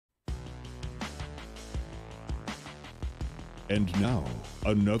And now,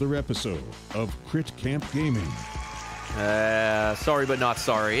 another episode of Crit Camp Gaming. Sorry but not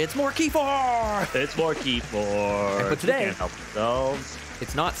sorry. It's more Keyforge! It's more Keyforge. But today, we can't help ourselves.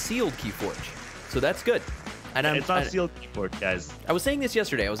 It's not sealed Keyforge. So that's good. And it's not sealed Keyforge, guys. I was saying this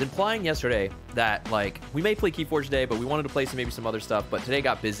yesterday. I was implying yesterday that, like, we may play Keyforge today, but we wanted to play maybe some other stuff. But today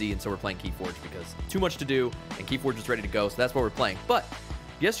got busy, and so we're playing Keyforge because too much to do, and Keyforge is ready to go, so that's what we're playing. But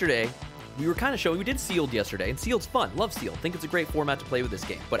yesterday, we were kind of showing, we did Sealed yesterday, and Sealed's fun. Love Sealed. Think it's a great format to play with this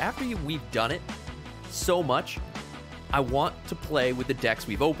game. But after we've done it so much, I want to play with the decks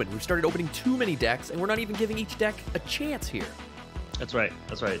we've opened. We've started opening too many decks, and we're not even giving each deck a chance here. That's right.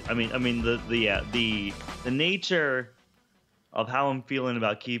 That's right. I mean, the nature of how I'm feeling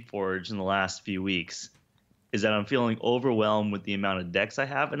about Keyforge in the last few weeks is that I'm feeling overwhelmed with the amount of decks I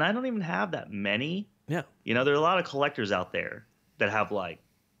have, and I don't even have that many. Yeah. You know, there are a lot of collectors out there that have like,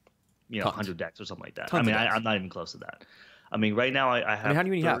 you know, 100 decks or something like that. I mean, I'm not even close to that. I mean, right now I have how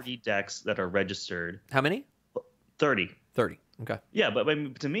many 30 decks that are registered. How many? 30. 30. Okay. Yeah, but I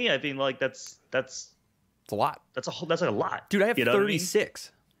mean, to me, I think like that's it's a lot. That's like a lot. Dude, I have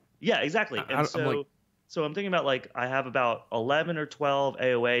 36. I mean? Yeah, exactly. And so I'm thinking about like I have about 11 or 12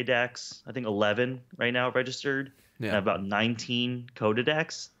 AOA decks. I think 11 right now registered. Yeah. And I have about 19 Coda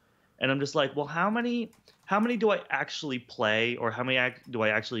decks. And I'm just like, well, how many do I actually play, or how many do I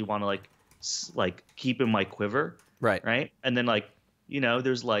actually want to like keep in my quiver? Right. Right. And then like, you know,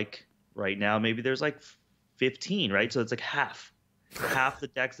 there's like right now maybe there's like 15, right? So it's like half the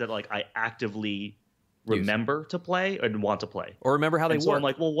decks that like I actively remember to play and want to play, or remember how they work. So I'm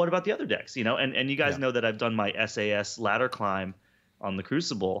like, well, what about the other decks? You know, and you guys know that I've done my SAS ladder climb on the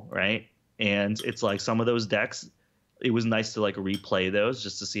Crucible, right? And it's like some of those decks, it was nice to like replay those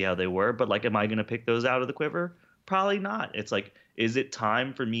just to see how they were. But like, am I going to pick those out of the quiver? Probably not. It's like, is it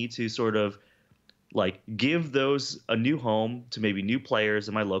time for me to sort of like give those a new home to maybe new players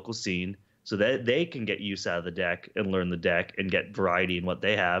in my local scene, so that they can get use out of the deck and learn the deck and get variety in what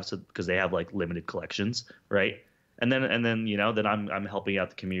they have, so because they have like limited collections, right? And then you know, then I'm helping out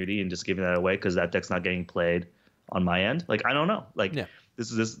the community and just giving that away because that deck's not getting played on my end. Like, I don't know. Like,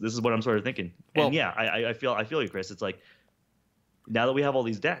 this is what I'm sort of thinking. Well, and yeah, I feel you, Chris. It's like, now that we have all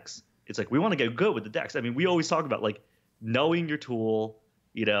these decks, it's like we want to get good with the decks. I mean, we always talk about like knowing your tool,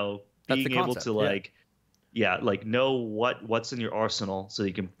 you know, being able to like like know what's in your arsenal so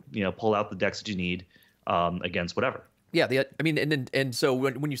you can, you know, pull out the decks that you need against whatever. Yeah, I mean, and so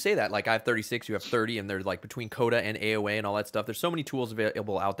when you say that, like I have 36, you have 30, and they're like between Coda and AOA and all that stuff. There's so many tools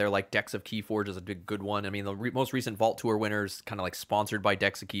available out there. Like Decks of Keyforge is a good one. I mean, the most recent Vault Tour winners kind of like sponsored by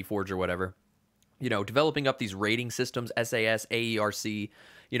Decks of Keyforge or whatever. You know, developing up these rating systems, SAS, AERC.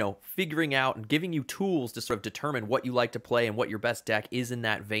 You know, figuring out and giving you tools to sort of determine what you like to play and what your best deck is in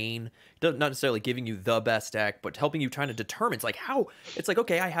that vein. Not necessarily giving you the best deck, but helping you trying to determine. It's like,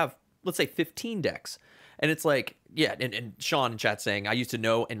 okay, I have, let's say 15 decks. And it's like, yeah, and Sean in chat saying, I used to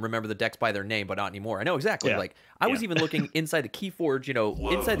know and remember the decks by their name, but not anymore. I know exactly. Yeah. Like, I was even looking inside the Keyforge, you know,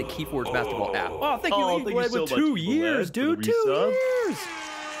 inside the Keyforge basketball app. Oh, thank you. Thank you so much, 2 years, dude. 2 years.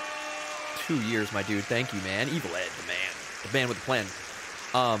 2 years, my dude. Thank you, man. Evil Ed, the man with the plan.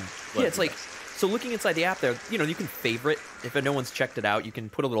 Yeah, it's like, so looking inside the app there, you know, you can favorite. If no one's checked it out, you can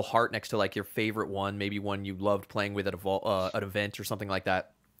put a little heart next to like your favorite one, maybe one you loved playing with at an event or something like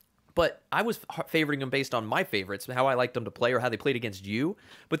that. But I was favoriting them based on my favorites, how I liked them to play or how they played against you.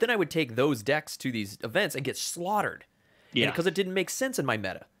 But then I would take those decks to these events and get slaughtered. Yeah. Because it didn't make sense in my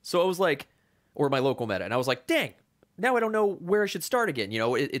meta. So I was like, or my local meta. And I was like, dang, now I don't know where I should start again. You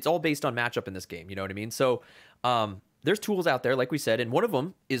know, it's all based on matchup in this game. You know what I mean? So, there's tools out there, like we said, and one of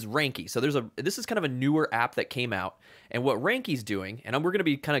them is Rankey. So this is kind of a newer app that came out, and what Rankey's doing, and we're going to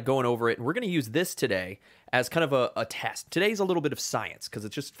be kind of going over it, and we're going to use this today as kind of a test. Today's a little bit of science because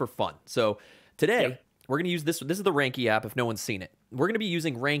it's just for fun. So today we're going to use this. This is the Rankey app. If no one's seen it, we're going to be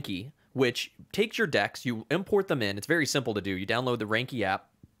using Rankey, which takes your decks, you import them in. It's very simple to do. You download the Rankey app,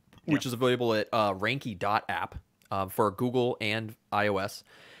 which is available at Rankey.app for Google and iOS.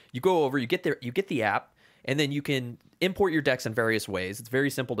 You go over, you get the app. And then you can import your decks in various ways. It's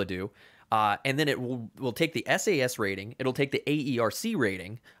very simple to do. And then it will take the SAS rating. It'll take the AERC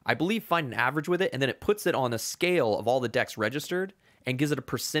rating. I believe find an average with it. And then it puts it on a scale of all the decks registered and gives it a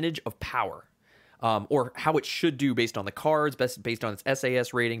percentage of power. Or how it should do based on the cards, based on its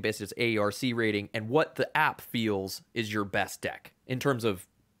SAS rating, based on its AERC rating, and what the app feels is your best deck in terms of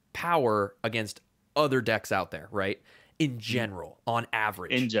power against other decks out there, right? In general, on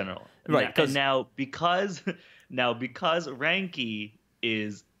average. In general. Right. Now, because Rankey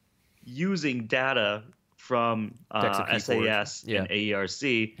is using data from SAS and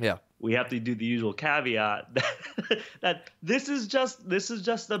AERC, we have to do the usual caveat that this is just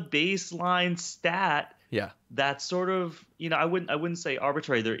a baseline stat. Yeah. That's sort of, I wouldn't say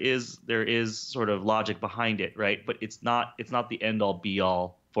arbitrary. There is sort of logic behind it, right? But it's not the end all be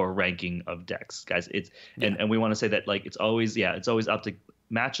all for ranking of decks, guys. And we want to say that like it's always up to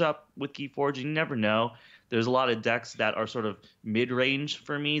match up with Keyforge. You never know. There's a lot of decks that are sort of mid-range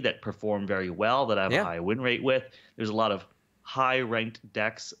for me that perform very well, that I have a high win rate with. There's a lot of high-ranked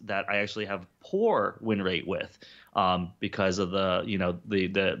decks that I actually have poor win rate with, because of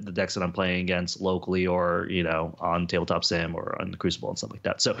the decks that I'm playing against locally, or on Tabletop Sim or on the Crucible and stuff like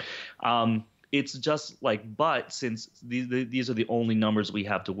that. So it's just like, but since these are the only numbers we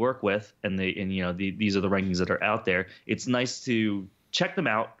have to work with, and these are the rankings that are out there, it's nice to check them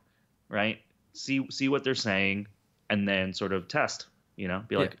out, right? See what they're saying, and then sort of test. Be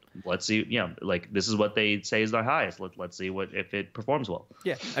like, let's see, like this is what they say is their highest. Let's see if it performs well.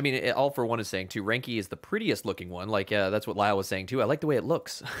 Yeah, I mean, All for One is saying too, Rankey is the prettiest looking one. Like that's what Lyle was saying too. I like the way it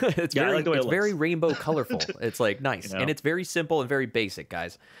looks. It's very rainbow colorful. It's like nice, and it's very simple and very basic,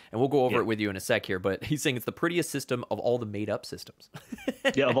 guys. And we'll go over it with you in a sec here. But he's saying it's the prettiest system of all the made up systems.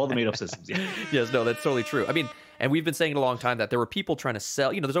 Of all the made up systems. Yeah. Yes, no, that's totally true. I mean, and we've been saying it a long time that there were people trying to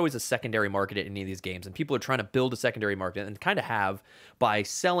sell, there's always a secondary market in any of these games, and people are trying to build a secondary market, and kind of have, by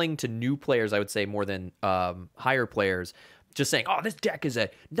selling to new players, I would say, more than higher players, just saying, oh, this deck is a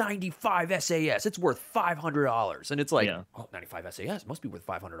 95 SAS, it's worth $500. And it's like, 95 SAS must be worth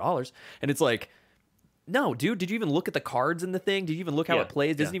 $500. And it's like, no, dude, did you even look at the cards in the thing? Did you even look how it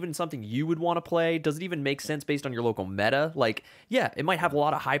plays? Isn't even something you would want to play? Does it even make sense based on your local meta? Like, it might have a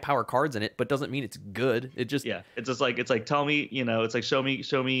lot of high power cards in it, but doesn't mean it's good. It just it's like tell me, it's like show me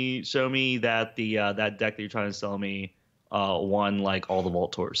that that deck that you're trying to sell me won like all the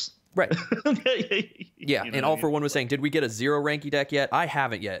Vault Tours. Right. And All for One was saying, did we get a 0 Rankey deck yet? I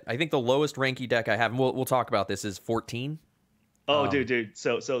haven't yet. I think the lowest Rankey deck I have, and we'll talk about this, is 14. Oh, dude.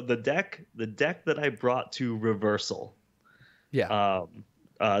 So the deck that I brought to reversal,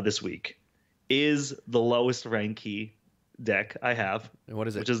 this week, is the lowest Rankey deck I have. And what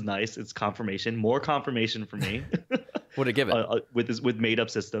is it? Which is nice. It's confirmation. More confirmation for me. What did it give it? With made up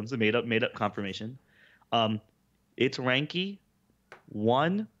systems, made up confirmation. It's Rankey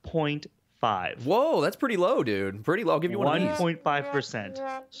 1.5. Whoa, that's pretty low, dude. Pretty low. I'll give you one of these.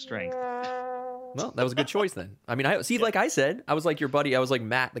 1.5% strength. Well, that was a good choice then. I mean, like I said, I was like your buddy. I was like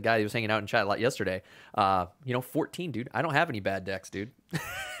Matt, the guy who was hanging out in chat a lot yesterday. 14, dude. I don't have any bad decks, dude.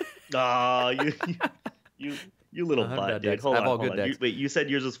 You little butt, dude. Hold on. Wait, you said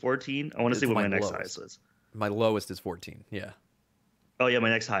yours was 14? I want to see what my next highest was. My lowest is 14, yeah. Oh, yeah, my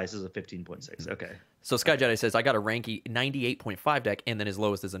next highest is a 15.6. Okay. So Sky Jedi says, I got a Rankey 98.5 deck, and then his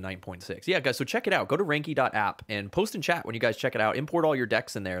lowest is a 9.6. Yeah, guys, so check it out. Go to Rankey.app and post in chat when you guys check it out. Import all your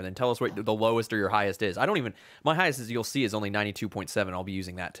decks in there, and then tell us what the lowest or your highest is. My highest, as you'll see, is only 92.7. I'll be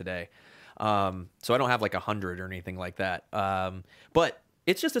using that today. So I don't have like 100 or anything like that. But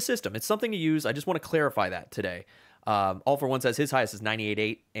it's just a system. It's something to use. I just want to clarify that today. All for One says his highest is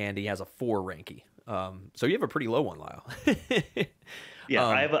 98.8, and he has a 4 Rankey. So you have a pretty low one, Lyle. Yeah,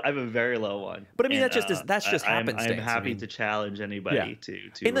 I have a very low one. But I mean, that's just happenstance. I'm happy to challenge anybody to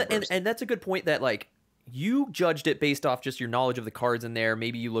and that's a good point, that like you judged it based off just your knowledge of the cards in there.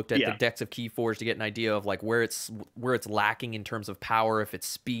 Maybe you looked at the decks of Keyforge to get an idea of like where it's lacking in terms of power, if it's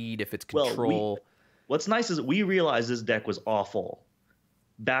speed, if it's control. What's nice is we realized this deck was awful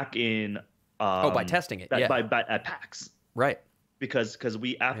back in by testing it, at PAX, right? Because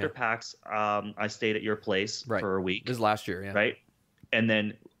we after PAX, I stayed at your place for a week. This is last year, right? And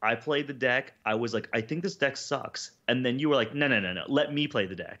then I played the deck. I was like, I think this deck sucks. And then you were like, no, let me play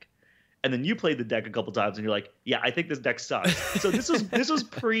the deck. And then you played the deck a couple times, and you're like, yeah, I think this deck sucks. So this was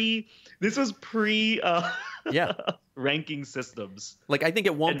pre ranking systems. Like I think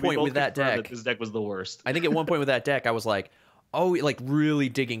at one point with that deck, this deck was the worst. I think at one point with that deck, I was like, like really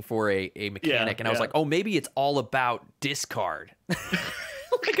digging for a mechanic, and I was like, maybe it's all about discard.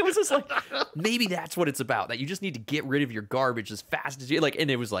 Like it was just like, maybe that's what it's about, that you just need to get rid of your garbage as fast as you like. And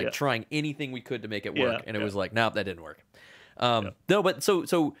it was like trying anything we could to make it work, and it was like, nope, that didn't work. No, but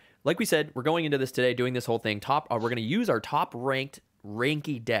so like we said, we're going into this today, doing this whole thing. We're going to use our top ranked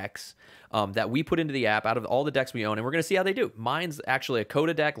Rankey decks that we put into the app out of all the decks we own, and we're going to see how they do. Mine's actually a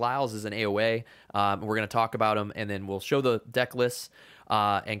Coda deck. Lyle's is an AOA. We're going to talk about them, and then we'll show the deck lists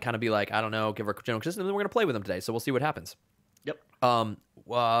and kind of be like, I don't know, give our general system, and then we're going to play with them today. So we'll see what happens. Yep.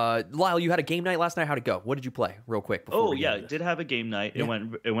 Lyle, you had a game night last night. How'd it go? What did you play, real quick? I did have a game night. Yeah.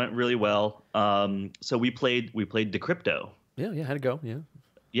 It went really well. So we played Decrypto. Yeah. How'd it go?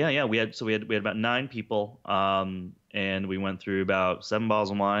 Yeah. We had about 9 people. And we went through about 7 bottles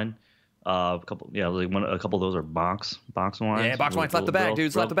of wine. A couple, yeah, like a couple of those are box wines. Yeah, box wine. Slap the bag,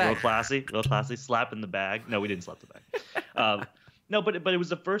 dude. Slap the bag. Real classy. Slap in the bag. No, we didn't slap the bag. No, but it was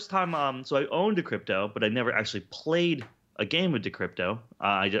the first time. So I owned Decrypto, but I never actually played a game with Decrypto.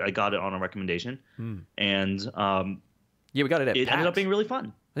 I got it on a recommendation, and yeah, we got it at it PAX. ended up being really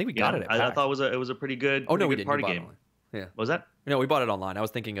fun. I think we got it at PAX. I thought it was a pretty good. Oh no, we good didn't. Party game. Yeah, what was that? No, we bought it online. I was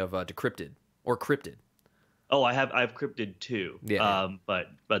thinking of Decrypted or Cryptid. Oh, I've Cryptid too. Yeah. But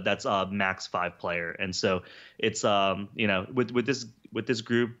that's max 5 player, and so it's with this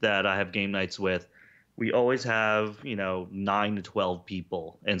group that I have game nights with, we always have 9 to 12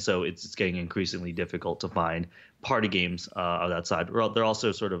 people, and so it's getting increasingly difficult to find party games of that side. They're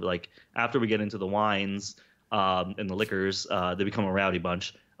also sort of like, after we get into the wines and the liquors, they become a rowdy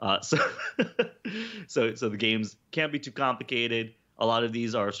bunch. So so the games can't be too complicated. A lot of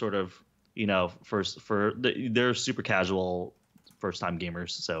these are sort of they're super casual first time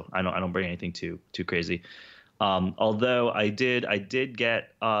gamers, so I don't bring anything too crazy. Although I did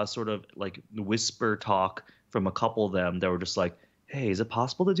get sort of like whisper talk from a couple of them that were just like, hey, is it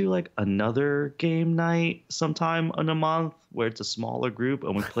possible to do like another game night sometime in a month where it's a smaller group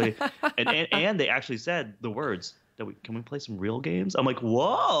and we play and they actually said the words that can we play some real games? I'm like, whoa.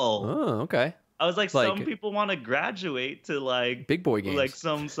 Oh, okay. I was like some people want to graduate to like big boy games, like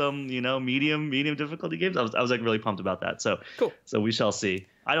some medium difficulty games. I was like really pumped about that. So cool. So we shall see.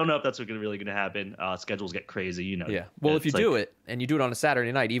 I don't know if that's really going to happen. Schedules get crazy, Yeah. Well, if you do it and you do it on a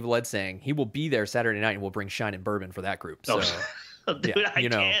Saturday night, Evil Ed's saying he will be there Saturday night and we'll bring Shine and Bourbon for that group. So. Dude, yeah, I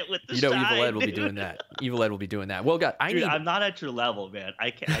can't with the Evil Shine, Ed will be doing that. Evil Ed will be doing that. Well, God, I'm not at your level, man. I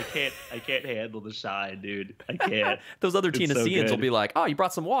can't handle the Shine, dude. I can't. Those other Tennesseans will be like, oh, you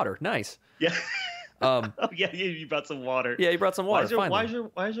brought some water. Nice. Yeah. Yeah, you brought some water. Yeah, you brought some water. Why is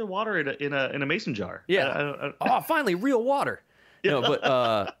your water in a mason jar? Yeah. Oh, finally, real water. No,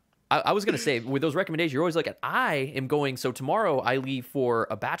 but I was gonna say, with those recommendations, you're always looking. I am going. So tomorrow, I leave for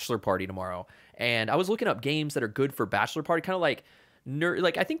a bachelor party tomorrow, and I was looking up games that are good for bachelor party, kind of like nerd.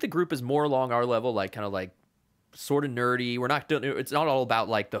 Like I think the group is more along our level, like kind of like sort of nerdy. We're not doing. It's not all about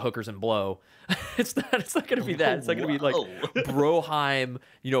like the hookers and blow. It's not gonna be that. It's not gonna be like Broheim,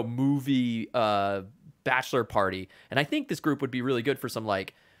 movie bachelor party. And I think this group would be really good for some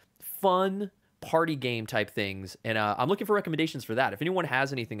like fun party game type things. And I'm looking for recommendations for that. If anyone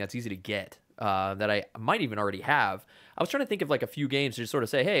has anything that's easy to get that I might even already have, I was trying to think of like a few games to just sort of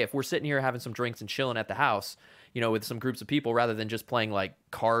say, hey, if we're sitting here having some drinks and chilling at the house, with some groups of people, rather than just playing like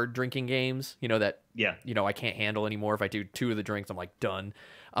card drinking games, that I can't handle anymore. If I do 2 of the drinks, I'm like done.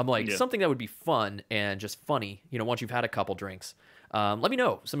 I'm like something that would be fun and just funny, once you've had a couple drinks. Let me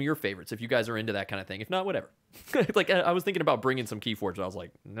know some of your favorites if you guys are into that kind of thing. If not, whatever. Like I was thinking about bringing some Keyforge, but I was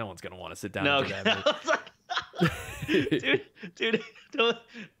like, no one's gonna want to sit down and do that. dude,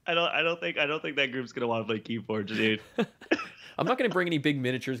 I don't think that group's gonna want to play Keyforge, dude. I'm not gonna bring any big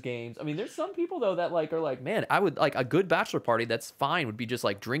miniatures games. I mean, there's some people though that like are like, man, I would like a good bachelor party. That's fine. Would be just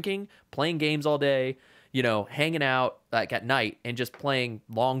like drinking, playing games all day. Hanging out like at night and just playing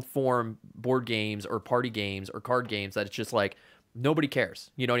long form board games or party games or card games that it's just like nobody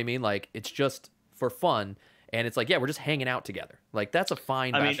cares. You know what I mean? Like it's just for fun, and it's like, yeah, we're just hanging out together. Like that's a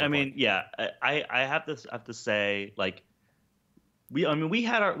fine. I mean, yeah. I have to say, like, we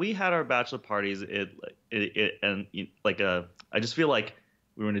had our bachelor parties. I just feel like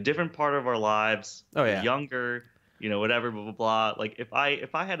we were in a different part of our lives. Oh yeah, younger, whatever, blah blah blah. Like if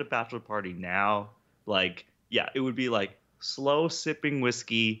I had a bachelor party now, like, yeah, it would be like slow sipping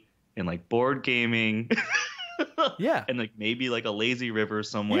whiskey and like board gaming. Yeah. And like maybe like a lazy river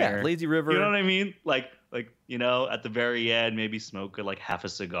somewhere. Yeah, lazy river. You know what I mean? Like at the very end, maybe smoke like half a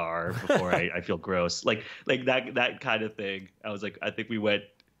cigar before I feel gross. Like that kind of thing. I was like, I think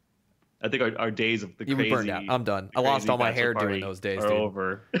our days of the crazy. Burned out. I'm done. I lost all my hair doing those days, dude.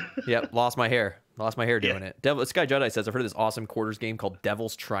 Over. Yep, lost my hair doing it. Sky Jedi says, I've heard of this awesome quarters game called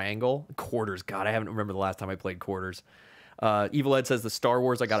Devil's Triangle. Quarters, God, I haven't remembered the last time I played quarters. Evil Ed says the Star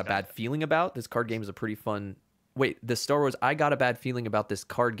Wars I got a bad feeling about. This card game is a pretty fun. Wait, the Star Wars I got a bad feeling about this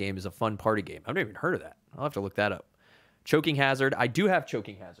card game is a fun party game. I've never even heard of that. I'll have to look that up. Choking Hazard. I do have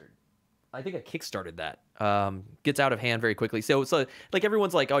Choking Hazard. I think I kickstarted that. Gets out of hand very quickly. So like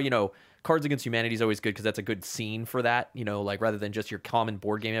everyone's like, oh, Cards Against Humanity is always good because that's a good scene for that. Like rather than just your common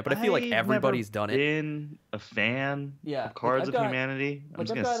board game. But I feel like everybody's done it. Been a fan of Cards of Humanity. I'm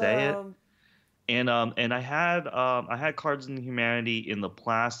just gonna say it. And I had Cards in Humanity in the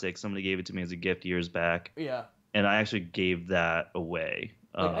plastic. Somebody gave it to me as a gift years back. Yeah. And I actually gave that away.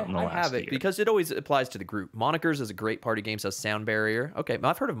 in the I last have it year. because it always applies to the group. Monikers is a great party game, so Sound Barrier. Okay,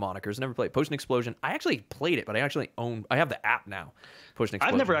 I've heard of Monikers, never played. Potion Explosion. I actually played it, but I have the app now. Potion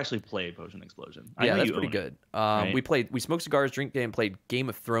Explosion. I've never actually played Potion Explosion. I Yeah, know that's you pretty own good. it, right? We smoked cigars, drink game, played Game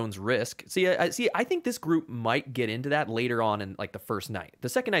of Thrones Risk. I think this group might get into that later on in like the first night. The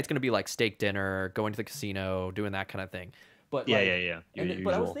second night's going to be like steak dinner, going to the casino, doing that kind of thing. But Yeah.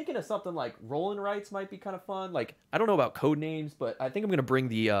 But I was thinking of something like Roll and Rights might be kind of fun. Like I don't know about code names, but I think I'm going to bring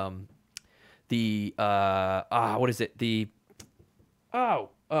what is it?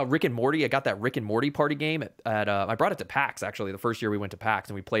 Rick and Morty. I got that Rick and Morty party game at I brought it to PAX actually the first year we went to PAX,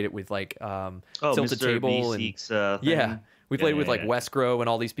 and we played it with like Tilted Mr. Table thing. we played with like Westgrow and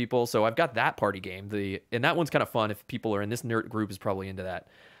all these people. So I've got that party game. And that one's kind of fun if people are in this nerd group is probably into that.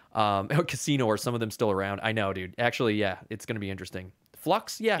 Casino, or some of them still around. I know, dude. Actually, yeah, it's going to be interesting.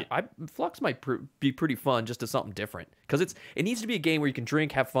 Flux, Flux might be pretty fun just as something different, because it needs to be a game where you can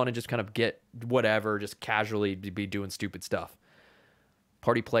drink, have fun, and just kind of get whatever, just casually be doing stupid stuff.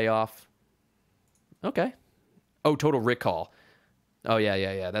 Party Playoff. Okay. Oh, Total Recall. Oh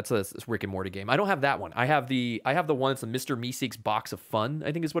yeah. That's a Rick and Morty game. I don't have that one. I have the one. It's the Mr. Meeseek's Box of Fun,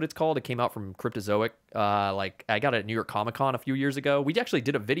 I think is what it's called. It came out from Cryptozoic. Like I got it at New York Comic Con a few years ago. We actually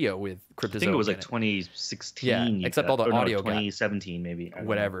did a video with Cryptozoic. I think it was like 2016. Yeah, except all the audio. 2017 maybe.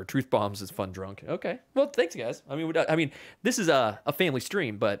 Whatever. Truth Bombs is fun drunk. Okay. Well, thanks guys. I mean, this is a family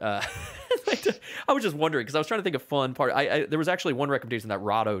stream, but I was just wondering because I was trying to think of fun part. There was actually one recommendation that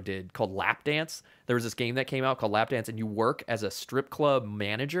Rado did called Lap Dance. There was this game that came out called Lap Dance, and you work as a strip club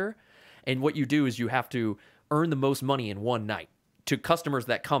manager, and what you do is you have to earn the most money in one night to customers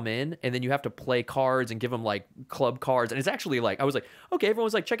that come in, and then you have to play cards and give them like club cards. And it's actually like, I was like, okay, everyone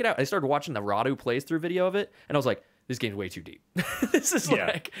was like, check it out. I started watching the Radu plays through video of it, and I was like, this game's way too deep. This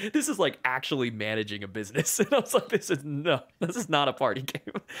is like actually managing a business. And I was like, this is not a party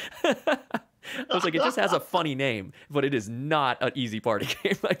game. I was like, it just has a funny name, but it is not an easy party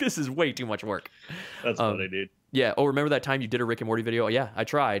game. Like, this is way too much work. That's funny, dude. Yeah. Oh, remember that time you did a Rick and Morty video? Yeah, I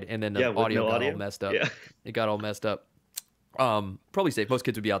tried, and then the audio got all messed up. Yeah. It got all messed up. Probably safe. Most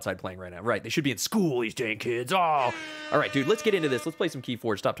kids would be outside playing right now. Right. They should be in school, these dang kids. Oh. All right, dude, let's get into this. Let's play some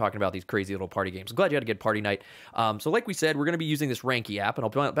Keyforge. Stop talking about these crazy little party games. I'm glad you had a good party night. So like we said, we're going to be using this Rankey app, and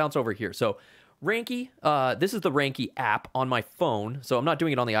I'll bounce over here. So Rankey, this is the Rankey app on my phone. So I'm not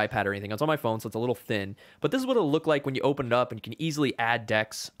doing it on the iPad or anything. It's on my phone, so it's a little thin. But this is what it'll look like when you open it up, and you can easily add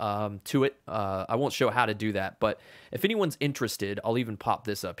decks to it. I won't show how to do that, but if anyone's interested, I'll even pop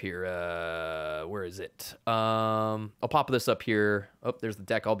this up here. Where is it? I'll pop this up here. Oh, there's the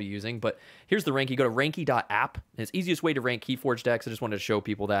deck I'll be using. But here's the Rankey. Go to rankey.app. It's the easiest way to rank Keyforge decks. I just wanted to show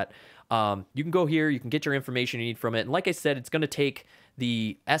people that. You can go here. You can get your information you need from it. And like I said, it's going to take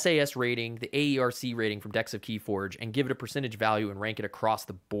the SAS rating, the AERC rating from decks of Keyforge, and give it a percentage value and rank it across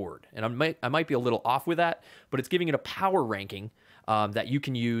the board. And I might be a little off with that, but it's giving it a power ranking that you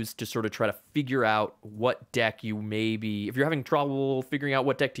can use to sort of try to figure out what deck you may be, if you're having trouble figuring out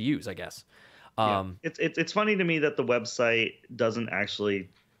what deck to use, I guess. It's funny to me that the website doesn't actually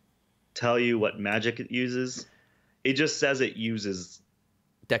tell you what magic it uses. It just says it uses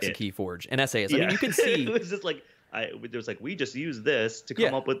decks of Keyforge and SAS. I mean, you can see. It was just like, there's like, we just use this to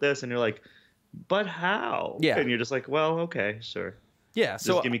come up with this, and you're like, but how? Yeah. And you're just like, well, okay, sure. Yeah.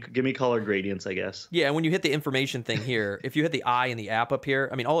 So just give me color gradients, I guess. Yeah, and when you hit the information thing here, if you hit the I in the app up here,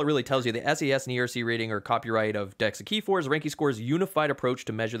 I mean, all it really tells you, the SAS and AERC rating or copyright of decks of Keyforge, Rankey scores unified approach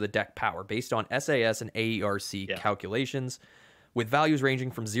to measure the deck power based on SAS and AERC calculations, with values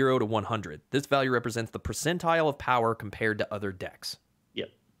ranging from 0 to 100. This value represents the percentile of power compared to other decks.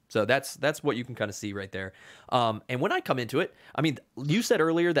 So that's what you can kind of see right there. And when I come into it, I mean, you said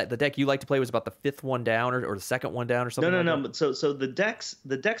earlier that the deck you like to play was about the fifth one down or the second one down or something. No. So the decks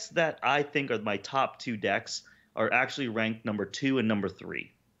that I think are my top two decks are actually ranked number 2 and number 3.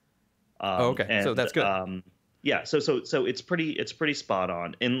 Okay. And, so that's good. Yeah. So it's pretty spot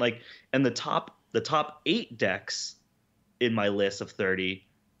on. And the top 8 decks in my list of 30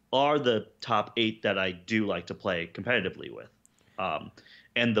 are the top 8 that I do like to play competitively with.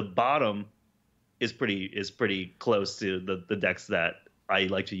 And the bottom is pretty close to the decks that I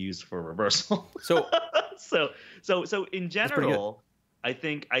like to use for reversal. So in general, I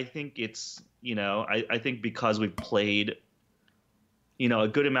think it's, I think because we've played, a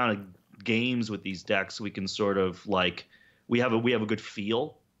good amount of games with these decks, we can sort of like, we have a good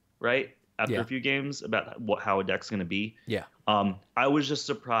feel, right? After a few games about how a deck's going to be. Yeah. I was just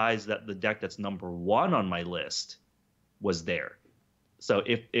surprised that the deck that's number 1 on my list was there. So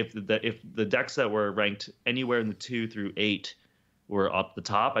if the decks that were ranked anywhere in the 2 through 8 were up the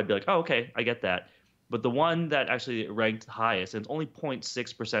top, I'd be like, oh, okay, I get that. But the one that actually ranked highest, and it's only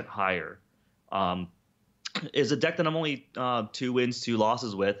 0.6% higher, is a deck that I'm only 2 wins, 2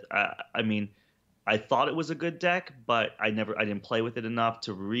 losses with. I mean, I thought it was a good deck, but I didn't play with it enough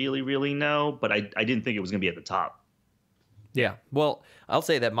to really know. But I didn't think it was going to be at the top. Yeah, well, I'll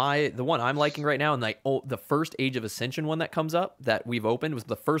say that the one I'm liking right now, and the first Age of Ascension one that comes up that we've opened was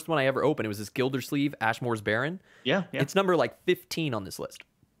the first one I ever opened. It was this Gildersleeve Ashmore's Baron. Yeah. It's number like 15 on this list.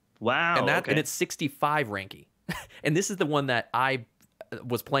 Wow. And it's 65 Rankey. And this is the one that I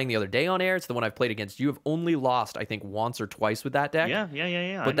was playing the other day on air. It's the one I've played against you. Have only lost, I think, once or twice with that deck.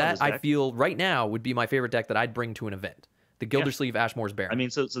 Yeah. But I feel right now would be my favorite deck that I'd bring to an event. The Gildersleeve Ashmore's Baron. I mean,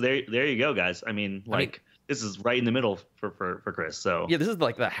 so there you go, guys. I mean, this is right in the middle for Chris. So yeah, this is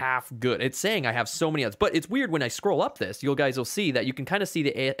like the half good. It's saying I have so many others, but it's weird when I scroll up this. You guys will see that you can kind of see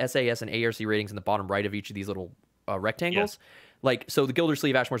the SAS and AERC ratings in the bottom right of each of these little rectangles. Yeah. Like, so the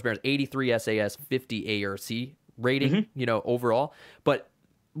Gildersleeve Ashmore's Baron is 83 SAS, 50 AERC rating, overall. But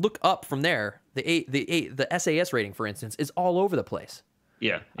look up from there. The SAS rating, for instance, is all over the place.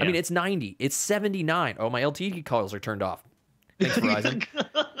 Yeah. I mean, it's 90, it's 79. Oh, my LTE calls are turned off. Thanks, Verizon.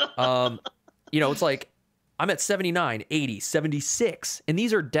 It's like I'm at 79, 80, 76, and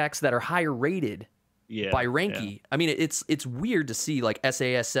these are decks that are higher rated by Rankey. Yeah. I mean, it's weird to see like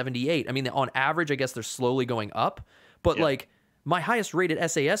SAS 78. I mean, on average, I guess they're slowly going up, but like my highest rated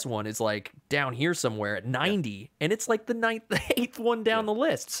SAS one is like down here somewhere at 90, and it's like the 8th one down the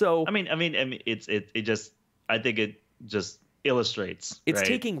list. So I think it just illustrates. It's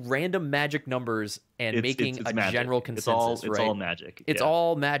taking random magic numbers and making a magic. general consensus. It's all magic. It's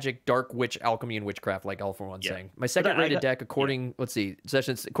all magic, dark witch, alchemy, and witchcraft, like Alpha One's saying. My second rated deck, according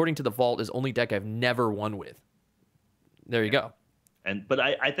to the vault, is only deck I've never won with. There you go. But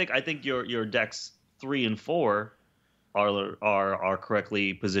I think your decks 3 and 4 are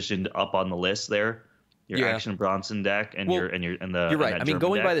correctly positioned up on the list there. Your Action Bronson deck and you're right. I mean,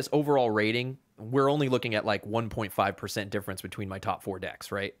 going by this overall rating, we're only looking at like 1.5% difference between my top 4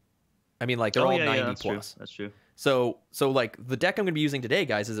 decks, right? I mean, like they're all 90 plus. That's true. So like the deck I'm going to be using today,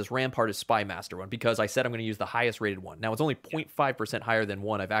 guys, is this Rampartis Spy Master one, because I said I'm going to use the highest rated one. Now it's only 0.5% higher than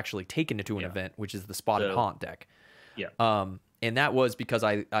one I've actually taken to an event, which is the Spotted Haunt deck. Yeah. And that was because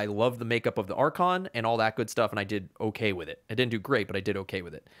I love the makeup of the Archon and all that good stuff, and I did okay with it. I didn't do great, but I did okay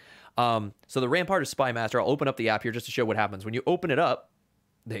with it. So the Rampartis Spy Master, I'll open up the app here just to show what happens. When you open it up,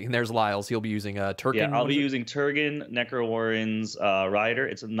 and there's Lyles. He'll be using Turgan. Yeah, I'll be using Turgan, Necro Warren's Rider.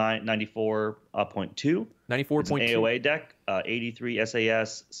 It's a 94.2. 94.2. AOA deck, 83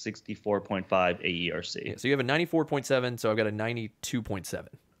 SAS, 64.5 AERC. Yeah, so you have a 94.7, so I've got a 92.7.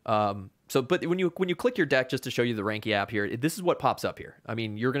 But when you click your deck, just to show you the Rankey app here, this is what pops up here. I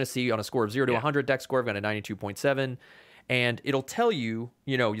mean, you're going to see on a score of 0 to 100 deck score, I've got a 92.7. And it'll tell you,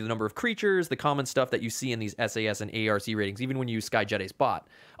 the number of creatures, the common stuff that you see in these SAS and AERC ratings, even when you use Sky Jet's bot.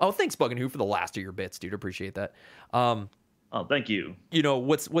 Oh, thanks, Bug and Who, for the last of your bits, dude. Appreciate that. Oh, thank you.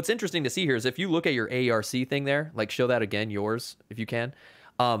 What's interesting to see here is if you look at your AERC thing there, like show that again, yours, if you can.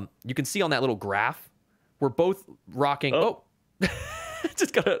 You can see on that little graph, we're both rocking. Oh.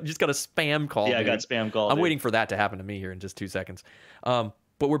 just got a spam call. Yeah, dude. I got spam call. I'm waiting for that to happen to me here in just 2 seconds.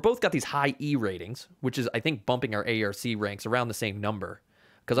 But we're both got these high E ratings, which is, I think, bumping our AERC ranks around the same number.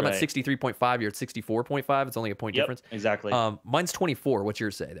 Because I'm at 63.5, you're at 64.5. It's only a point difference. Exactly. Mine's 24. What's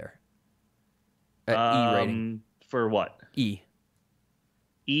yours say there? E rating. For what? E.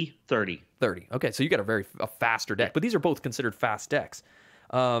 E 30. 30. Okay, so you got a faster deck. But these are both considered fast decks.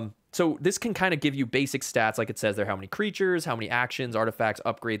 So this can kind of give you basic stats, like it says there, how many creatures, how many actions, artifacts,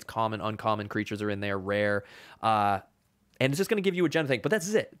 upgrades, common, uncommon creatures are in there, rare. And it's just going to give you a general thing. But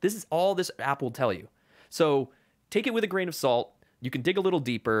that's it. This is all this app will tell you. So take it with a grain of salt. You can dig a little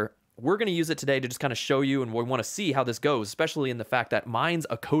deeper. We're going to use it today to just kind of show you, and we want to see how this goes, especially in the fact that mine's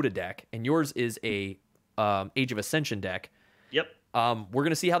a Coda deck, and yours is a Age of Ascension deck. Yep. We're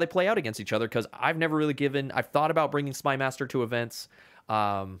going to see how they play out against each other, because I've thought about bringing Spy Master to events,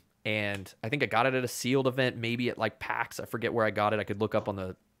 and I think I got it at a sealed event, maybe at like PAX. I forget where I got it. I could look up on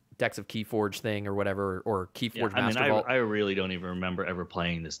the Decks of Keyforge thing or whatever, or Keyforge Master Vault. I really don't even remember ever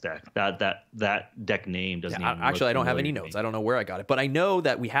playing this deck. That deck name doesn't even actually, I don't have any notes. I don't know where I got it, but I know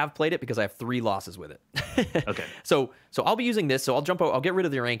that we have played it because I have 3 losses with it. Okay. So I'll be using this. So I'll get rid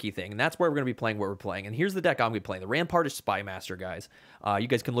of the Rankey thing, and that's where we're going to be playing what we're playing. And here's the deck I'm going to be playing: the Rampartis Spy Master, guys. You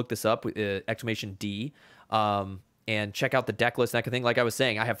guys can look this up with !D. And check out the deck list and that kind of thing. Like I was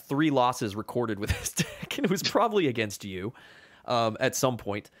saying, I have 3 losses recorded with this deck, and it was probably against you at some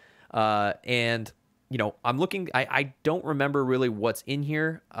point. And I'm looking, I don't remember really what's in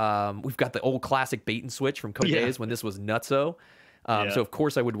here. We've got the old classic bait and switch from Code Days when this was nutso. So of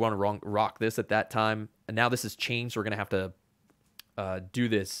course I would want to rock this at that time. And now this has changed. So we're going to have to do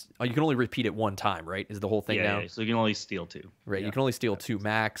this. Oh, you can only repeat it one time, right? Is the whole thing now? Yeah, so you can only steal 2. Right, you can only steal 2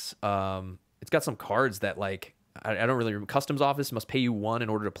 max. It's got some cards that, like, I don't really remember. Customs Office must pay you 1 in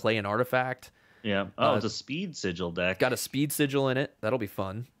order to play an artifact. Yeah. Oh, it's a speed sigil deck. Got a speed sigil in it. That'll be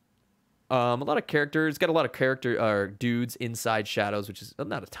fun. A lot of characters. Got a lot of dudes inside shadows, which is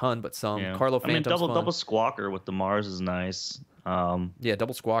not a ton, but some. Yeah. Carlo Phantom's double squawker with the Mars is nice. Yeah,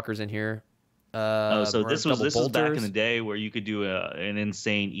 double squawkers in here. So this was back in the day where you could do an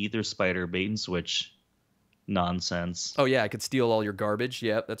insane Ether Spider bait and switch nonsense. Oh yeah, I could steal all your garbage.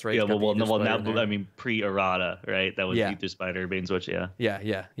 Yep, that's right. Yeah, well now I mean pre-errata, right? That was Ether Spider bait and switch. Yeah.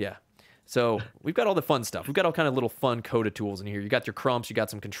 Yeah. So we've got all the fun stuff. We've got all kind of little fun Coda tools in here. You got your Crumps, you got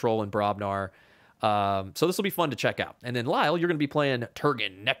some Control and Brobnar. So this will be fun to check out. And then Lyle, you're going to be playing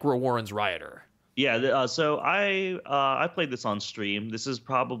Turgan, Necro Warren's Rioter. Yeah. So I played this on stream. This was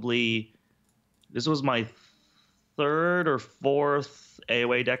my 3rd or 4th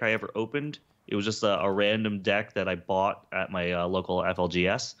AOA deck I ever opened. It was just a random deck that I bought at my local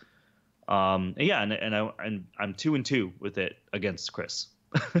FLGS. I'm 2-2 with it against Chris.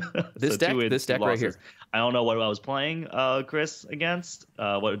 This deck right here. I don't know what I was playing Chris against,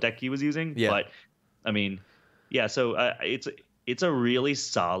 what deck he was using. Yeah. But I mean, yeah. So it's a really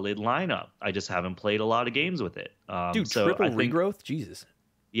solid lineup. I just haven't played a lot of games with it. Dude, so triple regrowth, Jesus.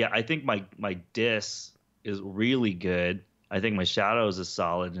 Yeah, I think my Dis is really good. I think my Shadows is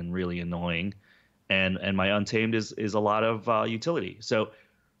solid and really annoying, and my Untamed is a lot of utility. So,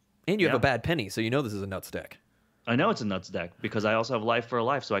 and you have a bad penny, so you know this is a nuts deck. I know it's a nuts deck because I also have Life for a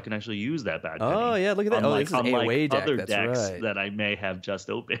Life, so I can actually use that bad penny. Oh yeah, look at that! This is AOA deck. Other that's decks right. that I may have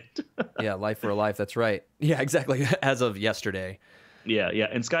just opened. Yeah, Life for a Life. That's right. Yeah, exactly. As of yesterday. Yeah.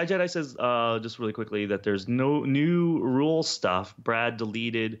 And Sky Jedi says just really quickly that there's no new rule stuff. Brad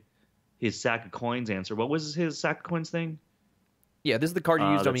deleted his sack of coins answer. What was his sack of coins thing? Yeah, this is the card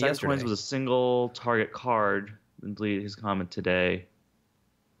you used on me yesterday. Sack of coins was a single target card. And deleted his comment today.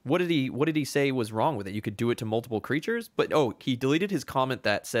 What did he say was wrong with it? You could do it to multiple creatures, but he deleted his comment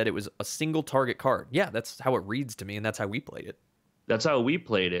that said it was a single target card. Yeah, that's how it reads to me, and that's how we played it. That's how we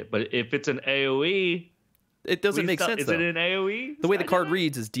played it. But if it's an AOE, it doesn't make sense. Is it an AOE? The way the card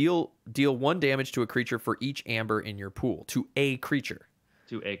reads is deal 1 damage to a creature for each amber in your pool to a creature.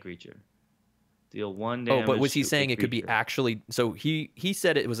 To a creature. Deal 1 damage. Oh, but was he saying it could be actually? So he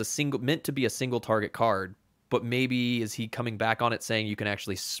said it was meant to be a single target card. But maybe is he coming back on it saying you can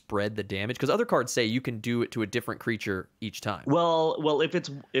actually spread the damage? Because other cards say you can do it to a different creature each time. Well, if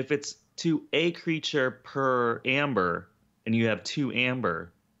it's to a creature per amber, and you have 2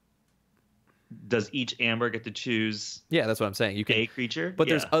 amber, does each amber get to choose? Yeah, that's what I'm saying. You can a creature, but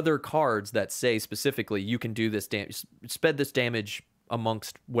there's other cards that say specifically you can do this damage, spread this damage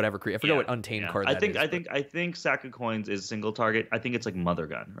amongst whatever creature. I forget what Untamed card that is. I think Sack of Coins is single target. I think it's like Mother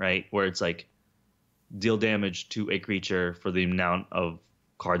Gun, right? Where it's like deal damage to a creature for the amount of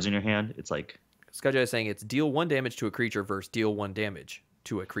cards in your hand. It's like Skyjai is saying it's deal 1 damage to a creature versus deal 1 damage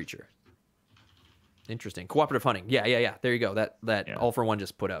to a creature. Interesting. Cooperative hunting. Yeah. There you go. That All for One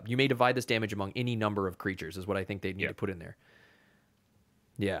just put up. You may divide this damage among any number of creatures is what I think they need to put in there.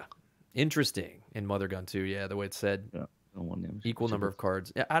 Yeah. Interesting. In Mother Gun too. Yeah, the way it's said. Yeah. 1 damage. Equal number of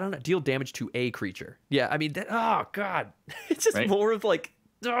cards. I don't know. Deal damage to a creature. Yeah, I mean, oh god. It's just more of like,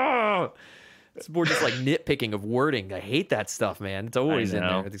 it's more just like nitpicking of wording. I hate that stuff, man. It's always in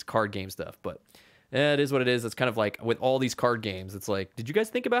there, these card game stuff. But it is what it is. It's kind of like with all these card games, it's like, did you guys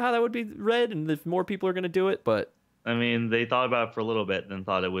think about how that would be read and if more people are going to do it? But I mean, they thought about it for a little bit and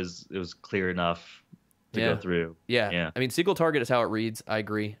thought it was clear enough to go through. Yeah. I mean, single target is how it reads. I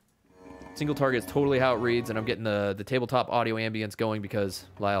agree. Single target is totally how it reads, and I'm getting the tabletop audio ambience going because,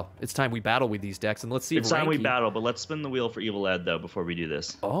 Lyle, it's time we battle with these decks, and let's see. It's time we battle, but let's spin the wheel for Evil Ed though before we do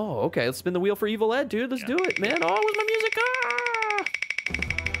this. Oh, okay. Let's spin the wheel for Evil Ed, dude. Let's do it, man. Oh, where's my music?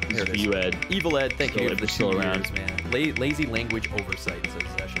 Here it is. You, Ed. Evil Ed, thank you for the 2 still around, man. Lazy language oversight is a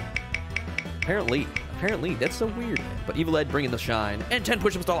session. Apparently, that's so weird, man. But Evil Ed bringing the shine, and 10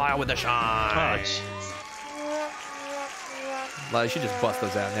 push-ups to Lyle with the shine. Touch. Lyle, you should just bust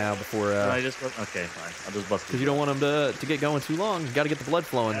those out now before. Okay, fine. I'll just bust. Because you don't want them to get going too long. You got to get the blood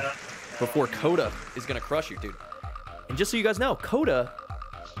flowing before Coda is gonna crush you, dude. And just so you guys know, Coda,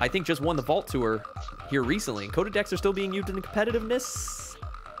 I think just won the Vault Tour here recently. And Coda decks are still being used in competitiveness.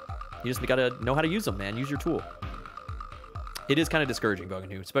 You just gotta know how to use them, man. Use your tool. It is kind of discouraging,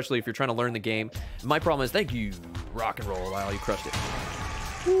 Bogan, especially if you're trying to learn the game. My problem is, thank you, rock and roll, Lyle. You crushed it.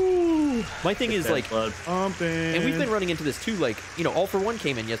 Woo. My thing is like, and we've been running into this too. Like, All for One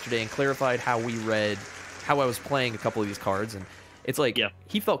came in yesterday and clarified how I was playing a couple of these cards, and It's like Yeah.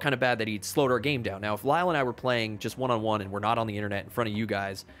 he felt kind of bad that he'd slowed our game down. Now, if Lyle and I were playing just one-on-one and we're not on the internet in front of you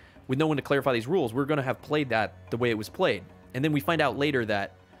guys with no one to clarify these rules, we're going to have played that the way it was played. And then we find out later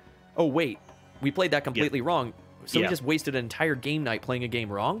that, oh, wait, we played that completely wrong. So we just wasted an entire game night playing a game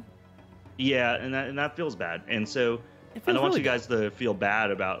wrong? Yeah, and that feels bad. And so I don't want you guys to feel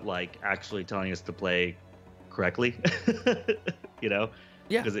bad about like actually telling us to play correctly, you know?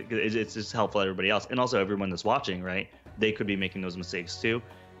 Yeah. Because it's just helpful to everybody else. And also everyone that's watching, right? They could be making those mistakes too.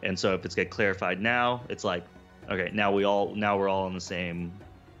 And so if it's get clarified now, it's like, okay, now we're all on the same,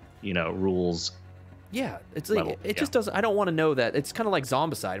 you know, rules. Yeah, it's like it just doesn't. I don't want to know that. It's kind of like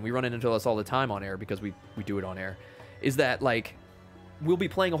Zombicide, and we run into this all the time on air because we do it on air. Is that like we'll be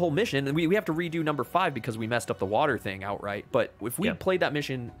playing a whole mission and we have to redo number 5 because we messed up the water thing outright. But if we played that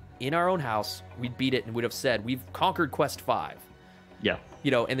mission in our own house, we'd beat it and would have said we've conquered quest 5. Yeah,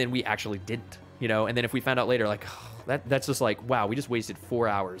 you know, and then we actually didn't. You know, and then if we found out later, like that's just like wow, we just wasted 4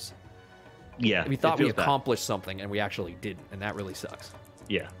 hours. Yeah, we thought we accomplished something and we actually didn't, and that really sucks.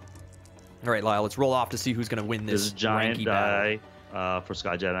 Yeah. All right, Lyle, let's roll off to see who's going to win this giant Rankey die for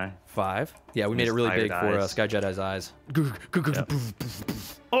Sky Jedi. 5. Yeah, we made it really big for Sky Jedi's eyes. Yep.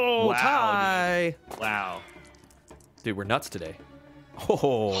 Oh, wow, tie! Dude. Wow. Dude, we're nuts today.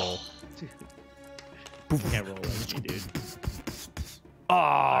 Oh. Can't roll like me, dude. Oh,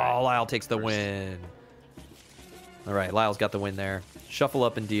 right. Lyle takes the win. All right, Lyle's got the win there. Shuffle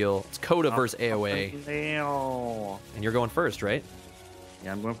up and deal. It's Coda versus AOA. And you're going first, right?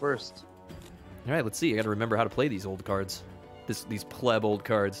 Yeah, I'm going first. All right, let's see. I got to remember how to play these old cards. These pleb old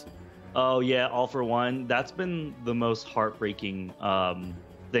cards. Oh, yeah, all for one. That's been the most heartbreaking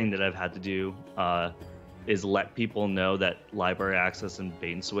thing that I've had to do is let people know that library access and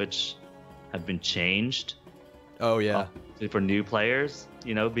bait and switch have been changed. Oh, yeah. For new players,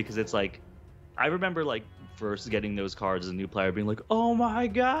 you know, because it's like, I remember like first getting those cards as a new player being like, oh my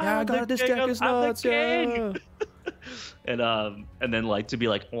God, yeah, God, this deck is nuts, yeah. And then like to be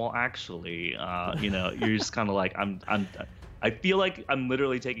like, well, actually, you know, you're just kind of like, I feel like I'm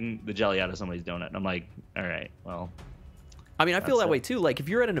literally taking the jelly out of somebody's donut. And I'm like, all right, well. I mean, I feel that way too. Like if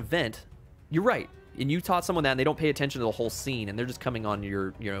you're at an event, you're right, and you taught someone that and they don't pay attention to the whole scene and they're just coming on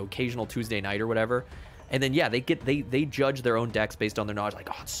your, you know, occasional Tuesday night or whatever. And then, yeah, they judge their own decks based on their knowledge. Like,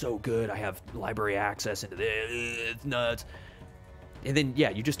 oh, it's so good. I have library access into this. It's nuts. And then,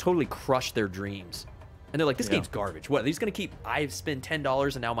 yeah, you just totally crush their dreams. And they're like, this game's garbage. What, are these going to keep... I spend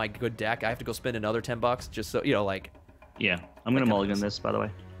 $10 and now my good deck, I have to go spend another $10 just so, you know, like... Yeah, I'm going to mulligan this, by the way.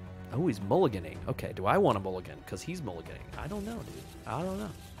 Oh, he's mulliganing. Okay, do I want to mulligan? Because he's mulliganing. I don't know, dude. I don't know.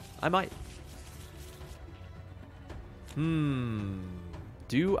 I might.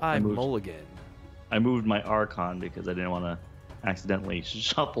 Do I mulligan? I moved my Archon because I didn't want to accidentally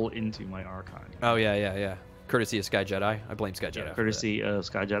shuffle into my Archon. Oh, yeah. Courtesy of Sky Jedi. I blame Sky Jedi. Yeah, courtesy of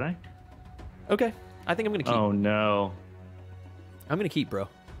Sky Jedi? Okay. I think I'm going to keep. Oh, no. I'm going to keep, bro.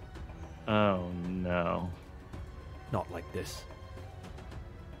 Oh, no. Not like this.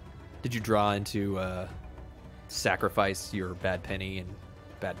 Did you draw into sacrifice your bad penny and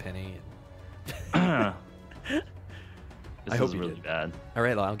bad penny? And This is really bad. All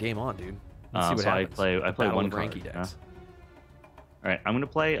right, Lyle, game on, dude. Let's see what happens. I play one Rankey decks. All right, I'm gonna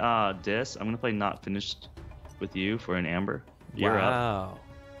play Dis. I'm gonna play Not Finished with You for an Amber. You're up.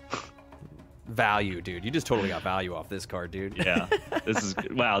 Value, dude. You just totally got value off this card, dude. Yeah.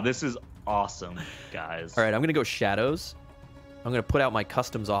 This is awesome, guys. All right, I'm gonna go Shadows. I'm gonna put out my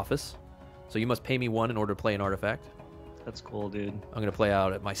customs office. So you must pay me 1 in order to play an artifact. That's cool, dude. I'm gonna play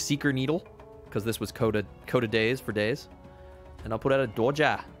out my Seeker Needle because this was Coda days for days, and I'll put out a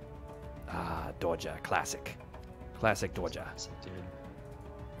Doja. Doja, classic Doja. Dude.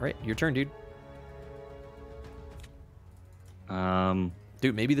 All right, your turn, dude.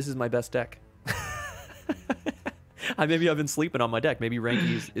 Dude, maybe this is my best deck. Maybe I've been sleeping on my deck. Maybe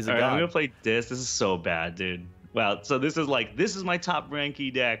Rankey is a god. I'm gonna play Dis. This is so bad, dude. Wow. So this is my top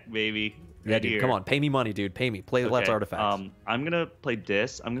Rankey deck, baby. Yeah, dude. Come on, pay me money, dude. Pay me. Play Let's Artifacts. I'm gonna play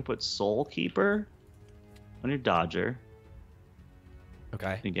Dis. I'm gonna put Soul Keeper on your Dodger.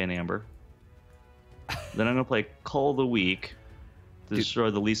 Okay. You get an Amber. Then I'm gonna play Cull the Weak to destroy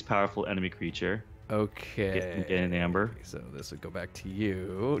the least powerful enemy creature. Okay. Get an Amber. So this would go back to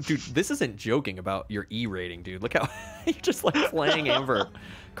you. Dude, this isn't joking about your E rating, dude. Look how you're just like playing Amber.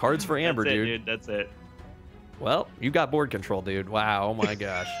 Cards for Amber, dude. That's it. Well, you got board control, dude. Wow. Oh my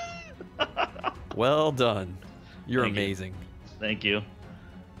gosh. Well done. You're amazing. Thank you.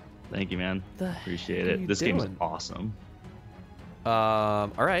 Thank you, man. Appreciate it. This game is awesome.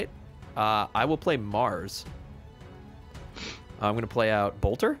 All right. I will play Mars. I'm going to play out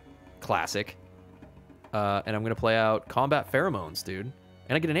Bolter. Classic. And I'm going to play out Combat Pheromones, dude.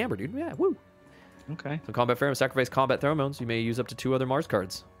 And I get an Amber, dude. Yeah, woo. Okay. So Combat Pheromones, sacrifice Combat Pheromones. You may use up to 2 other Mars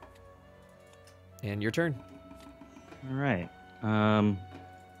cards. And your turn. All right.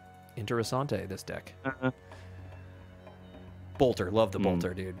 Interessante, this deck. Bolter. Love the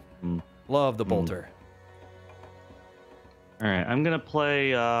Bolter, dude. Love the Bolter. All right. I'm going to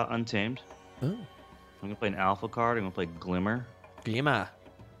play Untamed. Oh. I'm going to play an Alpha card. I'm going to play Glimmer. Glimmer.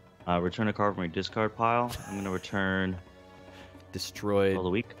 Return a card from your discard pile. I'm going to return Destroyed. All the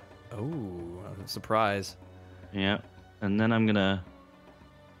Week. Oh, surprise. Yeah. And then I'm going to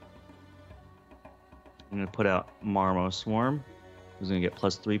put out Marmo Swarm. Who's going to get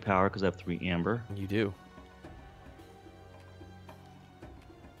 +3 power because I have 3 Amber. You do.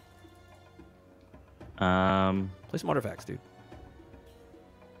 Play some artifacts, dude.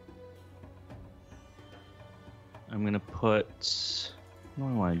 I'm going to put... What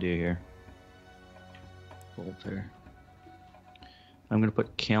do I want to do here? Bolter. I'm going to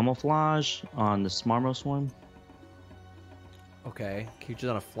put Camouflage on the Marmo Swarm. Okay. Creatures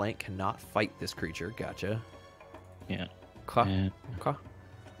on a flank cannot fight this creature. Gotcha. Yeah. Okay. Okay.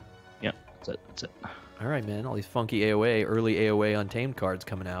 Yep. That's it. All right, man. All these funky AOA, early AOA Untamed cards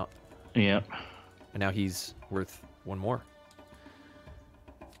coming out. Yep. And now he's worth 1 more.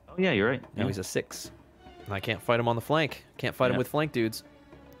 Oh, yeah, you're right. Now he's a 6. And I can't fight him on the flank. Can't fight him with flank dudes.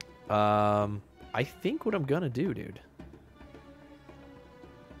 I think what I'm going to do, dude.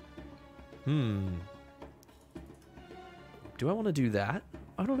 Do I want to do that?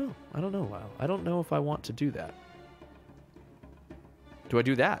 I don't know. I don't know, Lyle. I don't know if I want to do that. Do I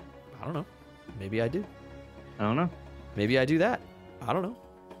do that? I don't know. Maybe I do. I don't know. Maybe I do that. I don't know.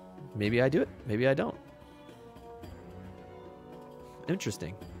 Maybe I do it. Maybe I don't.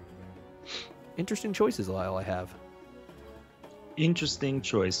 Interesting. Interesting choices, Lyle, I have. Interesting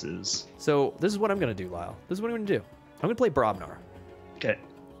choices. So this is what I'm going to do, Lyle. This is what I'm going to do. I'm going to play Brobnar. Okay.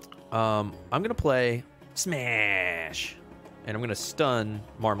 I'm going to play Smash. And I'm going to stun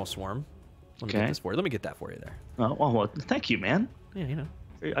Marmo Swarm. Let me get this for you. Let me get that for you there. Oh, well, thank you, man. Yeah, you know.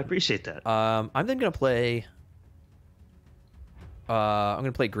 I appreciate that. I'm then going to play... I'm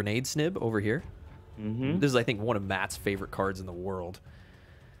going to play Grenade Snib over here. This is, I think, one of Matt's favorite cards in the world.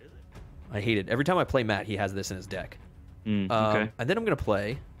 I hate it. Every time I play Matt, he has this in his deck. Okay. And then I'm going to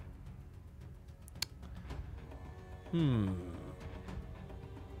play...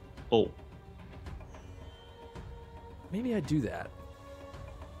 Oh. Maybe I do that.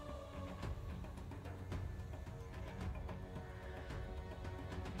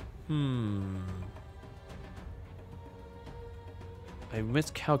 I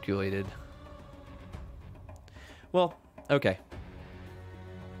miscalculated. Well, okay.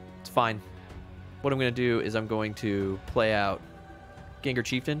 It's fine. What I'm going to do is I'm going to play out Gengar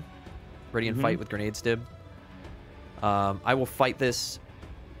Chieftain, ready and fight with Grenade Stib. I will fight this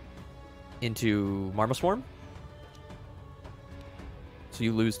into Marmo Swarm. So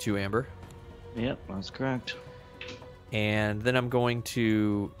you lose 2 Amber. Yep, that's correct. And then I'm going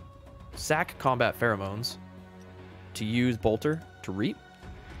to sack Combat Pheromones to use Bolter to reap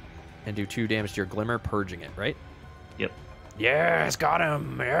and do 2 damage to your Glimmer, purging it, right? Yep. Yes, got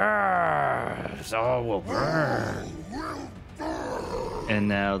him. Yes, all will burn. And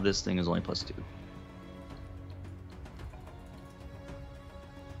now this thing is only +2.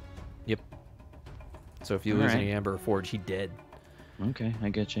 Yep. So if you lose any Amber or Forge, he dead. Okay, I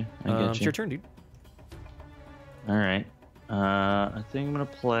get you. I get you. It's your turn, dude. All right. I think I'm gonna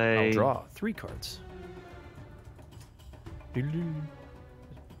play. I'll draw 3 cards. I'm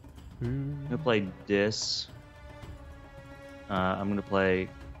gonna play this. I'm gonna play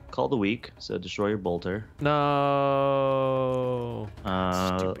Call the Weak, so destroy your Bolter. No.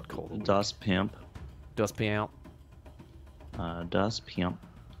 Stupid Call the Weak. Dust Pimp. Dust Pimp. Dust Pimp.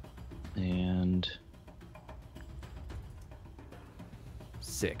 And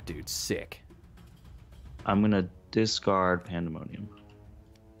sick, dude. Sick. I'm gonna discard Pandemonium.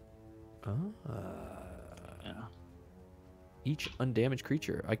 Yeah. Each undamaged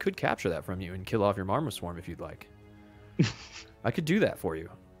creature. I could capture that from you and kill off your Marmo Swarm if you'd like. I could do that for you.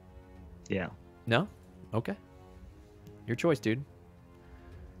 Yeah. No? Okay. Your choice, dude.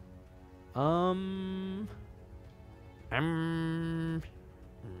 What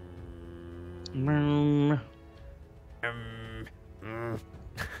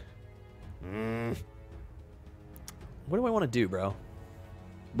do I want to do, bro?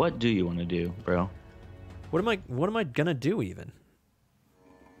 What do you want to do, bro? What am I gonna do even?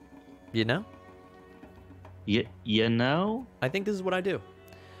 You know? You know? I think this is what I do.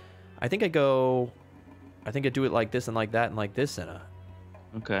 I think I do it like this and like that and like this and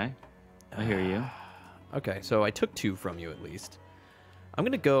Okay. I hear you. Okay, so I took 2 from you at least. I'm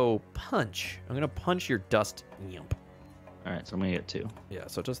going to go punch. I'm going to punch your dust imp. All right, so I'm going to get 2. Yeah,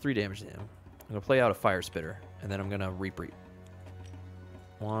 so it does 3 damage to him. I'm going to play out a fire spitter, and then I'm going to reap.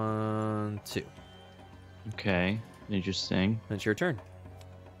 1, 2. Okay, interesting. Then it's your turn.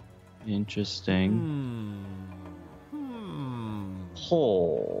 Interesting.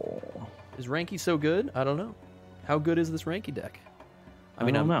 Hole. Is Rankey so good? I don't know. How good is this Rankey deck? I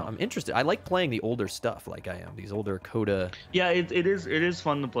mean, I'm interested. I like playing the older stuff like I am. These older Coda. Yeah, it is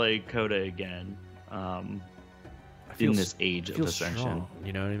fun to play Coda again. In this age of Ascension. Strong,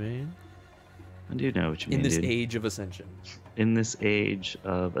 you know what I mean? I do know what you mean, In this dude. age of Ascension. In this age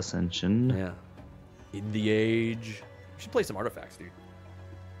of Ascension. Yeah. In the age. You should play some artifacts, dude.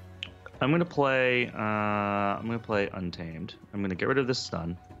 I'm gonna play Untamed. I'm gonna get rid of this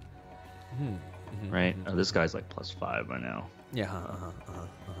stun. Right? Oh, this guy's like +5 by now. Yeah.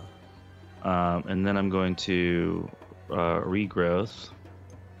 And then I'm going to regrowth.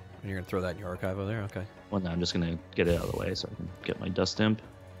 You're gonna throw that in your archive over there? Okay. Well, no, I'm just gonna get it out of the way so I can get my Dust Imp.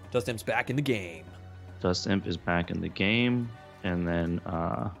 Dust Imp's back in the game. Dust Imp is back in the game, and then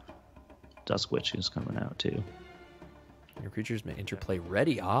Dusk Witch is coming out too. Your creatures may interplay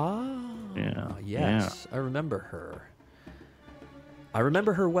ready. Ah. Yeah. Yes. Yeah. I remember her. I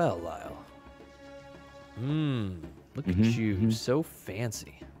remember her well, Lyle. Look at you. So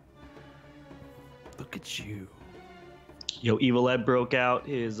fancy. Look at you. Yo, Evil Ed broke out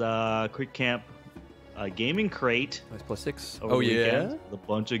his Quick Camp gaming crate. Nice +6. Oh, yeah? A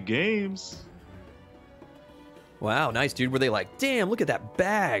bunch of games. Wow, nice, dude. Were they like, damn, look at that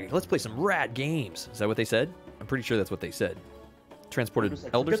bag. Let's play some rad games. Is that what they said? I'm pretty sure that's what they said. Transported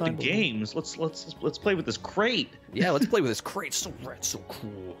like, Elder Sign? The games. Let's play with this crate. Yeah, let's play with this crate. So rad, so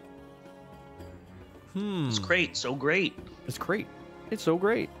cool. This crate, so great. It's great. It's so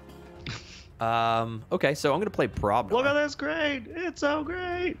great. Okay, so I'm gonna play Brobnar. Look at this crate. It's so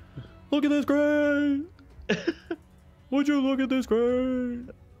great. Look at this crate. Would you look at this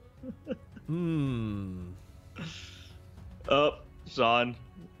crate? Oh, Sean,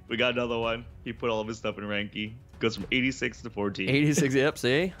 we got another one. He put all of his stuff in Rankey. Goes from 86 to 14. 86, yep,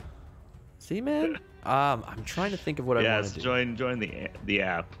 see? See, man? I'm trying to think of what I want to do. Join the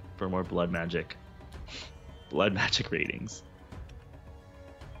app for more blood magic. Blood magic ratings.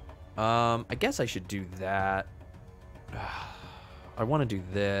 I guess I should do that. I want to do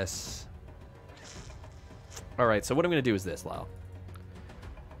this. All right, so what I'm going to do is this, Lyle.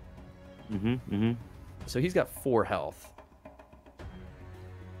 So he's got 4 health.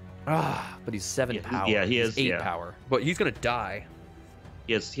 But he's 7 power. Yeah, he has 8 power. But he's gonna die.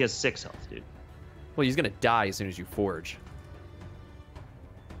 He has 6 health, dude. Well, he's gonna die as soon as you forge.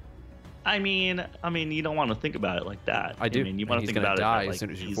 I mean, you don't want to think about it like that. I do. I mean, you want to think about it like, as soon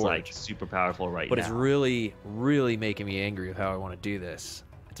as you he's forge. like super powerful right but now. It's really, really making me angry of how I want to do this.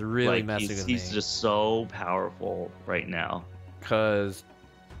 It's really like, messing with me. He's just so powerful right now. Cause,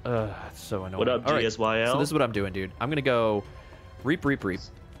 it's so annoying. What up, GSYL? Right, so this is what I'm doing, dude. I'm gonna go, reap.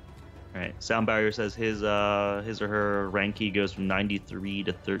 All right. Sound Barrier says his or her Rankey goes from 93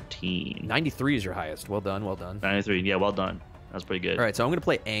 to 13. 93 is your highest. Well done. 93. Yeah, well done. That was pretty good. All right, so I'm going to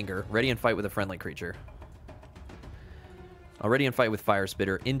play Anger. Ready and fight with a friendly creature. Ready and fight with Fire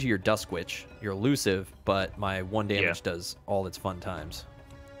Spitter into your Dusk Witch. You're elusive, but my 1 damage does all its fun times.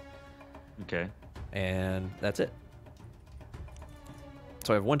 Okay. And that's it.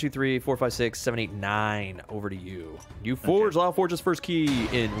 So I have 1, 2, 3, 4, 5, 6, 7, 8, 9. Over to you. You forge. Lyle forges first key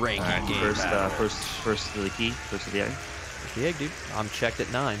in Rankey. Right, game. First to the key. First to the egg. First the egg, dude. I'm checked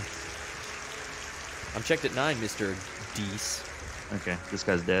at 9. Mr. Deese. Okay, this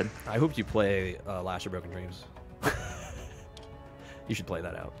guy's dead. I hope you play Lash of Broken Dreams. You should play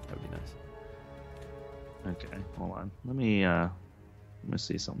that out. That would be nice. Okay, hold on. Let me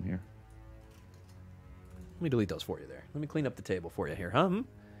see something here. Let me delete those for you there. Let me clean up the table for you here, huh?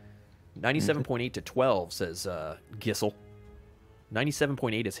 97.8 to 12, says Gissel.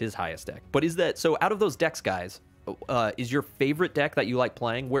 97.8 is his highest deck. But is that... So out of those decks, guys, is your favorite deck that you like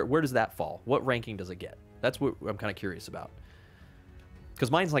playing, where does that fall? What ranking does it get? That's what I'm kind of curious about.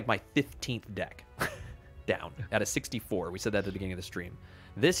 Because mine's like my 15th deck down at a 64. We said that at the beginning of the stream.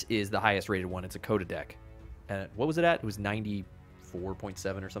 This is the highest rated one. It's a Coda deck. And what was it at? It was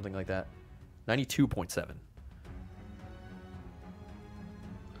 94.7 or something like that. 92.7.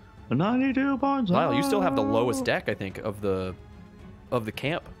 92.7. Lyle, you still have the lowest deck, I think, of the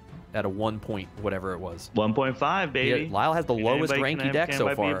camp at a 1 point whatever it was. 1.5, baby. Yeah, Lyle has the lowest Rankey deck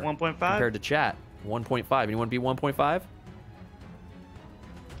so far 1.5 compared to chat. 1.5. Anyone beat 1.5?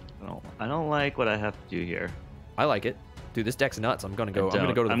 I don't like what I have to do here. I like it. Dude, this deck's nuts. I'm gonna go to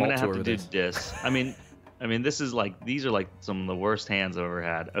the vault tour with this. I mean, I mean, these are like some of the worst hands I've ever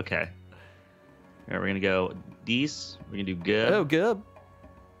had. Okay. All right, we're gonna go Dees. We're gonna do Good. Oh, good.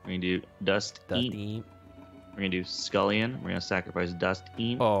 We're gonna do Dust Eat. We're gonna do Scullion. We're gonna sacrifice Dust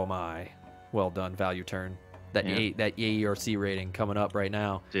Eat. Oh my, well done, value turn. That AERC rating coming up right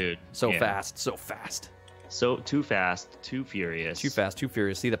now, dude. So fast, so fast. So too fast, too furious. Too fast, too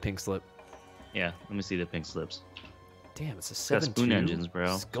furious. See the pink slip. Yeah, let me see the pink slips. Damn, it's a 7-2. Spoon engines,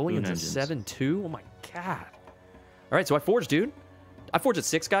 bro. Scullion's a 7-2. Oh my god. All right, so I forged, dude. I forged at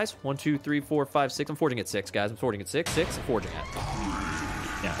 6, guys. 1, 2, 3, 4, 5, 6. I'm forging at 6, guys. I'm forging at 6. I'm forging at.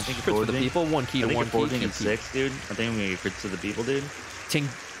 Yeah, I think crits for the people. 1 key to 1 key. Forging at 6, dude. I think I'm gonna get crits to the people, dude.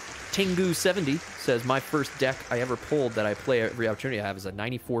 Tengu70 says my first deck I ever pulled that I play every opportunity I have is a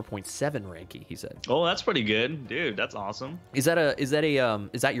 94.7 Rankey. He said. Oh, that's pretty good, dude. That's awesome. Is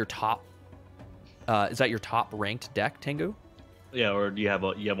that your top? Is that your top ranked deck, Tengu? Yeah, or do you have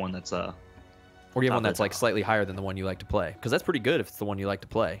one that's or do you have one that's like slightly higher than the one you like to play? Because that's pretty good if it's the one you like to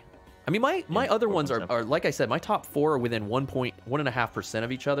play. I mean, my other ones are like I said, my top 4 are within 1.5%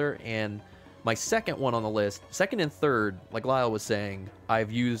 of each other, and my second one on the list, second and third, like Lyle was saying,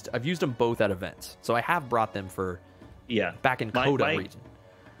 I've used them both at events, so I have brought them for back in Coda region.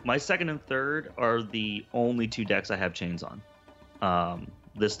 My second and third are the only 2 decks I have chains on.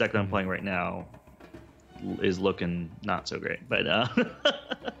 This deck that I'm playing right now is looking not so great, but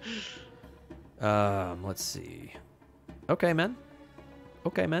let's see. Okay, man.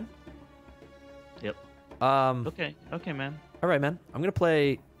 Yep. Okay, man. All right, man. I'm gonna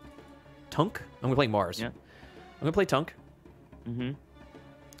play Tunk. I'm gonna play Mars. Yeah. I'm gonna play Tunk.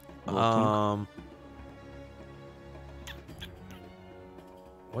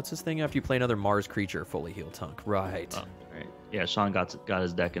 What's this thing after you play another Mars creature, fully heal Tunk? Right. Oh, right. Yeah, Sean got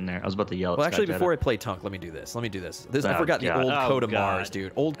his deck in there. I was about to yell at Well, actually, before I play Tunk, let me do this. I forgot the old Coda Mars,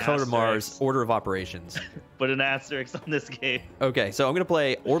 dude. Old Coda Mars, order of operations. Put an asterisk on this game. Okay, so I'm going to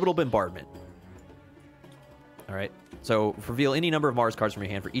play Orbital Bombardment. All right. So, reveal any number of Mars cards from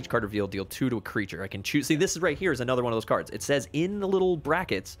your hand. For each card revealed, deal 2 to a creature. I can choose. See, this is right here is another one of those cards. It says in the little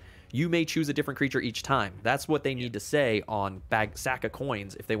brackets, you may choose a different creature each time. That's what they need to say on sack of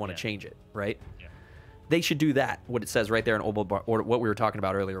coins if they want to change it, right? Yeah. They should do that, what it says right there in what we were talking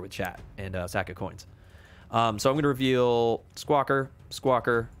about earlier with chat and sack of coins. So I'm going to reveal Squawker,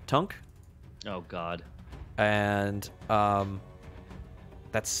 Tunk. Oh, God. And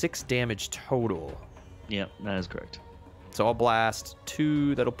that's 6 damage total. Yep, that is correct. So I'll blast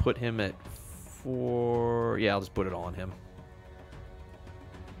 2. That'll put him at 4. Yeah, I'll just put it all on him.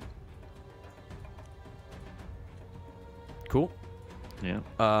 Cool. Yeah.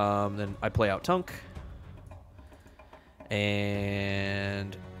 Then I play out Tunk.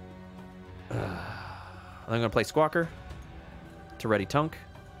 And I'm going to play Squawker to ready Tunk.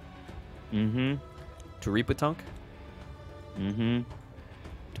 Mm-hmm. To reap with Tunk. Mm-hmm.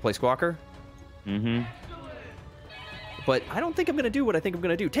 To play Squawker. Mm-hmm. But I don't think I'm going to do what I think I'm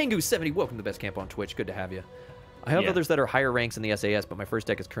going to do. Tengu70, welcome to the best camp on Twitch. Good to have you. I have others that are higher ranks in the SAS, but my first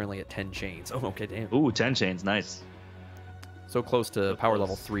deck is currently at 10 chains. Oh, okay, damn. Ooh, 10 chains, nice. So close to power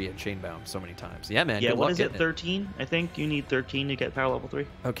level 3 at Chainbound so many times. Yeah, man. Yeah, what is it, 13? I think you need 13 to get power level 3.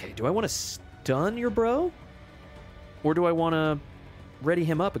 Okay, do I want to stun your bro? Or do I want to ready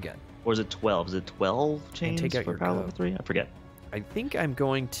him up again? Or is it 12? Is it 12 chains take out for your power level 3? I forget. I think I'm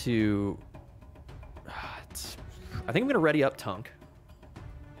going to... I think I'm going to ready up Tunk.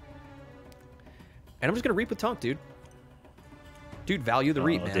 And I'm just going to reap with Tunk, dude. Dude, value the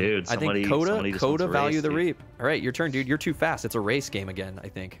reap, man. Dude, I think Coda value the reap. All right, your turn, dude. You're too fast. It's a race game again, I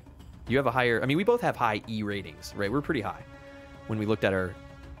think. You have a higher... I mean, we both have high E ratings, right? We're pretty high when we looked at our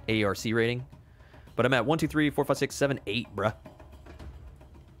AERC rating. But I'm at 1, 2, 3, 4, 5, 6, 7, 8, bruh.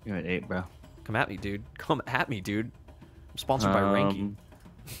 You're at 8, bro. Come at me, dude. Come at me, dude. I'm sponsored by Rankey.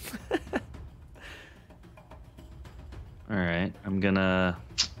 All right, I'm gonna...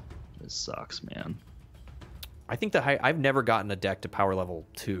 This sucks, man. I think I've never gotten a deck to power level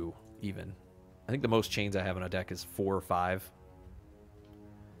 2, even. I think the most chains I have on a deck is 4 or 5.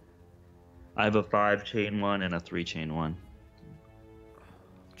 I have a 5-chain one and a 3-chain one.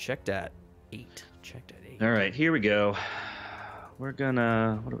 Checked at 8. Checked at 8. All right, here we go. We're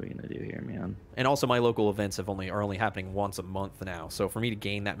gonna... What are we gonna do here, man? And also, my local events are only happening once a month now. So for me to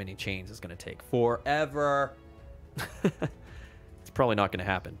gain that many chains is going to take forever. It's probably not going to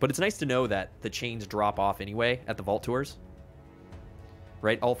happen. But it's nice to know that the chains drop off anyway at the Vault Tours.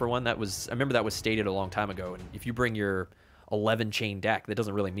 Right? All for one. I remember that was stated a long time ago. And if you bring your 11-chain deck, that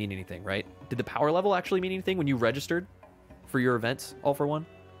doesn't really mean anything, right? Did the power level actually mean anything when you registered for your events, all for one?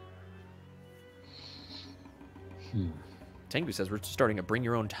 Tengu says we're starting a bring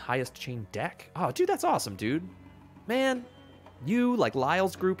your own highest chain deck. Oh, dude, that's awesome, dude. Man, you, like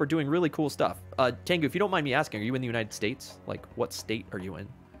Lyle's group, are doing really cool stuff. Tengu, if you don't mind me asking, are you in the United States? Like, what state are you in?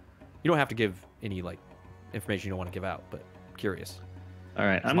 You don't have to give any, like, information you don't want to give out, but curious. All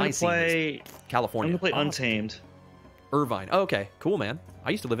right, I'm going to play... California. I'm going to play Untamed. Irvine. Oh, okay, cool, man. I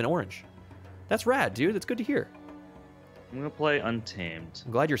used to live in Orange. That's rad, dude. That's good to hear. I'm going to play Untamed.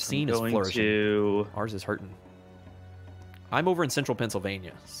 I'm glad your scene is flourishing. Ours is hurting. I'm over in central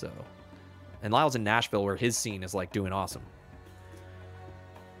Pennsylvania, so... And Lyle's in Nashville, where his scene is, like, doing awesome.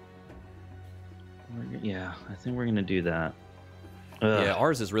 Yeah, I think we're going to do that. Yeah,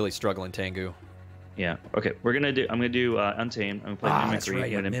 ours is really struggling, Tengu. Yeah, okay. I'm going to do Untamed. I'm going to play Mimicry. That's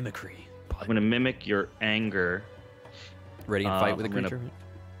right, Mimicry. I'm going to mimic your anger. Ready and fight with a creature?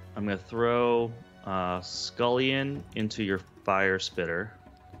 I'm going to throw Scullion into your Fire Spitter.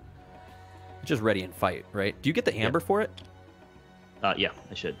 Just ready and fight, right? Do you get the amber for it? Yeah,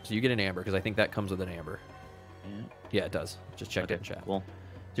 I should. So you get an amber, because I think that comes with an amber. Yeah, yeah it does. Just checked it in chat. Cool. So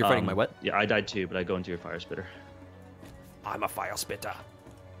you're fighting my what? Yeah, I died too, but I go into your Fire Spitter. I'm a Fire Spitter.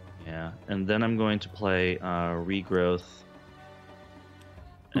 Yeah, and then I'm going to play Regrowth.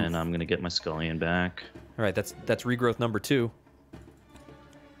 And I'm going to get my Scullion back. All right, that's Regrowth number 2.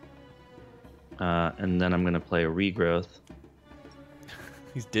 And then I'm going to play a Regrowth.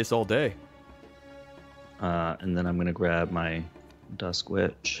 He's dis all day. And then I'm going to grab my Dusk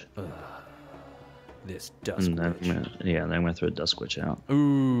Witch. This Dusk Witch. Then I'm going to throw Dusk Witch out.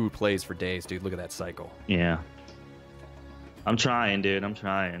 Ooh, plays for days, dude. Look at that cycle. Yeah. I'm trying, dude. I'm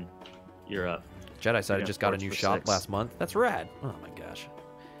trying. You're up. Jedi Side just got a new shop last month. That's rad. Oh, my gosh.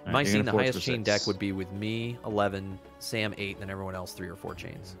 Right, my scene, the highest chain deck would be with me, 11, Sam, 8, and then everyone else 3 or 4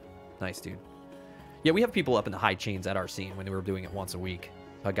 chains. Nice, dude. Yeah, we have people up in the high chains at our scene when we were doing it once a week.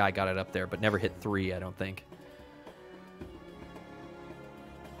 A guy got it up there, but never hit 3, I don't think.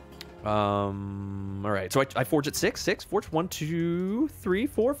 All right, so I forge at 6. Forge 1, 2, 3,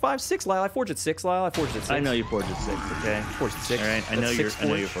 4, 5, 6. Lyle, I forged at 6. Lyle, I forged at 6. I know you forged at 6. Okay. I forged at 6. All right. I know you're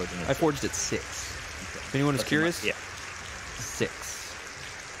forging at 6. I forged at 6. Okay. If anyone is curious, yeah. 6.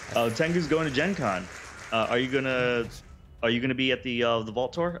 Oh, Tengu's going to Gen Con. Are you gonna be at the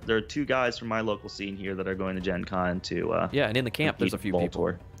Vault Tour? There are 2 guys from my local scene here that are going to Gen Con to. Yeah, and in the camp there's a few Vault people.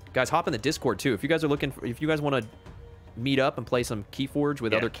 Tour. Guys, hop in the Discord too. If you guys are if you guys want to meet up and play some Keyforge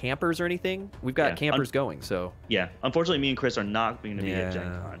with other campers or anything, we've got campers going. So yeah, unfortunately, me and Chris are not going to be at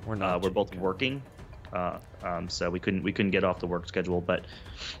Gen Con. We're not. We're both working, so we couldn't get off the work schedule. But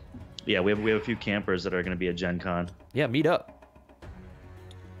yeah, we have a few campers that are going to be at Gen Con. Yeah, meet up.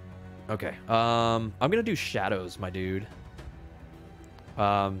 Okay. I'm gonna do Shadows, my dude.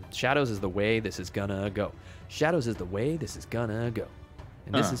 Shadows is the way this is gonna go. Shadows is the way this is gonna go.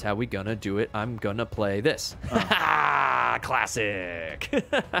 And this is how we gonna do it. I'm gonna play this. Classic.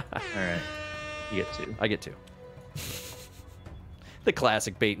 All right. You get 2. I get 2. The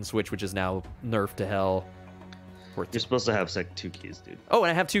classic bait and switch, which is now nerfed to hell. You're supposed to have 2 keys, dude. Oh,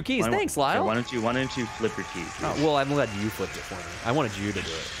 and I have 2 keys. Thanks, Lyle. Why don't you flip your keys? Oh, well, I'm glad you flipped it for me. I wanted you to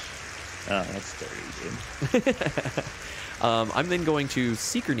do it. Oh, that's dirty, dude. I'm then going to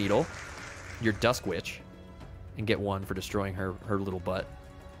Seeker Needle, your Dusk Witch, and get 1 for destroying her little butt.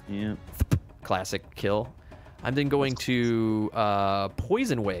 Yeah. Classic kill. I'm then going to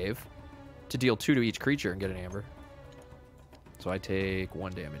Poison Wave to deal 2 to each creature and get an amber. So I take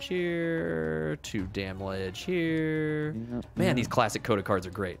 1 damage here, 2 damage here. Yep. Man, these classic Coda cards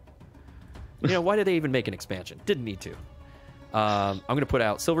are great. You know, why did they even make an expansion? Didn't need to. I'm going to put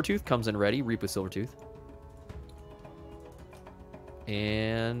out Silvertooth, comes in ready, Reap with Silvertooth.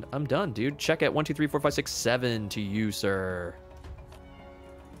 And I'm done, dude. Check at 1, 2, 3, 4, 5, 6, 7 to you, sir.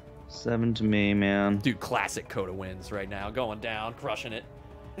 7 to me, man. Dude, classic Coda wins right now. Going down, crushing it.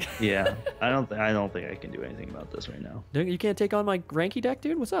 Yeah, I don't think I can do anything about this right now. You can't take on my Rankey deck,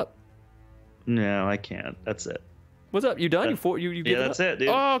 dude? What's up? No, I can't. That's it. What's up? You done? You yeah, that's it, dude.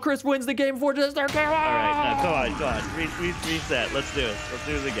 Oh, Chris wins the game before just start. All right, no, go on. Reset. Let's do it. Let's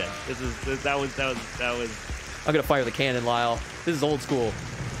do this again. That was. I'm gonna fire the cannon, Lyle. This is old school.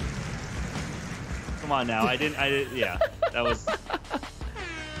 Come on now. I didn't. Yeah, that was.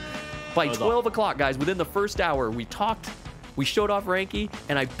 By 12 o'clock, guys, within the first hour, we talked. We showed off Rankey,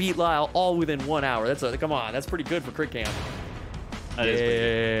 and I beat Lyle all within 1 hour. Come on, that's pretty good for Crit Camp. That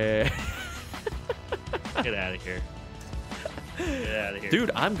is pretty good. Get out of here. Get out of here.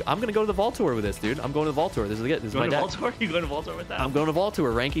 Dude, I'm gonna go to the Vault Tour with this, dude. I'm going to the Vault Tour. This is it. This is my deck. You going to Vault Tour with that? I'm going to Vault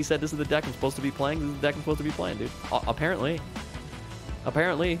Tour. Rankey said this is the deck I'm supposed to be playing. This is the deck I'm supposed to be playing, dude. Apparently.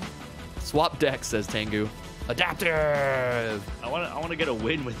 Swap deck, says Tengu. Adaptive. I want to get a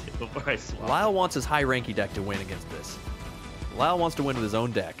win with it before I swap. Lyle wants his high Rankey deck to win against this. Lyle wants to win with his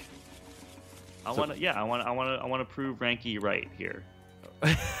own deck. I want to prove Rankey right here.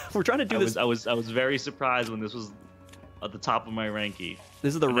 We're trying to do this. I was very surprised when this was at the top of my Rankey.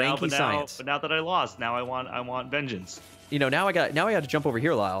 This is the Rankey science. But now that I lost, now I want vengeance. You know, now I got to jump over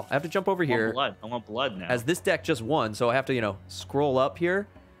here, Lyle. I have to jump over here. I want blood now. As this deck just won, so I have to, you know, scroll up here.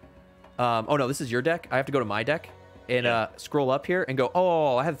 Oh no, this is your deck. I have to go to my deck and scroll up here and go.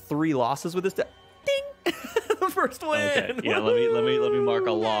 Oh, I had 3 losses with this deck. Ding! The first win. Okay. Yeah, let me mark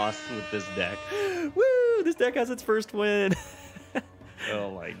a loss with this deck. Woo! This deck has its first win.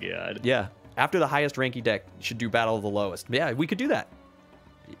 Oh my god. Yeah. After the highest ranking deck should do battle of the lowest. Yeah, we could do that.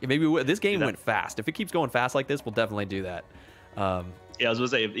 Maybe this game went fast. If it keeps going fast like this, we'll definitely do that. Yeah, I was gonna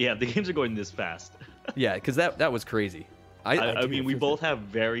say, yeah, the games are going this fast. Yeah, because that was crazy. I mean, we both have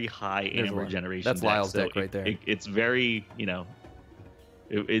very high Amber generation. That's decks, Lyle's so deck right there. It's very, you know,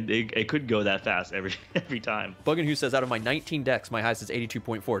 it could go that fast every time. Buggin' Who says, out of my 19 decks, my highest is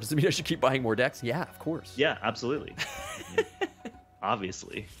 82.4. Does it mean I should keep buying more decks? Yeah, of course. Yeah, absolutely.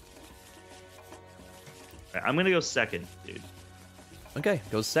 Obviously. Right, I'm gonna go second, dude. Okay,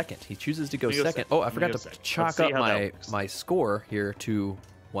 goes second. He chooses to go second. Oh, I forgot to chalk up my score here to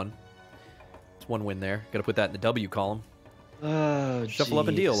 1. It's 1 win there. Got to put that in the W column. Oh, Shuffle up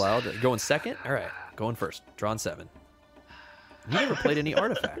and deal, Lyle. Going second? All right, going first. Drawn 7. You never played any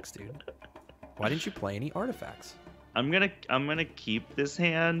artifacts, dude. Why didn't you play any artifacts? I'm gonna keep this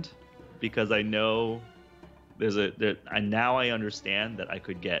hand because I know now I understand that I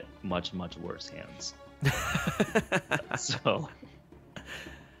could get much worse hands. So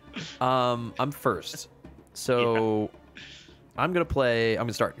I'm first. So yeah. I'm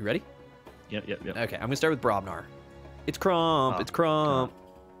gonna start. You ready? Yep. Okay, I'm gonna start with Brobnar. It's Crump. It's Crump.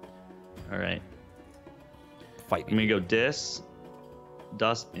 All right. Fight me. I'm gonna go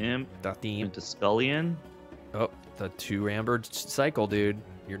Dust Imp, into Scullion. Oh, the 2 Amber cycle, dude.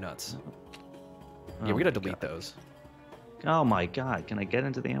 You're nuts. Yeah, we gotta delete those. Oh my god, can I get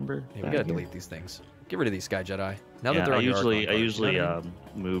into the Amber? Yeah, we gotta delete these things. Get rid of these Sky Jedi. Now that they're I on usually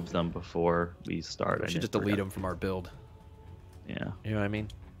move them before we start. We should just delete them from our build. Yeah. You know what I mean?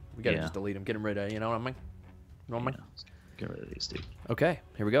 We gotta just delete them, get them rid of. You know what I mean? Get rid of these, dude. Okay,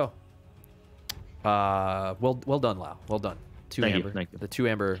 here we go. Well done, Lau. Well done. Thank you. The two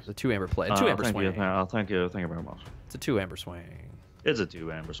amber play. 2 Amber swing. Thank you very much. It's a 2 Amber swing. It's a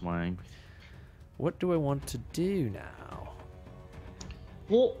 2 Amber swing. What do I want to do now?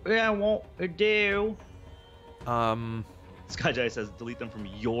 What do I want to do? Skyjai says delete them from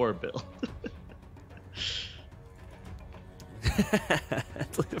your build.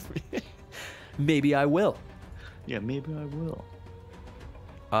 Maybe I will. Yeah, maybe I will.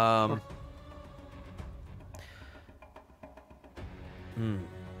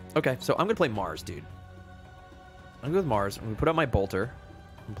 Okay, so I'm gonna play Mars, dude. I'm gonna go with Mars. I'm gonna put out my bolter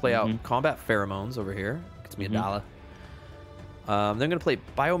and play out combat pheromones over here. Gets me $1. Then I'm gonna play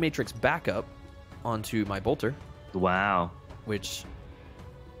Biomatrix backup onto my bolter. Wow. Which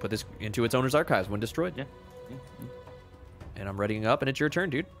put this into its owner's archives when destroyed. Yeah. And I'm readying up, and it's your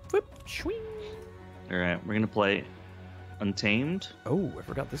turn, dude. Whoop, swing. All right, we're gonna play Untamed. Oh, I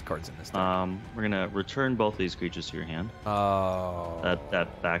forgot this card's in this deck. We're gonna return both of these creatures to your hand. Oh.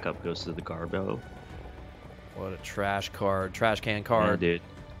 That backup goes to the Garbo. What a trash card, trash can card, yeah, dude.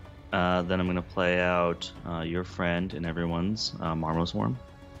 Then I'm gonna play out your friend and everyone's Marmos Worm.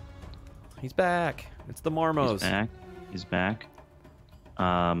 He's back. It's the Marmos. He's back.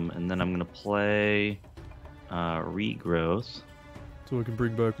 And then I'm gonna play Regrowth. So I can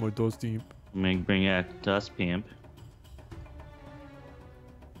bring back my Dust Imp. I'm gonna bring back Dust Pimp.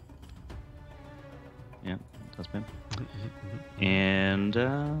 Yeah, Dust Pimp. And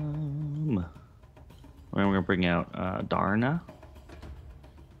we're gonna bring out Darna.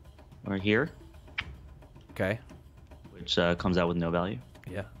 Right here. Okay. Which comes out with no value.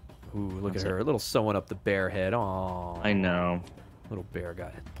 Yeah. Ooh, look at her. A little sewing up the bear head. Aw. I know. Little bear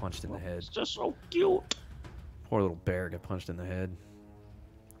got punched in the head. It's just so cute. Poor little bear got punched in the head.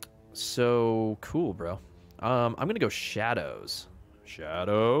 So cool, bro. I'm gonna go Shadows.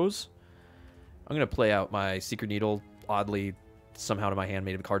 Shadows. I'm gonna play out my Secret Needle. Oddly, somehow to my hand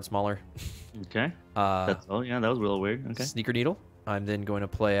made a card smaller. Okay. That's yeah, that was a little weird. Okay. Sneaker Needle. I'm then going to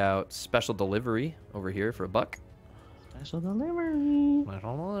play out Special Delivery over here for $1. Special Delivery.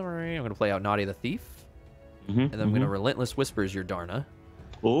 Special Delivery. I'm gonna play out Naughty the Thief. And then I'm gonna Relentless Whispers your Darna.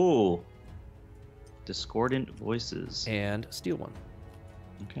 Oh. Discordant Voices. And steal one.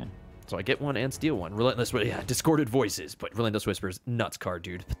 Okay. So I get one and steal one. Relentless, yeah, Discordant Voices, but Relentless Whispers, nuts card,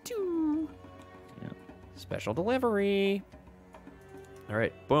 dude. Yeah. Special Delivery. All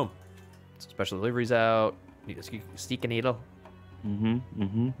right, boom. Special Delivery's out. Need a Sneaker Needle. I'm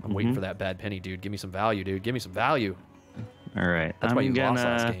waiting for that bad penny, dude. Give me some value, dude. Give me some value. All right. That's why you lost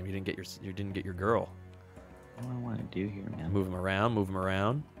last game. You didn't get your girl. What do I want to do here, man? Move him around. Move him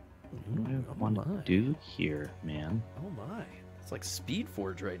around. What do I want to do here, man? Oh my! It's like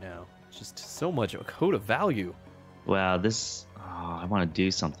Speedforge right now. It's just so much a code of value. Wow, this. Oh, I want to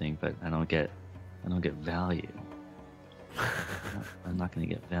do something, but I don't get value. I'm not going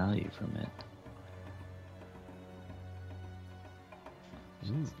to get value from it.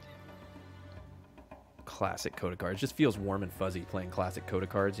 Classic Coda cards. It just feels warm and fuzzy playing classic Coda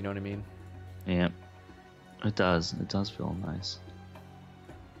cards, you know what I mean? Yeah. It does. It does feel nice.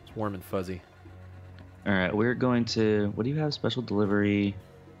 It's warm and fuzzy. Alright, we're going to... What do you have? Special delivery.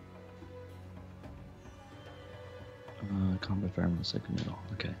 Combat fireman, second middle.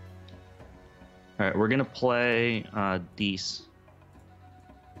 Okay. Alright, we're going to play Dees.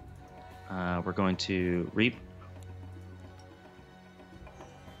 We're going to Reap.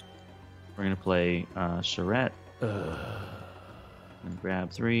 We're going to play Charette. And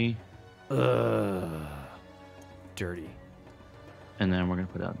grab 3. Dirty. And then we're going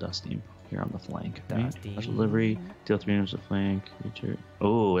to put out Dusty here on the flank. Right? Dusty. Special delivery. Deal 3 damage to flank. Creature.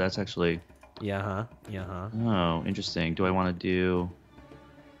 Oh, that's actually... Yeah. Oh, interesting. Do I want to do...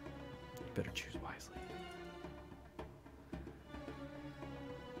 You better choose wisely.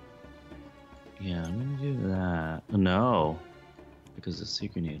 Yeah, I'm going to do that. No. Because it's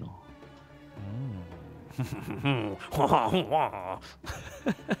Secret Needle.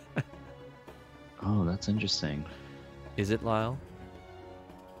 Oh, that's interesting. Is it, Lyle?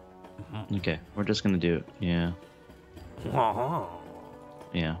 Okay, we're just gonna do it. Yeah.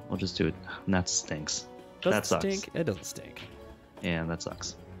 Yeah, we'll just do it. And that stinks. That sucks. Stink? It doesn't stink. Yeah, that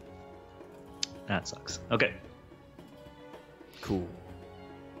sucks. That sucks. Okay. Cool.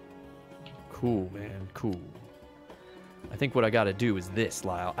 Cool, man. Cool. I think what I gotta do is this,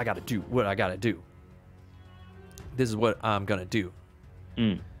 Lyle. I gotta do what I gotta do. This is what I'm gonna do.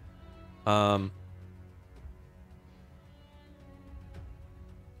 Okay,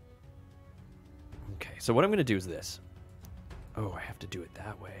 so what I'm gonna do is this. Oh, I have to do it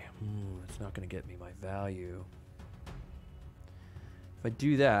that way. It's not gonna get me my value. If I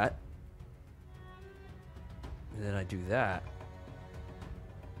do that, and then I do that,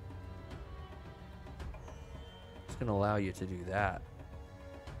 it's gonna allow you to do that.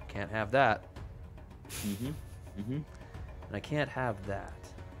 Can't have that. And I can't have that.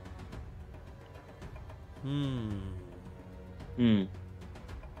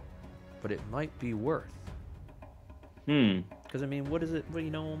 But it might be worth. Because I mean, what is it? Well, you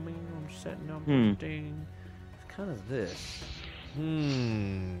know, I mean, I'm setting up everything. It's kind of this.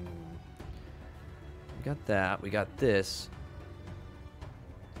 We got that. We got this.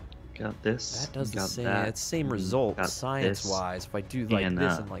 Got this. That does the same. That. It's same result science-wise. If I do like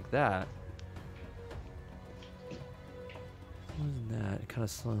this and like that. Wasn't that? It kind of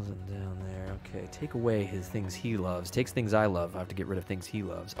slows him down there. Okay, take away his things he loves. Takes things I love. I have to get rid of things he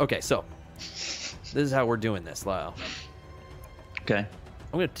loves. Okay, so this is how we're doing this, Lyle. Okay.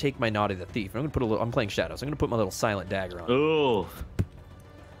 I'm gonna take my Naughty the Thief. I'm gonna put a little. I'm playing Shadows. I'm gonna put my little silent dagger on. Ooh.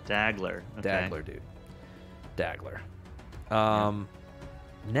 Dagler. Okay. Dagler, dude. Dagler.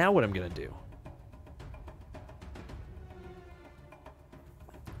 Now what I'm gonna do?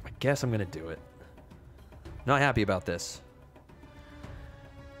 I guess I'm gonna do it. Not happy about this.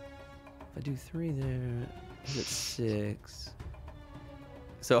 If I do 3 there, is it 6?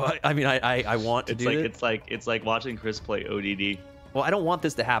 So I mean I want to do it. It's like watching Chris play ODD. Well, I don't want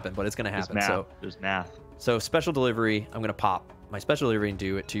this to happen, but it's gonna happen. There's math. So special delivery, I'm gonna pop my special delivery and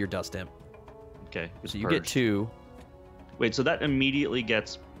do it to your dust imp. Okay. So you get 2. Wait, so that immediately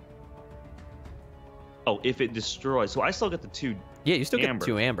gets. Oh, if it destroys, so I still get the 2. Yeah, you still amber.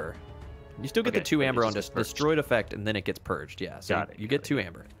 get 2 amber. You still get the 2 amber on destroyed effect, and then it gets purged. Yeah, so you get 2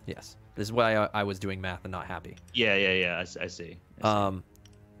 amber. Yes, this is why I was doing math and not happy. Yeah. I see. And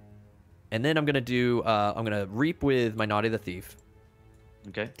then I'm gonna do. I'm gonna reap with my Naughty the Thief.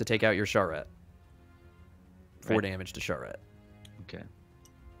 Okay. To take out your Charette. 4 damage to Charette. Okay.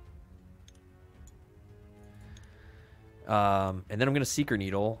 And then I'm gonna Seeker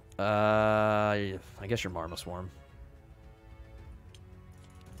Needle. I guess your Marma Swarm.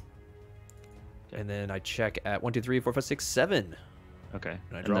 And then I check at 1, 2, 3, 4, 5, 6, 7. Okay.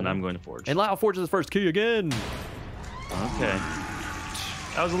 And then I'm going to Forge. And Lyle forges the first key again. Okay.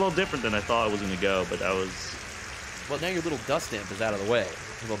 That was a little different than I thought it was going to go, but that was... Well, now your little dust imp is out of the way.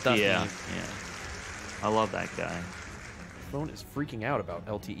 Your little dust imp. Yeah. I love that guy. Phone is freaking out about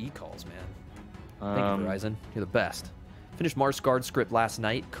LTE calls, man. Thank you, Verizon. You're the best. Finished Mars Guard script last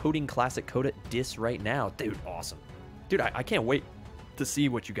night. Coding classic Coda Dis right now. Dude, awesome. Dude, I can't wait to see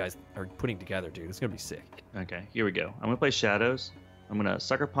what you guys are putting together, dude. It's gonna be sick. Okay, here we go. I'm gonna play Shadows. I'm gonna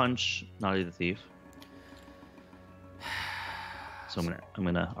Sucker Punch Naughty the Thief. So I'm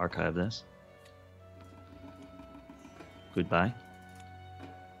gonna archive this. Goodbye.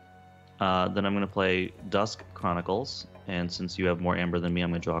 Then I'm gonna play Dusk Chronicles, and since you have more amber than me, I'm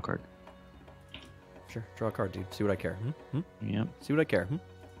gonna draw a card. Sure, draw a card, dude. See what I care. Yep. See what I care.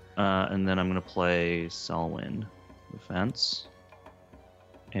 And then I'm gonna play Selwyn Defense,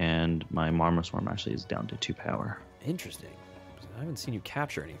 and my Marmor Swarm actually is down to 2 power. Interesting. I haven't seen you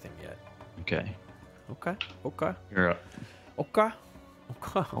capture anything yet. Okay. Okay. Okay. You're up. Okay.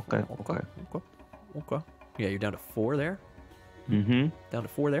 Okay. Okay. Okay. Okay. Okay. Yeah, you're down to 4 there. Mm-hmm. Down to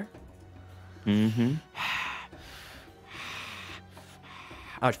 4 there. Mm-hmm.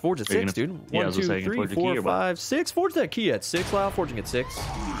 Forge at 6, dude. Yeah, 1, 2, 3, 4, 5, 6. Forge that key at 6, Lyle. Forging at 6.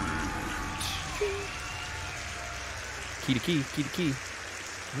 Key to key. Key to key.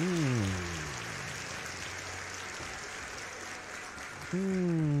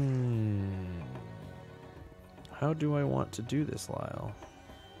 How do I want to do this, Lyle?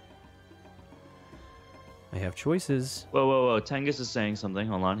 I have choices. Whoa. Tengus is saying something.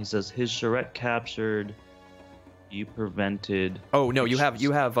 Hold on. He says his charrette captured. You prevented. Oh no, you have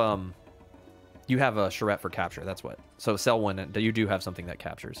a charrette for capture. That's what. So Selwyn, you do have something that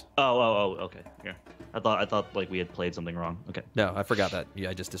captures. Oh. Okay. Yeah. I thought like we had played something wrong. Okay. No, I forgot that. Yeah,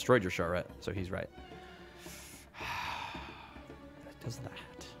 I just destroyed your charrette, so he's right. That does that.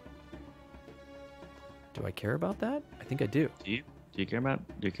 Do I care about that? I think I do. Do you care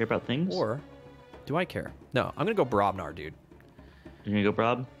about things? Or do I care? No, I'm gonna go Brobnar, dude. You're gonna go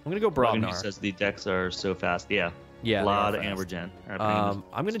Brob? I'm gonna go Brobnar. He says the decks are so fast. Yeah. Yeah. A lot of Ambergen.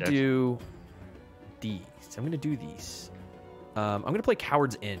 I'm gonna do these. I'm gonna do these. I'm gonna play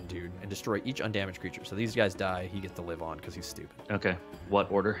Coward's Inn, dude, and destroy each undamaged creature. So these guys die, he gets to live on because he's stupid. Okay.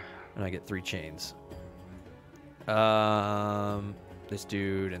 What order? And I get 3 chains. This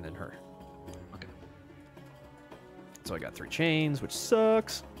dude and then her. Okay. So I got 3 chains, which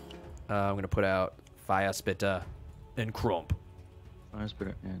sucks. I'm gonna put out Fire Spitter and Crump. Fire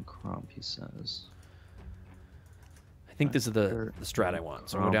Spitter and Crump, he says. I think this is the strat I want.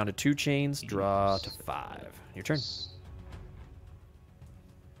 So I'll go down to 2 chains, draw to 5. Your turn.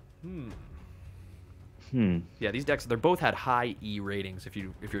 Yeah, these decks, they're both had high E ratings if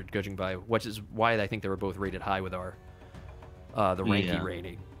you're judging by, which is why I think they were both rated high with our the Rankey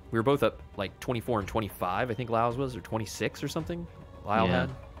rating. We were both up like 24 and 25, I think Lyle's was, or 26 or something. Lyle had.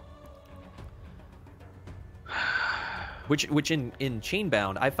 Which in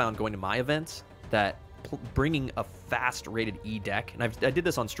Chainbound, I found going to my events that bringing a fast rated E deck, and I did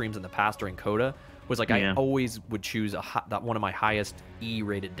this on streams in the past during Coda, was like I always would choose one of my highest E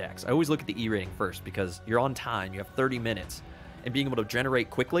rated decks. I always look at the E rating first because you're on time, you have 30 minutes, and being able to generate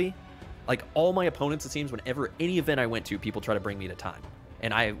quickly. Like all my opponents, it seems, whenever any event I went to, people try to bring me to time.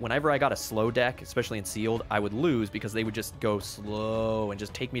 And whenever I got a slow deck, especially in sealed, I would lose because they would just go slow and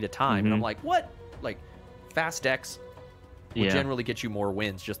just take me to time. And I'm like, what? Like, fast decks will generally get you more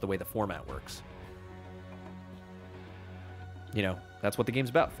wins just the way the format works. You know, that's what the game's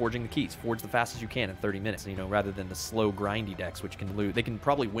about, forging the keys. Forge the fastest you can in 30 minutes, you know, rather than the slow, grindy decks, which can lose. They can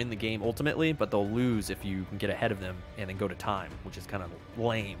probably win the game ultimately, but they'll lose if you can get ahead of them and then go to time, which is kind of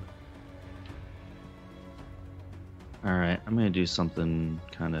lame. All right, I'm gonna do something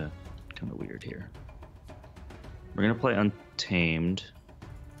kind of weird here. We're gonna play Untamed.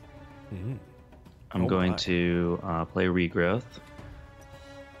 I'm going to play Regrowth.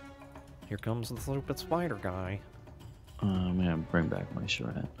 Here comes the stupid spider guy. I'm gonna bring back my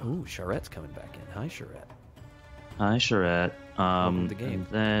Charrette. Ooh, Charrette's coming back in. Hi, Charrette. Hi, Charrette. Welcome to the game. And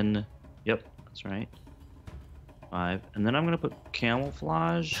then, yep, that's right. 5, and then I'm gonna put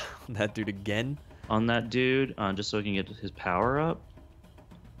Camouflage. That dude again. On that dude, just so he can get his power up.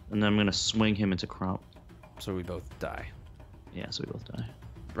 And then I'm gonna swing him into Crump. So we both die. Yeah, so we both die.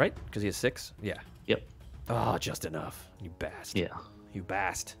 Right? Because he has 6? Yeah. Yep. Oh, just enough. You bast. Yeah. You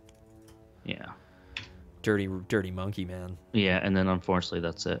bast. Yeah. Dirty monkey, man. Yeah, and then unfortunately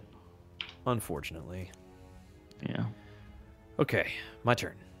that's it. Unfortunately. Yeah. Okay, my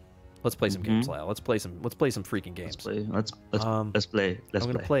turn. Let's play some games, Lyle. Let's play some freaking games. Let's play. I'm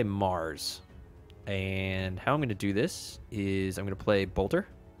gonna play Mars. And how I'm going to do this is I'm going to play Bolter.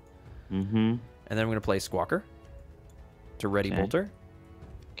 And then I'm going to play Squawker to ready Bolter.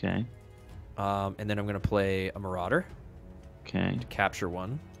 Okay. And then I'm going to play a Marauder. Okay. To capture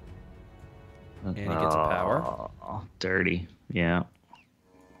one. And he gets a power. Oh, dirty. Yeah.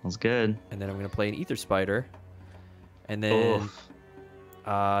 That's good. And then I'm going to play an Ether Spider. And then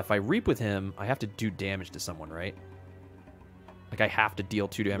if I reap with him, I have to do damage to someone, right? Like I have to deal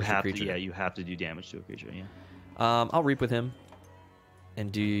 2 damage to a creature. Yeah, you have to do damage to a creature. Yeah. I'll Reap with him and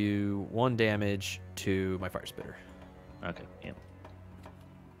do 1 damage to my Fire Spitter. Okay. Yeah.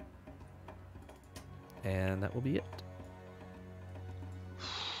 And that will be it.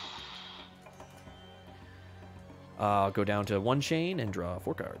 I'll go down to 1 chain and draw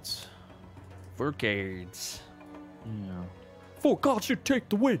 4 cards. 4 cards. Yeah. 4 cards should take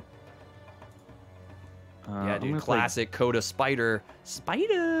the win. Yeah, dude. Classic Coda Spider.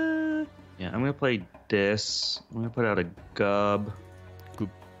 Spider. Yeah, I'm gonna play this. I'm gonna put out a Gub. Goop.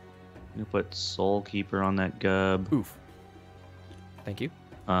 I'm gonna put Soul Keeper on that Gub. Oof. Thank you.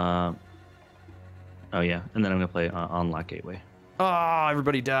 Oh yeah, and then I'm gonna play Unlock Gateway. Oh,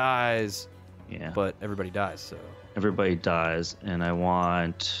 everybody dies. Yeah. But everybody dies, so. Everybody dies, and I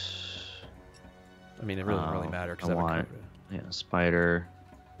want. I mean, it really doesn't really matter because I I have a want. Coda. Yeah, Spider.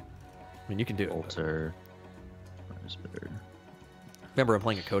 I mean, you can do it. Alter. Spider. Remember, I'm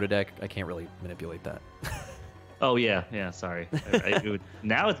playing a Coda deck. I can't really manipulate that. Oh yeah, yeah. Sorry.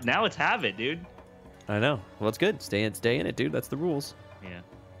 Now it's have it, dude. I know. Well, it's good. Stay in it, dude. That's the rules. Yeah.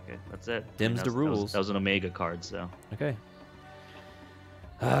 Okay, that's it. Dims the rules. That was an Omega card, so. Okay.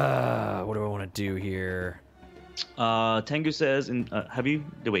 What do I want to do here? Tengu says,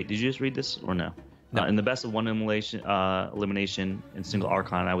 wait, did you just read this or no? No. In the best of 1 elimination in single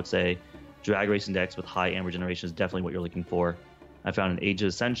Archon, I would say drag racing decks with high Amber generation is definitely what you're looking for. I found in Age of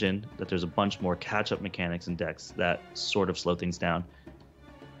Ascension that there's a bunch more catch-up mechanics in decks that sort of slow things down.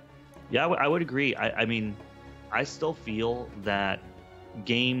 Yeah, I would agree. I mean, I still feel that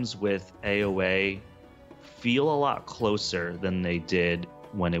games with AOA feel a lot closer than they did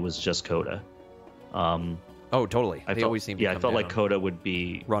when it was just Coda. Oh, totally. They always seem to come I felt down. like Coda would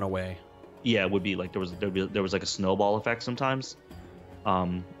be Run away. Yeah, it would be like there was like a snowball effect sometimes,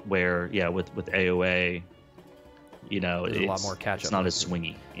 where with AOA, there's a lot more catch up. It's not as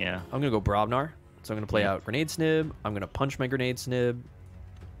swingy. Yeah. I'm gonna go Brobnar, so I'm gonna play out Grenade Snib. I'm gonna punch my Grenade Snib.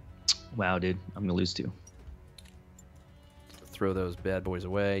 Wow, dude, I'm gonna lose 2. Throw those bad boys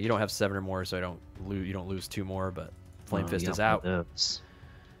away. You don't have 7 or more, so you don't lose 2 more. But Flame Fist is out. All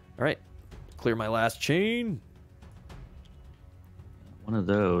right, clear my last chain. One of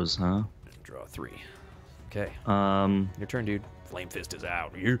those, huh? Draw 3. Okay. Your turn, dude. Flame Fist is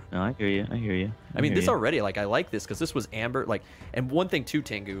out. No, I hear you. I mean, this already, like, I like this because this was Amber. Like, and one thing too,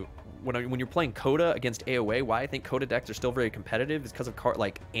 Tengu, when you're playing Coda against AOA, why I think Coda decks are still very competitive is because of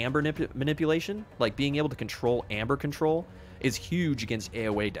Amber manipulation. Like, being able to control Amber control is huge against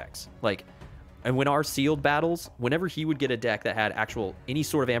AOA decks. Like, and when our sealed battles, whenever he would get a deck that had any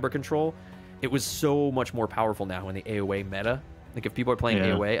sort of Amber control, it was so much more powerful now in the AOA meta. Like, if people are playing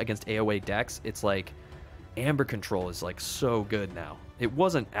AOA against AOA decks, it's like Amber control is like so good now. It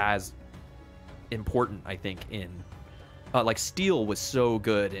wasn't as important, I think, in like Steel was so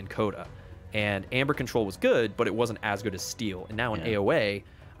good in Coda, and Amber control was good, but it wasn't as good as Steel. And now in AOA,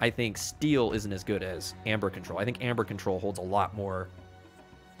 I think Steel isn't as good as Amber control. I think Amber control holds a lot more.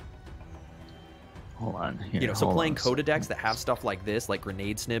 Hold on. Here, so playing Coda decks that have stuff like this, like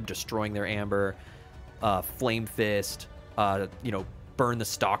Grenade Snib destroying their Amber, Flame Fist, burn the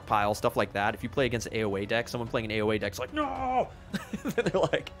stockpile, stuff like that. If you play against an AOA deck, someone playing an AOA deck's like, no! They're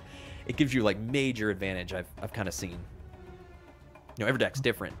like, it gives you like major advantage. I've kind of seen. Every deck's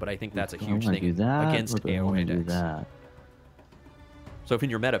different, but I think that's a huge thing against AOA decks. So if in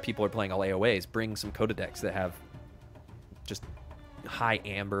your meta people are playing all AOAs, bring some Coda decks that have just high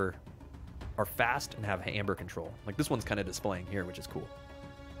Amber, are fast and have Amber control. Like this one's kind of displaying here, which is cool.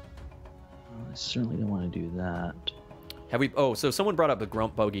 I certainly don't want to do that. So someone brought up a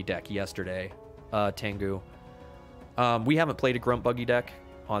Grunt Buggy deck yesterday, Tengu. We haven't played a Grunt Buggy deck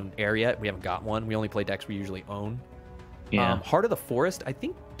on air yet. We haven't got one. We only play decks we usually own. Yeah. Heart of the Forest, I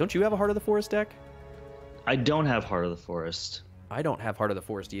think. Don't you have a Heart of the Forest deck? I don't have Heart of the Forest. I don't have Heart of the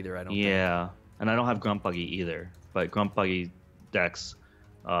Forest either, I don't think. And I don't have Grunt Buggy either. But Grunt Buggy decks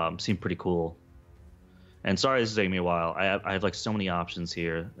seem pretty cool. And sorry this is taking me a while. I have like so many options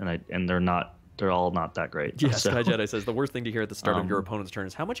here, and they're all not that great. Yeah, Sky Jedi says the worst thing to hear at the start of your opponent's turn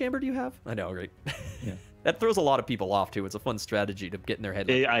is how much Amber do you have? I know, right? Yeah. That throws a lot of people off too. It's a fun strategy to get in their head.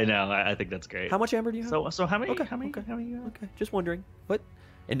 Like, I know. I think that's great. How much Amber do you have? So how many? Okay. How many? You have? Okay, just wondering. What?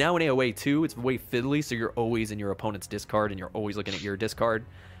 And now in AOA too, it's way fiddly, so you're always in your opponent's discard, and you're always looking at your discard,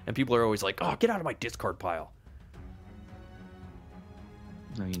 and people are always like, "Oh, get out of my discard pile."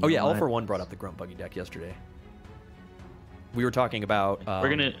 No, All for One brought up the Grunt Buggy deck yesterday. We were talking about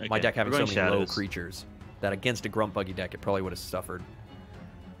my deck having so many low creatures that against a Grunt Buggy deck, it probably would have suffered.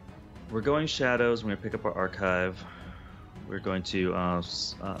 We're going Shadows. We're going to pick up our archive. We're going to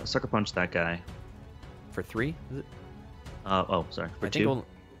Sucker Punch that guy. For 3? Is it? Oh, sorry. For I two?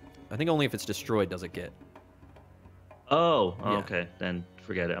 think only if it's destroyed does it get. Oh, Yeah. okay. Then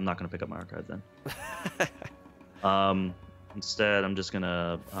forget it. I'm not going to pick up my archive then. Instead, I'm just going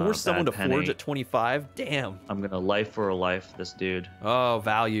to... Force someone to Penny. forge at 25? Damn. I'm going to life for a life this dude. Oh,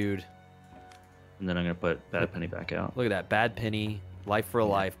 valued. And then I'm going to put Bad Penny back out. Look at that. Bad Penny, life for a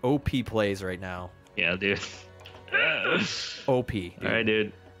life. OP plays right now. Yeah, dude. OP. Dude. All right,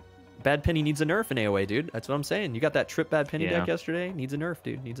 dude. Bad Penny needs a nerf in AoA, dude. That's what I'm saying. You got that trip Bad Penny Yeah. deck yesterday? Needs a nerf,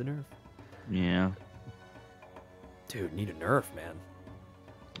 dude. Needs a nerf. Yeah. Dude, need a nerf, man.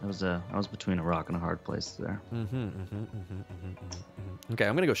 I was between a rock and a hard place there. Okay,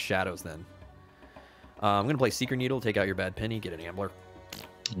 I'm gonna go Shadows then. I'm gonna play Seeker Needle, take out your Bad Penny, get an Ambler.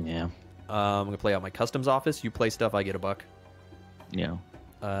 Yeah. I'm gonna play out my Customs Office. You play stuff, I get a buck. Yeah.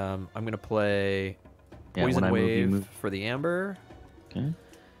 I'm gonna play Yeah, Poison when I move, you Wave move. for the Amber, Okay.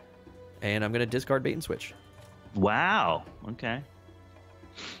 and I'm gonna discard Bait and Switch. Wow. Okay.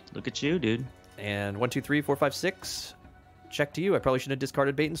 Look at you, dude. And 1, 2, 3, 4, 5, 6. Check to you. I probably should have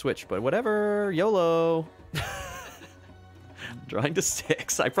discarded Bait and Switch, but whatever. YOLO. Drawing to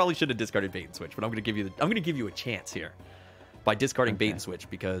 6. I probably should have discarded Bait and Switch, but I'm gonna give you a chance here by discarding Bait and Switch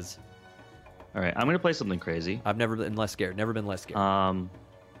because All right, I'm gonna play something crazy. I've never been less scared. Never been less scared. All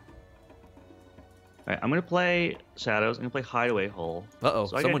right, I'm gonna play Shadows. I'm gonna play Hideaway Hole. Uh-oh,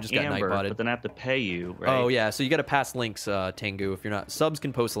 So I someone get just got Amber, night-botted. but then I have to pay you, right? Oh yeah, so you got to pass links, Tengu. If you're not subs,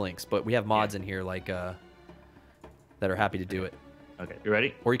 can post links, but we have mods in here like that are happy to do it. Okay, you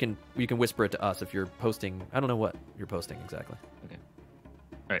ready? Or you can whisper it to us if you're posting. I don't know what you're posting exactly. Okay.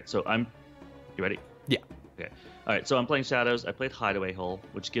 All right, so you ready? Yeah. Okay. All right, so I'm playing Shadows. I played Hideaway Hole,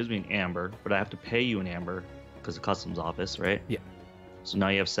 which gives me an Amber, but I have to pay you an Amber because of Customs Office, right? Yeah. So now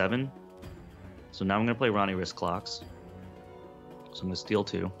you have 7. So now I'm gonna play Ronnie Wrist Clocks. So I'm gonna steal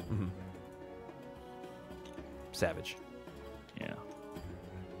 2. Mm-hmm. Savage. Yeah.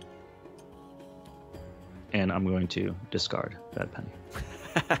 And I'm going to discard Bad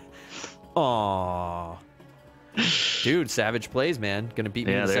Penny. Aww. Dude, Savage plays, man. Gonna beat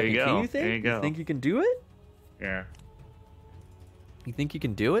me in the there second you key, go. you think? There you go. You think you can do it? Yeah. You think you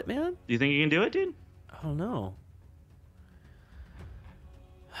can do it, man? Do you think you can do it, dude? I don't know.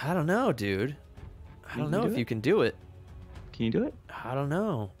 I don't know, dude. I don't know if you can do it. Can you do it? I don't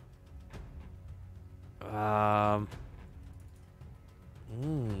know.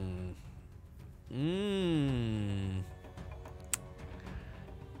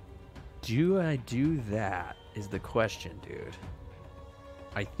 Do I do that is the question, dude.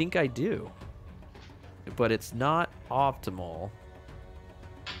 I think I do. But it's not optimal.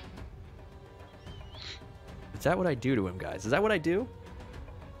 Is that what I do to him, guys? Is that what I do?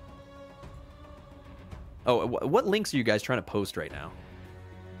 Oh, what links are you guys trying to post right now?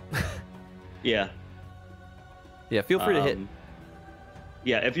 Yeah. Yeah, feel free to hit.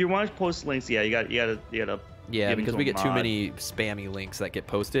 Yeah, if you want to post links, yeah, you gotta. Yeah, because we get too mod. many spammy links that get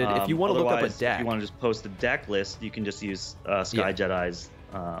posted. If you want to look up a Otherwise, deck, if you want to just post a deck list, you can just use Sky Jedi's.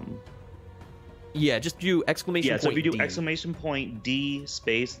 yeah, just do exclamation point so if you do D. exclamation point D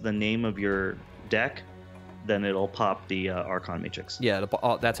space the name of your deck, then it'll pop the Archon Matrix. Yeah,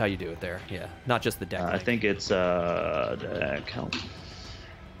 that's how you do it there. Yeah, not just the deck. I link. think it's deck help.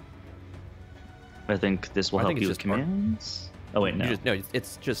 I think this will I help think you it's with just commands. Oh wait, no.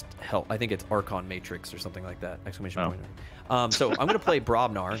 It's just help. I think it's Archon Matrix or something like that. Exclamation Oh. point. So I'm gonna play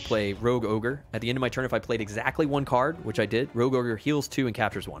Brobnar, play Rogue Ogre. At the end of my turn, if I played exactly 1 card, which I did, Rogue Ogre heals 2 and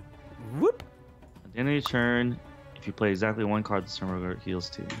captures 1. Whoop. At the end of your turn, if you play exactly 1 card, this turn Rogue heals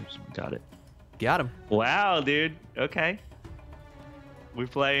 2. Got it. Got him. Wow, dude. Okay. We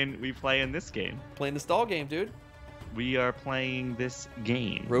playing this game. Playing the stall game, dude. We are playing this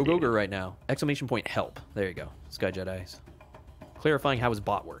game. Rogue dude. Ogre right now. Exclamation point help. There you go. Sky Jedi's. Clarifying how his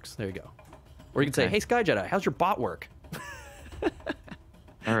bot works. There you go. Or you can say, hey, Sky Jedi, how's your bot work?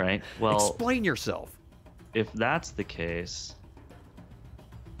 All right. Well, explain yourself. If that's the case,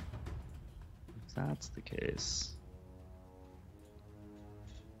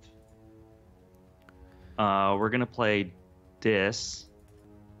 we're gonna play this.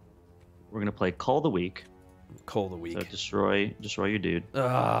 We're gonna play Call the Week. Call the Week. So destroy your dude.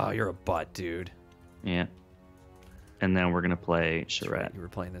 Ah, you're a butt, dude. Yeah. And then we're gonna play Charette. Right, you were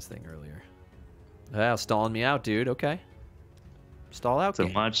playing this thing earlier. Ah, stalling me out, dude. Okay. Stall out.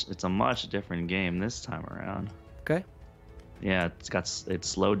 It's a much different game this time around. Okay. Yeah, it's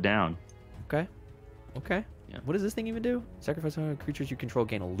slowed down. Okay. Okay. Yeah. What does this thing even do? Sacrifice one of the creatures you control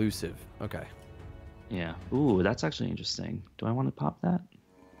gain elusive. Okay. Yeah. Ooh, that's actually interesting. Do I want to pop that?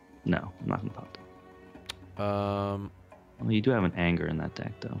 No, I'm not gonna pop that. Well, you do have an anger in that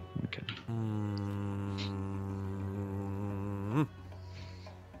deck, though. Okay.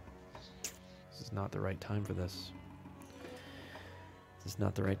 is not the right time for this. This is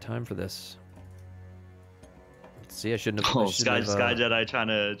not the right time for this. Let's see, I shouldn't have. Oh, Sky Jedi trying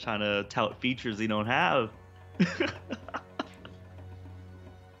to tout features he don't have.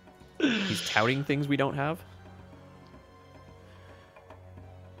 He's touting things we don't have.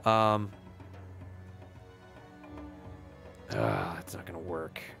 That's not gonna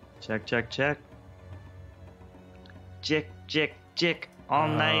work. Check. Jick all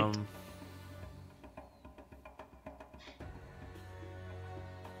night.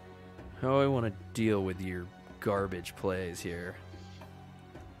 How do I want to deal with your garbage plays here?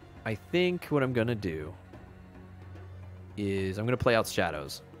 I think what I'm gonna do is I'm gonna play out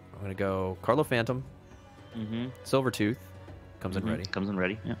Shadows. I'm gonna go Carlo Phantom, Silvertooth, comes in ready. Comes in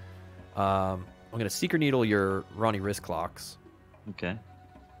ready. Yeah. I'm gonna Seeker Needle your Ronnie Wrist Clocks. Okay.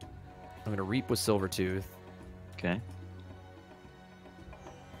 I'm gonna Reap with Silvertooth. Okay.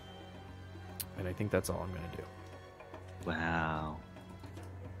 And I think that's all I'm gonna do. Wow.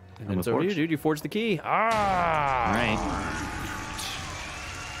 And then it's over to you, dude. You forged the key. Ah! All right.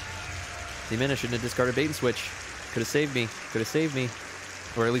 See, man, I shouldn't have discarded Bait and Switch. Could have saved me.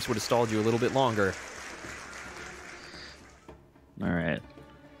 Or at least would have stalled you a little bit longer. All right.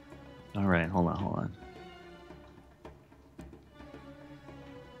 Hold on.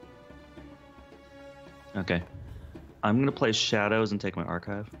 Okay. I'm going to play Shadows and take my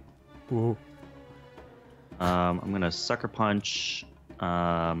archive. Whoa. I'm going to Sucker Punch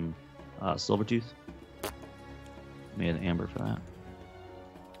Silvertooth. Made an amber for that.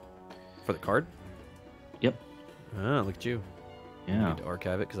 For the card? Yep. Ah, look at you. Yeah. I need to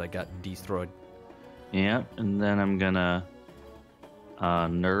archive it because I got destroyed. Yeah, and then I'm going to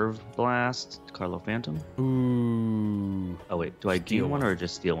Nerve Blast Carlo Phantom. Ooh. Oh, wait. Do I Steal gain one one. or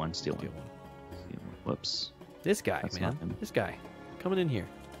just steal one? Steal one. Whoops. This guy, That's man. not him. This guy. Coming in here.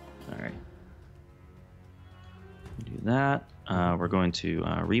 All right. Do that. We're going to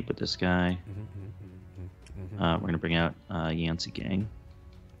Reap with this guy. We're going to bring out Yancey Gang.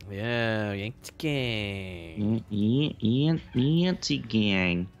 Yeah, Yankee Gang. Yancey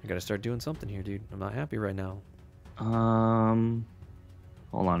Gang. I gotta start doing something here, dude. I'm not happy right now. Hold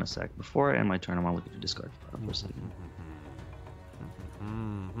on a sec. Before I end my turn, I want to look at your discard file for a second.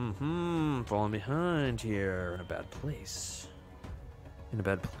 Falling behind here. In a bad place.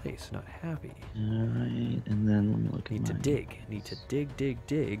 Not happy. All right, and then let me look at Need to mine. dig.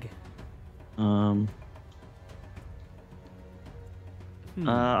 Dig.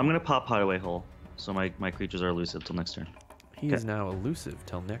 I'm gonna pop Hideaway Hole, so my creatures are elusive till next turn. He is now elusive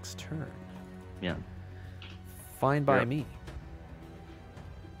till next turn. Yeah. Fine by Yep. me.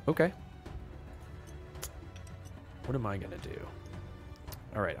 Okay. What am I gonna do?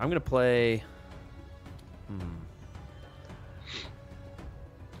 All right, I'm gonna play.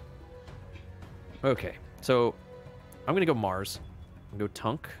 Okay, so I'm gonna go Mars. I'm gonna go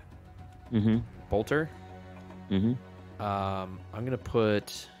Tunk. Bolter. I'm gonna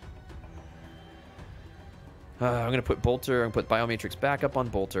put. Bolter. I'm gonna put Biomatrix back up on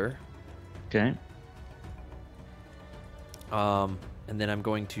Bolter. Okay. And then I'm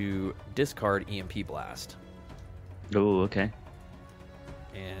going to discard EMP Blast. Oh, okay.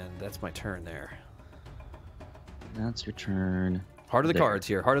 And that's my turn there. That's your turn. Heart of the There. cards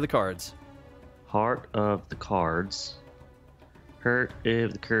here. Heart of the cards. Heart of the cards. Heart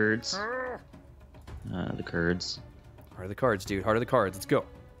of the cards. The cards. Heart of the cards, dude. Heart of the cards. Let's go.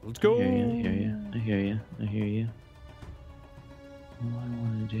 Let's go. I hear you. What I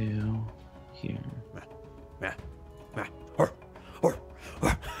want to do here.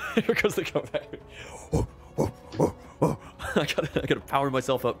 Here goes the comeback. I gotta power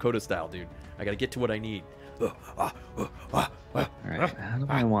myself up Coda style, dude. I gotta get to what I need. All right.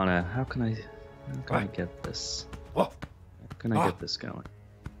 How can I get this? How can I get this going?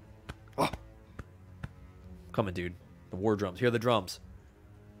 Coming, dude. The war drums. Hear the drums.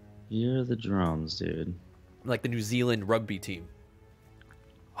 Hear the drums, dude. Like the New Zealand rugby team.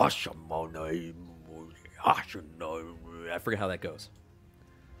 I forget how that goes.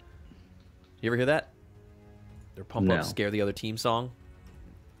 You ever hear that? Their pump up, scare the other team song.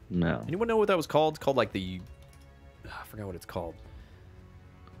 No. Anyone know what that was called? It's called like the. I forgot what it's called.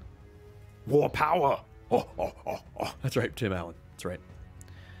 War power. That's right, Tim Allen. That's right.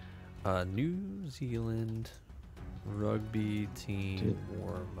 New Zealand rugby team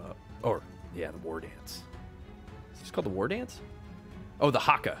warm up. Or yeah, the war dance. Is it just called the war dance? Oh, the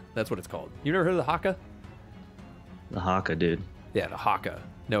haka. That's what it's called. You never heard of the haka? The haka, dude. Yeah, the haka.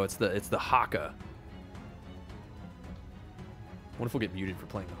 No, it's the haka. What if we'll get muted for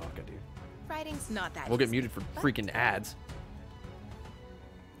playing the haka, dude? Writing's not that We'll get easy, muted for but freaking ads.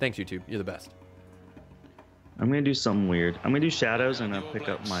 Thanks, YouTube. You're the best. I'm gonna do something weird. I'm gonna do shadows and I'll pick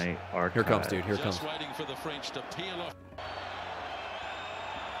up my archive. Here comes, dude. Here comes.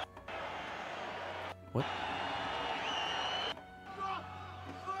 What?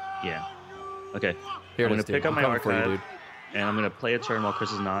 Yeah. Okay. Here I'm it gonna is, dude. pick up I'm my coming for you, archive, dude. and I'm gonna play a turn while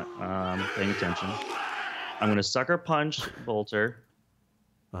Chris is not paying attention. I'm gonna sucker punch Bolter.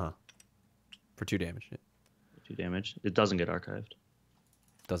 For 2 damage. Yeah. 2 damage. It doesn't get archived.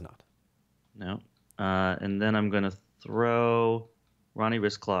 Does not. No. And then I'm gonna throw Ronnie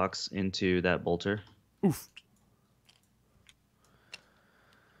wrist clocks into that Bolter. Oof.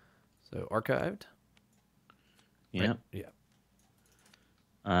 So archived. Yeah. Right? Yeah.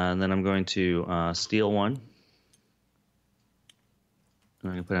 And then I'm going to steal one. And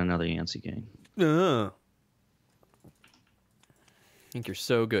I'm gonna put another Yancey gang. I think you're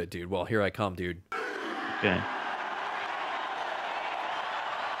so good, dude. Well, here I come, dude. Okay.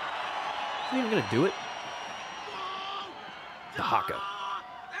 Isn't even gonna do it? The Haka.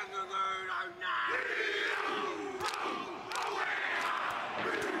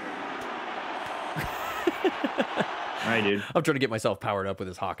 All right, dude. I'm trying to get myself powered up with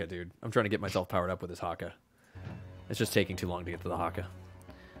this Haka, dude. I'm trying to get myself powered up with this Haka. It's just taking too long to get to the Haka.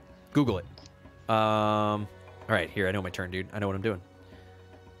 Google it. All right, here. I know my turn, dude. I know what I'm doing.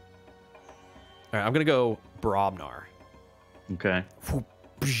 All right, I'm gonna go Brobnar. Okay.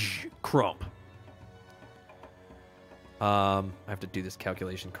 Crump. I have to do this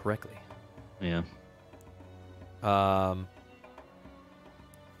calculation correctly. Yeah.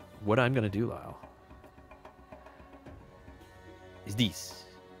 What I'm gonna do, Lyle, is this.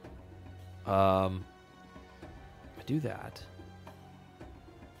 I do that.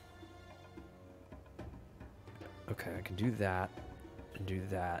 Okay, I can do that, and do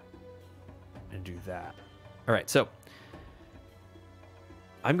that, and do that. All right, so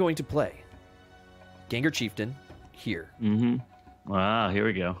I'm going to play Gengar Chieftain here. Mm-hmm. Wow, here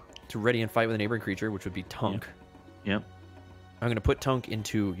we go. To ready and fight with a neighboring creature, which would be Tunk. Yep. I'm going to put Tunk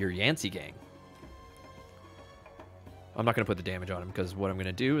into your Yancey gang. I'm not going to put the damage on him, because what I'm going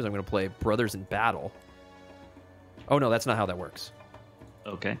to do is I'm going to play Brothers in Battle. Oh, no, that's not how that works.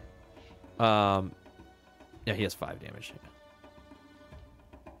 Okay. Yeah, he has 5 damage.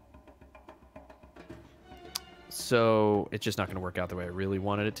 So it's just not going to work out the way I really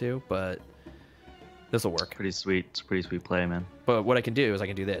wanted it to, but this will work. Pretty sweet. It's a pretty sweet play, man. But what I can do is I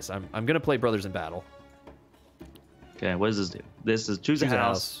can do this. I'm going to play Brothers in Battle. Okay, what does this do? This is choose a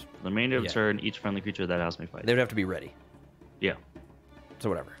house. The remainder of Yeah. turn, each friendly creature of that house may fight. They would have to be ready. Yeah. So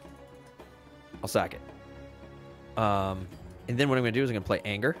whatever. I'll sack it. And then what I'm going to do is I'm going to play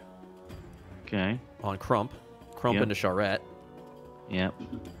Anger Okay. on Crump. Crump Yep. into Charette. Yep.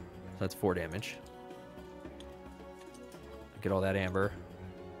 So that's 4 damage. Get all that amber.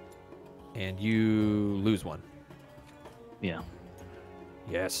 And you lose 1. Yeah.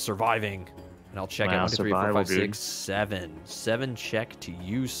 Yes, surviving. And I'll check it. Wow, 1, 2, 3, 4, survival, 5, dude. 6, 7. 7 check to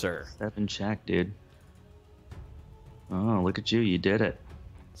you, sir. 7 check, dude. Oh, look at you. You did it.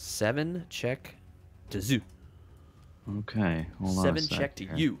 7 check to Zoo. Okay. Hold on a 7 sec check to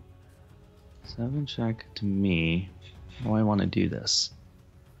here. you. 7 check to me. How do I want to do this?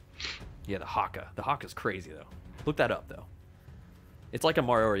 Yeah, the Haka. The Haka's crazy, though. Look that up, though. It's like a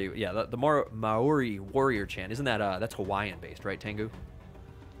Maori. Yeah, the Maori warrior chant. Isn't that, that's Hawaiian-based, right, Tengu?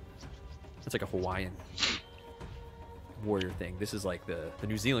 That's like a Hawaiian warrior thing. This is like the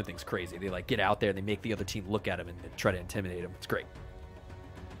New Zealand thing's crazy. They, like, get out there and they make the other team look at them and try to intimidate them. It's great.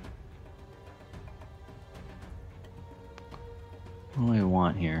 What do I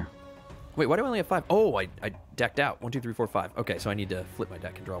want here? Wait, why do I only have 5? Oh, I decked out. 1, 2, 3, 4, 5. Okay, so I need to flip my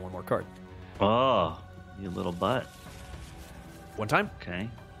deck and draw 1 more card. Oh, you little butt. 1 time? Okay.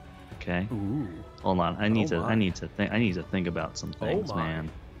 Okay. Ooh. Hold on. I need Oh, my. to think about some things, my. man.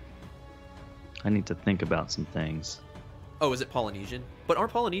 I need to think about some things. Oh, is it Polynesian? But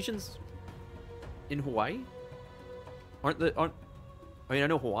aren't Polynesians in Hawaii? Aren't? I mean, I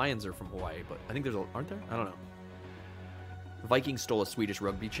know Hawaiians are from Hawaii, but I think aren't there? I don't know. Vikings stole a Swedish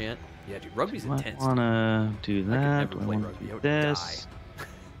rugby chant. Yeah, dude, rugby's Do I intense. want to do that? I could never Do I play wanna rugby. do I would this?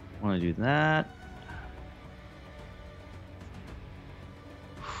 Want to do that?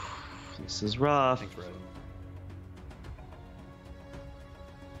 This is rough. Thanks, Red.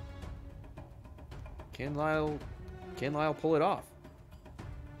 Can Lyle pull it off?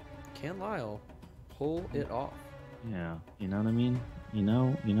 Can Lyle pull it off? Yeah, you know what I mean? You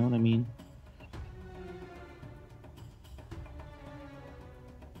know what I mean?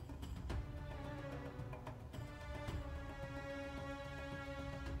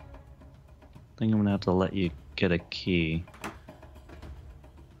 I think I'm gonna have to let you get a key.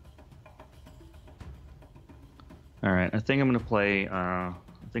 think I'm gonna play. I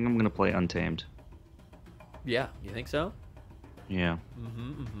think I'm gonna play Untamed. Yeah, you think so? Yeah.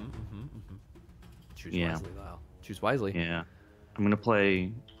 Choose wisely, Lyle. Choose wisely. Yeah. I'm gonna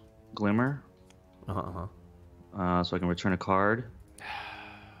play Glimmer. So I can return a card. I'm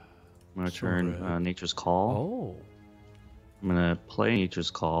gonna return Nature's Call. Oh. I'm gonna play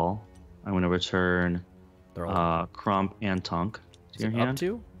Nature's Call. I'm gonna return Crump and Tunk to your hand. Up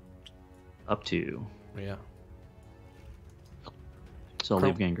to? Up to. Yeah. So I'll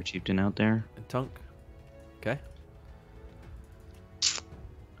leave Ganger Chieftain out there. And Tunk. Okay.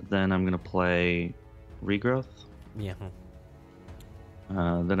 Then I'm gonna play Regrowth. Yeah.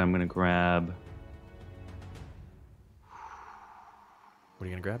 Then I'm gonna grab. What are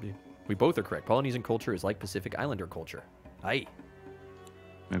you gonna grab? We both are correct. Polynesian culture is like Pacific Islander culture. Aye.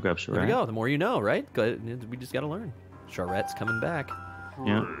 I'm gonna grab Charette. There we go. The more you know, right? We just gotta learn. Charette's coming back.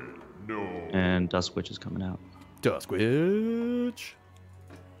 Yeah. No. And Duskwitch is coming out. Duskwitch.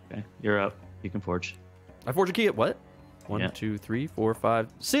 Okay, you're up. You can forge. I forge a key at what? 1, 2, 3, 4,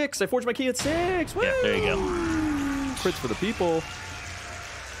 5, 6. I forged my key at 6. Woo! Yeah, there you go. Crits for the people.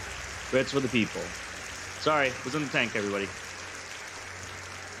 Crits for the people. Sorry, was in the tank, everybody.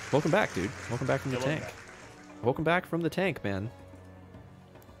 Welcome back, dude. Welcome back from the tank. Welcome back from the tank, man.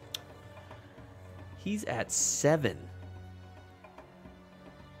 He's at 7.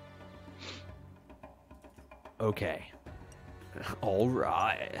 Okay. All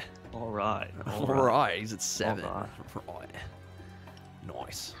right. All right. All right. He's at 7. All right.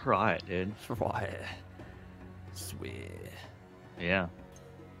 Nice. Right, dude. Right. Sweet. Yeah.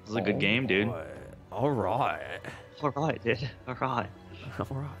 This is a good game, dude. All right. All right, dude. All right. All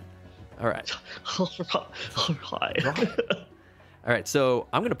right. All right. All right. All right. So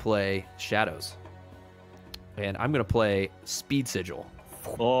I'm gonna play Shadows, and I'm gonna play Speed Sigil.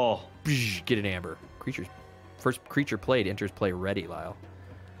 Oh. Get an amber. First creature played enters play ready, Lyle.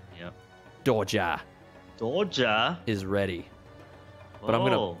 Yep. Doja is ready. But I'm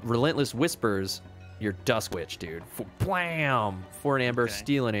gonna Relentless Whispers your Duskwitch, dude. Blam! For an amber,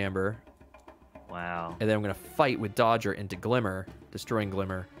 steal an amber. Wow. And then I'm gonna fight with Dodger into Glimmer, destroying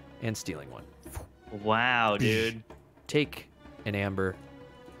Glimmer, and stealing one. Wow, dude. Take an amber.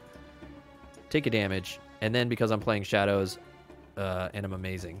 Take a damage. And then because I'm playing Shadows, and I'm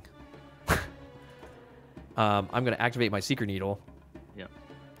amazing, I'm going to activate my Seeker Needle. Yep.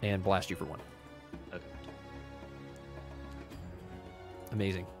 And blast you for 1. Okay.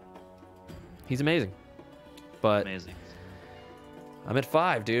 Amazing. He's amazing. But amazing. I'm at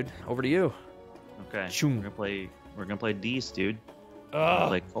 5, dude. Over to you. Okay. We're gonna play Dees, dude.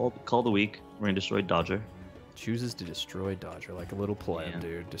 Like call the week. We're gonna destroy Dodger. Chooses to destroy Dodger like a little pleb,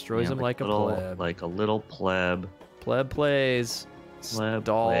 dude. Destroys him like a pleb. Like a little pleb. Pleb plays.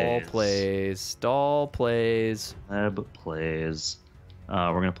 Stall plays. Stall plays. Pleb plays.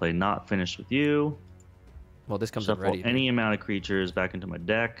 We're gonna play Not Finished with You. Well, this comes in ready. Any amount of creatures back into my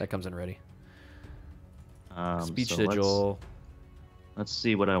deck. That comes in ready. Speech Sigil. Let's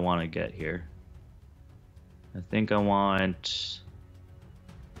see what I want to get here. I think I want.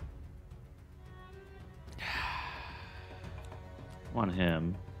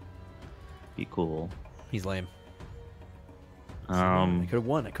 Him. Be cool. He's lame. I could have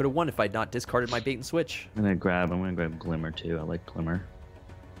won. I could have won if I'd not discarded my bait and switch. I'm gonna grab Glimmer too. I like Glimmer.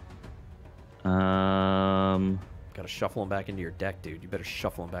 Gotta shuffle him back into your deck, dude. You better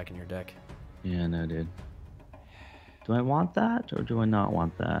shuffle him back in your deck. Yeah, no, dude. Do I want that or do I not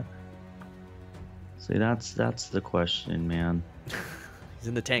want that? See, that's the question, man. He's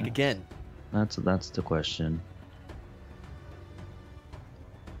in the tank again. That's the question.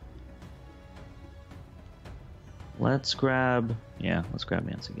 Let's grab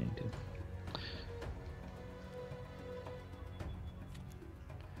Mancy Gang too.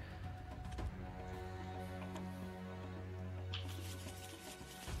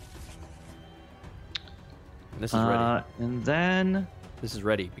 This is ready. And then this is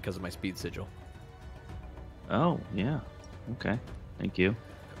ready because of my Speed Sigil. Oh yeah, okay, thank you.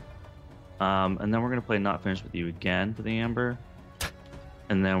 And then we're gonna play Not Finished with You again for the Amber,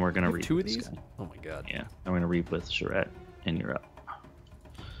 and then we're gonna reap 2 of these. Oh my god. Yeah, I'm gonna reap with Charette, and you're up.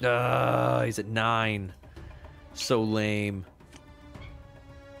 He's at 9. So lame.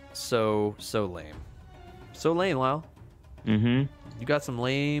 So lame. So lame, Lyle. Mm-hmm. You got some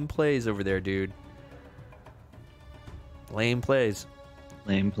lame plays over there, dude. Lame plays.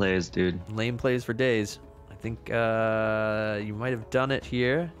 Lame plays, dude. Lame plays for days. I think you might have done it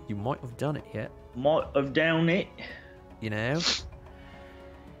here. You might have done it yet. Might have done it. You know?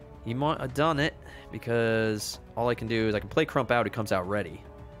 You might have done it because all I can do is I can play Crump out. It comes out ready.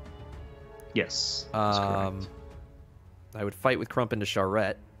 Yes. That's correct. I would fight with Crump into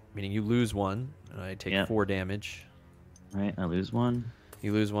Charette, meaning you lose 1, and I take 4 damage. Right, I lose 1.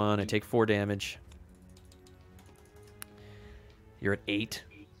 You lose 1, I take 4 damage. You're at 8.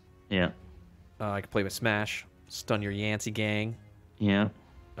 Yeah. I can play with Smash, stun your Yancey gang. Yeah.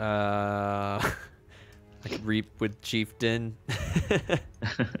 I could Reap with Chieftain.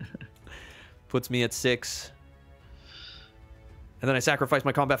 Puts me at 6. And then I sacrifice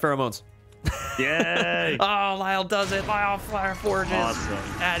my combat pheromones. Yay! Oh, Lyle does it. Lyle Fire Forges. Awesome.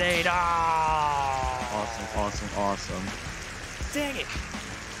 At 8. Oh. Awesome. Dang it.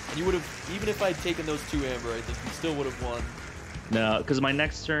 And you would have, even if I'd taken those 2 Amber, I think you still would have won. No, because my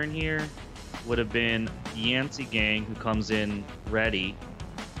next turn here would have been Yancey Gang, who comes in ready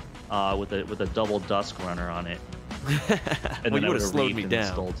with a double Dusk Runner on it. And well, then you would have slowed me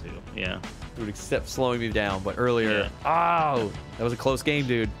down. Stole 2. Yeah. You would accept slowing me down, but earlier, oh, that was a close game,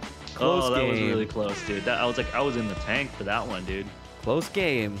 dude. Close game. That was really close, dude. I was in the tank for that one, dude. Close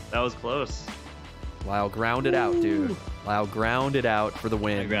game. That was close. Lyle grounded out, dude. Lyle grounded out for the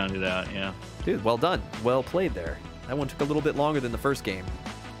win. I grounded out, yeah. Dude, well done. Well played there. That one took a little bit longer than the first game.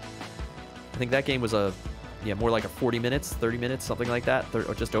 I think that game was more like a 40 minutes, 30 minutes, something like that,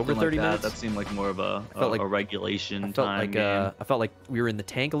 or just over 30 minutes. That seemed like more of a regulation time game. I felt like we were in the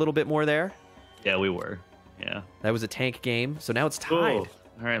tank a little bit more there. Yeah, we were. Yeah. That was a tank game, so now it's tied.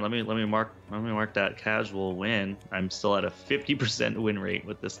 All right, let me mark that casual win. I'm still at a 50% win rate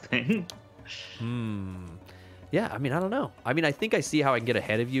with this thing. Yeah, I mean, I don't know. I mean, I think I see how I can get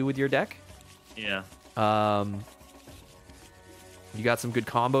ahead of you with your deck. Yeah. You got some good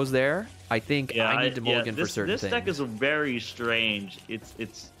combos there. I think I need to mulligan for certain things. This deck is very strange.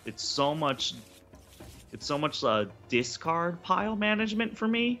 It's so much discard pile management for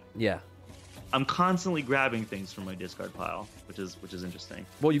me. Yeah. I'm constantly grabbing things from my discard pile, which is interesting.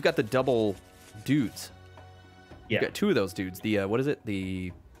 Well, you've got the double dudes. Yeah. You've got 2 of those dudes. The what is it?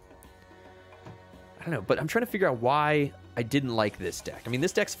 I don't know, but I'm trying to figure out why I didn't like this deck. I mean,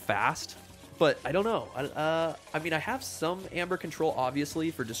 this deck's fast, but I don't know. I mean, I have some Amber control, obviously,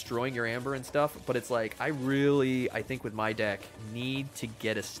 for destroying your Amber and stuff, but it's like, I think with my deck, need to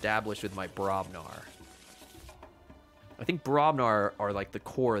get established with my Brobnar. I think Brobnar are like the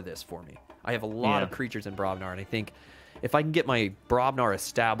core of this for me. I have a lot of creatures in Brobnar, and I think if I can get my Brobnar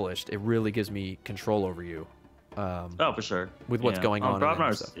established, it really gives me control over you. For sure. With what's going on.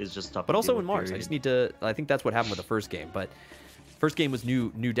 Brobnar is just tough. But also in Mars, I just need to. I think that's what happened with the first game. But first game was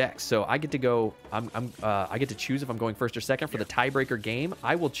new decks, so I get to go. I get to choose if I'm going first or second for the tiebreaker game.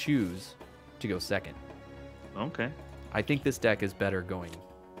 I will choose to go second. Okay. I think this deck is better going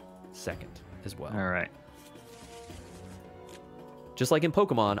second as well. All right. Just like in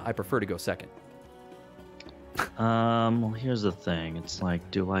Pokemon, I prefer to go second. Well, here's the thing. It's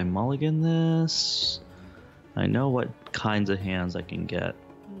like, do I mulligan this? I know what kinds of hands I can get.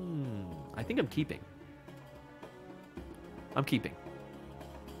 I think I'm keeping.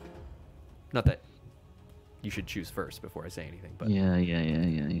 Not that you should choose first before I say anything, but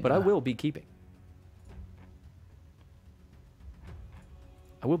yeah. But I will be keeping.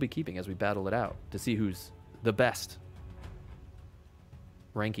 I will be keeping as we battle it out to see who's the best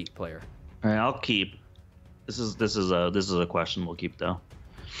Rankey player. All right, I'll keep. This is a question we'll keep though.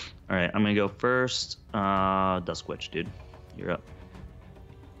 All right, I'm gonna go first. Duskwitch, dude, you're up.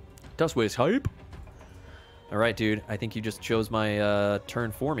 Duskwitch hype. All right, dude. I think you just chose my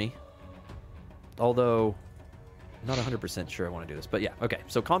turn for me. Although, not 100% sure I want to do this, but yeah. Okay,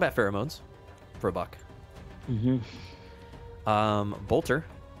 so combat pheromones for $1. Bolter.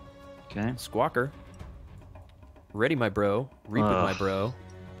 Okay. Squawker. Ready, my bro. Reap with my bro.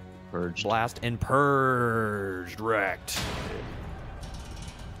 Purged. Blast and purged. Wrecked.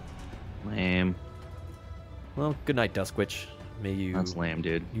 Lame. Well, good night, Duskwitch. May you. That's lame,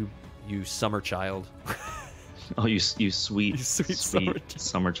 dude. You summer child. Oh, you sweet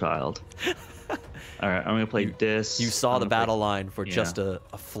summer child. All right, I'm gonna play this. You saw the battle line for just a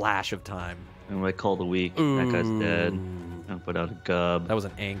flash of time. I'm gonna call the week. That guy's dead. I'm gonna put out a gub. That was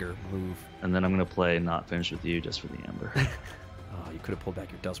an anger move. And then I'm gonna play not finish with you just for the amber. Oh, you could have pulled back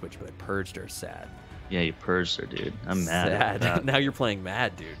your Duskwitch, but I purged her. Sad. Yeah, you purged her, dude. I'm mad. At that. Now you're playing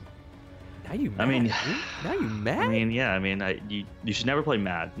mad, dude. Now you mad. Now you mad. I mean, yeah. I mean, you should never play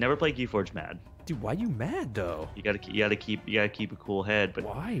mad. Never play Keyforge mad. Dude, why you mad though? You gotta keep a cool head. But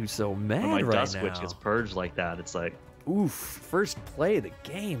why are you so mad when my right Duskwitch gets purged like that, it's like, oof! First play of the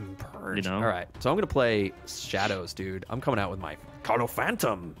game, purge. You know? All right, so I'm gonna play Shadows, dude. I'm coming out with my Carlo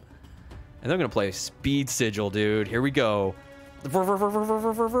Phantom, and I'm gonna play Speed Sigil, dude. Here we go.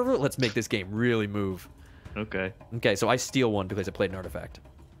 Let's make this game really move. Okay. Okay, so I steal one because I played an artifact.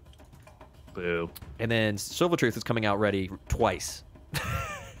 Boo. And then Silver Truth is coming out ready twice.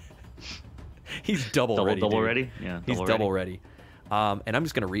 He's double ready. Double dude. ready? Yeah. He's double ready. And I'm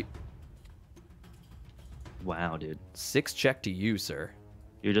just gonna reap. Wow, dude. 6 check to you, sir.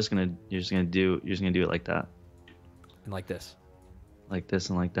 You're just gonna do it like that. And like this. Like this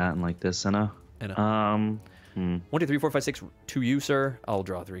and like that and like this, and 1, 2, 3, 4, 5, 6 to you, sir. I'll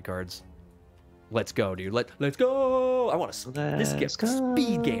draw 3 cards. Let's go, dude. Let's go. I want to. This is a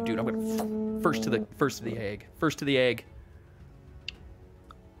speed game, dude. I'm gonna first to the egg. First to the egg.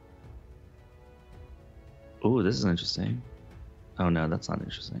 Oh, this is interesting. Oh no, that's not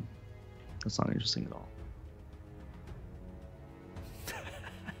interesting. That's not interesting at all.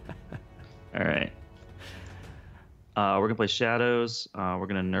 All right. We're gonna play Shadows. We're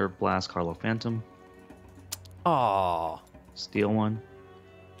gonna Nerve Blast Carlo Phantom. Aw. Steal one.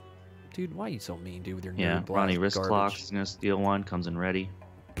 Dude, why are you so mean, dude, with your Yeah, Nerve Blast Ronnie Wrist garbage? Clocks is gonna steal one. Comes in ready.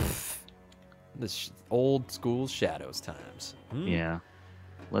 This old school Shadows times. Yeah.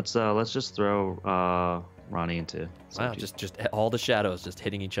 Let's just throw Ronnie into. Wow, just all the Shadows just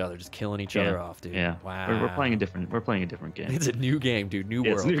hitting each other, just killing each other off, dude. Yeah. Wow. We're playing a different game. It's a new game, dude. New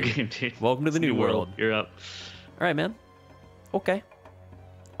world. It's a new dude. game, dude. Welcome to the new world. You're up. All right, man. Okay.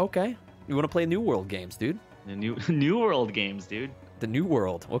 You want to play New World games, dude? The new world games, dude. The new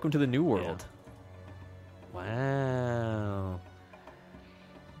world. Welcome to the new world. Yeah.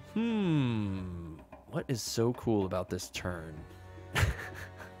 Wow. What is so cool about this turn?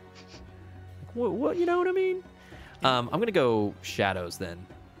 What? You know what I mean? I'm gonna go Shadows then,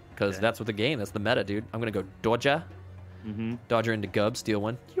 because that's what the game. That's the meta, dude. I'm gonna go Dodger. Dodger into Gub, steal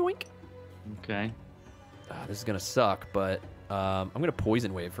one. Yoink. Okay. This is gonna suck, but I'm gonna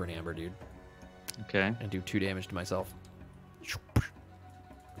Poison Wave for an Amber, dude. Okay. And do 2 damage to myself.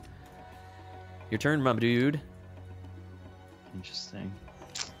 Your turn, my dude. Interesting.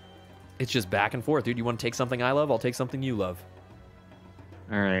 It's just back and forth, dude. You want to take something I love? I'll take something you love.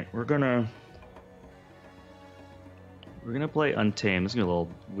 All right, we're gonna play Untamed. This is gonna be a little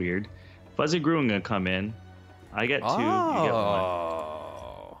weird. Fuzzy Gruen gonna come in. I get 2. You get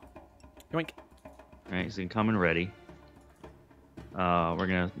 1. Yoink. All right, so he can come in ready.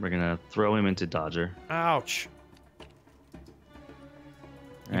 We're gonna throw him into Dodger. Ouch.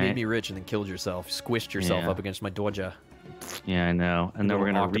 You made me rich and then killed yourself. Squished yourself up against my Dodger. Yeah, I know. And then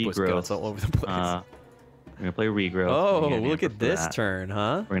we're gonna regrowth. All over the place. We're gonna play regrowth. Oh, look at this turn,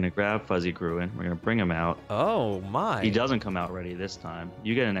 huh? We're gonna grab Fuzzy Gruen. We're gonna bring him out. Oh my! He doesn't come out ready this time.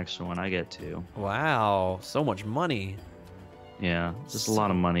 You get an extra one. I get 2. Wow, so much money. Yeah, just a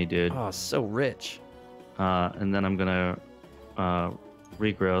lot of money, dude. Oh, so rich. And then I'm gonna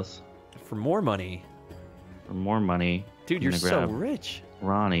regrowth for more money. For more money, dude, you're so rich.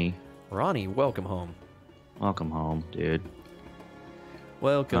 Ronnie, welcome home. Welcome home, dude.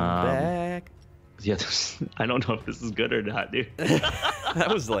 Welcome back. Yeah, I don't know if this is good or not, dude. That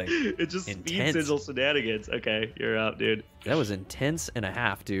was like it's just intense. Speed sigil shenanigans. Okay, you're out, dude. That was intense and a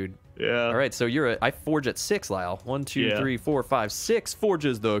half, dude. Yeah. All right, so I forge at 6, Lyle. 1, 2, 3, 4, 5, 6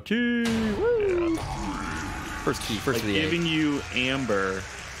 forges the key. Woo! Yeah. First key, first of the giving egg. You Amber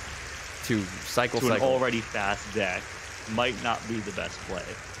to cycle an already fast deck might not be the best play.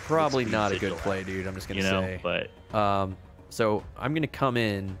 Probably not a good play, dude. I'm just gonna say. But so I'm gonna come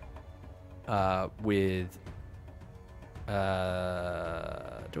in with. Do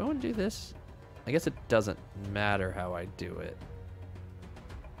I want to do this? I guess it doesn't matter how I do it.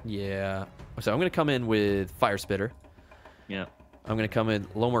 Yeah. So I'm gonna come in with Fire Spitter. Yeah. I'm gonna come in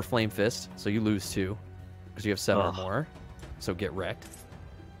Lomor Flame Fist, so you lose 2 because you have 7 or more. So get wrecked.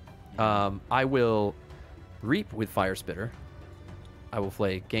 I will Reap with Fire Spitter. I will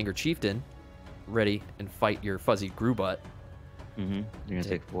play Gengar Chieftain, ready and fight your Fuzzy Grubutt. You're gonna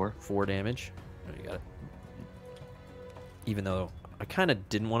take 4. 4 damage. Oh, you got it. Even though I kind of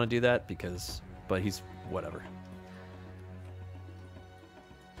didn't want to do that but he's whatever.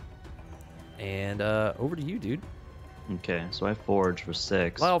 And over to you, dude. Okay, so I forge for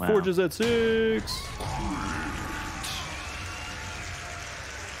 6. Wow, forges at 6.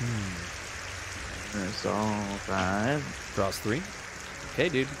 There's all 5. Draws 3. Okay,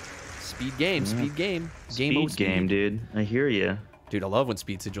 dude. Speed game, speed game. Speed game, dude. I hear you. Dude, I love when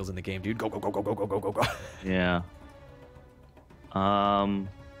speed sigil's in the game, dude. Go, go, go, go, go, go, go, go, go. Yeah.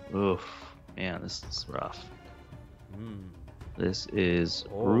 Oof. Man, this is rough. This is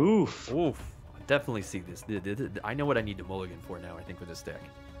roof. Oof. I definitely see this. I know what I need to mulligan for now, I think, with this deck.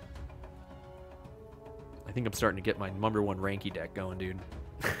 I think I'm starting to get my number 1 Rankey deck going, dude.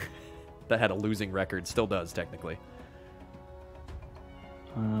 That had a losing record. Still does, technically.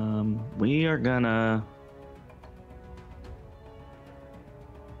 We are gonna...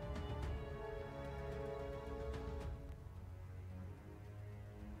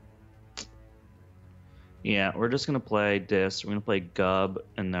 Yeah, we're just gonna play Dis. We're gonna play Gub,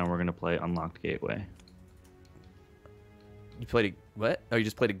 and then we're gonna play Unlocked Gateway. You played a what? Oh, you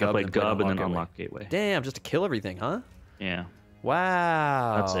just played a Gub. I played Gub and then Gateway. Unlocked Gateway. Damn, just to kill everything, huh? Yeah.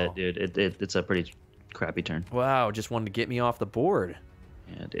 Wow. That's it, dude. It's a pretty crappy turn. Wow, just wanted to get me off the board.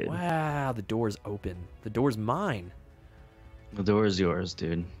 Yeah, dude. Wow, the door's open. The door's mine. The door is yours,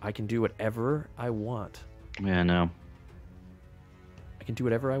 dude. I can do whatever I want. Yeah, I know. I can do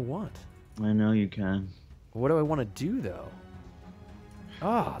whatever I want. I know you can. What do I want to do, though?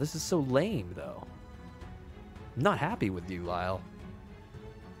 Ah, this is so lame, though. I'm not happy with you, Lyle.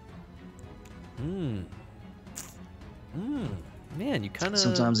 Man, you kind of...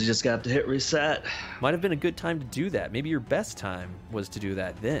 Sometimes you just got to hit reset. Might have been a good time to do that. Maybe your best time was to do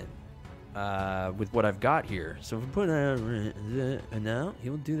that then. With what I've got here. So if we put and now he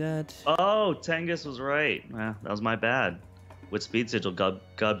will do that. Oh, Tengus was right. That was my bad. With Speed Sigil, Gub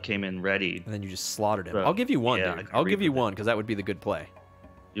came in ready. And then you just slaughtered him. So, I'll give you one, yeah, dude. I'll give you one because that would be the good play.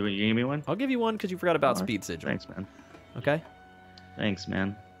 You give me one? I'll give you one because you forgot about Speed Sigil. Thanks, man. Okay. Thanks,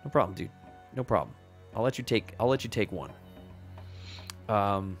 man. No problem, dude. No problem. I'll let you take one.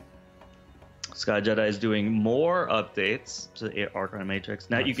 Sky Jedi is doing more updates to the Archon Matrix.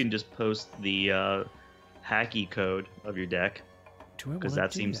 Now you can just post the hacky code of your deck, because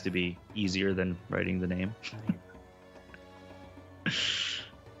that seems to be easier than writing the name.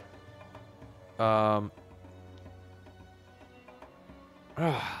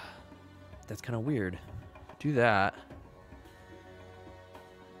 That's kind of weird. Do that.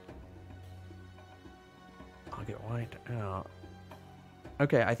 I'll get wiped out.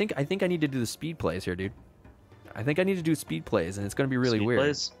 Okay, I think I need to do the speed plays here, dude. I think I need to do speed plays, and it's going to be really weird.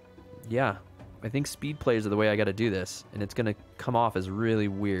 Plays? Yeah, I think speed plays are the way I got to do this, and it's going to come off as really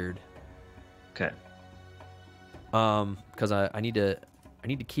weird. Okay. Because I need to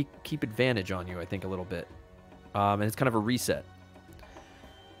keep advantage on you, I think, a little bit. And it's kind of a reset.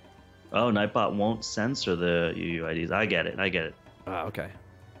 Oh, Nightbot won't censor the UUIDs. I get it. Okay.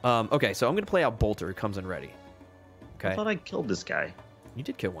 Okay, so I'm going to play out Bolter, who comes in ready. Okay. I thought I killed this guy. You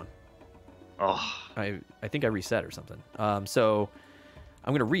did kill one. Oh. I think I reset or something. So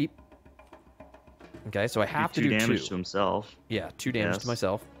I'm going to reap. Okay, so I have to do 2 damage to himself. Yeah, 2 damage to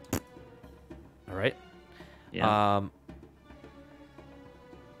myself. All right. Yeah.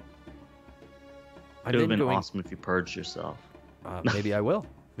 It would have been awesome if you purged yourself. Maybe I will.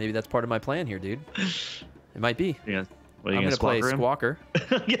 Maybe that's part of my plan here, dude. It might be. Yeah. I'm going to play Squawker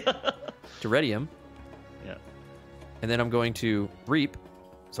to ready him. Yeah. And then I'm going to reap.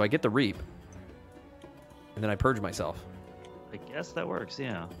 So I get the reap. And then I purge myself. I guess that works,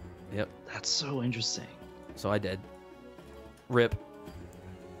 yeah. Yep. That's so interesting. So I did. Rip.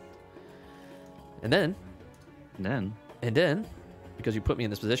 And then, because you put me in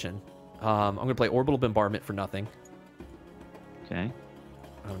this position, I'm going to play Orbital Bombardment for nothing. Okay.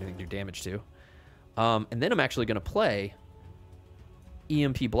 I don't even do damage to. And then I'm actually going to play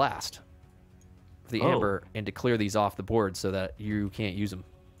EMP Blast for the Amber and to clear these off the board so that you can't use them.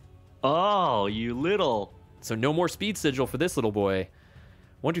 Oh, you little... So no more Speed Sigil for this little boy.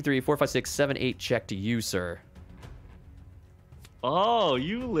 1, 2, 3, 4, 5, 6, 7, 8. Check to you, sir. Oh,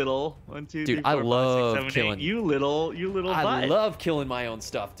 you little 1, 2, dude, 3, 4, I 5, love 6, 7, killing. 8. You little I butt. love killing my own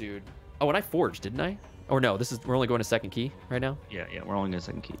stuff, dude. Oh, and I forged, didn't I? Or no, we're only going to second key right now. Yeah, we're only going to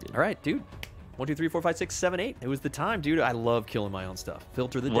second key, dude. All right, dude. 1, 2, 3, 4, 5, 6, 7, 8. It was the time, dude. I love killing my own stuff.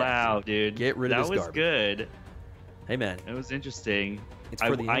 Filter the deck. Wow, dude. Get rid of this garbage. That was good. Hey, man. It was interesting. It's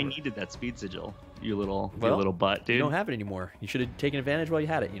for I needed that Speed Sigil. You little butt, dude. You don't have it anymore. You should have taken advantage while you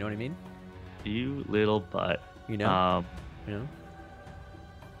had it. You know what I mean? You little butt. You know.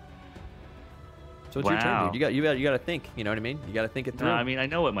 So it's your turn, dude. You got to think. You know what I mean? You got to think it through. No, I mean I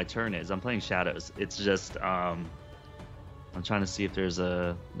know what my turn is. I'm playing Shadows. It's just I'm trying to see if there's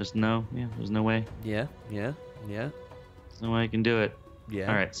no way. Yeah. There's no way I can do it. Yeah.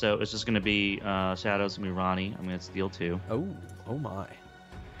 All right, so it's just gonna be Shadows. Gonna be Ronnie. I'm gonna steal 2. Oh my.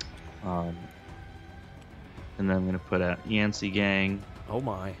 And then I'm gonna put a Yancey Gang. Oh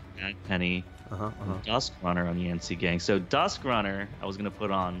my. At Penny. Dusk Runner on Yancey Gang. So Dusk Runner, I was gonna put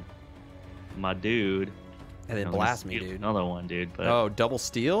on my dude. And then blast me, dude. Another one, dude. But, double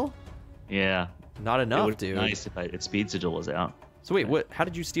steal? Yeah. Not enough, dude. Nice if Speed Sigil was out. So wait, what? How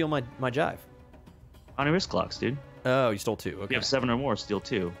did you steal my jive? On your wrist clocks, dude. Oh, you stole 2. Okay. You have 7 or more, steal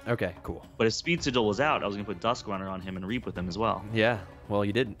 2. Okay, cool. But if Speed Sigil was out, I was gonna put Dusk Runner on him and reap with him as well. Yeah. Well,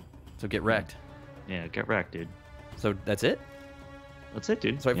 you didn't. So get wrecked. Yeah, get wrecked, dude. So that's it? That's it,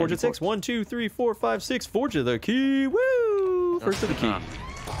 dude. So I forge at 6. 1, 2, 3, 4, 5, 6. Forge of the key. Woo! First of the key.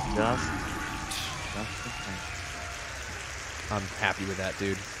 I'm happy with that,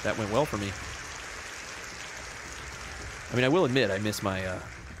 dude. That went well for me. I mean, I will admit I miss my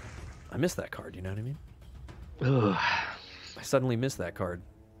I miss that card. You know what I mean? Ugh. I suddenly missed that card.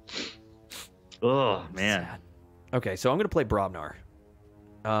 Oh man. Sad. Okay, so I'm gonna play Brobnar,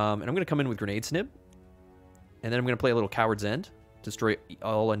 and I'm gonna come in with Grenade Snib, and then I'm gonna play a little Coward's End, destroy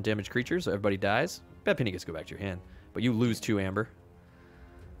all undamaged creatures, so everybody dies. Bad Penny gets to go back to your hand, but you lose 2 amber.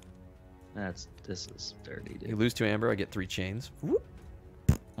 This is dirty, dude. You lose 2 amber. I get 3 chains. Whoop.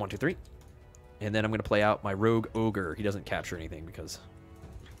 1, 2, 3, and then I'm gonna play out my Rogue Ogre. He doesn't capture anything because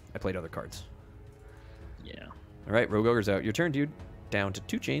I played other cards. Yeah. All right, Rogue Ogre's out. Your turn, dude. Down to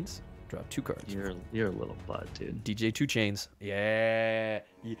 2 chains. Draw 2 cards. You're a little butt, dude. DJ 2 chains. Yeah.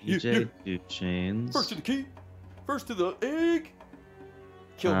 DJ 2 chains. First to the key. First to the egg.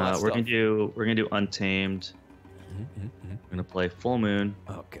 Kill my stuff. We're gonna do Untamed. We're gonna play Full Moon.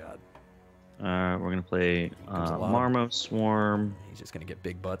 Oh god. We're gonna play Marmo Swarm. He's just gonna get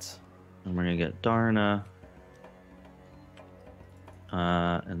big butts. And we're gonna get Darna.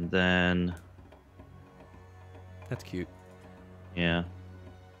 And then. That's cute. Yeah.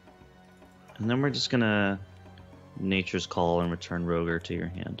 And then we're just gonna Nature's Call and return Roger to your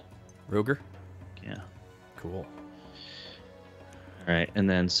hand. Roger? Yeah. Cool. Alright, and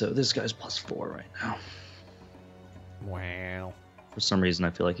then so this guy's +4 right now. Wow. For some reason I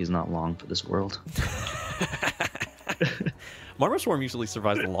feel like he's not long for this world. Marmo Swarm usually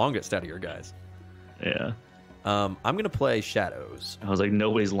survives the longest out of your guys. Yeah. I'm gonna play Shadows. I was like,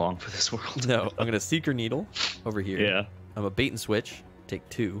 nobody's long for this world. No, I'm gonna Seeker Needle over here. Yeah. I'm a Bait and Switch. Take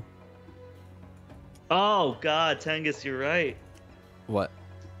 2. Oh god, Tengus, you're right. What?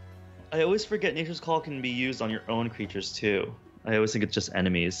 I always forget Nature's Call can be used on your own creatures too. I always think it's just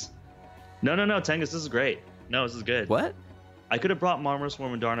enemies. No, Tengus, this is great. No, this is good. What? I could have brought Marmo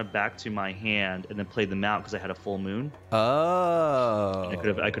Swarm and Darna back to my hand and then played them out because I had a full moon. Oh. I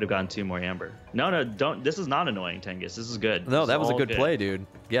could have gotten 2 more amber. No, don't. This is not annoying, Tengus. This is good. No, this that was a good play, dude.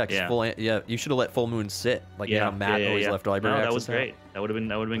 Yeah, you should have let Full Moon sit. Like Matt always left library. No, that was great. That would have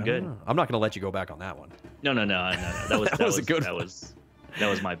been good. I'm not gonna let you go back on that one. No. That was a good. That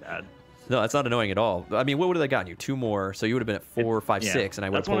was my bad. No, that's not annoying at all. I mean, what would have gotten you? 2 more, so you would have been at 4, 5, 6, and I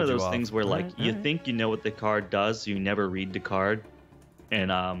would have pulled you off. That's one of those things where, like, you think you know what the card does, so you never read the card. And,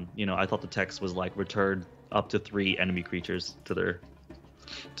 I thought the text was, like, return up to 3 enemy creatures to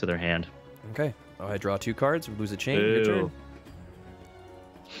their hand. Okay. Oh, I draw 2 cards, lose a chain, Boo. your turn.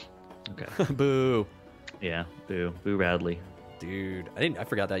 Okay. Boo. Yeah, boo. Boo Radley. Dude, I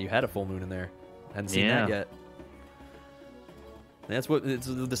forgot that you had a full moon in there. Hadn't seen that yet. That's what it's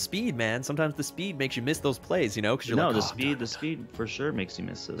the speed, man. Sometimes the speed makes you miss those plays, because you're like, the speed for sure makes you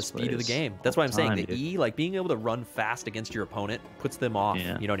miss those the speed of the game. That's why I'm saying the E, like being able to run fast against your opponent, puts them off.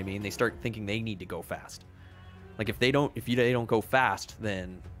 Yeah. You know what I mean? They start thinking they need to go fast. Like if they don't go fast,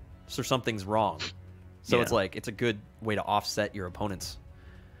 then something's wrong. So it's like it's a good way to offset your opponents.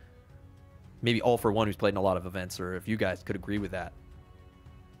 Maybe All for One, who's played in a lot of events, or if you guys could agree with that.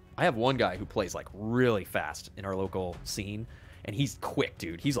 I have one guy who plays like really fast in our local scene. And he's quick,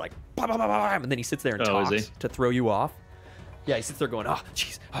 dude. He's like, bah, bah, bah, bah, and then he sits there and talks to throw you off. Yeah, he sits there going, oh,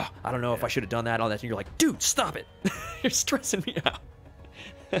 jeez, I don't know if I should have done that, all that. And you're like, dude, stop it. You're stressing me out.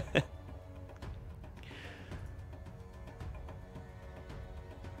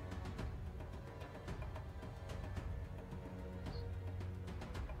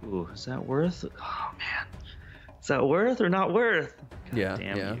 Ooh, is that worth? Oh, man. Is that worth or not worth? God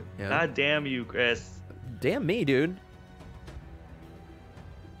damn you. Yeah. God damn you, Chris. Damn me, dude.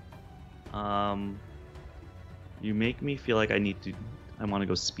 You make me feel like I want to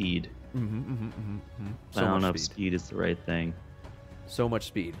go speed. So I don't know speed. if speed is the right thing. So much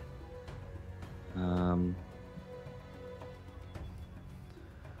speed. All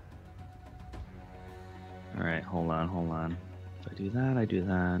right, hold on. If I do that, I do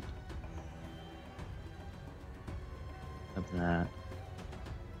that. Of that.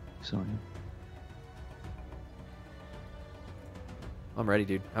 Sorry. I'm ready,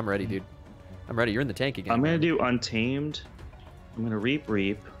 dude. I'm ready. You're in the tank again. I'm going to do Untamed. I'm going to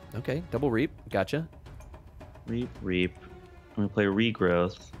Reap. Okay, double Reap. Gotcha. Reap. I'm going to play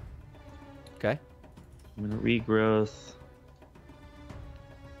Regrowth. Okay. I'm going to Regrowth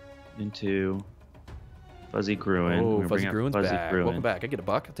into Fuzzy Gruin. Oh, Fuzzy Gruin's back. Welcome back. I get a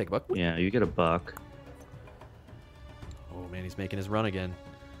buck. I'll take a buck. Yeah, you get a buck. Oh, man, he's making his run again.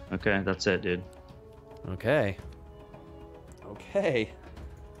 Okay, that's it, dude. Okay.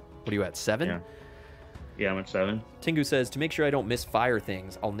 What are you at, 7? Yeah, I'm at 7. Tengu says, to make sure I don't misfire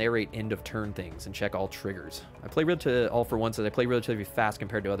things, I'll narrate end of turn things and check all triggers. I play All for One says I play relatively fast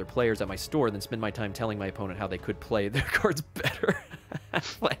compared to other players at my store, then spend my time telling my opponent how they could play their cards better,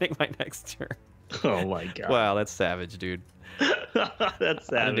 planning my next turn. Oh my god. Wow, that's savage, dude. That's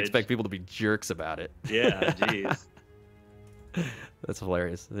savage. I didn't expect people to be jerks about it. Yeah, jeez. That's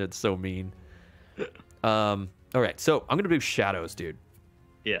hilarious. That's so mean. All right, so I'm gonna do shadows, dude.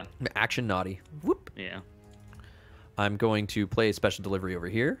 Yeah. Action naughty. Whoop. Yeah. I'm going to play a special delivery over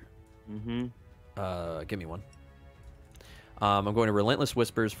here. Mm-hmm. Give me one. I'm going to Relentless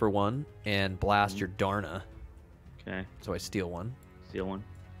Whispers for one and blast your Darna. Okay. So I steal one. Steal one.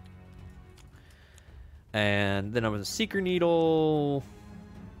 And then I was a Seeker Needle.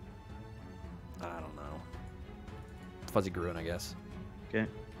 I don't know. Fuzzy Gruin, I guess. Okay.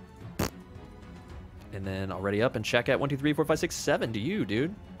 And then I'll ready up and check at 1, 2, 3, 4, 5, 6, 7 to you,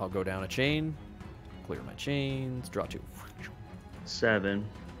 dude. I'll go down a chain. Clear my chains. Draw 2. 7.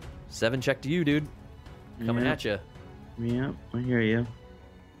 7 check to you, dude. Coming at you. Yep, I hear you.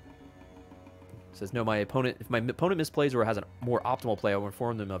 Says no, if my opponent misplays or has a more optimal play, I will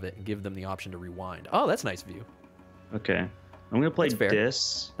inform them of it and give them the option to rewind. Oh, that's nice of you. Okay. I'm going to play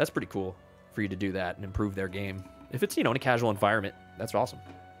Dis. That's pretty cool for you to do that and improve their game. If it's, in a casual environment, that's awesome.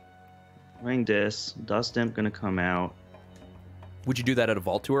 Playing Dis. Dust Imp going to come out. Would you do that at a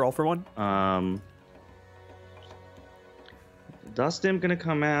Vault Tour all for one? Dust Imp going to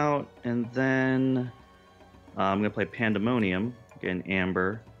come out, and then I'm going to play Pandemonium. Get an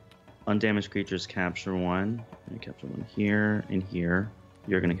Amber. Undamaged creatures capture 1. I'm going to capture 1 here and here.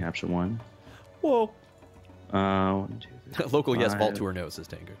 You're going to capture 1. Whoa. 1, 2, 3, Local 5. yes, Vault Tour no, says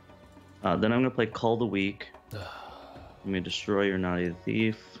Tanker. Then I'm going to play Cull the Weak. I'm going to destroy your Naughty the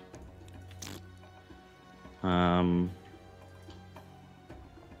Thief. Then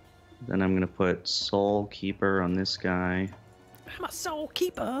I'm going to put Soul Keeper on this guy. I'm a Soul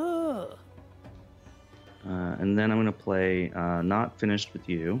Keeper. And then I'm going to play Not Finished With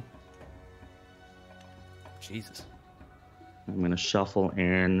You. Jesus. I'm going to shuffle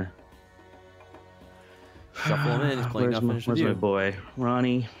in. Shuffle him in. He's playing Not Finished With You. Where's my boy?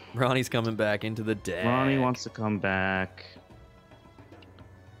 Ronnie. Ronnie's coming back into the deck. Ronnie wants to come back.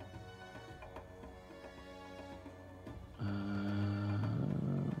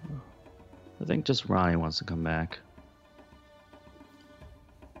 I think just Ronnie wants to come back.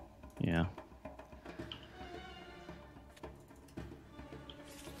 Yeah.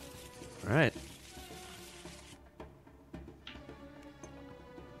 All right.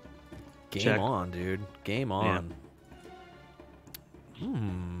 Game Check. on, dude. Game on. Yeah.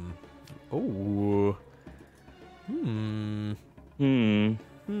 Oh.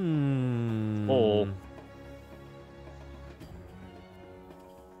 Oh.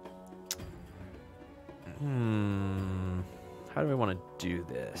 How do I want to do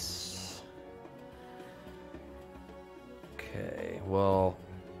this? Okay, well...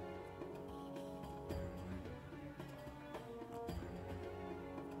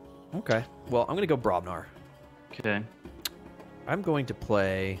 Okay, well, I'm going to go Brobnar. Okay. I'm going to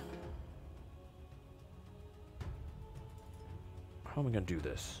play... How am I going to do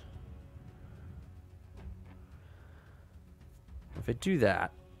this? If I do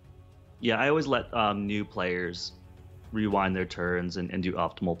that... Yeah, I always let new players rewind their turns and do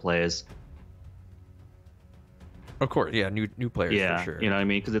optimal plays. Of course, yeah, new players for sure. You know what I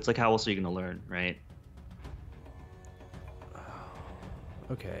mean? Because it's like, how else are you going to learn, right?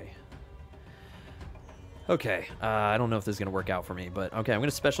 Okay. Okay, I don't know if this is going to work out for me, but okay, I'm going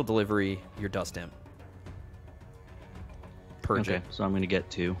to special delivery your Dust Imp. Purge it. So I'm going to get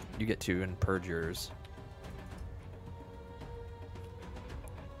 2. You get 2 and purge yours.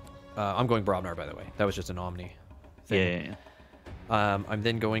 I'm going Brobnar, by the way. That was just an Omni thing. Yeah. I'm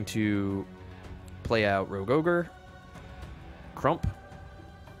then going to play out Rogue Ogre, Crump,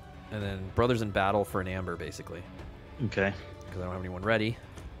 and then Brothers in Battle for an Amber, basically. Okay. Because I don't have anyone ready.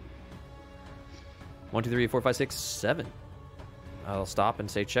 1, 2, 3, 4, 5, 6, 7. I'll stop and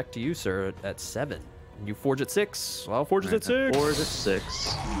say check to you, sir, at 7. And you forge at 6. Well, Forge is at 6. Forge at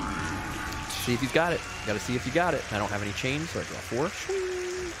 6. See if he's got it. Got to see if you got it. I don't have any chains, so I draw 4.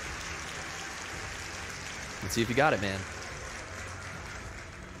 Let's see if you got it, man.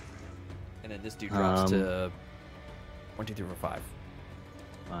 And then this dude drops to 1, 2, 3, 4, 5.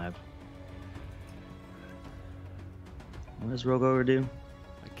 5. What does Rogue Ogre do?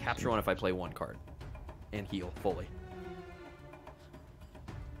 I capture 1 if I play 1 card. And heal fully.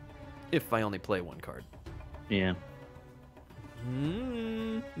 If I only play 1 card. Yeah.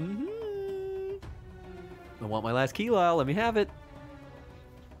 I want my last key, Lyle. Let me have it.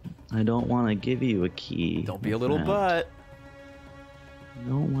 I don't want to give you a key. Don't be a little butt. I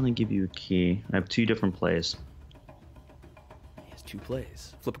don't want to give you a key. I have 2 different plays. He has 2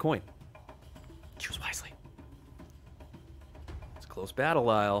 plays. Flip a coin. Choose wisely. It's a close battle,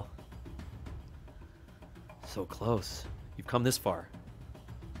 Lyle. So close. You've come this far.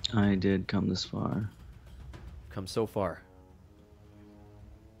 I did come this far. Come so far.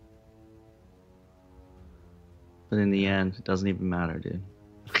 But in the end, it doesn't even matter, dude.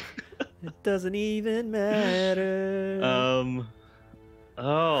 It doesn't even matter.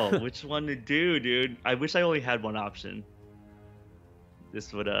 Oh, which one to do, dude? I wish I only had one option.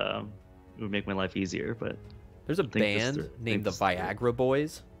 This would make my life easier, but there's a band named the Viagra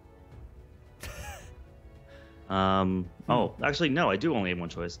Boys. Oh, actually, no, I do only have one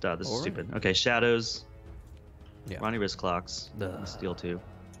choice. Duh, this is stupid. Okay, Shadows. Yeah. Ronnie Wrist Clocks. Steel 2.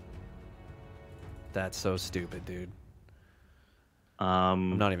 That's so stupid, dude.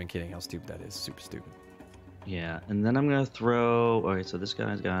 I'm not even kidding how stupid that is. Super stupid. Yeah, and then I'm going to throw... Okay, so this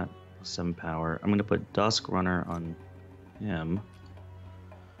guy's got 7 power. I'm going to put Dusk Runner on him.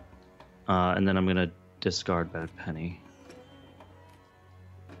 And then I'm going to discard Bad Penny.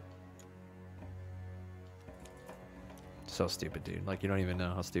 So stupid, dude. Like, you don't even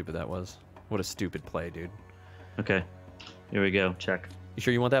know how stupid that was. What a stupid play, dude. Okay, here we go. Check. You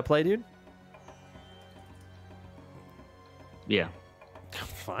sure you want that play, dude? Yeah.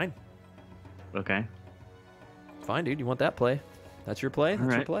 Fine. Okay. Fine, dude. You want that play? That's your play?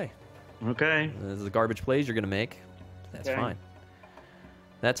 That's your play. Okay. This is the garbage plays you're going to make. That's fine.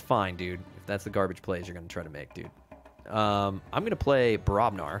 That's fine, dude. If that's the garbage plays you're going to try to make, dude. I'm going to play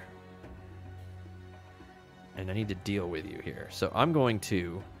Brobnar. And I need to deal with you here. So I'm going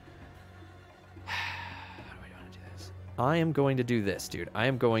to... How do I want to do this? I am going to do this, dude. I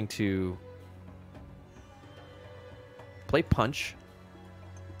am going to play Punch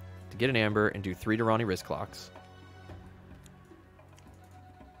to get an Amber and do 3 Durrani Wrist Clocks.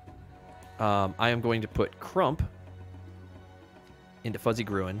 I am going to put Crump into Fuzzy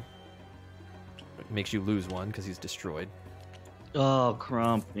Gruen. It makes you lose 1 because he's destroyed. Oh,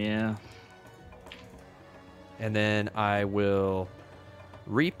 Crump, yeah. And then I will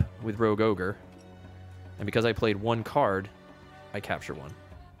Reap with Rogue Ogre. And because I played 1 card, I capture 1.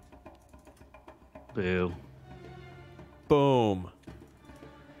 Boo. Boom.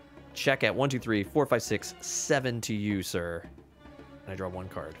 Check at 1, 2, 3, 4, 5, 6, 7 to you, sir. And I draw 1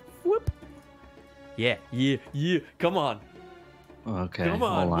 card. Whoop. Yeah. Come on. Okay. Come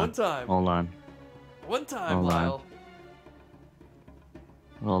on. One time. Hold on. One time, Lyle.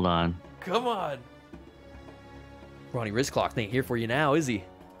 Hold on. Come on. Ronnie Wrist Clock ain't here for you now, is he?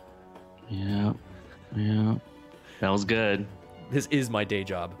 Yeah. That was good. This is my day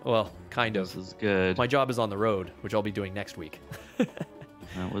job. Well, kind of. This is good. My job is on the road, which I'll be doing next week.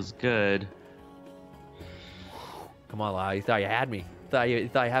 That was good. Come on, Lyle. You thought you had me. You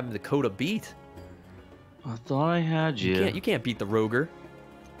thought you had me the Coda beat. I thought I had you. You can't beat the Roger.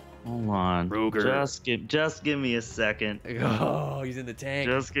 Hold on. Roger. Just give me a second. Oh, he's in the tank.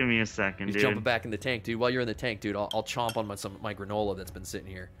 Just give me a second, dude. He's jumping back in the tank, dude. While you're in the tank, dude, I'll chomp on some of my granola that's been sitting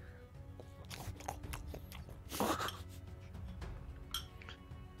here.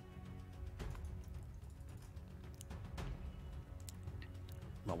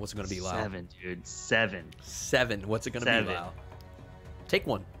 Well, what's it going to be, Lyle? 7, dude. 7. 7. What's it going to be, Lyle? Take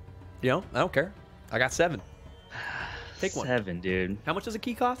 1. You know, I don't care. I got 7. Take 1. 7, dude. How much does a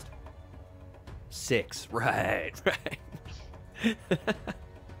key cost? 6. Right. Right.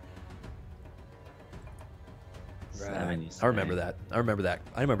 7, I remember that. I remember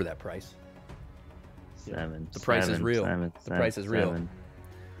that price. 7. The price is real. The price is real. 7.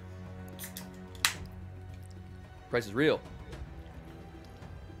 Price is real.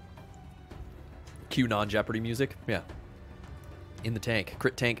 Cue non-Jeopardy music. Yeah. In the tank.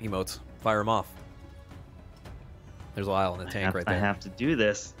 Crit tank emotes. Fire them off. There's Lyle in the tank right there. I have to do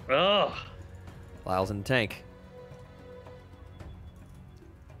this. Oh. Lyle's in the tank.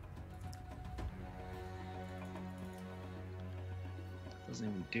 Doesn't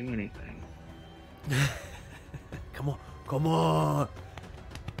even do anything. Come on. Come on.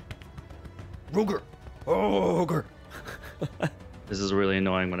 Roger. Roger. This is really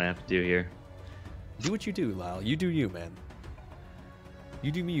annoying what I have to do here. Do what you do, Lyle. You do you, man.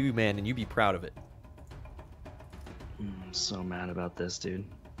 You do you, man, and you be proud of it. I'm so mad about this, dude.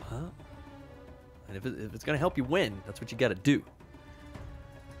 Huh? And if it's going to help you win, that's what you got to do.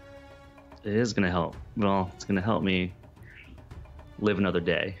 It is going to help. Well, it's going to help me live another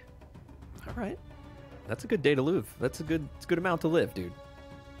day. All right. That's a good day to live. It's a good amount to live, dude.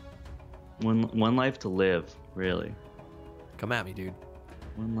 One life to live, really. Come at me, dude.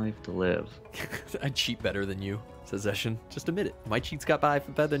 One life to live. I cheat better than you, says Eshin. Just admit it. My cheats got by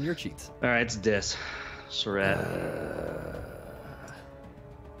better than your cheats. All right, it's dis. Charette.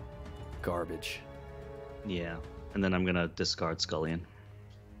 Garbage. Yeah. And then I'm going to discard Scullion.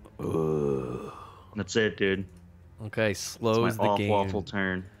 Ooh. That's it, dude. Okay, slows the game. Awful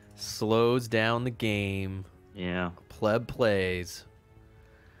turn. Slows down the game. Yeah. Pleb plays.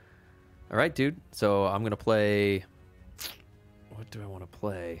 All right, dude. So I'm going to play... What do I want to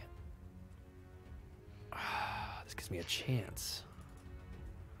play? This gives me a chance.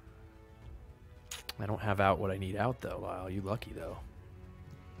 I don't have out what I need out, though, Lyle. You lucky, though.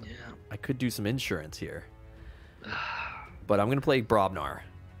 Yeah. I could do some insurance here. But I'm going to play Brobnar.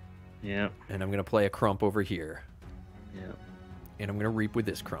 Yeah. And I'm going to play a Crump over here. Yeah. And I'm going to reap with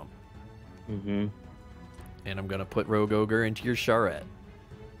this Crump. Mm-hmm. And I'm going to put Rogue Ogre into your Charette.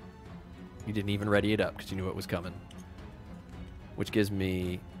 You didn't even ready it up because you knew it was coming. Which gives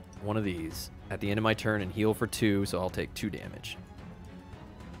me one of these at the end of my turn and heal for 2, so I'll take 2 damage.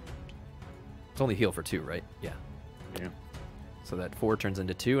 It's only heal for 2, right? Yeah. Yeah. So that 4 turns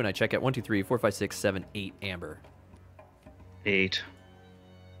into 2, and I check at 1, 2, 3, 4, 5, 6, 7, 8 amber. 8.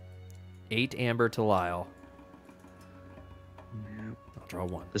 8 amber to Lyle. Yeah. I'll draw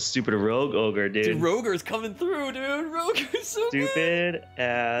 1. The stupid Rogue Ogre, dude. Dude, Roger's coming through, dude. Roger's so Stupid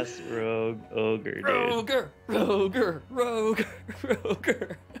ass Rogue Ogre, dude. Roger.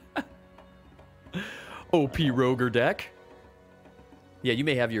 OP Roger deck. Yeah, you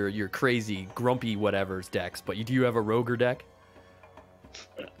may have your crazy, grumpy whatever's decks, but do you have a Roger deck?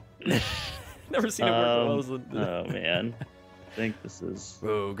 Never seen it work well. Oh, man. I think this is...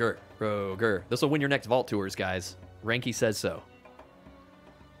 Roger. This will win your next Vault Tours, guys. Rankey says so.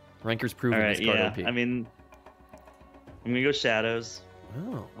 Ranker's proven All right, this card yeah. OP. I mean, I'm going to go Shadows.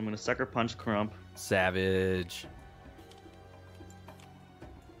 Oh. I'm going to Sucker Punch Crump. Savage.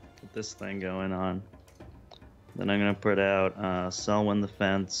 Get this thing going on. Then I'm going to put out Selwyn the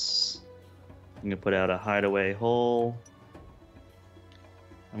Fence. I'm going to put out a Hideaway Hole.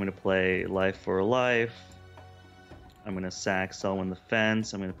 I'm going to play Life for Life. I'm going to sack Selwyn the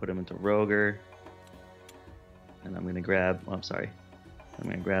Fence. I'm going to put him into Roger. And I'm going to grab... Oh, I'm sorry. I'm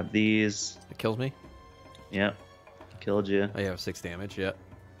going to grab these. It kills me? Yep. Killed you. I have 6 damage, yep.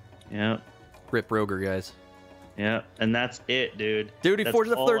 Yep. Rip Roger, guys. Yeah, and that's it, dude. Dude, he forged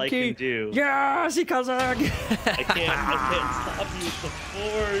the all 3rd I key. Can do. Yes, he comes back. I can't stop you with the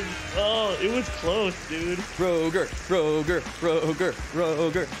forge. Oh, it was close, dude.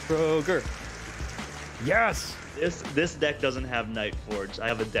 Roger. Yes. This deck doesn't have Night Forge. I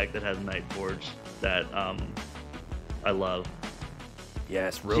have a deck that has Night Forge that I love.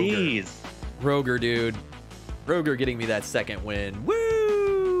 Yes, Roger. Jeez. Roger, dude. Roger getting me that 2nd win.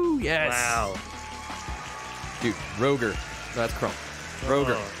 Woo! Yes. Wow. Dude, Roger. That's Crump.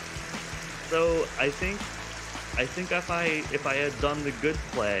 Roger. Oh. So I think if I had done the good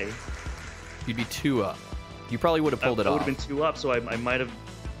play, You'd be 2 up. You probably would have pulled it I off. would have been 2 up, so I might have,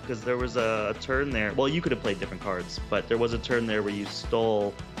 because there was a turn there. Well, you could have played different cards, but there was a turn there where you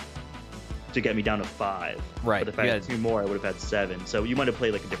stole to get me down to 5. Right. But if I had 2 more, I would have had 7. So you might have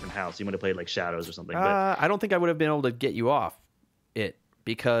played like a different house. You might have played like Shadows or something. But I don't think I would have been able to get you off it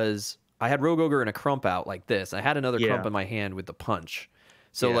because I had Rogue Ogre and a Crump out like this. I had another Crump in my hand with the punch.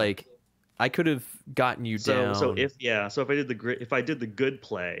 So like I could have gotten you down. So if I did the good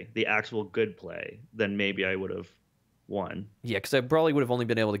play, the actual good play, then maybe I would have won. Yeah, because I probably would have only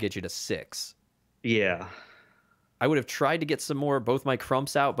been able to get you to 6. Yeah. I would have tried to get some more, both my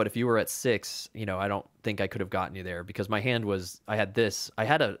Crumps out, but if you were at 6, I don't think I could have gotten you there because my hand was, I had this. I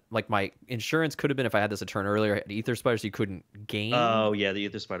had my insurance could have been if I had this a turn earlier. I had Ether Spider, so you couldn't gain. Oh, yeah, the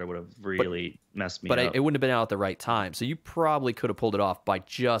Ether Spider would have really messed me up. But it wouldn't have been out at the right time. So you probably could have pulled it off by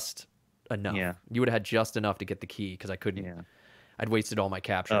just enough. Yeah. You would have had just enough to get the key because I couldn't. Yeah. I'd wasted all my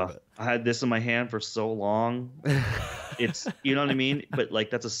capture. But I had this in my hand for so long. It's, you know what I mean? But like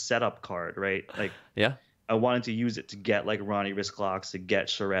that's a setup card, right? Like yeah. I wanted to use it to get like Ronnie Risk Locks, to get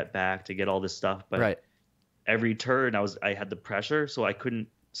Charette back, to get all this stuff. But every turn I had the pressure, so I couldn't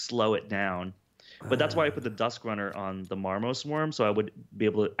slow it down. But that's why I put the Dusk Runner on the Marmo Swarm, so I would be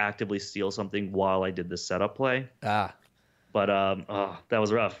able to actively steal something while I did the setup play. But that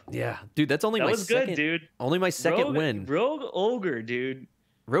was rough. Yeah, dude, that's only my second. That was good, dude. Only my second win. Rogue Ogre, dude.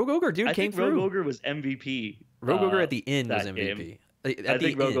 Rogue Ogre, dude, came through. Rogue Ogre was MVP. Rogue Ogre at the end was MVP. I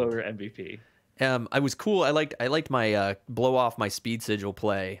think Rogue Ogre MVP. I was cool. I liked my blow off my Speed Sigil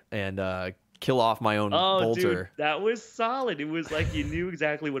play and kill off my own bolter. Dude, that was solid. It was like you knew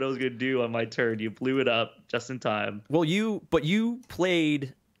exactly what I was gonna do on my turn. You blew it up just in time. Well, you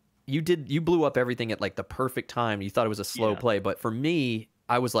blew up everything at like the perfect time. You thought it was a slow play, but for me,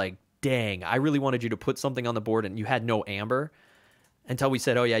 I was like, dang, I really wanted you to put something on the board, and you had no amber until we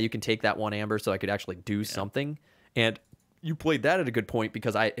said, oh yeah, you can take that 1 amber, so I could actually do something. And you played that at a good point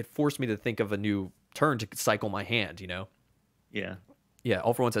because it forced me to think of a new turn to cycle my hand, Yeah. Yeah,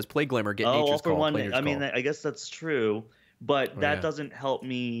 All for One says play Glimmer, get All Nature's for Call. One. Play Nature's I mean, Call. I guess that's true, but that yeah. doesn't help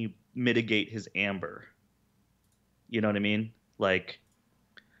me mitigate his Amber. You know what I mean? Like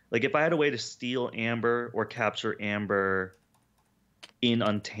if I had a way to steal Amber or capture Amber in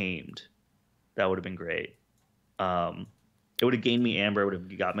Untamed, that would have been great. It would have gained me Amber. It would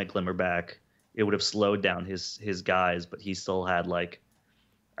have got my Glimmer back. It would have slowed down his guys, but he still had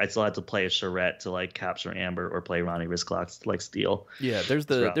I still had to play a Charette to like capture Amber or play Ronnie Wristclocks to like steal. Yeah,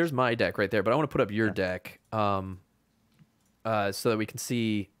 there's my deck right there, but I want to put up your deck so that we can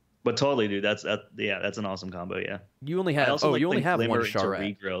see. But totally, dude, that's an awesome combo. Yeah, you only have you only have one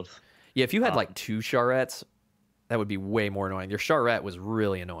Charette. Regrowth. Yeah, if you had like 2 Charettes, that would be way more annoying. Your Charette was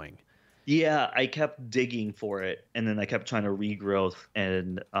really annoying. Yeah, I kept digging for it, and then I kept trying to regrowth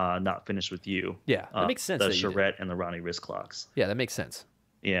and not finish with you. Yeah, that makes sense. The Charette and the Ronnie Wristclocks. Yeah, that makes sense.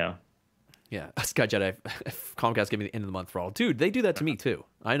 Yeah. Yeah, Sky Jedi, Comcast gave me the end of the month for all. Dude, they do that to me too.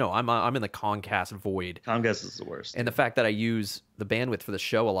 I know, I'm in the Comcast void. Comcast is the worst. And the fact that I use the bandwidth for the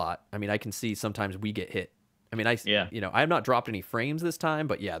show a lot, I mean, I can see sometimes we get hit. I mean, I have not dropped any frames this time,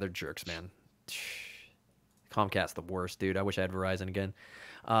 but yeah, they're jerks, man. Comcast the worst, dude. I wish I had Verizon again,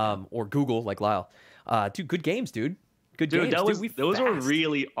 or Google like Lyle. Dude, good games, dude. Good games. Those were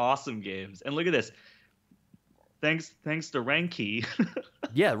really awesome games. And look at this. Thanks to Rankey.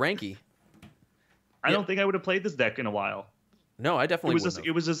 Yeah, Rankey. I don't think I would have played this deck in a while. No, I definitely wouldn't.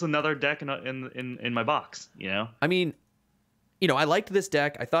 It was just another deck in my box, you know? I mean, I liked this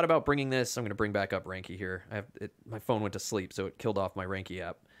deck. I thought about bringing this. I'm going to bring back up Rankey here. My phone went to sleep, so it killed off my Rankey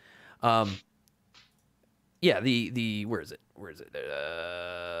app. Yeah, the where is it?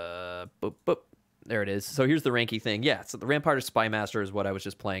 Boop, boop. There it is. So here's the Rankey thing. Yeah, so the Rampart of Spymaster is what I was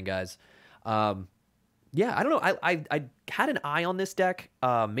just playing, guys. Yeah, I don't know. I had an eye on this deck,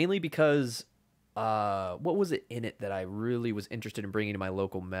 mainly because what was it in it that I really was interested in bringing to my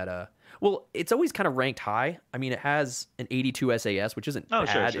local meta? Well, it's always kind of ranked high. I mean, it has an 82 SAS, which isn't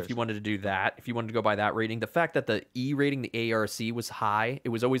bad if you wanted to do that. If you wanted to go by that rating, the fact that the E rating, the AERC was high, it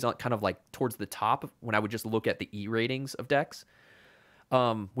was always kind of like towards the top when I would just look at the E ratings of decks.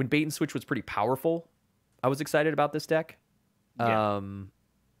 When Bait and Switch was pretty powerful, I was excited about this deck. Yeah.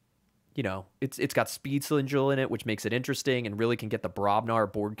 It's got Speed Cylindrical in it, which makes it interesting and really can get the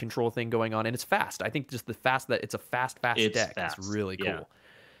Brobnar board control thing going on. And it's fast. I think just the fact that it's a fast deck is really cool. Yeah.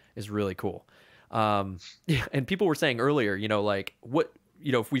 Is really cool. And people were saying earlier,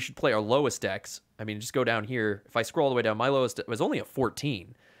 if we should play our lowest decks. I mean, just go down here. If I scroll all the way down, my lowest was only a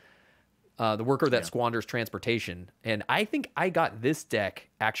 14. The Worker That Squanders Transportation. And I think I got this deck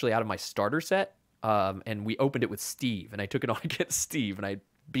actually out of my starter set. And we opened it with Steve, and I took it on against Steve, and I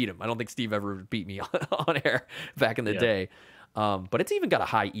beat him. I don't think Steve ever beat me on air back in the day. But it's even got a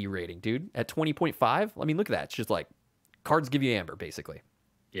high E rating, dude, at 20.5. I mean, look at that. It's just like cards give you amber, basically.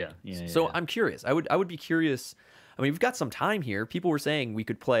 Yeah. So I'm curious. I would be curious. I mean, we've got some time here. People were saying we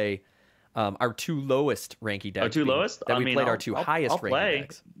could play our 2 lowest Rankey decks. Our 2 lowest? That we played our 2 highest Rankey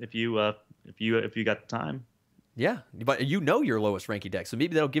decks. If you got the time. Yeah, but your lowest Rankey deck, so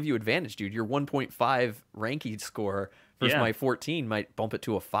maybe that'll give you advantage, dude. Your 1.5 Rankey score versus my 14 might bump it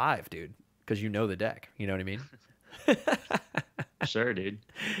to a 5, dude, because you know the deck. You know what I mean? Sure, dude.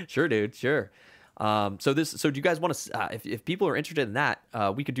 Sure. So do you guys want to? If people are interested in that,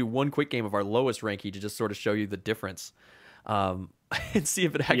 we could do one quick game of our lowest Rankey to just sort of show you the difference, and see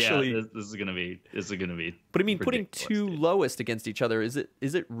if it actually. Yeah, this is gonna be. But I mean, putting 2 lowest against each other, is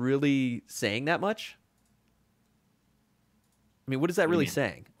it really saying that much? I mean, what is that really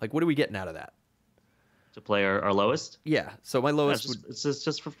saying? Like, what are we getting out of that? To play our lowest? Yeah. So my lowest it's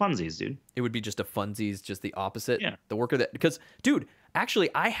just for funsies, dude. It would be just a funsies, just the opposite. Yeah. The Worker that, because, dude, actually,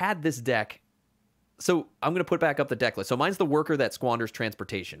 I had this deck. So I'm gonna put back up the deck list. So mine's the Worker That Squanders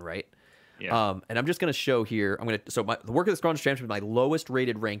Transportation, right? Yeah. And I'm just gonna show here. The Worker That Squanders Transportation is my lowest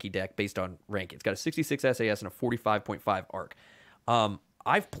rated Rankey deck based on ranking. It's got a 66 SAS and a 45.5 arc.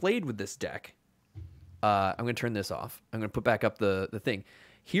 I've played with this deck. I'm going to turn this off. I'm going to put back up the thing.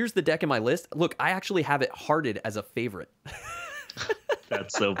 Here's the deck in my list. Look, I actually have it hearted as a favorite.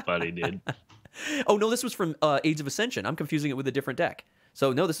 That's so funny, dude. Oh, no, this was from Age of Ascension. I'm confusing it with a different deck.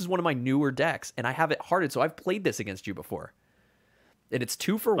 So, no, this is one of my newer decks, and I have it hearted, so I've played this against you before. And it's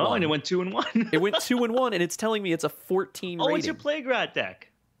 2 for 1. Oh, and it went 2 and 1. It went 2 and 1, and it's telling me it's a 14 rating. Oh, it's your Plaguerat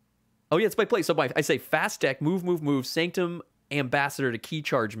deck. Oh, yeah, it's my play. So I say fast deck, move, Sanctum, Ambassador to Key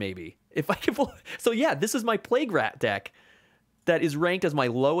Charge, maybe. If I can pull. So yeah, this is my Plaguerat deck that is ranked as my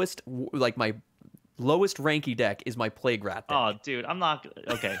lowest, like my lowest Rankey deck is my Plaguerat deck. Oh, dude, I'm not.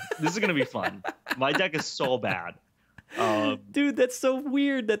 Okay, this is gonna be fun. My deck is so bad. Dude, that's so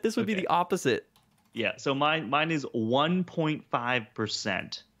weird that this would be the opposite. Yeah, so mine is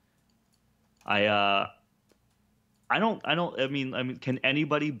 1.5%. I mean, can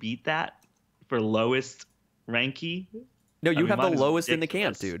anybody beat that for lowest Rankey? No, you have the mine is lowest in the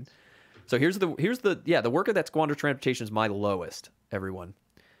camp, ridiculous. dude. So here's the worker that squanders transportation is my lowest, everyone.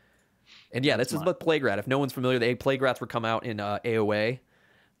 And yeah, this is the Plague Rat. If no one's familiar, the Plague Rats were come out in AOA,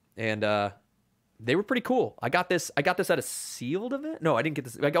 and they were pretty cool. I got this at a sealed event. No, I didn't get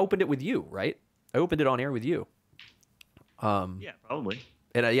this. I opened it with you, right? I opened it on air with you. Yeah, probably.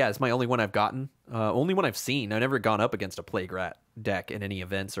 And yeah, it's my only one I've gotten. Only one I've seen. I've never gone up against a Plague Rat deck in any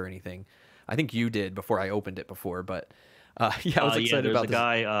events or anything. I think you did before I opened it before, but yeah, I was excited about this. There's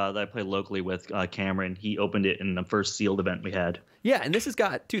a guy that I play locally with, Cameron. He opened it in the first sealed event we had. Yeah, and this has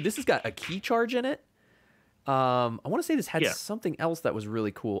got a key charge in it. I want to say this had something else that was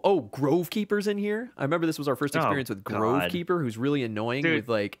really cool. Oh, Grove Keeper's in here. I remember this was our first experience with Grove Keeper, who's really annoying. Dude, with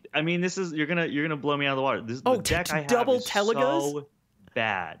like, I mean, this is you're gonna blow me out of the water. The deck I have double is Telegas? so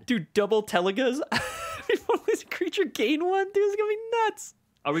bad. Dude, double Telegas. If a creature gain one, dude, it's gonna be nuts.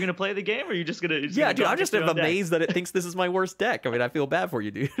 Are we gonna play the game, or are you just gonna? Yeah, dude, I'm just amazed that it thinks this is my worst deck. I mean, I feel bad for you,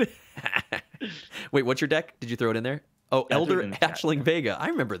 dude. Wait, what's your deck? Did you throw it in there? Oh, Elder Hatchling Vega. I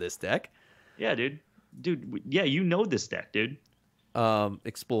remember this deck. Yeah, dude. Yeah, you know this deck, dude.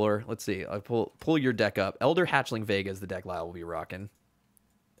 Explore. Let's see. I'll pull your deck up. Elder Hatchling Vega is the deck Lyle will be rocking.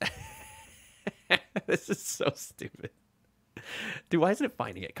 This is so stupid. Dude, why isn't it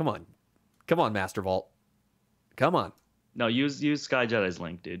finding it? Come on, Master Vault. Come on. No, use Sky Jedi's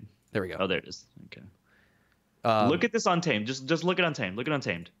link, dude. There we go. Oh, there it is. Okay. Look at this Untamed. Just look at Untamed. Look at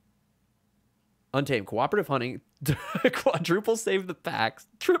Untamed. Untamed, cooperative hunting, quadruple save the packs,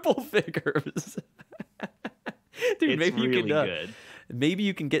 triple figures. Dude, maybe you can good. Maybe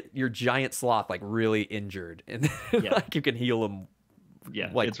you can get your giant sloth like really injured, and like you can heal him.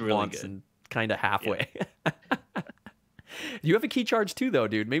 Yeah, like it's really once good. and kind of halfway. Yeah. You have a key charge too, though,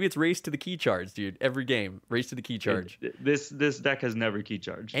 dude. Maybe it's race to the key charge, dude. Every game, race to the key charge. This deck has never key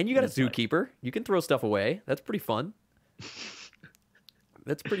charged. And you got a Zookeeper. You can throw stuff away. That's pretty fun.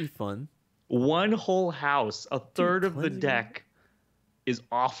 That's pretty fun. One whole house, a third of the deck is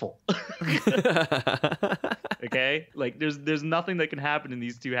awful. Okay? Like there's nothing that can happen in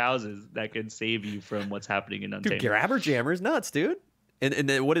these two houses that can save you from what's happening in Untamed. Dude, Grabber Jammer's nuts, dude. And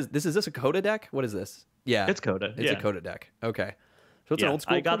then what is this? Is this a Coda deck? What is this? Yeah. It's Coda. It's a Coda deck. Okay. So it's an old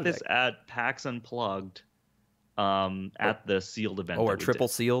school I got Coda this deck. at PAX Unplugged at the sealed event. Oh, or triple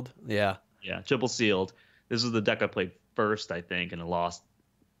sealed? Yeah. Yeah, triple sealed. This is the deck I played first, I think, and I lost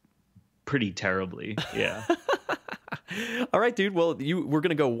pretty terribly. Yeah. All right, dude. Well, we're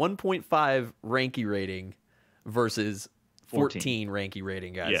gonna go 1.5 Rankey rating versus 14 Rankey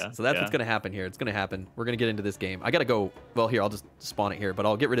rating, guys. Yeah, so that's what's gonna happen here. It's gonna happen. We're gonna get into this game. I gotta go. Well, here I'll just spawn it here, but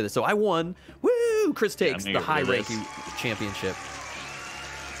I'll get rid of this. So I won. Woo! Chris takes the high Rankey championship.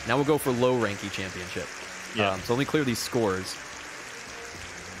 Now we'll go for low Rankey championship. Yeah. So let me clear these scores.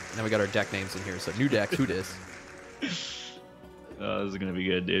 Now we got our deck names in here. So new decks. Who dis? This is gonna be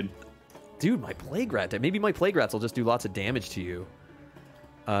good, dude. Dude, my Plague Rat deck. Maybe my Plague Rats will just do lots of damage to you.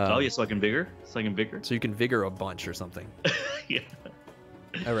 Oh yeah, so I can vigor. So you can vigor a bunch or something. Yeah.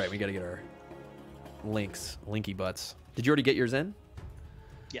 All right, we got to get our linky butts. Did you already get yours in?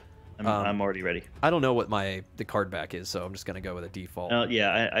 Yeah, I'm already ready. I don't know what the card back is, so I'm just gonna go with a default.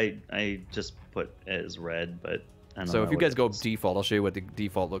 Yeah, I just put it as red, but I don't know. So if you guys go default, I'll show you what the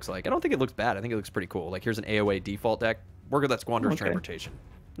default looks like. I don't think it looks bad. I think it looks pretty cool. Like here's an AOA default deck. Worker that squanders transportation.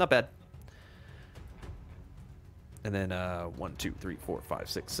 Not bad. And then 1, 2, 3, 4, 5,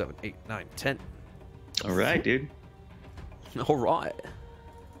 6, 7, 8, 9, 10. All right, dude. All right.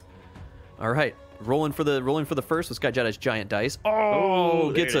 All right. Rolling for the first with Sky Jedi's giant dice.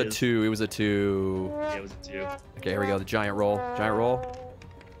 Oh, gets a 2. It was a 2. Yeah, it was a 2. Okay, here we go. The giant roll.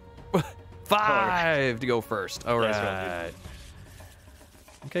 5 to go first. All right.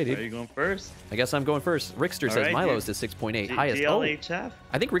 Okay, dude. Are you going first? I guess I'm going first. Rickster says my lowest is 6.8. Highest. GLHF?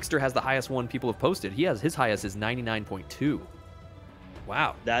 I think Rickster has the highest one people have posted. His highest is 99.2.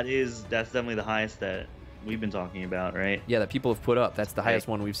 Wow. That's definitely the highest that we've been talking about, right? Yeah, that people have put up. That's the highest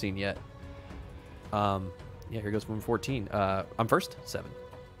one we've seen yet. Yeah, here goes from 14. I'm first. 7.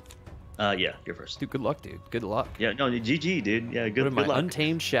 Yeah, you're first. Dude, good luck, dude. Good luck. Yeah, no, GG, dude. Yeah, good luck.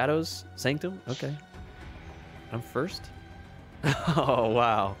 Untamed Shadows Sanctum? Okay. I'm first. Oh,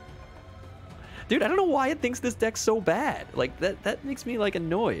 wow. Dude, I don't know why it thinks this deck's so bad. Like, that makes me, like,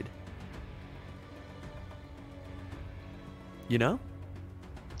 annoyed. You know?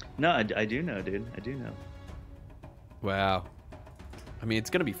 No, I do know, dude. I do know. Wow. I mean,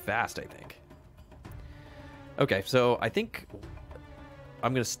 it's going to be fast, I think. Okay, so I think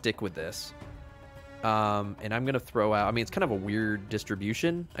I'm going to stick with this. And I'm going to throw out... I mean, it's kind of a weird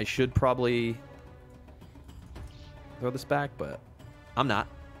distribution. I should probably throw this back, but I'm not.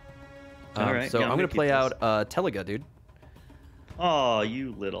 All right. So yeah, I'm going to play out Telega, dude. Oh,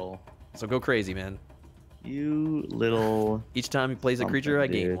 you little... So go crazy, man. You little... Each time he plays a creature, I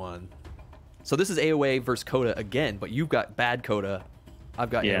gain 1. So this is AOA versus Coda again, but you've got bad Coda. I've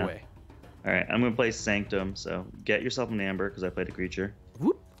got AOA. All right, I'm going to play Sanctum, so get yourself an Amber, because I played a creature.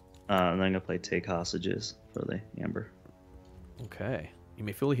 Whoop. And then I'm going to play Take Hostages for the Amber. Okay. You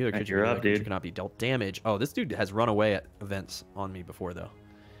may fully heal a creature. You're up, dude. Cannot be dealt damage. Oh, this dude has run away at events on me before, though.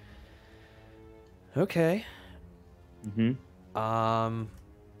 Okay.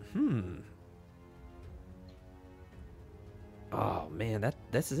 Oh, man,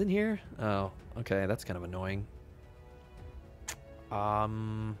 this is in here? Oh, okay, that's kind of annoying.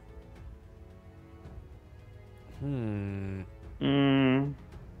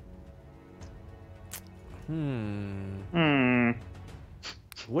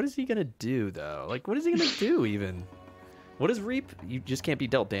 What is he gonna do, though? Like, what is he gonna do, even? What is Reap? You just can't be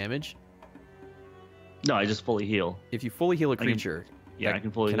dealt damage? No, I just fully heal. If you fully heal a creature, I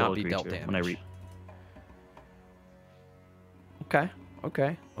can fully heal a creature dealt damage when I Reap. Okay. I'm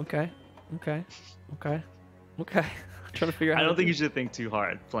trying to figure out. I don't think you should think too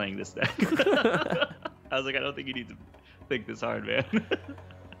hard playing this deck. I was like, I don't think you need to think this hard, man.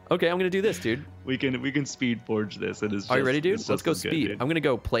 Okay, I'm gonna do this, dude. We can speed forge this. It is. Are you ready, dude? Let's go speed. Good, I'm gonna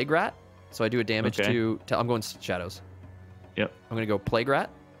go Plague Rat. So I do a damage to. I'm going Shadows. Yep. I'm gonna go Plague Rat.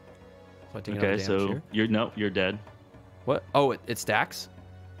 So I take another damage here. You're dead. What? Oh, it stacks.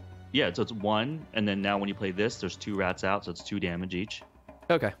 Yeah, so it's 1, and then now when you play this, there's 2 rats out, so it's 2 damage each.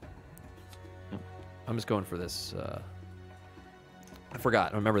 Okay. I'm just going for this. I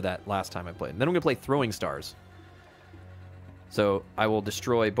forgot. I remember that last time I played. And then I'm going to play Throwing Stars. So I will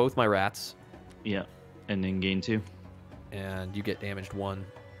destroy both my rats. Yeah, and then gain 2. And you get damaged 1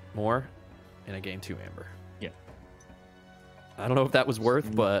 more, and I gain 2 amber. Yeah. I don't know if that was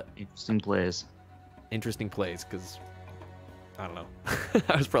worth, but... Interesting plays. Interesting plays, because... I don't know.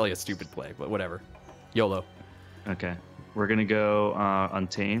 That was probably a stupid play, but whatever. YOLO. Okay. We're going to go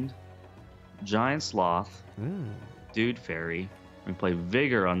Untamed, Giant Sloth, Dude Fairy. We're going to play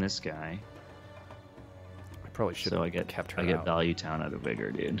Vigor on this guy. I probably should have kept her out. I get Value Town out of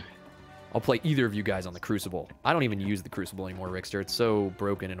Vigor, dude. I'll play either of you guys on the Crucible. I don't even use the Crucible anymore, Rickster. It's so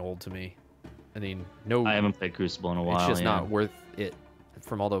broken and old to me. I mean, I haven't played Crucible in a while. It's just not worth it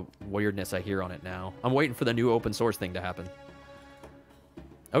from all the weirdness I hear on it now. I'm waiting for the new open source thing to happen.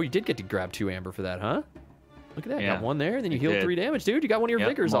 Oh, you did get to grab 2 amber for that, huh? Look at that. Yeah, got 1 there, then you healed 3 damage, dude. You got one of your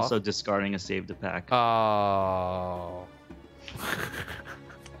Vigors I'm off. also discarding a save to pack. Oh. All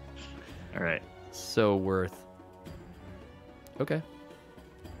right. So worth. Okay.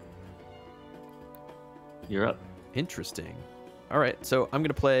 You're up. Interesting. All right, so I'm going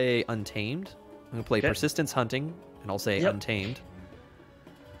to play Untamed. I'm going to play Persistence Hunting, and I'll say Untamed.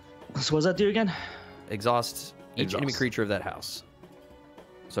 So what does that do again? Exhaust each enemy creature of that house.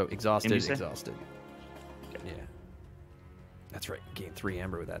 So exhausted. Yeah. That's right. Gain 3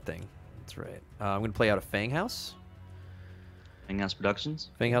 amber with that thing. That's right. I'm going to play out a Fang House. Fang House Productions?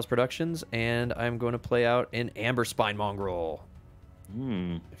 Fang House Productions, and I'm going to play out an Amber Spine Mongrel.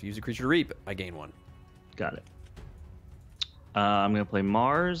 If you use a creature to reap, I gain 1. Got it. I'm going to play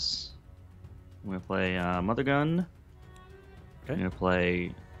Mars. I'm going to play Mother Gun. Okay. I'm going to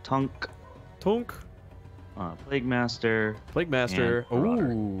play Tunk. Plague Master.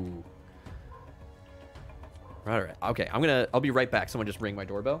 Ooh. Right. Okay, I'll be right back. Someone just ring my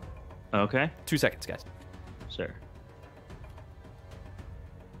doorbell. Okay. 2 seconds, guys. Sure.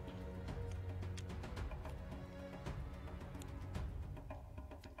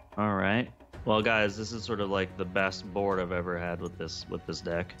 All right. Well, guys, this is sort of like the best board I've ever had with this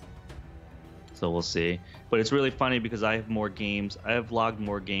deck. So we'll see. But it's really funny because I have more games. I have logged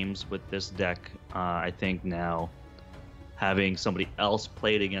more games with this deck, I think, now, having somebody else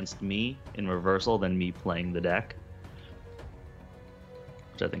play it against me in reversal than me playing the deck,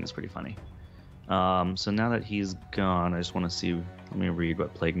 which I think is pretty funny. So now that he's gone, I just want to see. Let me read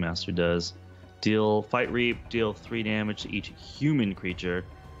what Plague Master does. Fight Reap, deal 3 damage to each human creature.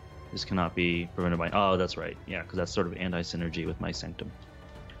 This cannot be prevented by... Oh, that's right. Yeah, because that's sort of anti-synergy with my Sanctum.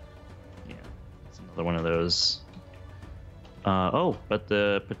 Yeah, it's another one of those. Oh, but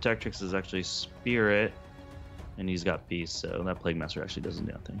the Protectrix is actually Spirit, and he's got Peace, so that Plague Master actually doesn't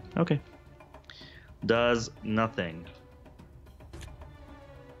do nothing. Okay. Does nothing.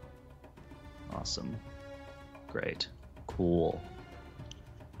 Awesome. Great. Cool.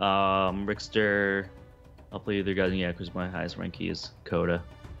 Rickster... I'll play either guys. Yeah, because my highest rank key is Coda.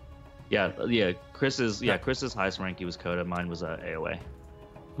 Yeah. Chris's highest ranking was Coda. Mine was AOA.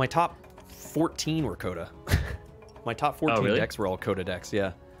 My top 14 were Coda. My top 14 really? decks were all Coda decks.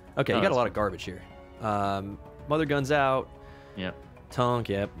 Yeah. Okay, you got a lot of garbage here. Mother Gun's out. Yep. Tonk.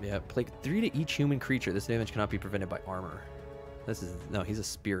 Yep. Play 3 to each human creature. This damage cannot be prevented by armor. He's a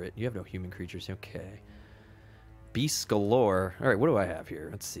spirit. You have no human creatures. Okay. Beasts galore. All right, what do I have here?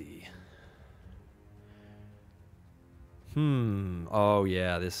 Let's see. Oh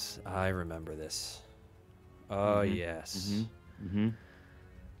yeah, I remember this. Oh yes.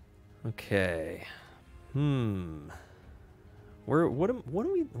 Okay. What are we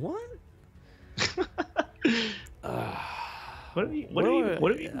what? What are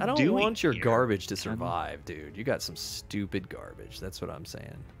you I don't doing want your here? garbage to survive, dude. You got some stupid garbage. That's what I'm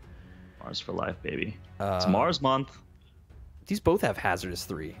saying. Mars for life, baby. It's Mars month. These both have hazardous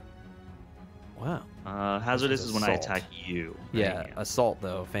 3. Wow. Hazardous is when I assault. attack you. Yeah, assault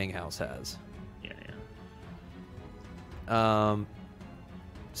though. Fang House has. Yeah.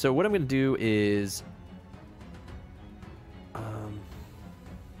 So what I'm gonna do is,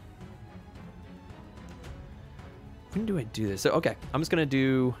 when do I do this? So okay, I'm just gonna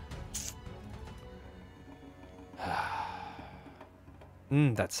do.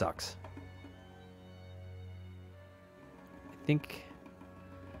 That sucks. I think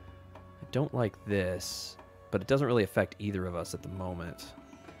I don't like this, but it doesn't really affect either of us at the moment.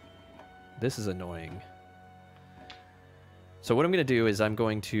 This is annoying. So what I'm going to do is I'm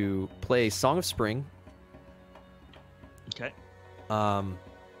going to play Song of Spring. Okay. I'm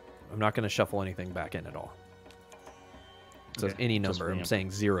not going to shuffle anything back in at all. So it's any number. I'm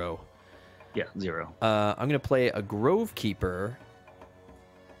saying 0. Yeah, 0. I'm going to play a Grove Keeper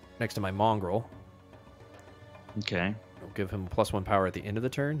next to my Mongrel. Okay. I'll give him +1 power at the end of the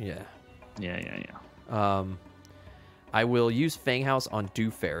turn. Yeah. Yeah. I will use Fang House on Dew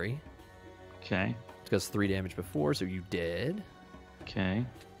Fairy. Okay. It does 3 damage before, so you did. Okay.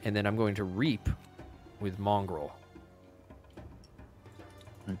 And then I'm going to Reap with Mongrel.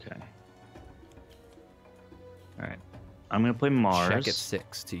 Okay. All right. I'm going to play Mars. Check at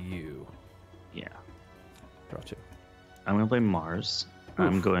 6 to you. Yeah. Draw 2. I'm going to play Mars. Oof.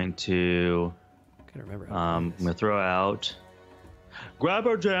 I'm going to... Gotta remember how I'm going to throw out...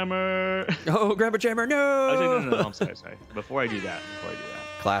 Grabber Jammer! Oh, Grabber Jammer, no! Actually, no, I'm sorry. Before I do that.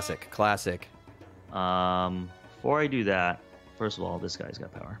 Classic. Before I do that, first of all, this guy's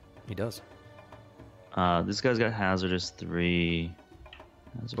got power. He does. This guy's got Hazardous 3.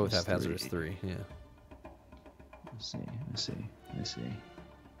 Both have Hazardous 3, yeah. Let's see.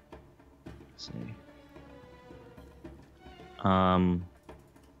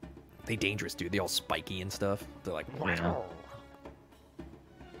 They dangerous, dude. They all spiky and stuff. They're like, wow. Yeah.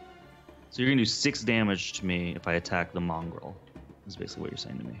 So you're going to do 6 damage to me if I attack the Mongrel. That's basically what you're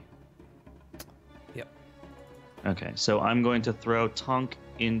saying to me. Yep. Okay, so I'm going to throw Tunk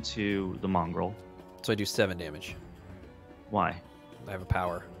into the Mongrel. So I do 7 damage. Why? I have a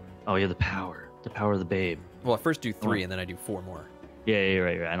power. Oh, yeah, the power. The power of the babe. Well, I first do 3, and then I do 4 more. Yeah, you're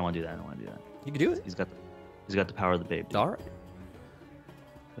right. I don't want to do that. You can do it. He's got the power of the babe. Dude. All right.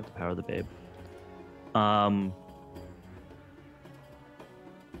 Got the power of the babe.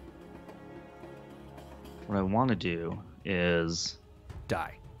 What I want to do is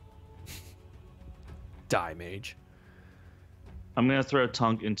Die. Die, mage. I'm going to throw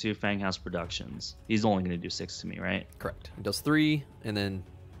Tunk into Fanghouse Productions. He's only going to do 6 to me, right? Correct. It does 3, and then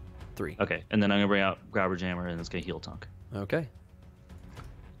 3. Okay, and then I'm going to bring out Grabber Jammer, and it's going to heal Tunk. Okay.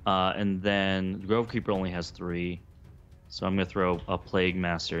 And then Grove Keeper only has 3, so I'm going to throw a Plague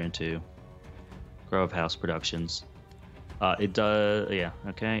Master into Grove House Productions. It does, yeah,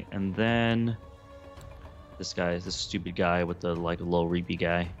 okay. And then this stupid guy with the little reapy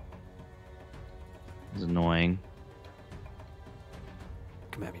guy. He's annoying.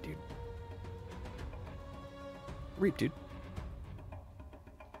 Come at me, dude. Reap, dude.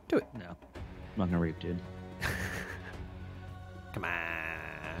 Do it. No, I'm not gonna reap, dude. Come on.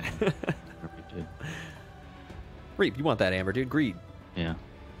 Reap, dude. Reap, you want that amber, dude? Greed. Yeah.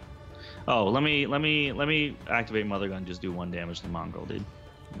 Oh, let me activate Mother Gun. Just do 1 damage to the Mongrel, dude.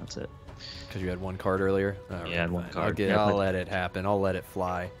 And that's it. Because you had 1 card earlier. Yeah, I had 1 card. I'll let it happen. I'll let it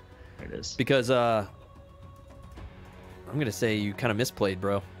fly. There it is. Because I'm gonna say you kind of misplayed,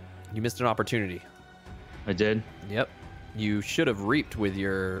 bro. You missed an opportunity. I did. Yep. You should have reaped with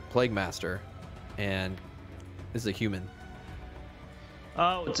your Plague Master, and this is a human.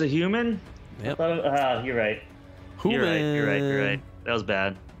 Oh, it's a human? Yep. You're right. You're right. That was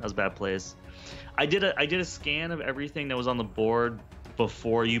bad. That was bad plays. I did a scan of everything that was on the board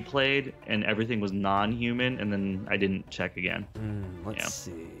before you played, and everything was non-human, and then I didn't check again. Let's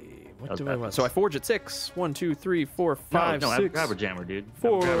see. What do I want? So I forge at 6. 1, 2, 3, 4, 5, no, 6. I have grabber jammer, dude.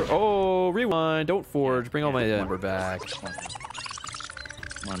 4. Oh, rewind. Don't forge. Bring all my ember back. Come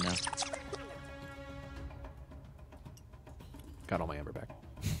on now. Got all my ember back.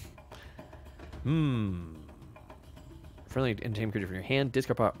 Friendly and tame creature from your hand,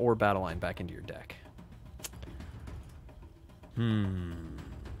 discard pot or battle line back into your deck. I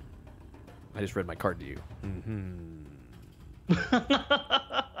just read my card to you.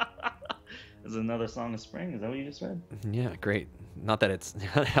 Is it another Song of Spring? Is that what you just read? Yeah, great. Not that it's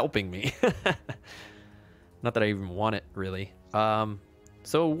helping me. Not that I even want it, really.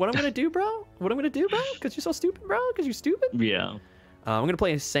 So what I'm gonna do, bro? What I'm gonna do, bro? Because you're so stupid, bro? Because you're stupid? Yeah. I'm gonna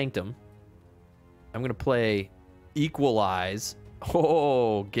play Sanctum. I'm gonna play Equalize.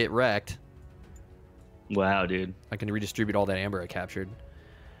 Oh, get wrecked. Wow, dude. I can redistribute all that amber I captured.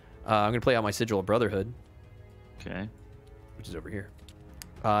 I'm gonna play out my Sigil of Brotherhood. Okay. Which is over here.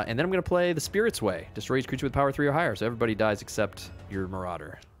 And then I'm going to play the Spirit's Way. Destroy each creature with power 3 or higher, so everybody dies except your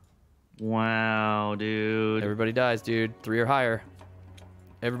Marauder. Wow, dude. Everybody dies, dude. 3 or higher.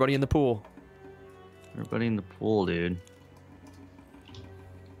 Everybody in the pool. Everybody in the pool, dude.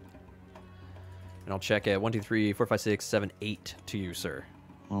 And I'll check at 1, 2, 3, 4, 5, 6, 7, 8 to you, sir.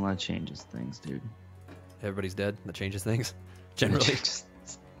 Well, that changes things, dude. Everybody's dead? That changes things? Generally.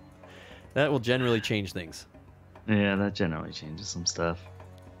 That will generally change things. Yeah, that generally changes some stuff.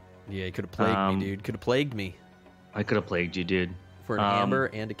 Yeah, you could have plagued me, dude. Could have plagued me. I could have plagued you, dude. For an amber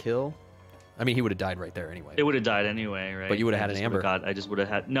and a kill? I mean, he would have died right there anyway. It would have died anyway, right? But you would have had an amber. I just would have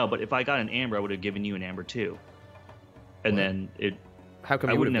had... No, but if I got an amber, I would have given you an amber too. And then it... How come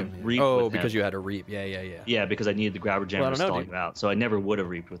I you wouldn't have have reaped Oh, with because him. you had to reap. Yeah. Yeah, because I needed the grabber jammer to stall you out. So I never would have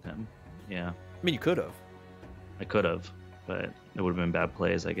reaped with him. Yeah. I mean, you could have. I could have, but it would have been bad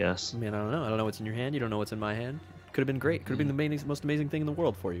plays, I guess. I mean, I don't know. I don't know what's in your hand. You don't know what's in my hand. Could have been great. Could have been the most amazing thing in the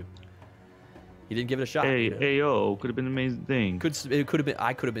world for you. You didn't give it a shot. Hey, hey, yo, could have been an amazing thing. It could have been.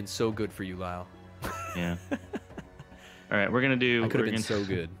 I could have been so good for you, Lyle. Yeah. All right, we're gonna do. I could have been so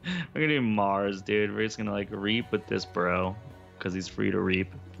good. We're gonna do Mars, dude. We're just gonna like reap with this bro, because he's free to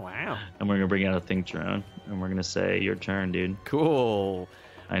reap. Wow. And we're gonna bring out a Think Drone, and we're gonna say, "Your turn, dude." Cool.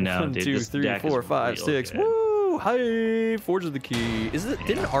 I know, 1, dude. 2, This 3, deck 4, is 5, real 6. good. Woo! Hi, Forge of the Key.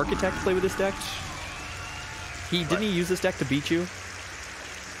 Did an Architect play with this deck? Didn't he use this deck to beat you?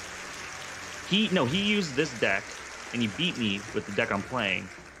 He used this deck, and he beat me with the deck I'm playing,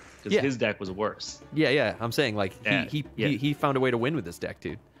 because his deck was worse. Yeah. I'm saying like he found a way to win with this deck,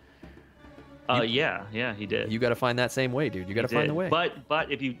 dude. Yeah, he did. You got to find that same way, dude. You got to find the way.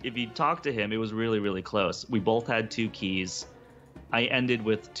 But if you talk to him, it was really, really close. We both had 2 keys. I ended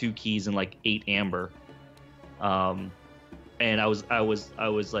with 2 keys and like 8 amber. And I was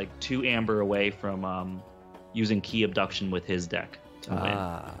like 2 amber away from using key abduction with his deck to win.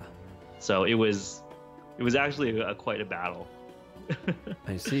 So it was actually quite a battle.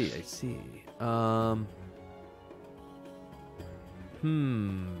 I see.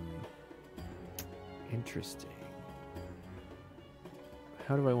 Interesting.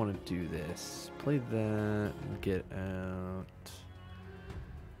 How do I want to do this? Play that and get out.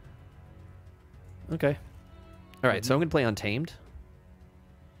 Okay. All right, so I'm going to play Untamed.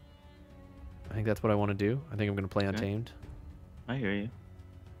 I think that's what I want to do. I think I'm going to play Untamed. I hear you.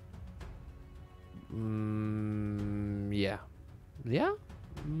 Yeah. Yeah?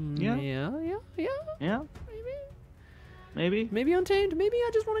 Yeah. Maybe Untamed. Maybe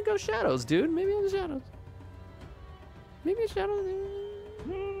I just want to go Shadows, dude. Maybe I'll Shadows. Maybe Shadows.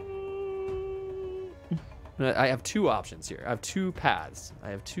 I have 2 options here. I have 2 paths.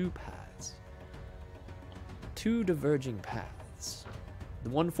 2 diverging paths. The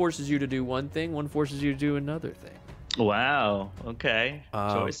one forces you to do one thing, one forces you to do another thing. Wow. Okay.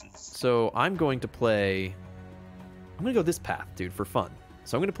 Choices. So I'm going to go this path, dude, for fun.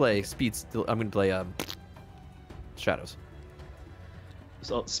 So I'm going to play Shadows.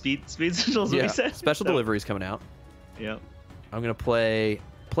 So speed sigils. Yeah. What you said? Special delivery's coming out. Yeah. I'm going to play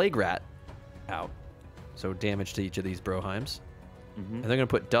Plague Rat out. So damage to each of these Broheims. And they're going to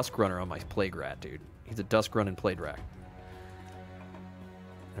put Dusk Runner on my Plague Rat, dude. He's a Dusk Run and Plague Rat.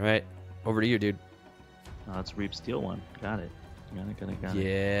 All right. Over to you, dude. Oh, that's Reap Steel one. Got it. Got it.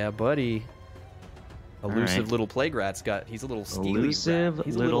 Yeah, buddy. Elusive little Plague Rat's he's a little steely rat.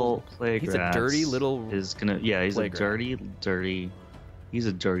 He's a little Plague He's a dirty little he's a dirty he's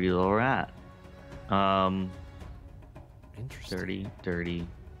a dirty little rat. Interesting. Dirty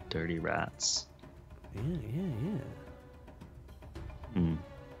rats. Yeah.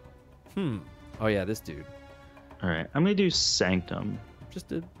 Oh yeah, this dude. All right, I'm gonna do Sanctum. It's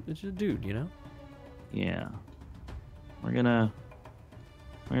just a dude, you know. Yeah. We're gonna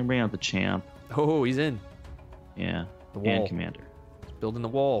We're gonna bring out the champ. Oh, he's in. Yeah. The wall. And commander. He's building the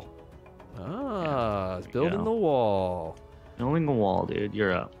wall. Ah, he's building the wall. Building the wall, dude.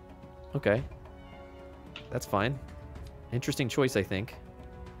 You're up. Okay. That's fine. Interesting choice, I think.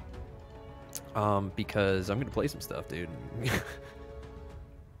 Because I'm gonna play some stuff, dude.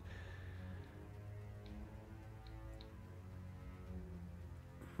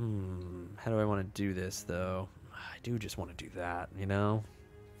 How do I want to do this, though? I do just want to do that, you know?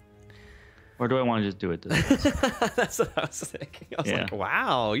 Or do I want to just do it this way? That's what I was thinking. I was like,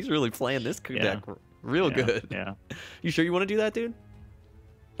 wow, he's really playing this deck real good. Yeah. You sure you want to do that, dude?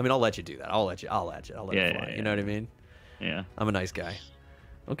 I mean, I'll let you do that. I'll let it fly. Yeah. You know what I mean? Yeah. I'm a nice guy.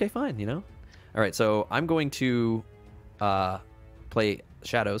 Okay, fine, you know? All right, so I'm going to play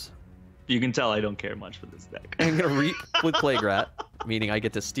Shadows. You can tell I don't care much for this deck. I'm going to Reap with Plague Rat, meaning I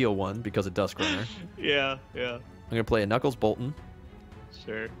get to steal one because of Dusk Runner. Yeah. I'm going to play a Knuckles Bolton.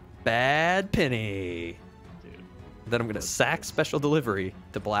 Sure. Bad Penny. Dude. Then I'm going to sack Special Delivery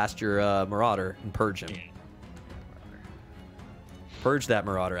to blast your Marauder and purge him. Yeah. Purge that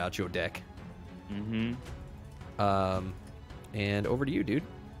Marauder out your deck. Mm-hmm. And over to you, dude.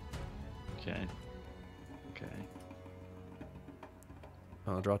 Okay.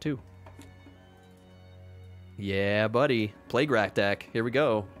 I'll draw 2. Yeah, buddy. Plague Rat deck. Here we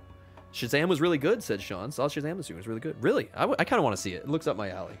go. Shazam was really good, said Sean. Saw Shazam this year. It was really good. Really? I kind of want to see it. It looks up my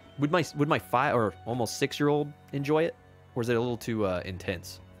alley. Would my 5 or almost 6-year-old enjoy it? Or is it a little too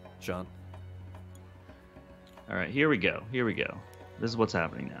intense, Sean? All right, here we go. This is what's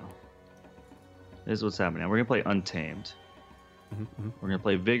happening now. We're going to play Untamed. We're going to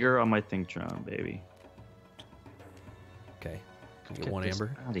play Vigor on my Think Drone, baby. Okay. Can you get 1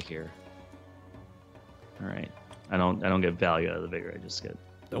 Amber? Out of here. All right. I don't get value out of the Vigor. I just get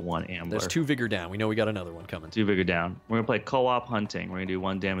the 1 Amber. There's 2 Vigor down. We know we got another one coming. 2 Vigor down. We're going to play Co-op Hunting. We're going to do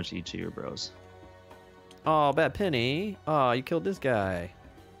 1 damage to each of your bros. Oh, Bad Penny. Oh, you killed this guy.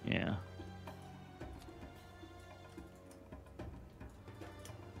 Yeah.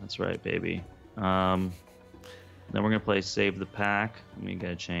 That's right, baby. Then we're going to play Save the Pack. Let me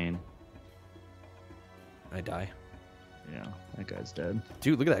get a chain. I die. Yeah, that guy's dead.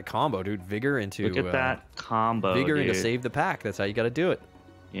 Dude, look at that combo, dude. Vigor into... Look at that combo, Vigor dude. into Save the Pack. That's how you got to do it.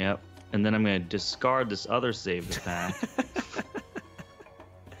 Yep. And then I'm going to discard this other Save the Pack.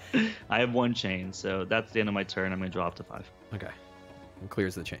 I have 1 chain, so that's the end of my turn. I'm going to drop to 5. Okay. And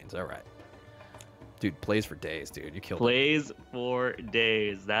clears the chains. All right. Dude, plays for days, dude. You killed Plays for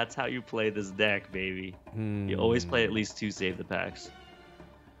days. That's how you play this deck, baby. You always play at least 2 Save the Packs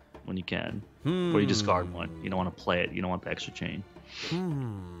when you can. Or you discard 1. You don't want to play it. You don't want the extra chain.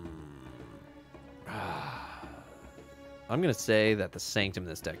 I'm going to say that the Sanctum in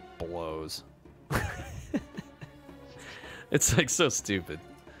this deck blows. It's like so stupid.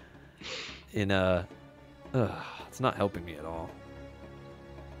 It's not helping me at all.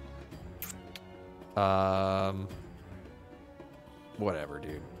 Whatever,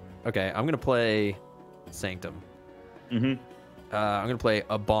 dude. Okay, I'm gonna play Sanctum. I'm gonna play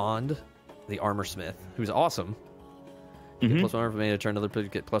a Bond, the Armor Smith, who's awesome. Get +1 for me to turn another.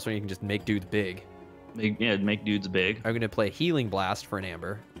 Get +1. You can just make dudes big. Make dudes big. I'm gonna play Healing Blast for an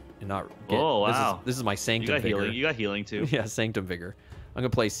Amber, and not. Oh wow! This is my Sanctum Vigor. You got healing too. Yeah, Sanctum Vigor. I'm gonna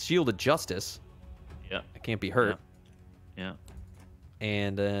play Shield of Justice. Yeah. I can't be hurt. Yeah.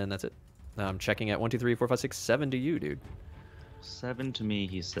 And then that's it. I'm checking at 1, 2, 3, 4, 5, 6, 7 to you, dude. 7 to me,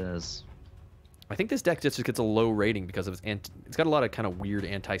 he says. I think this deck just gets a low rating because of it's got a lot of kind of weird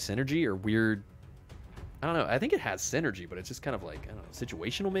anti-synergy or weird. I don't know. I think it has synergy, but it's just kind of like, I don't know,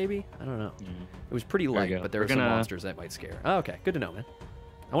 situational maybe. I don't know. It was pretty light, but there are some monsters that might scare. Oh, okay, good to know, man.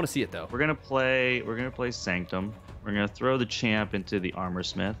 I want to see it though. We're gonna play Sanctum. We're gonna throw the champ into the Armor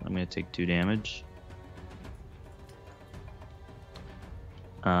Smith. I'm gonna take 2 damage.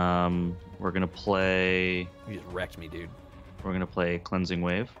 We're gonna play. You just wrecked me, dude. We're gonna play Cleansing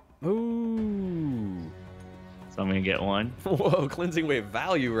Wave. Ooh. So I'm gonna get 1. Whoa, Cleansing Wave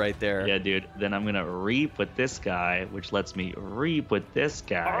value right there. Yeah, dude. Then I'm gonna Reap with this guy, which lets me Reap with this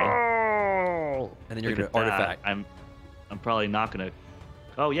guy. Oh. And then you're gonna artifact. I'm probably not gonna.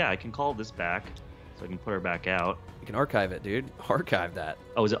 Oh yeah, I can call this back, so I can put her back out. You can archive it, dude. Archive that.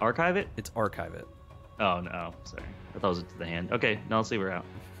 Oh, is it archive it? It's archive it. Oh no, sorry. I thought it was to the hand. Okay, now let's see we're out.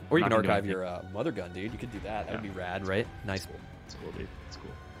 Or you can archive your Mother Gun, dude. You could do that. That would be rad, right? Nice. It's cool, dude. It's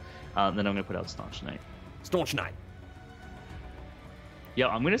cool. Then I'm gonna put out Staunch Knight. Staunch Knight. Yeah,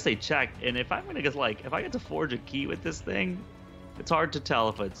 I'm gonna say check, and if I'm gonna if I get to forge a key with this thing, it's hard to tell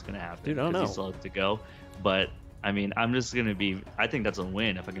if it's gonna happen. Dude, I don't know. You still have to go, but I mean, I'm just gonna be. I think that's a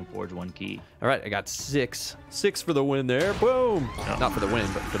win if I can forge 1 key. All right, I got 6. 6 for the win there. Boom. Oh. Not for the win,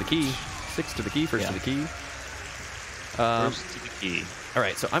 but for the key. 6 to the key. First to the key. First to the key. All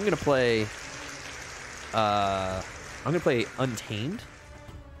right, so I'm gonna play. Untamed.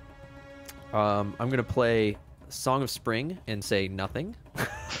 I'm gonna play Song of Spring and say nothing.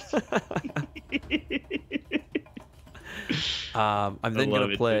 I'm then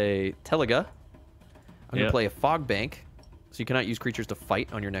gonna play Teliga. I'm gonna play a Fog Bank, so you cannot use creatures to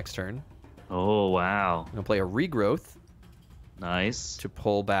fight on your next turn. Oh wow! I'm gonna play a Regrowth. Nice. To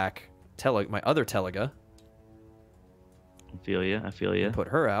pull back my other Teliga. I feel you. I feel you. Put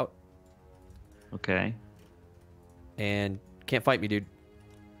her out. Okay. And can't fight me, dude.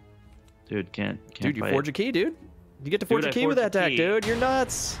 Dude, can't Dude, you fight. forge a key, dude. You get to forge a key with that deck, dude. You're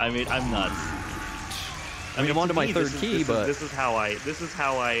nuts. I mean, I'm nuts. I mean, I'm on to my third key, but this is how I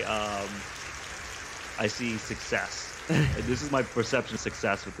see success. This is my perception of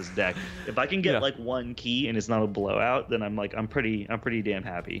success with this deck. If I can get like 1 key and it's not a blowout, then I'm pretty damn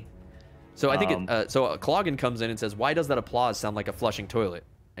happy. So I think so. Cloggin comes in and says, "Why does that applause sound like a flushing toilet?"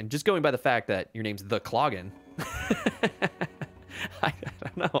 And just going by the fact that your name's the Cloggin, I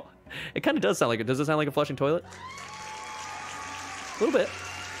don't know. It kind of does sound like it. Does it sound like a flushing toilet? A little bit.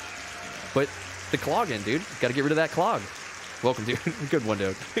 But the Cloggin, dude. Got to get rid of that clog. Welcome, dude. Good one,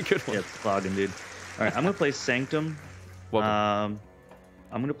 dude. Good one. Yeah, Cloggin, dude. All right, I'm gonna play Sanctum. Welcome.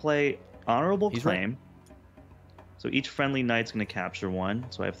 I'm gonna play Honorable Claim. Right. So each friendly knight's gonna capture 1.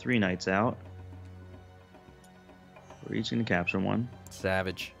 So I have 3 knights out. We're each gonna capture 1.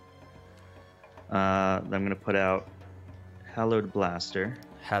 Savage. Then I'm gonna put out Hallowed Blaster.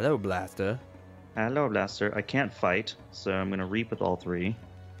 Hello, Blaster. Hello, Blaster. I can't fight, so I'm gonna reap with all 3.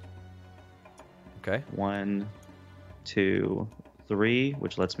 Okay. 1, 2, 3,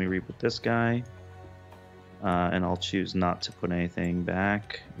 which lets me reap with this guy. And I'll choose not to put anything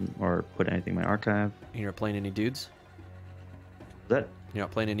back or put anything in my archive. You're not playing any dudes? That You're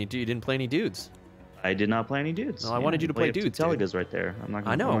not playing any dudes? You didn't play any dudes? I did not play any dudes. No, I wanted you to play dudes, dude. Teligas right there. I'm not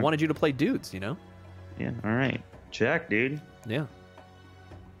gonna I know. I wanted you to play dudes, you know? Yeah, all right. Check, dude. Yeah.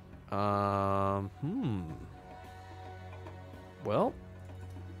 Well,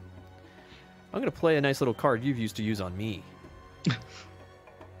 I'm going to play a nice little card you've used to use on me.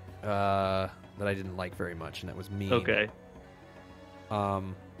 That I didn't like very much, and that was mean. Okay. So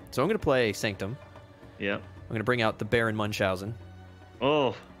I'm going to play Sanctum. Yep. I'm going to bring out the Baron Munchausen.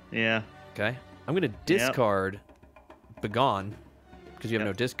 Oh, yeah. Okay. I'm going to discard Begone, because you have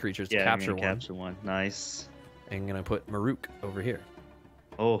no disc creatures to capture one. Capture 1. Nice. And I'm going to put Maruk over here.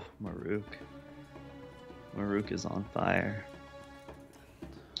 Oh, Maruk. Maruk is on fire.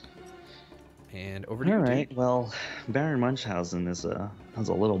 And over to you, All right. dude. Well, Baron Munchausen has a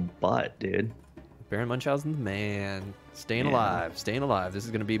little butt, dude. Baron Munchausen, man. Staying alive. Staying alive. This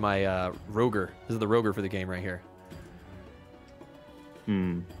is going to be my Roger. This is the Roger for the game right here.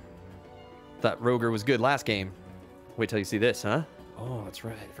 Thought Roger was good last game. Wait till you see this, huh? Oh, that's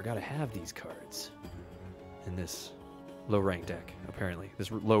right. I forgot I have these cards in this low rank deck, apparently.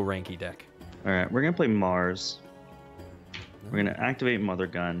 This low ranky deck. All right. We're going to play Mars. We're going to activate Mother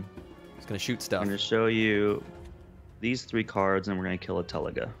Gun. It's going to shoot stuff. I'm going to show you these 3 cards, and we're going to kill a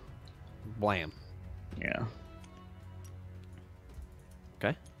Teliga. Blam. Yeah.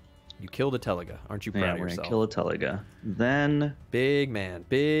 Okay. You killed a Teliga. Aren't you proud of we're yourself? going to kill a Teliga. Then... Big man.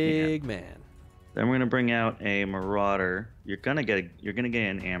 Big man. Then we're going to bring out a Marauder. You're going to get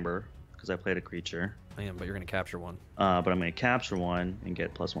an Amber, because I played a creature. I am, but you're going to capture one. But I'm going to capture 1 and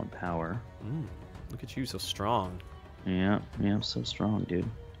get +1 power. Look at you, so strong. Yeah, so strong, dude.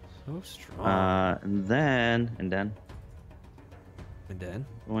 So strong. And then I'm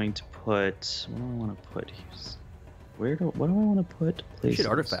going to put, what do I want to put here? What do I want to put? You should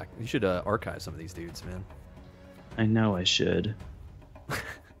artifact. You should archive some of these dudes, man. I know I should.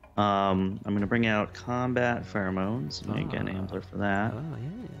 I'm going to bring out Combat Pheromones. I'm going to get an Ampler for that. Oh,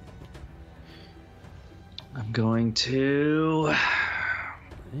 yeah. I'm going to...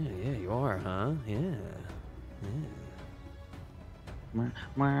 Yeah, you are, huh? Yeah.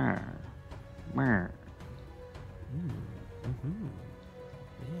 Mer.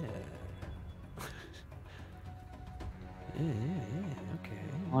 Yeah, okay.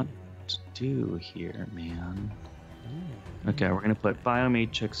 What to do here, man? Okay, we're gonna put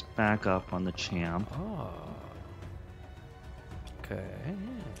Biomatrix back up on the champ. Oh. Okay.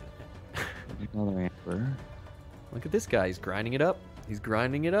 Another Amber. Look at this guy. He's grinding it up.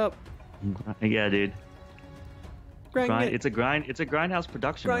 Yeah, dude. Grinding It's a grindhouse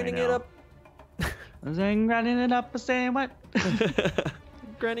production. Grinding right now. it up. I'm saying grinding it up. I'm saying what?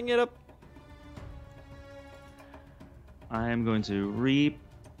 Grinding it up. I am going to reap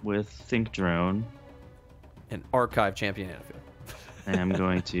with Think Drone. And archive Champion Anfield. I am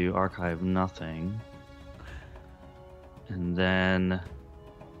going to archive nothing. And then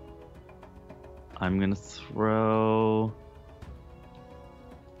I'm going to throw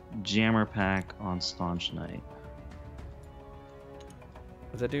Jammer Pack on Staunch Knight.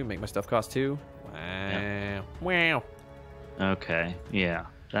 What does that do? Make my stuff cost 2? Wow. Yeah. Wow. Okay, yeah.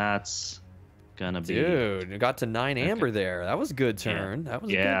 That's gonna be... Dude, you got to 9 amber there. That was a good turn. That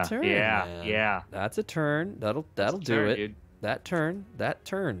was a good turn. Yeah. That's a turn. That'll do it. Dude. That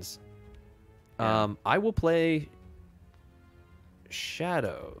turns. Yeah. I will play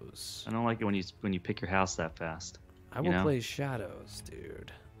Shadows. I don't like it when you pick your house that fast. I will play Shadows,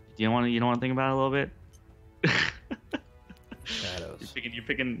 dude. You don't want to think about it a little bit? Shadows. You're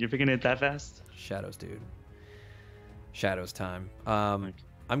picking it that fast? Shadows, dude. Shadows time.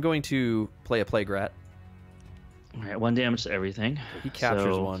 I'm going to play a Plague Rat. All right, 1 damage to everything. He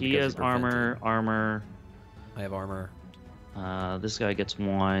captures one. He has armor. I have armor. This guy gets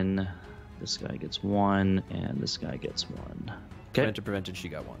 1. This guy gets 1, and this guy gets 1. Okay. Prevented. She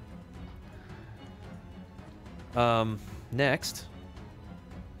got 1. Next,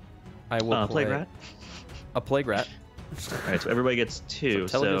 I will play Plague Rat. A Plague Rat. All right, so everybody gets 2.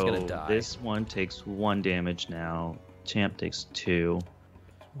 So Telugu's gonna die. This one takes 1 damage now. Champ takes 2.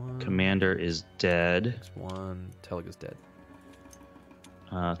 1. Commander is dead. Takes 1. Telugu's dead.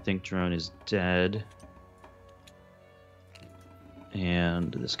 Think Drone is dead.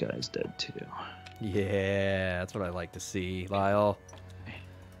 And this guy's dead too. Yeah, that's what I like to see, Lyle.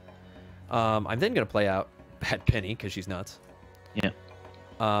 I'm then going to play out Bad Penny, because she's nuts. Yeah.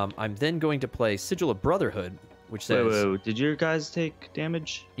 I'm then going to play Sigil of Brotherhood, which says... Wait. Did your guys take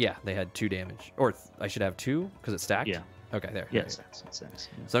damage? Yeah, they had 2 damage. Or I should have 2, because it's stacked? Yeah. Okay, there. Yeah, there it's stacks. Yeah.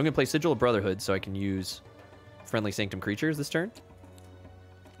 So I'm going to play Sigil of Brotherhood, so I can use Friendly Sanctum Creatures this turn.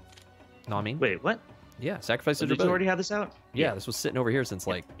 No, I mean... Wait, what? Yeah, sacrifice Sigil of Did you Brotherhood. already have this out? Yeah, this was sitting over here since,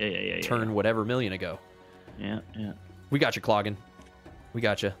 like, turn whatever million ago. Yeah. We got you, Cloggin. We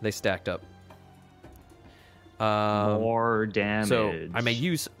got you. They stacked up. More damage. So I may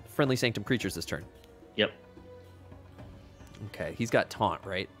use Friendly Sanctum Creatures this turn. Yep. Okay, he's got Taunt,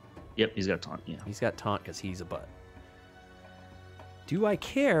 right? Yep, he's got Taunt, yeah. He's got Taunt because he's a butt. Do I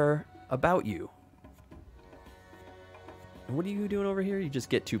care about you? And what are you doing over here? You just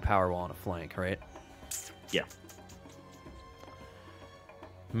get 2 Power Wall on a flank, right? Yeah.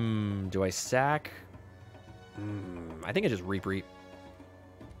 Do I sack? I think I just reap.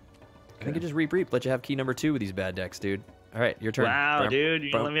 I think I just reap. Let you have key number 2 with these bad decks, dude. All right, your turn. Wow, dude.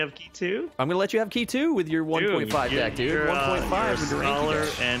 You're going to let me have key 2? I'm going to let you have key 2 with your 1.5 deck, dude. 1.5 with your scholar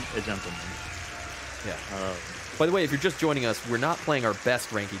Rankey deck. and a gentleman. Yeah. By the way, if you're just joining us, we're not playing our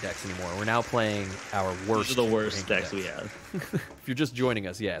best Rankey decks anymore. We're now playing our worst. These are the worst Rankey decks we have. If you're just joining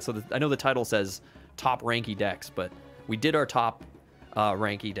us, yeah. So I know the title says top Rankey decks, but we did our top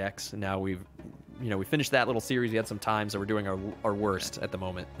Rankey decks, and now we finished that little series. We had some time, so we're doing our worst at the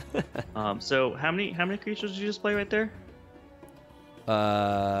moment. So how many creatures did you just play right there?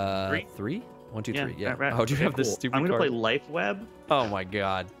 3? 1, 2, 3. Yeah. Right. Oh, do you have this stupid I'm gonna card? play Life Web. Oh my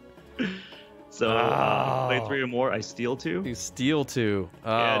god. So play 3 or more. I steal 2. You steal 2.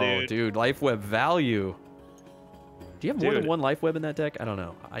 Oh, Yeah, dude. Life Web value. Do you have more than 1 Life Web in that deck? I don't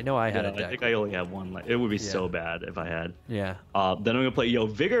know. I know I had a deck. I think I only have 1. It would be so bad if I had. Yeah. Then I'm gonna play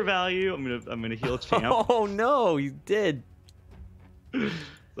Vigor value. I'm gonna heal Champ. Oh no, you did. Let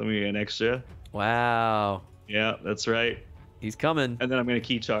me get an extra. Wow. Yeah, that's right. He's coming. And then I'm gonna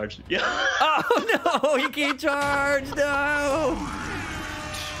key charge. Yeah. Oh no, he key charge. No.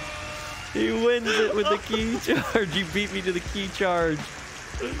 He wins it with the key charge. You beat me to the key charge.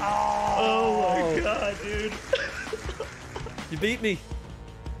 Oh my god, dude. You beat me.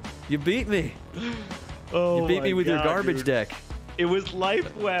 You beat me. Oh, you beat me with your garbage dude. deck. It was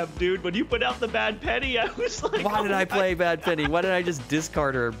Life Web, dude. When you put out the Bad Penny, I was like, why did I play Bad Penny? Why did I just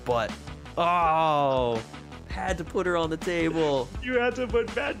discard her butt? Oh, had to put her on the table. You had to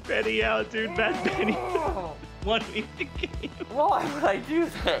put Bad Penny out, dude. Bad Penny won me the game. Why would I do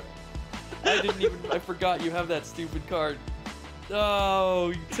that? I forgot you have that stupid card. Oh,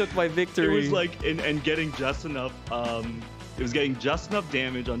 you took my victory. It was like, and getting just enough, it was getting just enough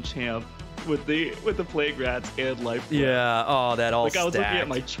damage on Champ with the Plague Rats and Life Web. Yeah, oh, that all I was looking stacked. at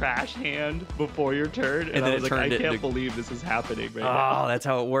my trash hand before your turn, and I was like, I can't believe this is happening right now. Oh, that's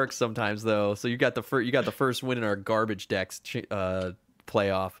how it works sometimes, though. So you got the first win in our garbage decks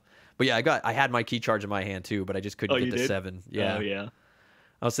playoff. But yeah, I had my key charge in my hand too, but I just couldn't get to 7. Yeah. Oh yeah.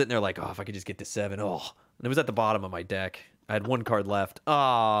 I was sitting there like, oh, if I could just get to 7. Oh, and it was at the bottom of my deck. I had one card left.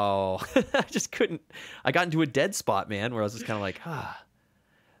 Oh, I just couldn't. I got into a dead spot, man, where I was just kind of like,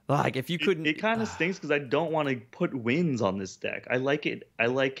 like if you couldn't. It kind of stinks because I don't want to put wins on this deck. I like it. I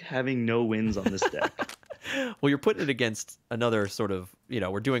like having no wins on this deck. Well, you're putting it against another sort of,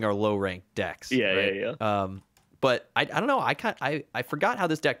 we're doing our low ranked decks. Yeah, right? yeah. But I don't know. I forgot how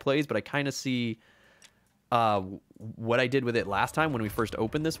this deck plays, but I kind of see what I did with it last time when we first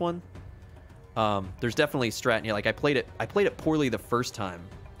opened this one. There's definitely strat in here. Like I played it poorly the first time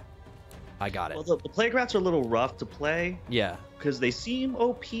I got it. Well, the plague rats are a little rough to play. Yeah. Because they seem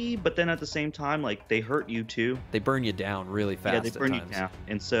OP, but then at the same time, like they hurt you too. They burn you down really fast. Yeah, they burn you down,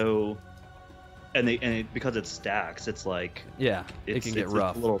 and so, because it stacks, it's like it can get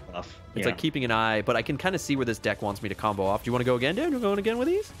rough. It's a little rough. It's like keeping an eye, but I can kind of see where this deck wants me to combo off. Do you want to go again, dude? We're going again with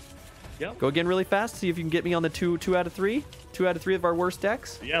these? Yeah. Go again really fast. See if you can get me on the two out of three of our worst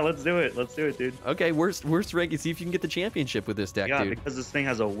decks. Yeah, let's do it. Let's do it, dude. Okay, worst ranking. See if you can get the championship with this deck, dude. Yeah, because this thing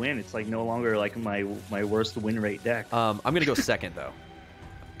has a win. It's like no longer like my worst win rate deck. I'm gonna go second though,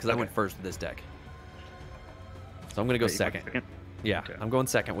 because I went first with this deck. So I'm gonna go second. Yeah, okay. I'm going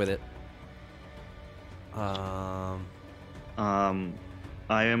second with it. I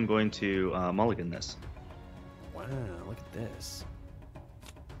am going to mulligan this. Wow, look at this.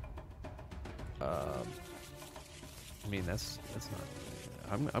 I mean, that's not.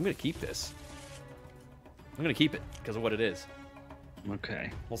 I'm gonna keep this. I'm gonna keep it because of what it is. Okay.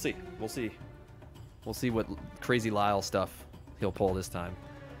 We'll see. We'll see what crazy Lyle stuff he'll pull this time.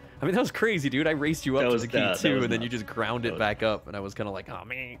 I mean, that was crazy, dude. I raced you up to the key too, and then you just ground it back up, and I was kind of like, oh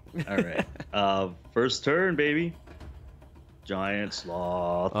man. All right. First turn, baby. Giant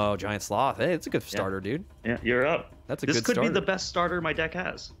Sloth. Oh, Giant Sloth. Hey, it's a good starter, dude. Yeah, you're up. That's a good starter. This could be the best starter my deck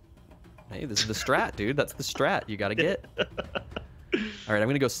has. Hey, this is the strat, dude. That's the strat you got to get. All right, I'm going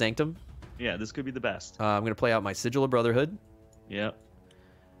to go Sanctum. Yeah, this could be the best. I'm going to play out my Sigil of Brotherhood. Yeah.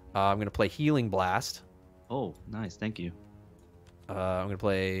 I'm going to play Healing Blast. Oh, nice. Thank you. I'm going to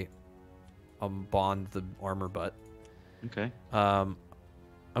play Bond the Armor Butt. Okay. I'm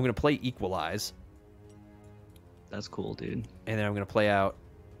going to play Equalize. That's cool, dude. And then I'm going to play out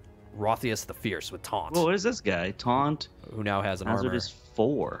Rothius the Fierce with Taunt. Well, what is this guy? Taunt. Who now has an armor. Hazard is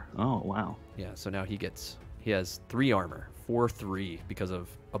 4. Oh, wow. Yeah, so now he has 3 armor. 4/3 because of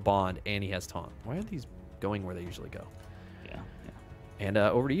a bond, and he has Taunt. Why are these going where they usually go? Yeah. And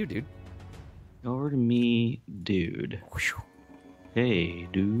over to you, dude. Over to me, dude. Hey,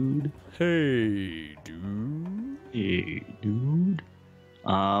 dude. Hey, dude. Hey, dude.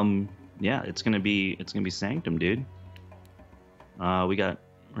 Yeah, it's gonna be Sanctum, dude. We're gonna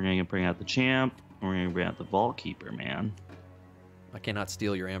bring out the Champ. We're gonna bring out the Vault Keeper, man. I cannot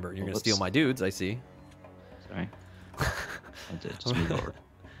steal your Amber. You're gonna steal my dudes, I see. Sorry. I did. Just move over.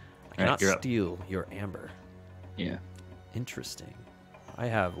 I cannot steal your Amber. Yeah. Interesting. I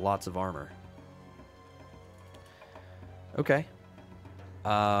have lots of armor. Okay.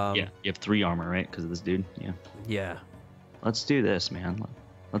 Yeah, you have 3 armor, right? Because of this dude. Yeah. Yeah. Let's do this, man.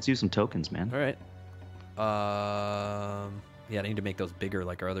 Let's use some tokens, man. All right. Yeah, I need to make those bigger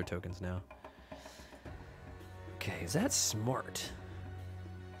like our other tokens now. Okay, is that smart?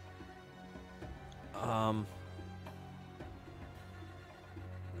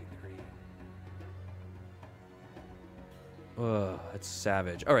 It's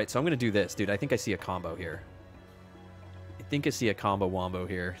savage. All right, so I'm gonna do this, dude. I think I see a combo here. I think I see a combo wombo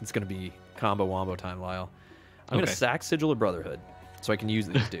here. It's gonna be combo wombo time, Lyle. I'm gonna sack Sigil of Brotherhood so I can use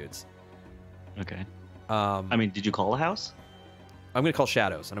these dudes. Okay. I mean, did you call a house? I'm gonna call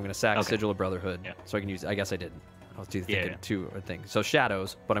Shadows, and I'm gonna sack Sigil of Brotherhood so I can use. I guess I didn't. I was thinking two things. So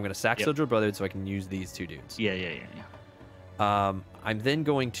Shadows, but I'm gonna sack Sigil of Brotherhood so I can use these 2 dudes. Yeah. I'm then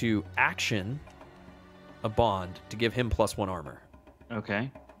going to action a bond to give him +1 armor.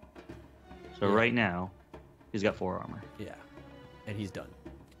 Okay. So right now, he's got 4 armor. Yeah, and he's done.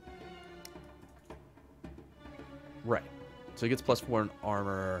 Right. So he gets +1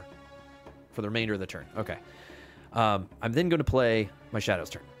 armor for the remainder of the turn. Okay. I'm then going to play my Shadow's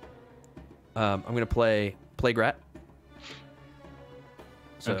turn. I'm going to play Plague Rat.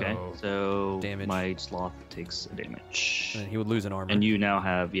 So damage. My Sloth takes a damage. And he would lose an armor. And you now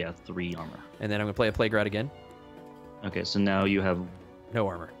have 3 armor. And then I'm going to play a Plague Rat again. Okay, so now you have no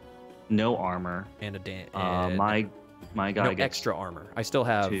armor. No armor. And my guy gets extra armor. I still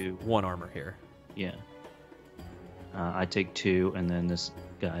have 1 armor here. Yeah. I take 2, and then this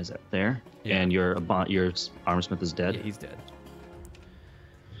guy's up there. Yeah. And your Armorsmith is dead. Yeah, he's dead.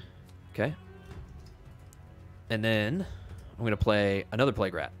 Okay. And then I'm going to play another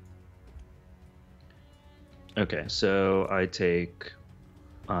Plague Rat. Okay, so I take...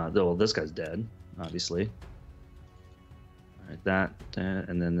 this guy's dead, obviously. Like that,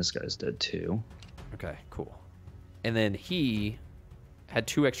 and then this guy's dead too. Okay, cool. And then he had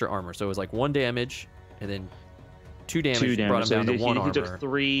 2 extra armor, so it was like 1 damage, and then 2 damage, 2 damage. Brought him down to 1 armor. He took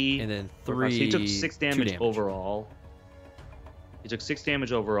 3, and then 3. So he took 6 damage overall. He took 6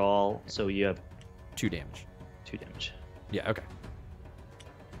 damage overall, so you have 2 damage. 2 damage. Yeah. Okay.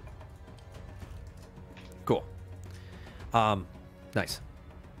 Cool. Nice.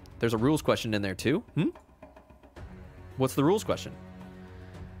 There's a rules question in there too. What's the rules question?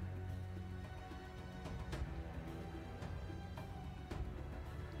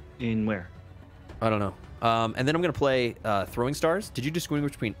 In where? I don't know. And then I'm going to play Throwing Stars. Did you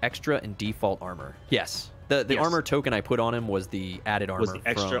distinguish between extra and default armor? Yes. The Yes. armor token I put on him was the added armor. Was the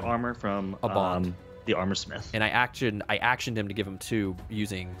extra armor from a bond. The armor smith. And I actioned him to give him 2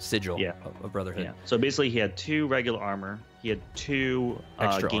 using Sigil of Brotherhood. Yeah. So basically he had 2 regular armor. He had 2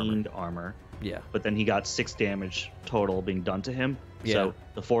 extra gained armor. Yeah. But then he got 6 damage total being done to him. Yeah. So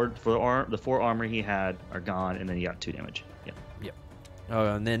the 4 armor he had are gone, and then he got 2 damage. Yeah. Yep.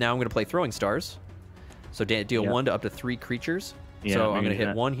 And then now I'm going to play Throwing Stars. So deal 1 to up to 3 creatures. Yeah, so I'm going to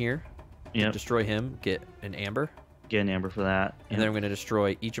hit 1 here. Yeah. Destroy him. Get an amber. Get an amber for that. And then I'm going to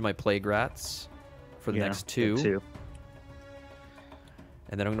destroy each of my Plague Rats for the next 2.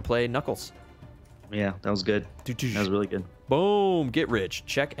 And then I'm going to play Knuckles. Yeah, that was good. That was really good. Boom. Get rich.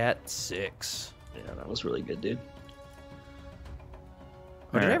 Check at 6. Yeah, that was really good, dude.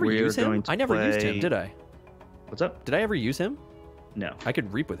 Oh, did I ever use him? I never used him, did I? What's up? Did I ever use him? No. I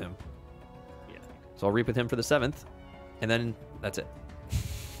could reap with him. Yeah. So I'll reap with him for the 7th. And then that's it.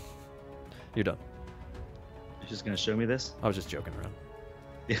 You're done. You're just going to show me this? I was just joking around.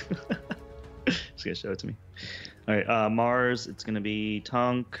 Yeah. Just going to show it to me. All right. Mars, it's going to be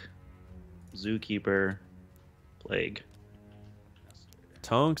Tunk, Zookeeper, Plague.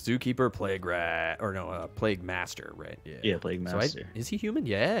 Tunk, Zookeeper, Plague Rat, or no, Plague Master, right? Yeah, Plague Master. So is he human?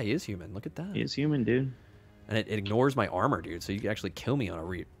 Yeah, he is human. Look at that. He is human, dude. And it ignores my armor, dude, so you can actually kill me on a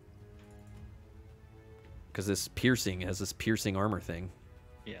reap. Because this piercing has this piercing armor thing.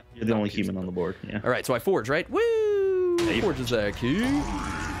 Yeah, you're the only human on the board. Yeah. All right, so I forge, right? Woo! Yeah, Forge is that key.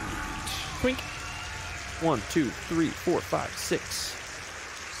 Twink. 1, 2, 3, 4, 5, 6.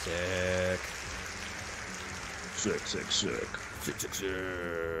 Sick. Sick. Sick.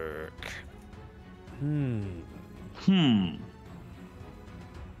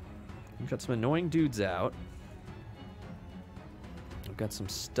 We've got some annoying dudes out. I've got some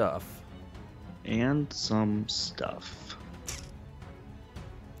stuff. And some stuff.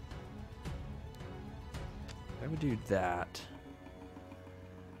 I would do that.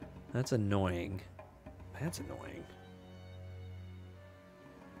 That's annoying. That's annoying.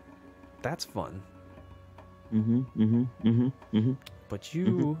 That's fun. But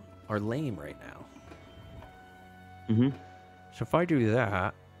you are lame right now. So if I do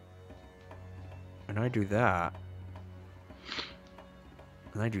that, and I do that,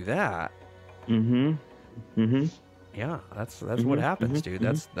 and I do that, yeah, that's what happens, dude.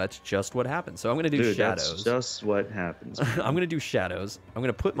 That's just what happens. So I'm gonna do shadows. That's just what happens. I'm gonna do shadows. I'm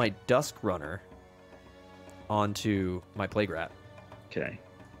gonna put my Dusk Runner onto my Plague Rat. Okay.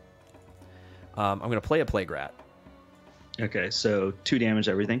 I'm gonna play a Plague Rat. Okay, so 2 damage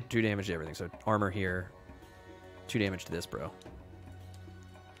everything. 2 damage to everything. So armor here. 2 damage to this, bro.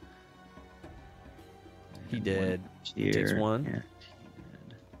 He did. Takes 1. Yeah.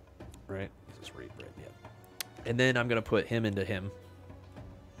 Right. Just read right. Yeah. And then I'm gonna put him into him.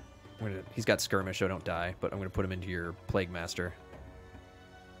 He's got skirmish, so don't die. But I'm gonna put him into your Plague Master.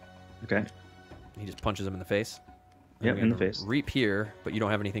 Okay. He just punches him in the face. Yep, in the face. Reap here, but you don't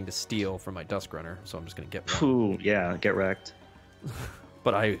have anything to steal from my Dusk Runner, so I'm just gonna get one. Ooh, yeah, get wrecked.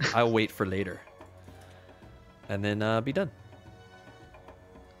 But I'll wait for later. And then be done.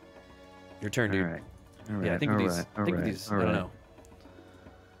 Your turn, dude. All right. Yeah, I think with these, I don't know.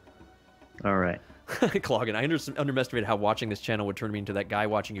 All right. Cloggin, I underestimated how watching this channel would turn me into that guy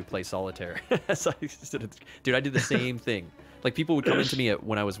watching you play solitaire. So dude, I did the same thing. Like, people would come into me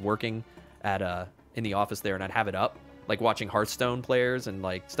when I was working at in the office there, and I'd have it up, like watching Hearthstone players and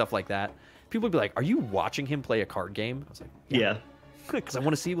like stuff like that. People would be like, "Are you watching him play a card game?" I was like, "Yeah." Because I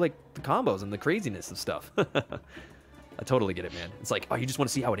want to see like the combos and the craziness of stuff. I totally get it, man. It's like, oh, you just want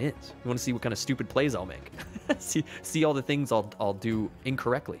to see how it ends. You want to see what kind of stupid plays I'll make. see all the things I'll do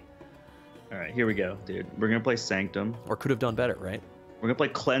incorrectly. All right, here we go, dude. We're gonna play Sanctum. Or could have done better, right? We're gonna play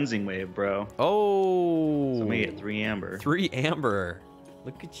Cleansing Wave, bro. Oh. So I'm gonna get 3 amber. 3 amber.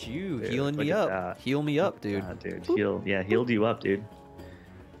 Look at you, dude, healing me up. Heal me up, dude. Dude, healed you up, dude.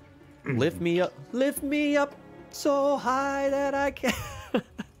 Lift me up so high that I can.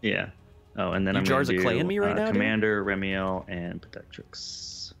 Yeah. Oh, and then I'm Jars gonna of do Clay in me right now, Commander, Remiel, and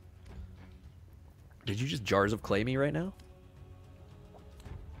Protectrix. Did you just Jars of Clay me right now?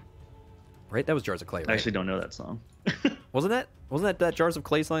 Right, that was Jars of Clay, right? I actually don't know that song. Wasn't that Jars of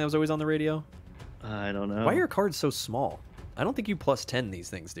Clay song that was always on the radio? I don't know. Why are your cards so small? I don't think you plus 10 these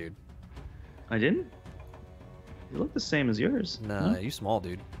things, dude. I didn't? You look the same as yours. Nah, you small,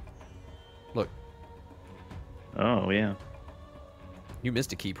 dude. Look. Oh, yeah. You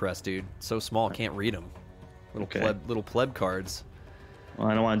missed a key press, dude. So small, can't read them. Little pleb cards. Well,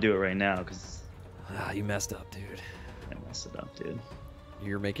 I don't want to do it right now because... you messed up, dude. I messed it up, dude.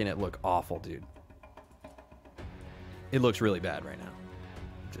 You're making it look awful, dude. It looks really bad right now.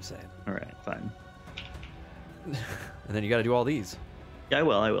 Just saying. All right, fine. And then you got to do all these. Yeah, I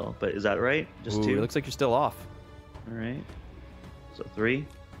will. But is that right? Just Ooh, 2? It looks like you're still off. All right. So 3?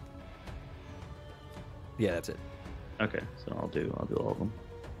 Yeah, that's it. Okay, so I'll do all of them.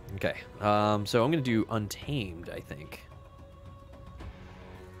 Okay. So I'm gonna do Untamed, I think.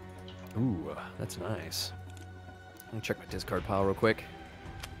 Ooh, that's nice. Let me check my discard pile real quick.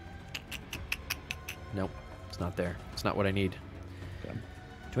 Nope, it's not there. It's not what I need. Okay.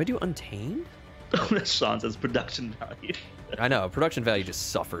 Do I do Untamed? Oh, that Sean says production value. I know, production value just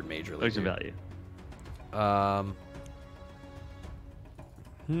suffered majorly. Production value. Oh,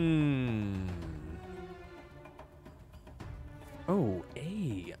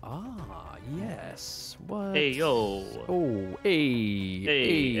 yes. What? Hey, yo. Oh,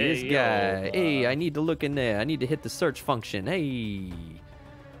 hey, this guy. Hey, I need to look in there. I need to hit the search function. Hey.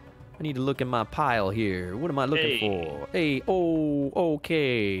 I need to look in my pile here. What am I looking for? Hey,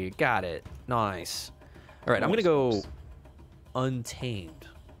 okay. Got it. Nice. All right, I'm going to go Untamed,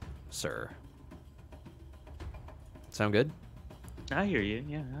 sir. Sound good? I hear you.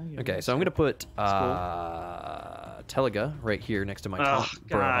 Yeah, I hear you. Okay, so I'm going to put Teliga right here next to my top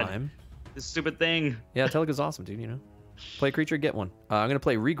Broheim. This stupid thing. Yeah, Telega's awesome, dude, you know. Play a creature, get one. I'm going to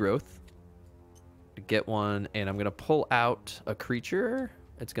play Regrowth to get one, and I'm going to pull out a creature.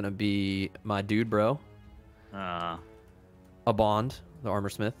 It's going to be my dude, bro. A Bond, the Armor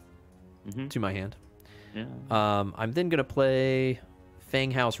Smith, to my hand. Yeah. I'm then going to play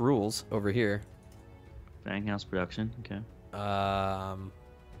Fanghouse Rules over here. Fanghouse Production, okay.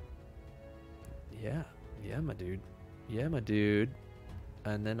 Yeah, my dude. Yeah, my dude.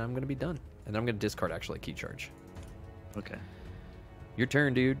 And then I'm gonna be done. And I'm gonna discard actually Key Charge. Okay. Your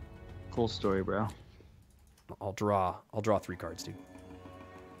turn, dude. Cool story, bro. I'll draw 3 cards, dude.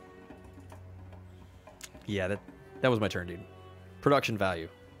 Yeah, that was my turn, dude. Production value.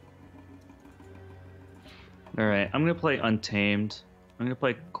 All right, I'm gonna play Untamed. I'm gonna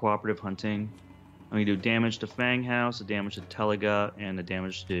play Cooperative Hunting. I'm gonna do damage to Fanghouse, a damage to Teliga, and a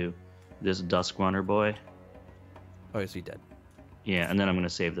damage to this Dusk Runner boy. Oh, is he dead? Yeah, and then I'm gonna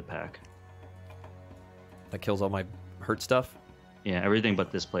save the pack. That kills all my hurt stuff? Yeah, everything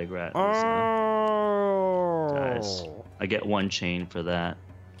but this Plague Rat. Dies. I get 1 chain for that.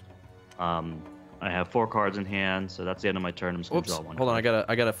 I have 4 cards in hand, so that's the end of my turn. I'm just gonna draw 1. Hold on, I got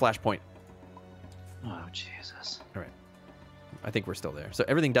a flashpoint. Oh Jesus! All right, I think we're still there. So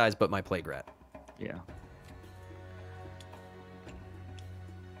everything dies but my Plague Rat. Yeah.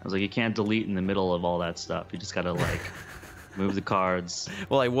 I was like, you can't delete in the middle of all that stuff. You just gotta like move the cards.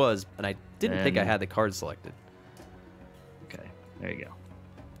 Well, I was, and I didn't think I had the cards selected. Okay, there you go.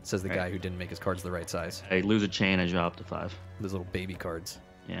 Says the guy who didn't make his cards the right size. I lose a chain, I drop to 5. Those little baby cards.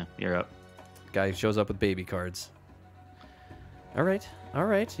 Yeah, you're up. Guy who shows up with baby cards. All right.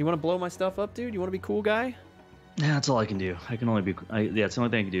 You want to blow my stuff up, dude? You want to be cool guy? Yeah, that's all I can do. I can only be. Yeah, it's the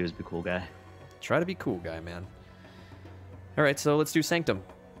only thing I can do is be cool guy. Try to be cool guy, man. All right, so let's do Sanctum.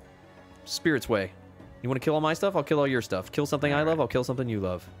 Spirit's Way. You want to kill all my stuff? I'll kill all your stuff. Kill something I love, I'll kill something you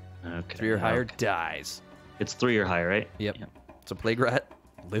love. Okay. 3 or higher dies. It's 3 or higher, right? Yep. So Plague Rat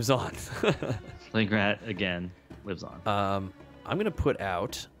lives on. Plague Rat, again, lives on. I'm going to put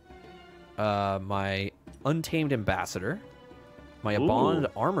out my Untamed Ambassador, my Bond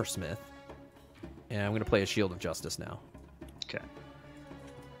Armor Smith, and I'm going to play a Shield of Justice now. Okay.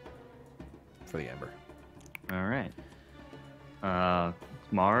 For the Ember. All right.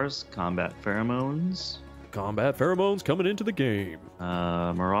 Mars, Combat Pheromones. Combat Pheromones coming into the game.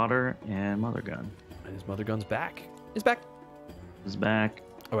 Marauder and Mother Gun. And his Mother Gun's back. Is back. Is back.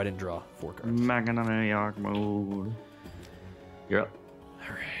 Oh, I didn't draw 4 cards. Back in AERC mode. You're up.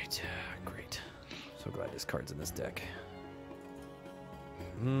 All right. Great. So glad this card's in this deck.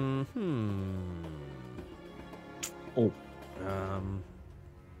 Oh.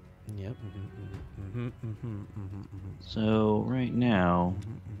 Yep. So right now,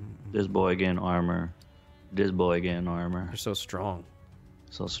 this boy getting armor. This boy getting armor. You're so strong.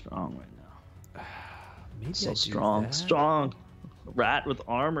 So strong right now. Maybe So I do strong. that. Strong. Rat with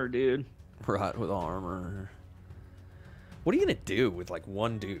armor, dude. Rat with armor. What are you gonna do with like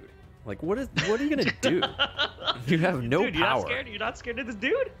one dude? Like what are you gonna do? You have no dude, power. You're not scared of this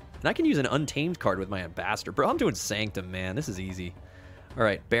dude? And I can use an untamed card with my ambassador. Bro, I'm doing Sanctum, man. This is easy. All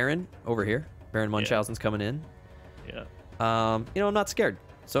right, Baron over here. Baron Munchausen's coming in. Yeah. You know, I'm not scared.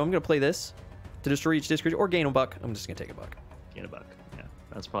 So I'm gonna play this to destroy each discard or gain a buck. I'm just gonna take a buck. Gain a buck. Yeah.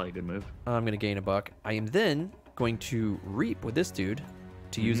 That's probably a good move. I'm gonna gain a buck. I am then going to reap with this dude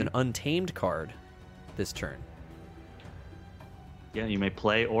to use an untamed card this turn. Yeah, you may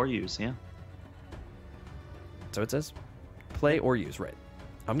play or use, yeah. So it says play or use, right?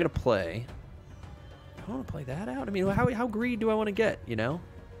 I'm gonna play. I want to play that out. I mean, how greedy do I want to get? You know?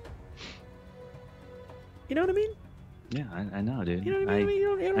 You know what I mean? Yeah, I know, dude. You know what I mean? You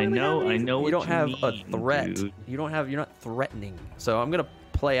don't I really know. have I anything. know. What you don't have mean, a threat. dude. You're not threatening. So I'm gonna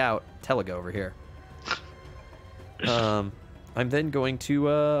play out Telega over here. I'm then going to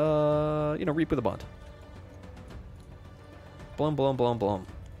reap with a bond. Blum blum blum blum.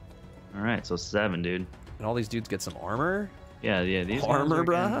 All right, so 7, dude. And all these dudes get some armor. Yeah. These Armor,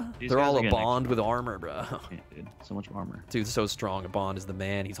 guys bruh. They're all a bond with armor, bruh. Yeah, dude. So much armor. Dude's so strong. A bond is the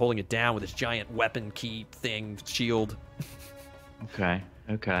man. He's holding it down with his giant weapon key thing shield. Okay.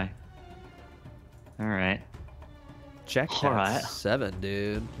 All right. Check All that right. 7,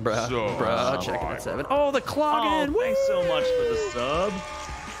 dude. Bruh, checking that 7. Oh, the Cloggin! Oh, thanks so much for the sub.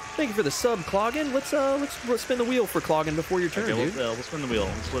 Thank you for the sub, Cloggin. Let's spin the wheel for Cloggin before your turn, Okay, dude. we'll spin the wheel.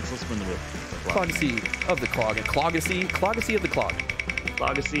 Let's spin the wheel. Cloggacy of the Cloggin. Cloggacy of the Cloggin.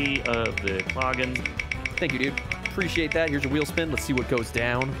 Cloggacy of the Cloggin. Thank you, dude. Appreciate that. Here's your wheel spin. Let's see what goes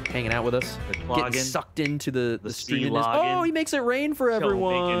down. Hanging out with us. The Getting Cloggin. sucked into the sea streaminess. loggin. Oh, he makes it rain for Making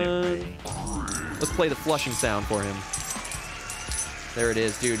everyone. it rain. Let's play the flushing sound for him. There it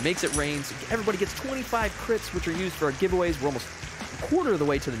is, dude. Makes it rain. So everybody gets 25 crits, which are used for our giveaways. We're almost a quarter of the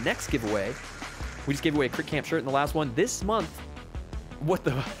way to the next giveaway. We just gave away a Crit Camp shirt in the last one. This month, what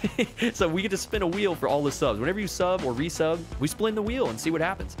the... So we get to spin a wheel for all the subs. Whenever you sub or resub, we spin the wheel and see what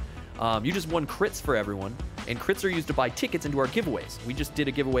happens. You just won crits for everyone, and crits are used to buy tickets into our giveaways. We just did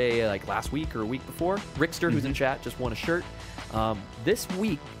a giveaway like last week or a week before. Rickster, who's in chat, just won a shirt. This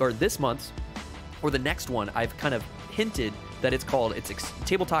week, or this month, or the next one, I've kind of hinted that it's called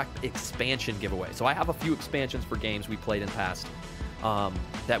Tabletop Expansion Giveaway. So I have a few expansions for games we played in the past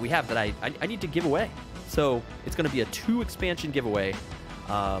that we have that I need to give away. So it's going to be a 2 expansion giveaway,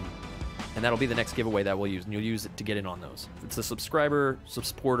 and that'll be the next giveaway that we'll use, and you'll use it to get in on those. It's a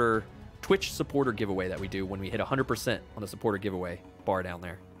supporter, Twitch supporter giveaway that we do when we hit 100% on the supporter giveaway bar down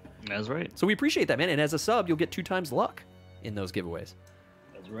there. That's right. So we appreciate that, man. And as a sub, you'll get 2 times luck in those giveaways.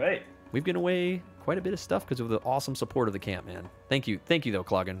 That's right. We've given away quite a bit of stuff because of the awesome support of the camp, man. Thank you though,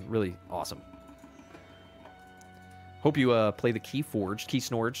 Cloggin. Really awesome. Hope you play the Keyforge, Key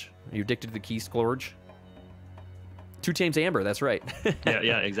Snorge. Are you addicted to the Key Snorge? 2 times Amber, that's right.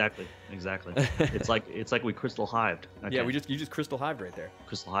 yeah, exactly. It's like we crystal hived. Okay. Yeah, you just crystal hived right there.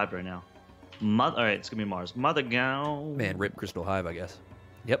 Crystal hived right now. All right, it's gonna be Mars. Mother Gun. Man, rip crystal hive, I guess.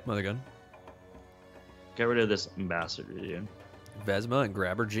 Yep, Mother Gun. Get rid of this ambassador, dude. Vesma and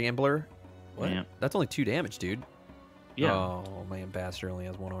Grabber Jambler. What? Yeah. That's only 2 damage, dude. Yeah. Oh, my ambassador only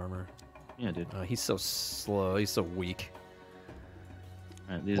has 1 armor. Yeah, dude. He's so slow. He's so weak.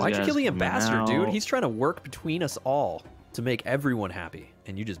 All right, Why'd you kill the ambassador, dude? out. He's trying to work between us all to make everyone happy,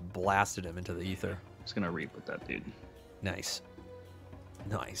 and you just blasted him into the ether. Just gonna reap with that, dude. Nice,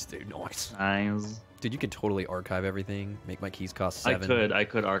 dude. Nice. Nice. Dude, you could totally archive everything. Make my keys cost 7. I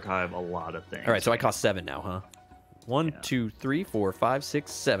could archive a lot of things. All right, so I cost 7 now, huh? 1, 2, 3, 4, 5,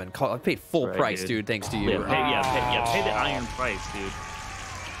 6, 7. I paid full Right, price, dude. dude. Thanks to you. Pay the iron price, dude.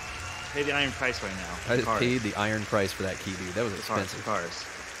 Pay the iron price right now. I just paid the iron price for that key, dude. That was expensive. Cars.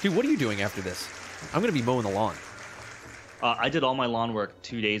 Dude, what are you doing after this? I'm gonna be mowing the lawn. I did all my lawn work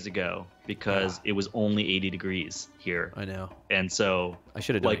 2 days ago because it was only 80 degrees here. I know. And so I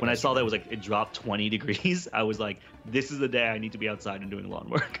should have done like it when I saw that yesterday. it was like it dropped 20 degrees, I was like, this is the day I need to be outside and doing lawn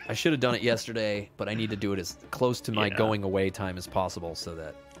work. I should have done it yesterday, but I need to do it as close to my Yeah. going away time as possible so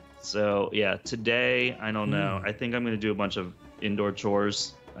that... So yeah, today, I don't know. I think I'm going to do a bunch of indoor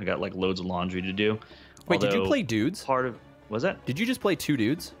chores. I got like loads of laundry to do. Wait, did you Although play dudes? Part of, was that? Did you just play 2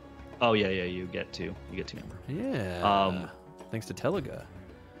 dudes? Oh yeah, you get 2. You get 2. Yeah. Thanks to Telega.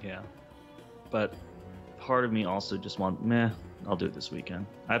 Yeah. But part of me also just I'll do it this weekend.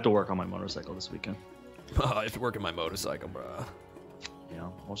 I have to work on my motorcycle this weekend. Oh, I have to work on my motorcycle, bro. You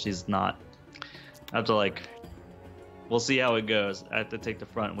know, well, she's not. I have to we'll see how it goes. I have to take the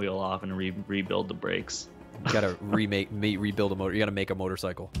front wheel off and rebuild the brakes. You gotta rebuild a motor. You gotta make a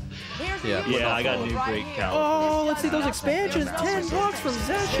motorcycle. Yeah, I got new brake calipers. Oh, let's see those expansions. $10 from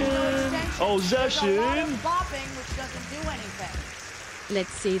Zeshin. Oh, Zeshin. Let's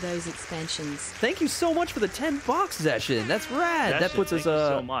see those expansions. Thank you so much for the $10, Zeshin. That's rad. That puts us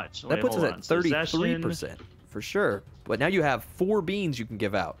so much. That puts us at 33% for sure. But now you have 4 beans you can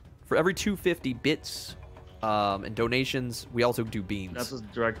give out for every 250 bits. And donations, we also do beans. That's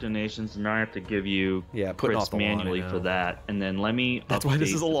just direct donations, and now I have to give you Chris manually for that. And then let me. That's why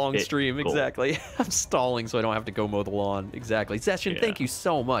this is a long stream. goal. Exactly. I'm stalling so I don't have to go mow the lawn. Exactly. Session, thank you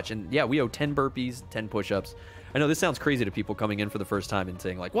so much. And yeah, we owe 10 burpees, 10 push-ups. I know this sounds crazy to people coming in for the first time and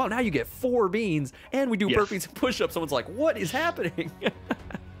saying like, "Wow, now you get 4 beans and we do burpees and push-ups." Someone's like, "What is happening?"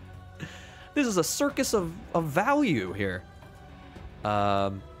 This is a circus of value here.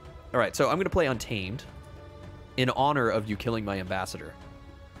 All right, so I'm gonna play Untamed. In honor of you killing my ambassador.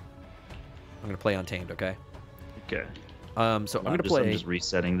 I'm going to play Untamed, okay? Okay. So I'm going to play... I'm just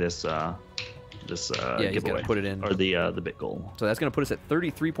resetting this yeah, giveaway. He's going to put it in. Or the bit goal. So that's going to put us at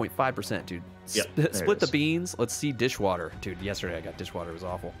 33.5%, dude. Yep, Split the beans. Let's see dishwater. Dude, yesterday I got dishwater. It was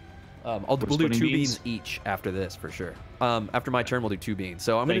awful. We'll do 2 beans each after this, for sure. After my turn, we'll do 2 beans.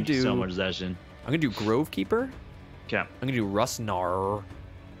 So I'm going to do... Thank you so much, Zeshin. I'm going to do Grove Keeper. Okay. I'm going to do Rustnar.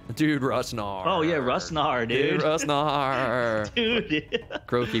 Dude, Rustnar. Oh, yeah, Rustnar, dude. Rustnar. Dude.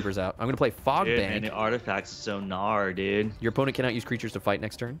 Grove Keeper's out. I'm going to play Fog Bank. And the artifacts is so gnar, dude. Your opponent cannot use creatures to fight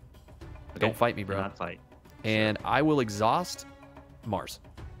next turn. Okay. Don't fight me, bro. Not fight. And I will exhaust Mars.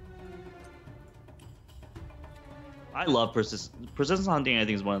 I love Persistence Hunting. I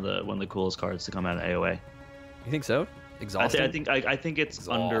think is one of the coolest cards to come out of AOA. You think so? Exhausting? I think it's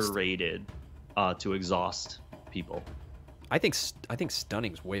underrated to exhaust people. I think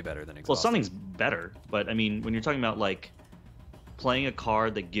Stunning's way better than Exhausting. Well, Stunning's better, but I mean, when you're talking about like playing a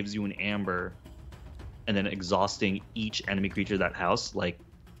card that gives you an amber and then exhausting each enemy creature of that house, like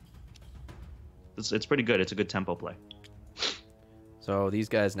it's pretty good. It's a good tempo play. So these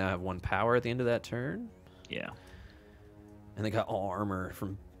guys now have 1 power at the end of that turn. Yeah. And they got all armor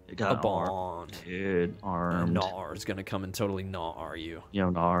from got a bond. Dude, armed. Gnar is gonna come and totally gnar you. Yo,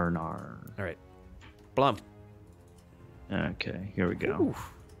 gnar. All right, Blum. Okay, here we go. Ooh,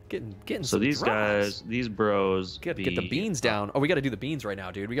 getting. So these guys, these bros, get the beans down. Oh, we got to do the beans right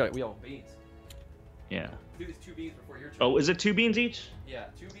now, dude. We all beans. Yeah. Do this 2 beans before your turn. Oh, is it 2 beans each? Yeah,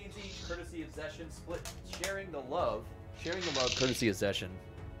 2 beans each, courtesy of Zeshin. Split, sharing the love, courtesy of Zeshin.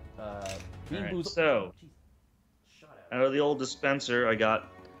 Right, so out of the old dispenser, I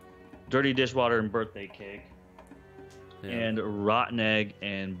got dirty dishwater and birthday cake. Yeah. And rotten egg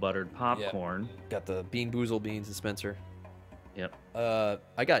and buttered popcorn. Yep. Got the Bean Boozle beans and Spencer. Yep.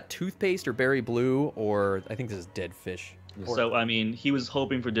 I got toothpaste or berry blue, or I think this is dead fish. So I mean, he was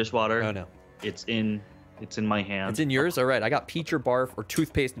hoping for dishwater. Oh no. It's in my hand. It's in yours. All right. I got peach or barf or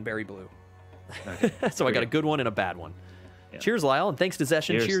toothpaste and berry blue. Okay. So I got a good one and a bad one. Yeah. Cheers, Lyle, and thanks to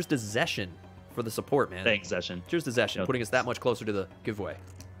Zeshin. Cheers to Zeshin for the support, man. Thanks, Zeshin. Cheers to Zeshin, putting us that much closer to the giveaway.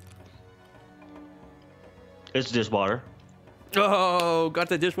 It's dishwater. Oh, got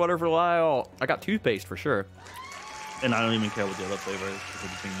the dishwater for Lyle. I got toothpaste for sure. And I don't even care what the other flavor is. It's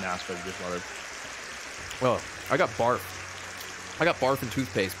just being masked by the dishwater. Well, I got barf. I got barf and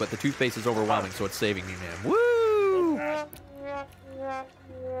toothpaste, but the toothpaste is overwhelming, so it's saving me, man. Woo!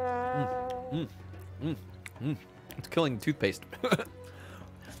 It's killing the toothpaste.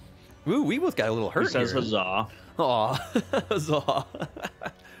 Ooh, we both got a little hurt here. He says huzzah. Aw, huzzah.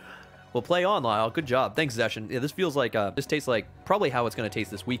 Well, play on, Lyle. Good job. Thanks, Zeshin. Yeah, this feels like, this tastes like probably how it's going to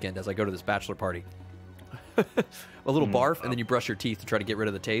taste this weekend as I go to this bachelor party. A little barf, and then you brush your teeth to try to get rid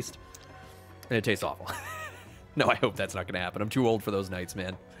of the taste. And it tastes awful. No, I hope that's not going to happen. I'm too old for those nights,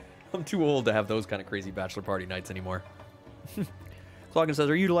 man. I'm too old to have those kind of crazy bachelor party nights anymore. Cloggin says,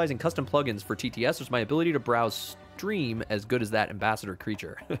 are you utilizing custom plugins for TTS? Or is my ability to browse stream as good as that ambassador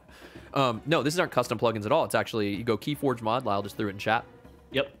creature? No, these aren't custom plugins at all. It's actually, you go Keyforge mod. Lyle just threw it in chat.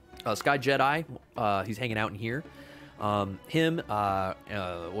 Yep. Sky Jedi, he's hanging out in here. What is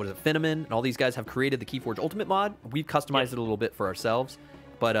it, Finneman, and all these guys have created the Keyforge Ultimate mod. We've customized it a little bit for ourselves,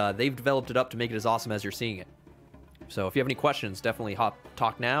 but they've developed it up to make it as awesome as you're seeing it. So if you have any questions, definitely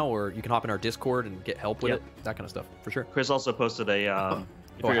talk now, or you can hop in our Discord and get help with it, that kind of stuff, for sure. Chris also posted a,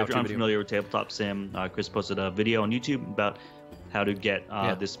 if you're unfamiliar with Tabletop Sim, Chris posted a video on YouTube about how to get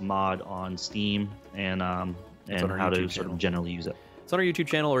this mod on Steam and how to sort of generally use it. It's on our YouTube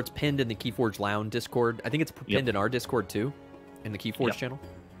channel, or it's pinned in the Keyforge Lounge Discord. I think it's pinned in our Discord, too, in the Keyforge channel.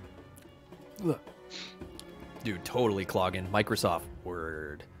 Ugh. Dude, totally clogging. Microsoft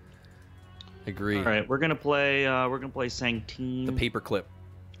Word. Agree. All right, we're gonna play Sanctine. The paperclip.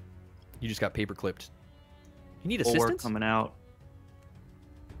 You just got paper clipped. You need Bulwark assistance? coming out.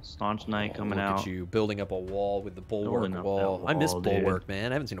 Staunch Knight coming look out. at you building up a wall with the Bulwark Building up wall. that I miss wall, dude. Bulwark,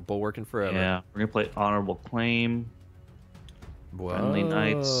 man. I haven't seen a Bulwark in forever. Yeah, we're gonna play Honorable Claim. Whoa, Friendly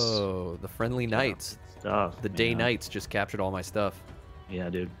Knights. the Friendly Knights. Stuff. The Day man. Knights just captured all my stuff. Yeah,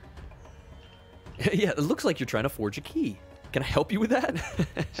 dude. Yeah, it looks like you're trying to forge a key. Can I help you with that?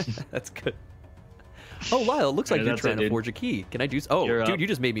 That's good. Oh, Lyle, it looks like Yeah, you're that's trying it, to dude. forge a key. Can I do... Oh, You're dude, up. you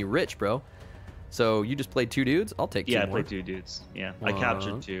just made me rich, bro. So you just played 2 dudes? I'll take 2 Yeah, I more. played 2 dudes. Yeah, I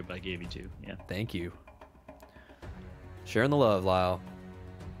captured 2, but I gave you 2. Yeah. Thank you. Sharing the love, Lyle.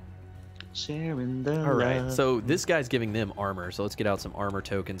 Sharing the All right, love. so this guy's giving them armor, so let's get out some armor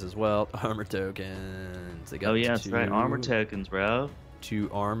tokens as well. Armor tokens. They got Oh, yeah, that's right. 2 Armor tokens, bro. 2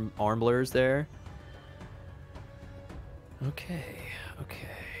 armblers there. Okay.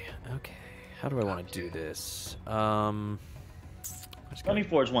 How do I want to do this? Let me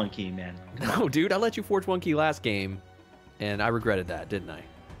forge 1 key, man. No, dude, I let you forge 1 key last game, and I regretted that, didn't I?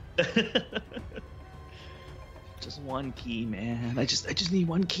 Just 1 key, man. I just need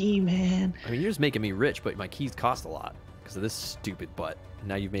 1 key, man. I mean, you're just making me rich, but my keys cost a lot because of this stupid butt.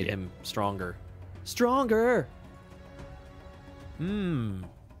 Now you've made him stronger. Stronger! I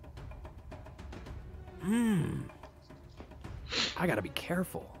gotta be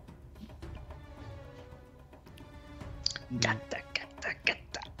careful. Gata.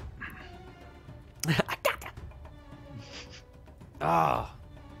 Ah!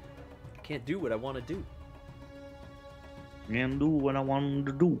 I can't do what I want to do. And do what I want 'em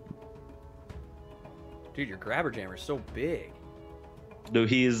to do. Dude, your grabber jammer's so big.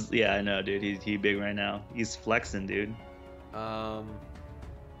 Dude, yeah, I know, dude. He's big right now. He's flexing, dude.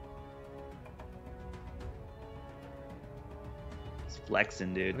 He's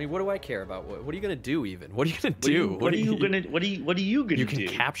flexing, dude. I mean, what do I care about? What are you gonna do even? What are you gonna do? What are you gonna do? You can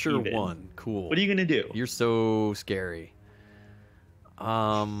capture even? 1. Cool. What are you gonna do? You're so scary.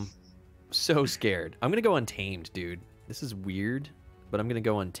 So scared. I'm gonna go untamed, dude. This is weird, but I'm gonna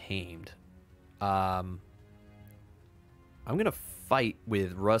go untamed. I'm gonna fight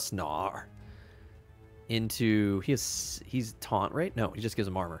with Rusnar into he's taunt, right? No, he just gives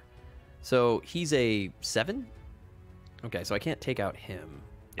him armor. So he's a 7. Okay, so I can't take out him.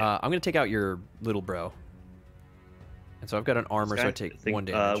 Yeah. I'm gonna take out your little bro. And so I've got an armor, so I take 1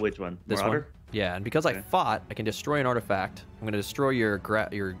 damage. Which one? This Marauder? one? Yeah, and because I Okay. fought, I can destroy an artifact. I'm gonna destroy your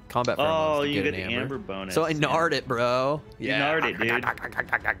combat pheromones Oh, to you get get an the amber bonus. So I yeah. gnarred it, bro. You gnarred it, dude.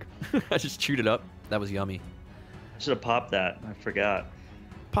 I just chewed it up. That was yummy. I should have popped that. I forgot.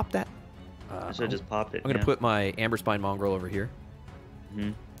 Pop that. I should have just popped it. I'm gonna put my amber spine mongrel over here.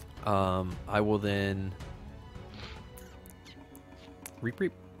 Mhm. I will then reap.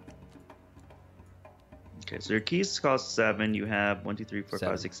 Okay, so your keys cost 7. You have 1, 2, 3, 4,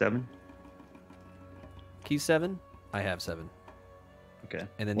 7. 5, 6, 7. Key 7. I have 7. Okay.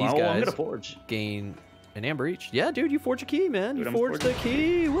 And then Well, these guys I'm gonna forge. gain an amber each. Yeah, dude, you forge a key, man. Dude, You I'm forged the forging a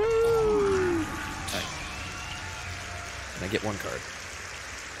key. Woo! Nice. And I get 1 card.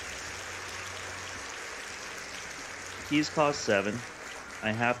 Keys cost 7.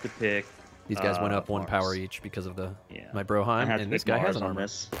 I have to pick. These guys went up 1 Mars. power each because of Yeah. my I Broheim, have to and this pick guy has Mars an on armor.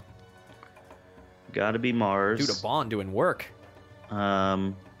 this. Gotta be Mars. Dude, a Bond doing work.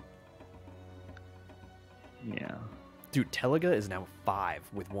 Yeah. Dude, Telega is now 5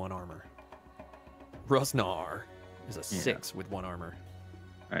 with 1 armor. Rusnar is a 6 with 1 armor.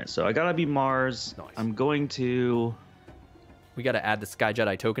 All right, so I gotta be Mars. Nice. I'm going to. We got to add the Sky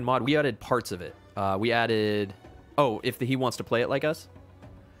Jedi token mod. We added parts of it. We added... Oh, if he wants to play it like us?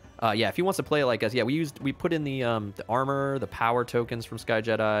 Yeah, if he wants to play it like us, yeah, we put in the armor, the power tokens from Sky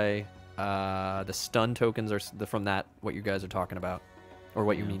Jedi, the stun tokens are from that, what you guys are talking about. Or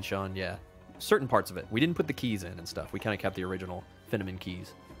what you mean, Sean, yeah. Certain parts of it. We didn't put the keys in and stuff. We kind of kept the original Finneman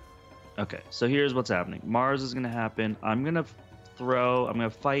keys. Okay, so here's what's happening. Mars is gonna happen. I'm gonna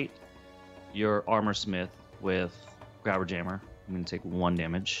fight your armor smith with grabber jammer. I'm gonna take 1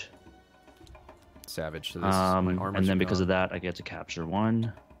 damage. Savage. So this is my armor. And then because of that, I get to capture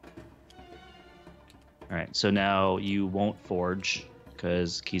 1. All right, so now you won't forge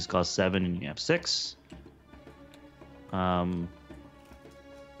because keys cost 7 and you have 6.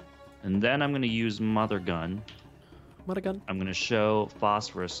 And then I'm going to use Mother Gun. What a gun. I'm going to show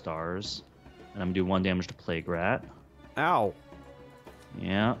Phosphorus Stars. And I'm going to do 1 damage to Plague Rat. Ow.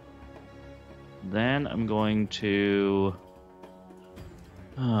 Yeah. Then I'm going to...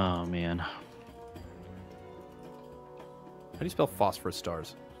 Oh, man. How do you spell phosphorus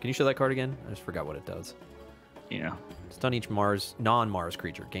stars? Can you show that card again? I just forgot what it does. Yeah. Stun each non-Mars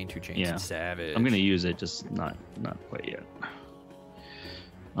creature. Gain 2 chains. Yeah. Savage. I'm going to use it, just not quite yet.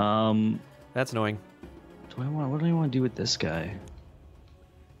 That's annoying. What do I want to do with this guy?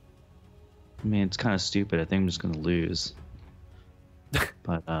 I mean, it's kind of stupid. I think I'm just gonna lose.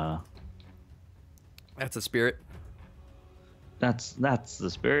 But that's the spirit. That's the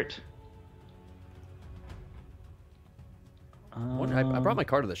spirit. I brought my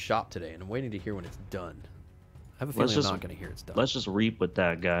car to the shop today, and I'm waiting to hear when it's done. I have a feeling I'm not going to hear it's done. Let's just reap with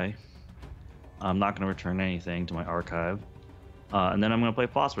that guy. I'm not going to return anything to my archive. And then I'm going to play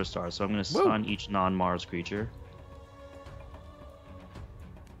Phosphorus Star, so I'm going to stun each non-Mars creature.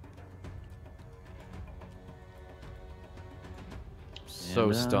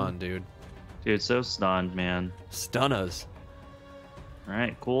 So stunned, dude. Dude, so stunned, man. Stun us. All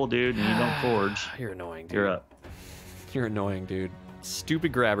right, cool, dude. And you don't forge. You're annoying, dude. You're up. You're annoying, dude.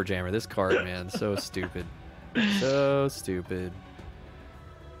 Stupid grabber jammer. This card, man. So stupid. So stupid.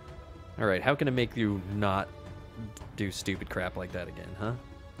 All right, how can I make you not do stupid crap like that again, huh?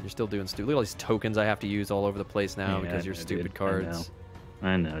 You're still doing stupid. Look at all these tokens I have to use all over the place now because you're stupid dude. cards.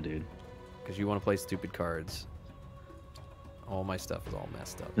 I know, dude. Because you want to play stupid cards. All my stuff is all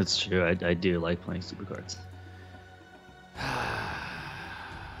messed up. It's true. I do like playing stupid cards.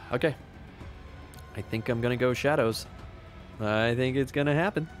 Okay. I think I'm going to go Shadows. I think it's going to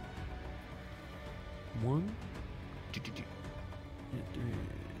happen. 1, 2, 2,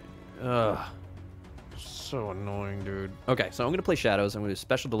 2. Ugh. So annoying, dude. Okay, so I'm going to play Shadows. I'm going to do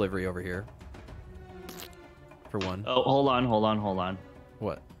special delivery over here. For 1. Oh, hold on.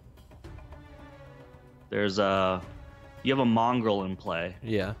 What? There's you have a mongrel in play.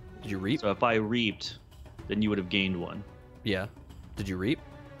 Yeah. Did you reap? So if I reaped, then you would have gained 1. Yeah. Did you reap?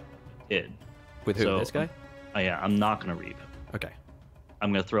 Did. With who? So, This guy? Yeah, I'm not gonna reap. Okay.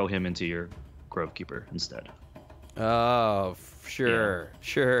 I'm gonna throw him into your Grove Keeper instead. Oh, sure,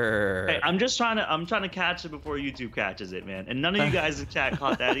 sure. Hey, I'm trying to catch it before YouTube catches it, man. And none of you guys in chat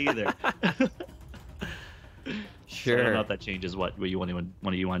caught that either. Sure. So I don't know if that changes what you want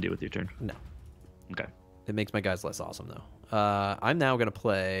to do with your turn. No. Okay. It makes my guys less awesome, though. I'm now going to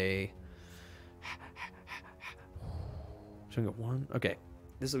play... So I'm going to go 1. Okay.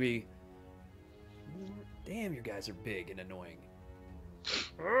 This will be... Damn, your guys are big and annoying.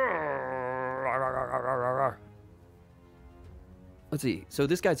 Let's see. So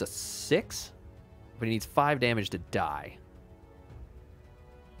this guy's a 6, but he needs 5 damage to die.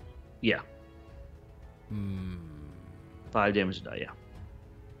 Yeah. 5 damage to die, yeah.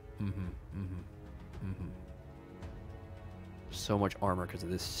 So much armor because of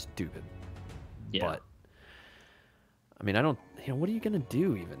this stupid butt. I mean, I don't... what are you going to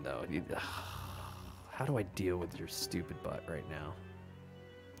do, even, though? How do I deal with your stupid butt right now?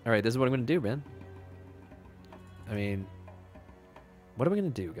 All right, this is what I'm going to do, man. I mean... What am I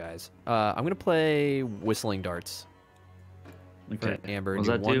going to do, guys? I'm going to play Whistling Darts. Okay. For Amber. What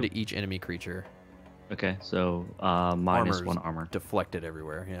Do does that 1 do? to each enemy creature. Okay, so minus Armor's 1 armor. Deflected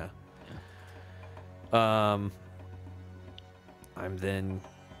everywhere, yeah. I'm then...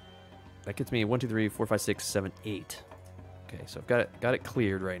 That gets me 1, 2, 3, 4, 5, 6, 7, 8. Okay, so I've got it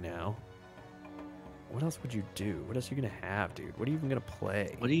cleared right now. What else would you do? What else are you going to have, dude? What are you even going to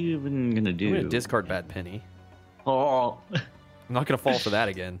play? What are you even going to do? I'm going to discard Bad Penny. Oh. I'm not going to fall for that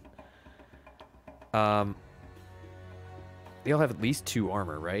again. They all have at least 2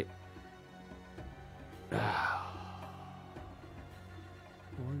 armor, right? 1.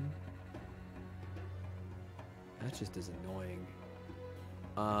 That just is annoying.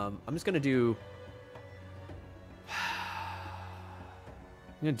 I'm just going to do...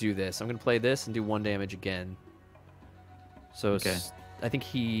 I'm going to do this. I'm going to play this and do 1 damage again. So Okay. I think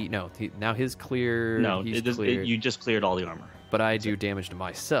now his clear... No, he's you just cleared all the armor. But I do damage to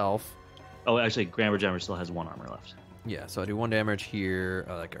myself. Oh, actually, Grandma Jammer still has 1 armor left. Yeah, so I do 1 damage here.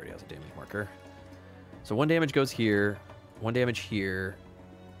 Oh, that guy already has a damage marker. So 1 damage goes here. 1 damage here.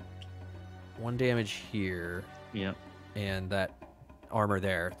 1 damage here. Yep. And that armor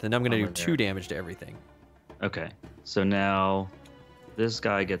there. Then I'm going to do Armor 2 there. damage to everything. Okay. So now this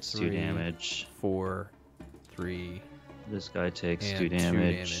guy gets 2 3, damage. 4, 3, This guy takes and 2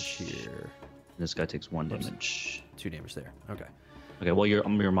 damage. 2 damage here. This guy takes 1 damage. 2 damage there. Okay. Okay, well,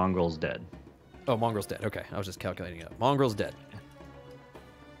 your mongrel's dead. Oh, Mongrel's dead. Okay, I was just calculating it up. Mongrel's dead.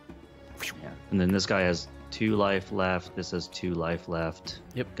 Yeah. And then this guy has 2 life left. This has 2 life left.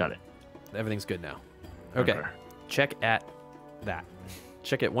 Yep. Got it. Everything's good now. Okay. Check at that.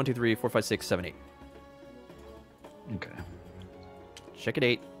 Check at 1, 2, 3, 4, 5, 6, 7, 8. Okay. Check at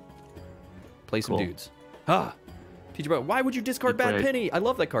 8. Play some Cool. dudes. Ah! PJ Bro, why would you discard You Bad played- Penny? I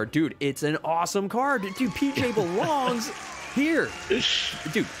love that card. Dude, it's an awesome card. Dude, PJ belongs here.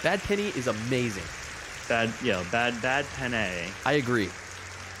 Dude, Bad Penny is amazing. Bad penne. I agree.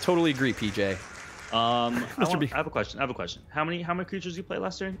 Totally agree, PJ. I have a question. How many creatures did you play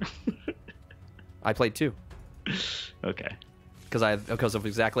last turn? I played 2. Okay. Because of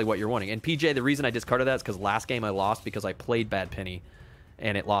exactly what you're wanting. And PJ, the reason I discarded that is because last game I lost because I played Bad Penny,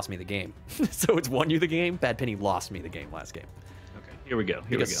 and it lost me the game. So it's won you the game. Bad Penny lost me the game last game. Okay. Here we go.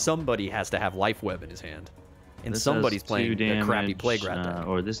 Because somebody has to have Life Web in his hand, and somebody's playing a crappy Plague Rat deck.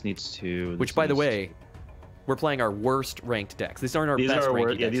 Or this needs 2. Which, by the way, we're playing our worst ranked decks. These aren't our best ranked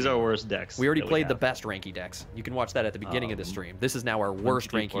decks. Yeah, these are our worst decks. We already played the best ranky decks. You can watch that at the beginning of the stream. This is now our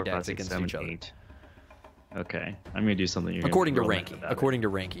worst ranky decks against each other. Okay, I'm gonna do something. According to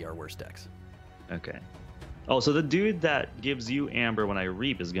Rankey, our worst decks. Okay. Oh, so the dude that gives you Amber when I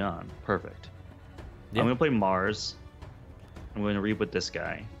reap is gone. Perfect. Yeah. I'm gonna play Mars. I'm gonna reap with this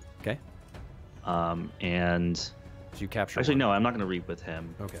guy. Okay. And so you capture. Actually, no, I'm not gonna reap with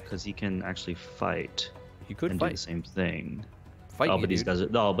him. Okay. Because he can actually fight. He could do the same thing. But these guys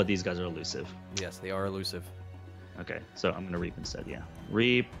are elusive. Yes, they are elusive. Okay, so I'm gonna reap instead. Yeah,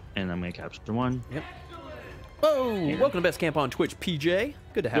 reap, and I'm gonna capture 1. Yep. Oh, welcome to Best Camp on Twitch, PJ.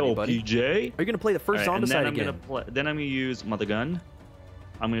 Good to have you, buddy. PJ. Are you gonna play the first Zombicide again? Then I'm gonna use Mother Gun.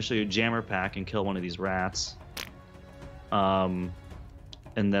 I'm gonna show you a Jammer Pack and kill one of these rats. And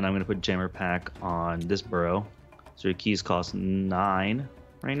then I'm gonna put Jammer Pack on this burrow. So your keys cost 9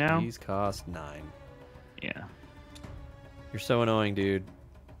 right now. Keys cost 9. Yeah. You're so annoying, dude.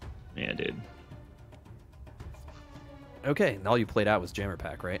 Yeah, dude. Okay, and all you played out was Jammer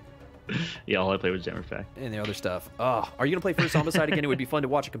Pack, right? Yeah, all I played was Jammer Pack. And the other stuff. Oh, are you going to play first Zombicide again? It would be fun to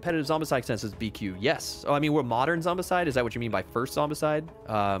watch a competitive Zombicide since it's BQ. Yes. Oh, I mean, we're modern Zombicide. Is that what you mean by first Zombicide?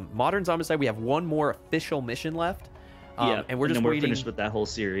 Modern Zombicide, we have one more official mission left. Yeah, and we're just waiting. Finished with that whole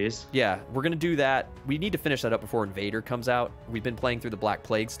series. Yeah, we're going to do that. We need to finish that up before Invader comes out. We've been playing through the Black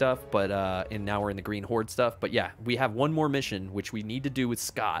Plague stuff, but and now we're in the Green Horde stuff. But yeah, we have one more mission, which we need to do with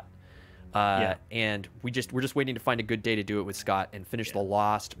Scott. And we're just waiting to find a good day to do it with Scott and finish the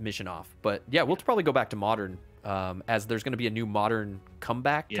Lost mission off. But yeah, we'll probably go back to Modern, as there's going to be a new Modern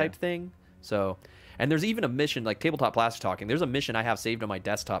comeback type thing. So, and there's even a mission, like Tabletop Plastic Talking, there's a mission I have saved on my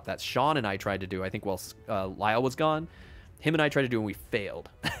desktop that Sean and I tried to do, I think while Lyle was gone. Him and I tried to do and we failed.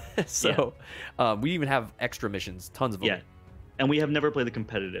 So we even have extra missions, tons of them. Yeah. And we have never played the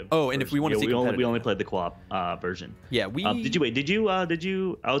competitive. Oh, and if we want to see competitive, we only played the co-op version. Yeah, we did you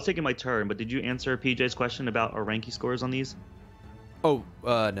I was taking my turn, but did you answer PJ's question about our Rankey scores on these? Oh,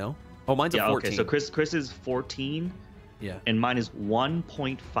 no. Oh, mine's a 14. Okay, so Chris is 14. Yeah. And mine is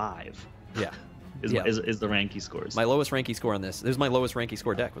 1.5. Yeah. Is the Rankey scores. My lowest Rankey score on this is my lowest Rankey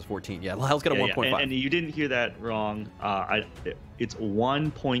score deck was 14. Yeah, Lyle's got a 1.5. Yeah. And you didn't hear that wrong. It's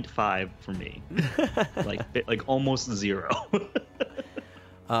 1.5 for me. like almost 0.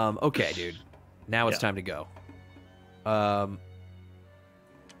 Okay, dude. Now it's time to go. So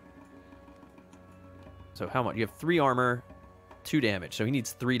how much? You have 3 armor, 2 damage. So he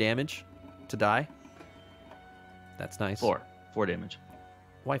needs 3 damage to die. That's nice. 4 damage.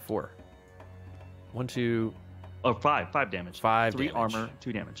 Why 4? 1, 2. Oh, 5 damage. 5 3 damage. armor,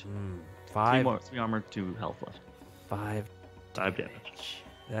 2 damage. 5. 3 armor, 2 health left. 5 damage.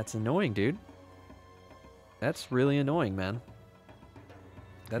 That's annoying, dude. That's really annoying, man.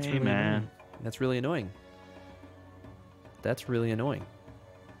 That's really annoying. That's really annoying. That's really annoying.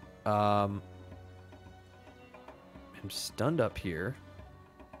 I'm stunned up here.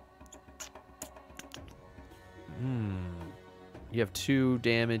 You have 2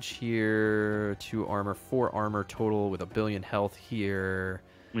 damage here, 2 armor, 4 armor total with 1 billion health here.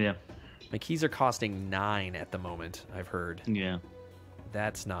 Yeah. My keys are costing 9 at the moment, I've heard. Yeah.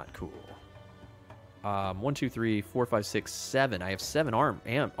 That's not cool. 1, 2, 3, 4, 5, 6, 7. I have 7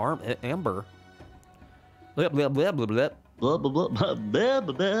 amber. Blah, blah, blah, blah, blah. Blah, blah, blah, blah,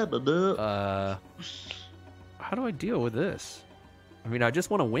 blah, blah, blah. How do I deal with this? I mean, I just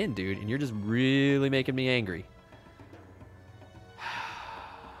want to win, dude, and you're just really making me angry.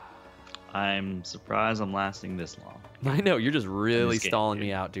 I'm surprised I'm lasting this long. I know, you're just really stalling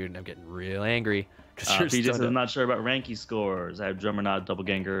me out, dude, and I'm getting real angry. PJ says, I'm not sure about Rankey scores. I have Drummernaut,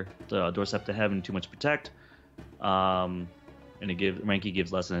 Doppelganger, Doorstep to Heaven, Too Much Protect. And Rankey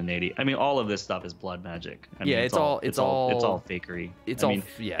gives less than an 80. I mean, all of this stuff is blood magic. I mean, it's all fakery.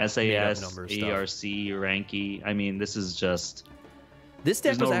 SAS, AERC, Rankey. I mean, this is just... This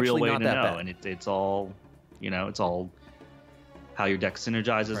deck was actually not that bad. And it's all, it's all how your deck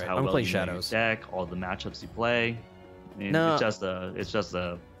synergizes, right. how well you know your deck, all the matchups you play. It's just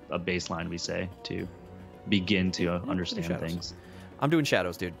a baseline, we say, to begin to understand things. I'm doing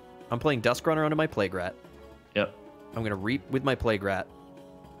Shadows, dude. I'm playing Duskrunner onto my Plague Rat. Yep. I'm going to reap with my Plague Rat,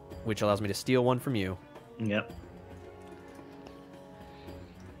 which allows me to steal 1 from you. Yep.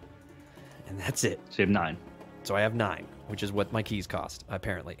 And that's it. So you have 9. So I have 9, which is what my keys cost,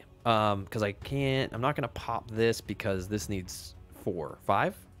 apparently. Because I'm not going to pop this because this needs 4.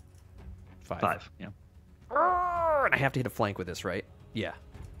 5? 5, yeah. And I have to hit a flank with this, right? Yeah.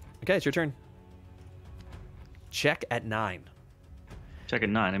 Okay, it's your turn. Check at 9. Check at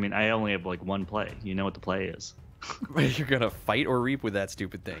 9. I mean, I only have like 1 play. You know what the play is. You're going to fight or reap with that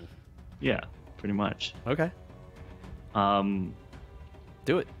stupid thing. Yeah, pretty much. Okay.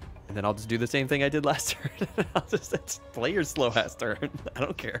 Do it. And then I'll just do the same thing I did last turn. I'll just play your slow ass turn. I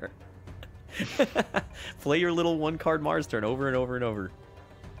don't care. Play your little 1-card Mars turn over and over and over.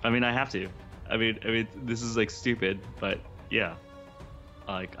 I mean, I have to. I mean, this is like stupid, but yeah.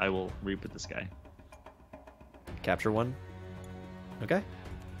 Like, I will reap with this guy. Capture 1. Okay.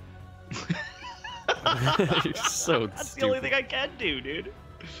 You're so That's stupid. the only thing I can do, dude.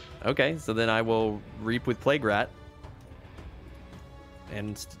 Okay, so then I will reap with Plague Rat.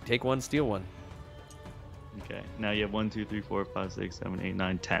 And take 1, steal 1. Okay, now you have 1, 2, 3, 4, 5, 6, 7, 8,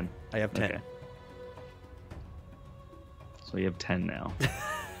 9, 10. I have 10. Okay. So you have 10 now.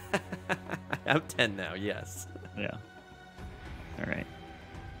 I have 10 now, yes. Yeah. All right.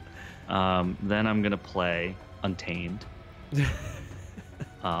 Then I'm going to play Untamed.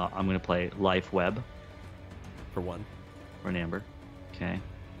 I'm going to play Life Web. For 1. For an amber. Okay.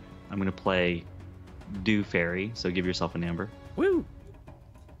 I'm going to play Dew Fairy, so give yourself an amber. Woo!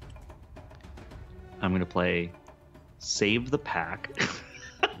 I'm going to play Save the Pack.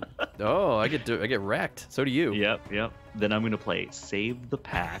 Oh, I get wrecked. So do you. Yep. Then I'm going to play Save the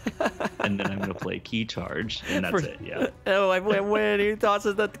Pack, and then I'm going to play Key Charge, and that's it, yeah. Oh, I win. He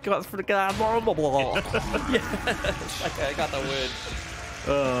tosses that for the guy. Yes. I got the win.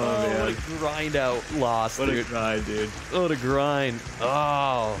 Oh, man. What a grind out loss, What dude. a grind, dude. What a grind.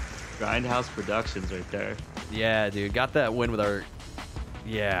 Oh. Grindhouse Productions right there. Yeah, dude. Got that win with our...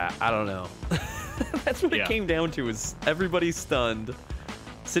 Yeah, I don't know. That's what it came down to, is everybody stunned.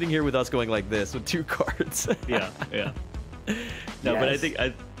 Sitting here with us going like this with 2 cards. Yeah. No, yes. but I think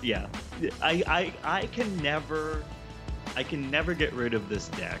I can never get rid of this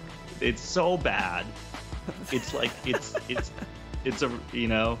deck. It's so bad. It's like it's a, you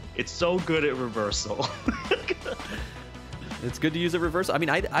know, it's so good at reversal. It's good to use a reversal. I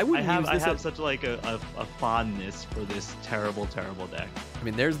mean, I wouldn't use this. I have such like a fondness for this terrible deck. I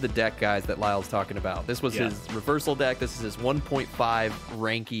mean, there's the deck, guys, that Lyle's talking about. This was his reversal deck. This is his 1.5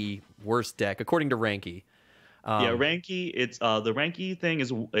 Rankey worst deck, according to Rankey. Rankey. It's the Rankey thing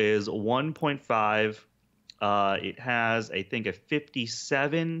is 1.5. It has, I think, a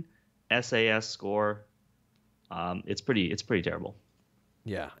 57 SAS score. It's pretty terrible.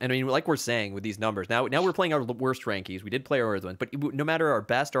 Yeah, and I mean, like we're saying with these numbers, now we're playing our worst Rankeys. We did play our other ones, but no matter our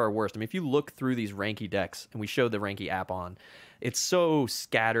best or our worst, I mean, if you look through these Rankey decks, and we showed the Rankey app on, it's so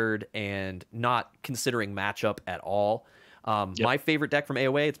scattered and not considering matchup at all. My favorite deck from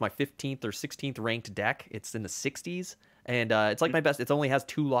AOA, it's my 15th or 16th ranked deck. It's in the 60s, and it's like my best. It only has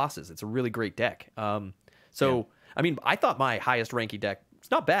 2 losses. It's a really great deck. I mean, I thought my highest Rankey deck,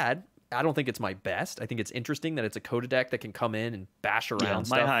 it's not bad. I don't think it's my best. I think it's interesting that it's a Coda deck that can come in and bash around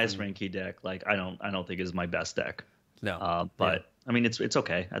stuff. My highest Rankey deck, like I don't think is my best deck. No, but I mean, it's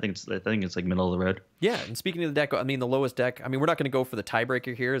okay. I think it's like middle of the road. Yeah, and speaking of the deck, I mean, the lowest deck. I mean, we're not going to go for the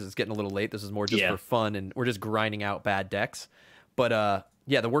tiebreaker here, as it's getting a little late. This is more just for fun, and we're just grinding out bad decks. But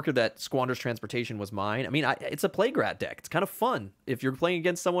the worker that squanders transportation was mine. I mean, it's a Plague Rat deck. It's kind of fun if you're playing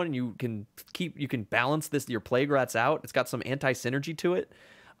against someone and you can balance your Plague Rats out. It's got some anti-synergy to it.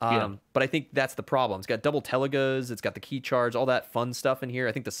 But I think that's the problem. It's got double Telegas, it's got the Key Charge, all that fun stuff in here.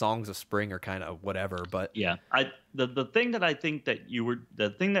 I think the Songs of Spring are kind of whatever, but yeah, the thing that I think that the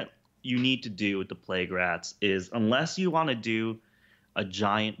thing that you need to do with the Plague Rats is, unless you want to do a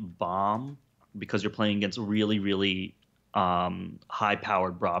giant bomb because you're playing against really, really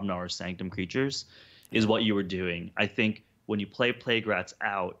high-powered Brobnar or Sanctum creatures, is what you were doing. I think when you play Plague Rats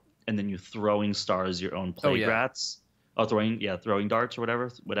out and then you throwing stars your own Plague Rats. Oh, throwing darts or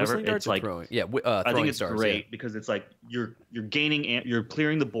whatever. It's like throwing. I think it's stars, great because it's like you're gaining, you're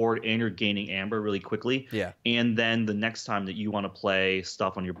clearing the board and you're gaining amber really quickly. Yeah. And then the next time that you want to play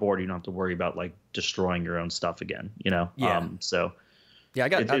stuff on your board, you don't have to worry about like destroying your own stuff again. You know. Yeah. So. Yeah,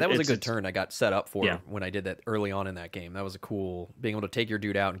 that was a good turn I got set up for when I did that early on in that game. That was a cool, being able to take your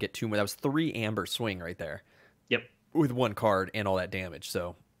dude out and get 2 more. That was 3 amber swing right there. Yep. With 1 card and all that damage.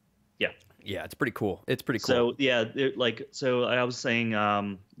 So. Yeah. Yeah, it's pretty cool. It's pretty cool. So yeah, so I was saying,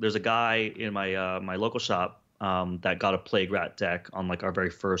 there's a guy in my my local shop that got a Plague Rat deck on like our very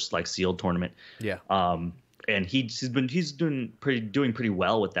first like sealed tournament. Yeah. he's doing pretty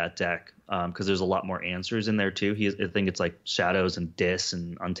well with that deck because there's a lot more answers in there too. I think it's like Shadows and Dis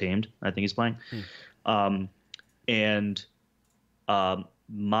and Untamed. I think he's playing, and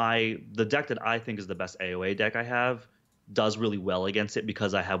the deck that I think is the best AOA deck I have does really well against it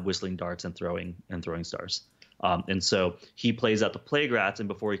because I have Whistling Darts and Throwing Stars. And so he plays out the Plague Rats, and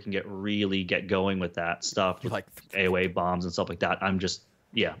before he can get going with that stuff, with like AOA bombs and stuff like that, I'm just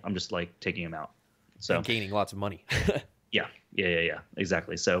like taking him out. So and gaining lots of money. yeah,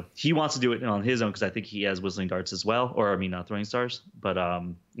 exactly. So he wants to do it on his own because I think he has Whistling Darts as well, or I mean, not Throwing Stars, but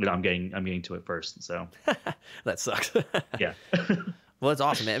I'm getting to it first. So that sucks. Yeah. Well, that's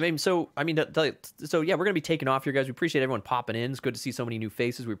awesome, man. So yeah, we're going to be taking off here, guys. We appreciate everyone popping in. It's good to see so many new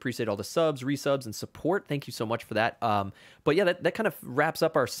faces. We appreciate all the subs, resubs, and support. Thank you so much for that. But yeah, that kind of wraps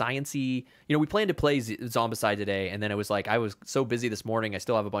up our science-y. We planned to play Zombicide today, and then it was like I was so busy this morning. I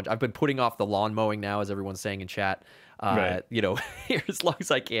still have a bunch. I've been putting off the lawn mowing now, as everyone's saying in chat. Right. Here as long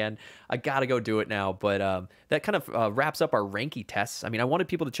as I can. I got to go do it now. But that kind of wraps up our Rankey tests. I mean, I wanted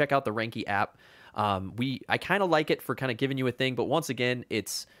people to check out the Rankey app. I kind of like it for kind of giving you a thing, but once again,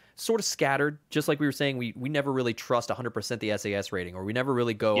 it's sort of scattered. Just like we were saying, we never really trust 100% the SAS rating, or we never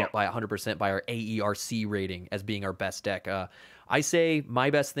really go up by 100% by our AERC rating as being our best deck. I say my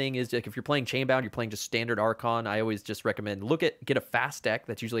best thing is, like, if you're playing Chainbound, you're playing just standard Archon, I always just recommend get a fast deck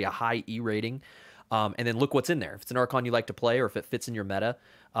that's usually a high E rating. And then look what's in there. If it's an Archon you like to play, or if it fits in your meta,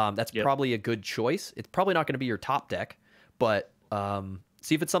 that's probably a good choice. It's probably not going to be your top deck, but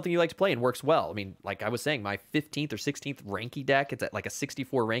see if it's something you like to play and works well. I mean, like I was saying, my 15th or 16th Rankey deck, it's at like a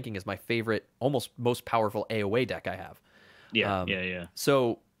 64 ranking, is my favorite, almost most powerful AOA deck I have. Yeah.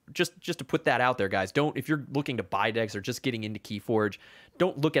 So just to put that out there, guys, if you're looking to buy decks or just getting into Keyforge,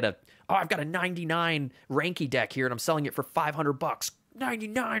 don't look at I've got a 99 Rankey deck here and I'm selling it for $500.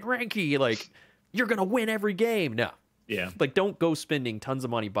 99 Rankey, like, you're going to win every game. No. Yeah. Like, don't go spending tons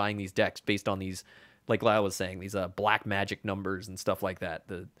of money buying these decks based on these, like Lyle was saying, these black magic numbers and stuff like that.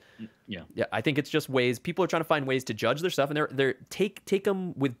 Yeah, I think it's just ways people are trying to find ways to judge their stuff, and they're take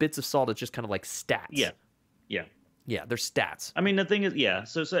them with bits of salt. It's just kind of like stats. Yeah, they're stats. I mean, the thing is,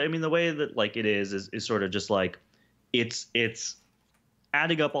 So I mean, the way that like it is sort of just like it's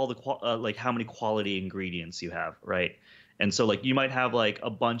adding up all the like how many quality ingredients you have, right? And so like you might have like a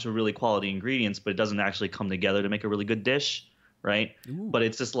bunch of really quality ingredients, but it doesn't actually come together to make a really good dish, right? Ooh. But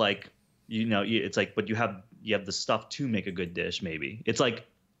it's just like, it's like, but you have the stuff to make a good dish. Maybe it's like,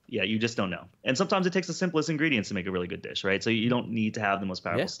 you just don't know. And sometimes it takes the simplest ingredients to make a really good dish, right? So you don't need to have the most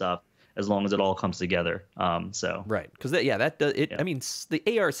powerful stuff as long as it all comes together. Right, because that does it. I mean,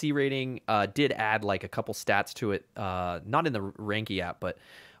 the ARC rating did add like a couple stats to it, not in the Rankey app, but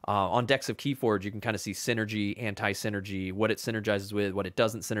on decks of Keyforge, you can kind of see synergy, anti-synergy, what it synergizes with, what it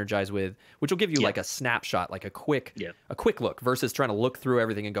doesn't synergize with, which will give you like a snapshot, like a quick look, versus trying to look through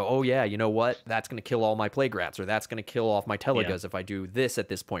everything and go, oh yeah, you know what? That's going to kill all my Plague Rats, or that's going to kill off my Telegas if I do this at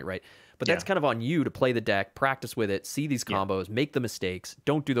this point, right? But that's kind of on you to play the deck, practice with it, see these combos, make the mistakes,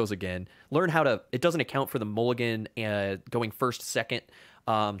 don't do those again, learn how to. It doesn't account for the mulligan going first, second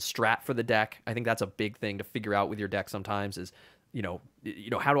strat for the deck. I think that's a big thing to figure out with your deck sometimes is,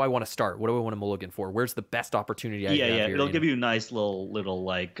 how do I want to start? What do I want to mulligan for? Where's the best opportunity I have here? It'll give you a nice little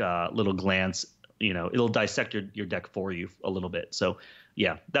little glance. It'll dissect your deck for you a little bit. So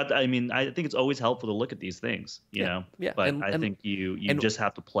that, I mean, I think it's always helpful to look at these things. But I think you just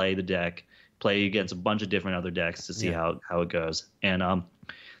have to play the deck, play against a bunch of different other decks to see how it goes. And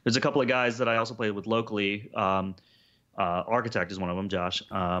there's a couple of guys that I also played with locally. Architect is one of them, Josh,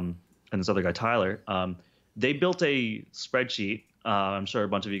 and this other guy, Tyler. They built a spreadsheet. I'm sure a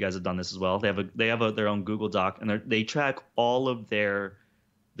bunch of you guys have done this as well. They have their own Google Doc, and they track all of their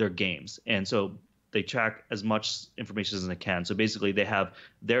games, and so they track as much information as they can. So basically, they have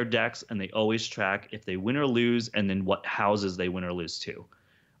their decks, and they always track if they win or lose, and then what houses they win or lose to.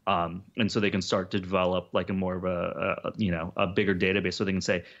 And so they can start to develop like a more of a bigger database, so they can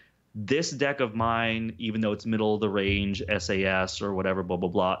say, this deck of mine, even though it's middle of the range, SAS or whatever, blah, blah,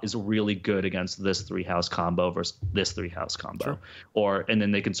 blah, is really good against this 3-house combo versus this 3-house combo. Sure. And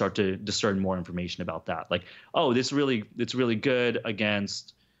then they can start to discern more information about that. Like, oh, it's really good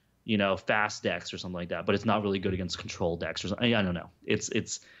against, fast decks or something like that, but it's not really good against control decks or something. I don't know. It's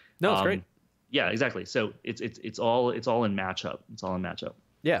great. Yeah, exactly. So it's all in matchup. It's all in matchup.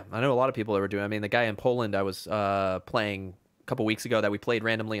 Yeah, I know a lot of people that were doing. I mean, the guy in Poland I was playing couple weeks ago that we played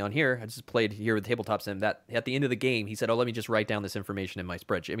randomly on here. I just played here with Tabletop Sim. That at the end of the game, he said, "Oh, let me just write down this information in my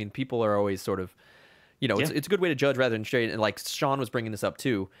spreadsheet." I mean, people are always sort of, You know, it's a good way to judge rather than straight. And like Sean was bringing this up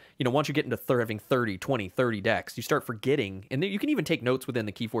too. You know, once you get into having 30, 20, 30 decks, you start forgetting. And you can even take notes within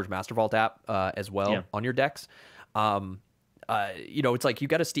the Keyforge Master Vault app as well on your decks. You know, it's like you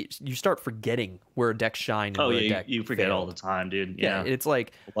got to you start forgetting where a deck shine. And where a deck you forget failed. all the time, dude. Yeah, it's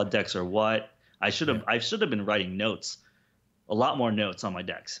like what decks are what. I should have been writing notes, a lot more notes on my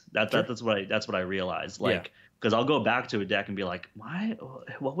decks. That's what I realized. Like, because I'll go back to a deck and be like, why?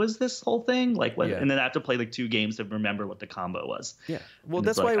 What was this whole thing? Like, what? And then I have to play like 2 games to remember what the combo was. Yeah. Well, and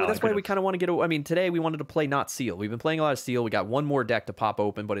that's why we kind of want to get. I mean, today we wanted to play not Seal. We've been playing a lot of Seal. We got one more deck to pop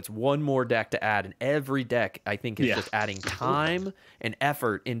open, but it's one more deck to add, and every deck I think is just adding time and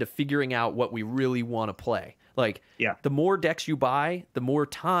effort into figuring out what we really want to play. Like, the more decks you buy, the more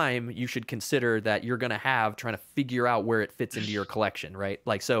time you should consider that you're going to have trying to figure out where it fits into your collection, right?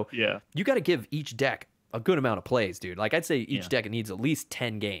 Like, so you got to give each deck a good amount of plays, dude. Like, I'd say each deck needs at least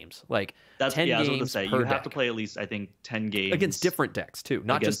 10 games. Like, that's 10 games I was gonna say, per you have deck. to play at least, I think, 10 games against different decks too,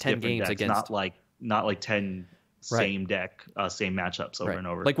 not just 10 games decks, against not like 10 same deck, same matchups over and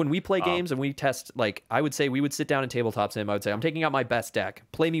over. Like when we play games and we test, like I would say we would sit down in tabletop sim. I would say, I'm taking out my best deck.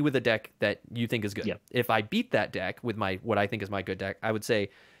 Play me with a deck that you think is good. If I beat that deck with what I think is my good deck, I would say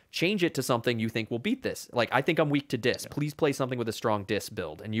change it to something you think will beat this. Like, I think I'm weak to Dis. Please play something with a strong Dis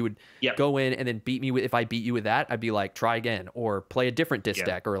build. And you would go in and then beat me with, if I beat you with that, I'd be like, try again, or play a different Dis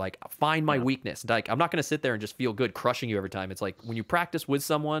deck, or like find my weakness. Like, I'm not going to sit there and just feel good crushing you every time. It's like when you practice with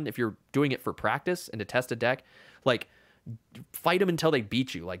someone, if you're doing it for practice and to test a deck, like, fight them until they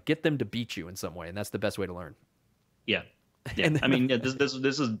beat you. Like, get them to beat you in some way. And that's the best way to learn. Yeah. I mean, this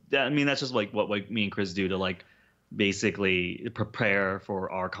is, I mean, that's just like what me and Chris do to like basically prepare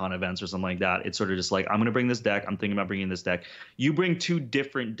for Archon events or something like that. It's sort of just like, I'm going to bring this deck. I'm thinking about bringing this deck. You bring 2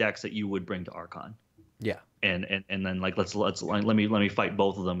 different decks that you would bring to Archon. Yeah. And then like let me fight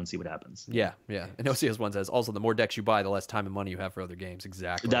both of them and see what happens. Yeah. And OCS1 says also, the more decks you buy, the less time and money you have for other games.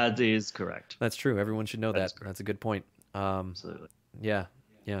 Exactly. That is correct. That's true. Everyone should know that. That's a good point. Absolutely. Yeah.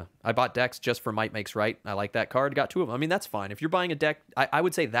 I bought decks just for Might Makes Right. I like that card. Got 2 of them. I mean, that's fine. If you're buying a deck, I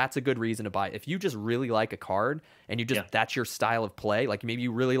would say that's a good reason to buy it. If you just really like a card and you just that's your style of play, like maybe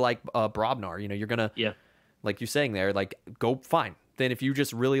you really like Brobnar, you know, you're gonna like you're saying there, like, go fine. Then if you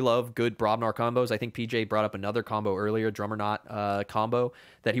just really love good Brobnar combos, I think PJ brought up another combo earlier, Drummer Not combo,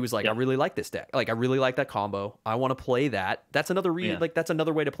 that he was like, I really like this deck. Like, I really like that combo. I want to play that. That's another like that's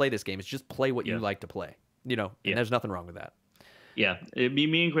another way to play this game. It's just play what you like to play. You know, and there's nothing wrong with that. Yeah,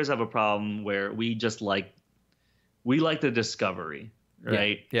 me and Chris have a problem where we like the discovery,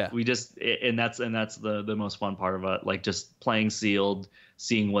 right? Yeah. We just, and that's the most fun part of it. Like, just playing sealed,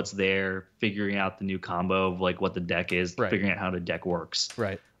 seeing what's there, figuring out the new combo of like what the deck is, figuring out how the deck works.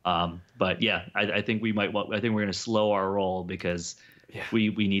 Right. But yeah, I think we're gonna slow our roll because we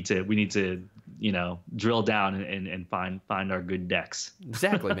need to you know, drill down and find our good decks.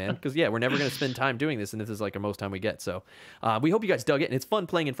 Exactly, man. Because we're never going to spend time doing this, and this is like the most time we get. So we hope you guys dug it, and it's fun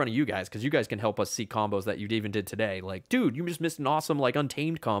playing in front of you guys because you guys can help us see combos that you even did today. Like, dude, you just missed an awesome like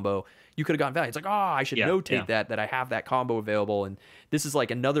Untamed combo. You could have gotten value. It's like, oh, I should notate that I have that combo available, and this is like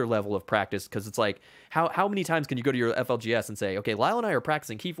another level of practice because it's like, how many times can you go to your FLGS and say, okay, Lyle and I are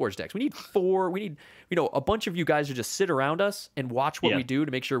practicing Keyforge decks. We need 4. We need, you know, a bunch of you guys to just sit around us and watch what we do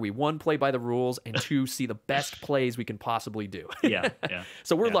to make sure we, 1, play by the rules, and 2, see the best plays we can possibly do.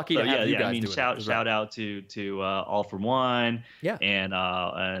 So we're lucky to have you guys. I mean, shout out to All for One,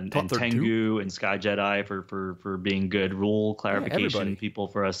 and Tengu and Sky Jedi for being good rule clarification people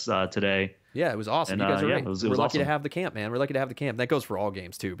for us today. Yeah, it was awesome. And, you guys are right. It was We're lucky awesome. to have the camp, man. We're lucky to have the camp. That goes for all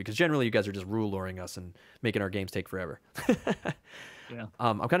games too, because generally you guys are just rule luring us and making our games take forever.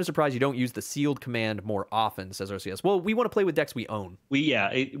 I'm kind of surprised you don't use the sealed command more often, says RCS. Well, we want to play with decks we own. We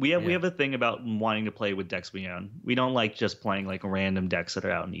have a thing about wanting to play with decks we own. We don't like just playing like random decks that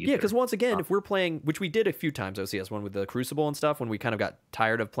are out in the ether. Yeah, because once again, if we're playing, which we did a few times, OCS one with the Crucible and stuff, when we kind of got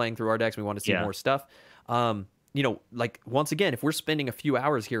tired of playing through our decks, we wanted to see more stuff. You know, like, once again, if we're spending a few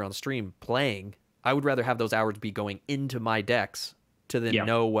hours here on stream playing, I would rather have those hours be going into my decks to then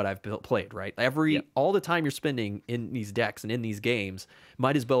know what I've played, right? All the time you're spending in these decks and in these games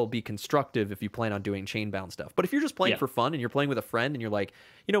might as well be constructive if you plan on doing chain-bound stuff. But if you're just playing for fun and you're playing with a friend and you're like,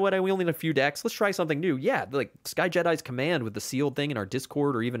 you know what, we only need a few decks, let's try something new. Yeah, like Sky Jedi's command with the sealed thing in our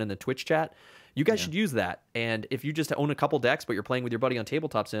Discord or even in the Twitch chat, you guys should use that. And if you just own a couple decks, but you're playing with your buddy on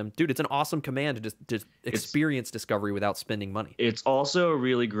Tabletop Sim, dude, it's an awesome command to just experience discovery without spending money. It's also a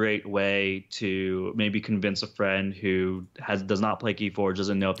really great way to maybe convince a friend who does not play Keyforge,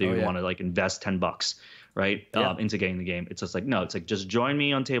 doesn't know if they want to like invest $10, right, into getting the game. It's just like, no, it's like, just join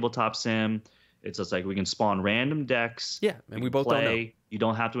me on Tabletop Sim. It's just like, we can spawn random decks. Yeah, and we both don't know. You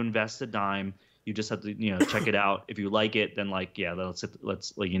don't have to invest a dime. You just have to, check it out. If you like it, then let's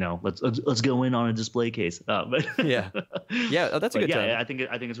go in on a display case. But yeah, that's a good time. I think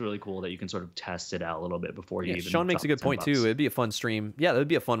it's really cool that you can sort of test it out a little bit before you even. Sean makes a good point too. It'd be a fun stream. Yeah, that'd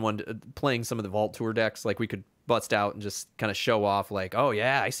be a fun one. Playing some of the Vault Tour decks, like we could bust out and just kind of show off, like, oh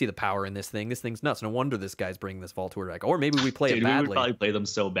yeah, I see the power in this thing. This thing's nuts. No wonder this guy's bringing this Vault Tour deck. Or maybe we play it badly. We would probably play them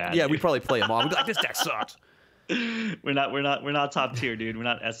so bad. Yeah, we'd probably play them all. We'd be like, this deck sucks. We're not top tier, dude. We're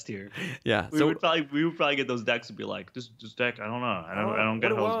not S tier. Yeah, we would probably get those decks and be like, this deck, I don't know, I don't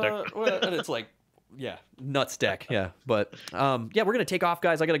get how this deck. And it's like, yeah, nuts deck. Yeah, but we're gonna take off,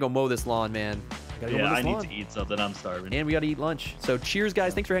 guys. I gotta go mow this lawn, man. I need to eat something. I'm starving. And we gotta eat lunch. So cheers,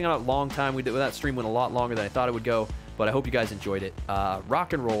 guys. Thanks for hanging out a long time. That stream went a lot longer than I thought it would go, but I hope you guys enjoyed it.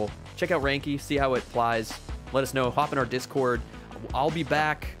 Rock and roll. Check out Rankey. See how it applies. Let us know. Hop in our Discord. I'll be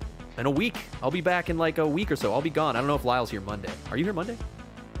back in a week. I'll be back in like a week or so. I'll be gone. I don't know if Lyle's here Monday. Are you here Monday?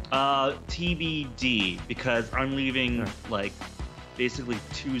 TBD, because I'm leaving like basically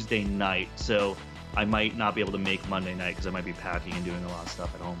Tuesday night, so I might not be able to make Monday night because I might be packing and doing a lot of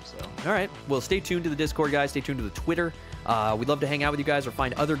stuff at home. So all right, well, stay tuned to the Discord, guys. Stay tuned to the Twitter. We'd love to hang out with you guys or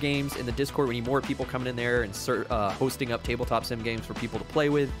find other games in the Discord. We need more people coming in there and hosting up tabletop sim games for people to play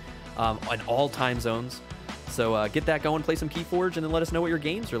with on all time zones. So get that going, play some Keyforge, and then let us know what your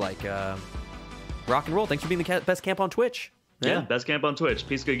games are like. Rock and roll. Thanks for being the best camp on Twitch. Yeah, best camp on Twitch.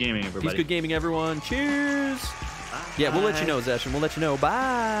 Peace, good gaming, everybody. Peace, good gaming, everyone. Cheers. Bye. Yeah, we'll let you know, Zesh, and we'll let you know.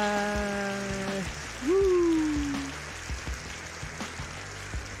 Bye.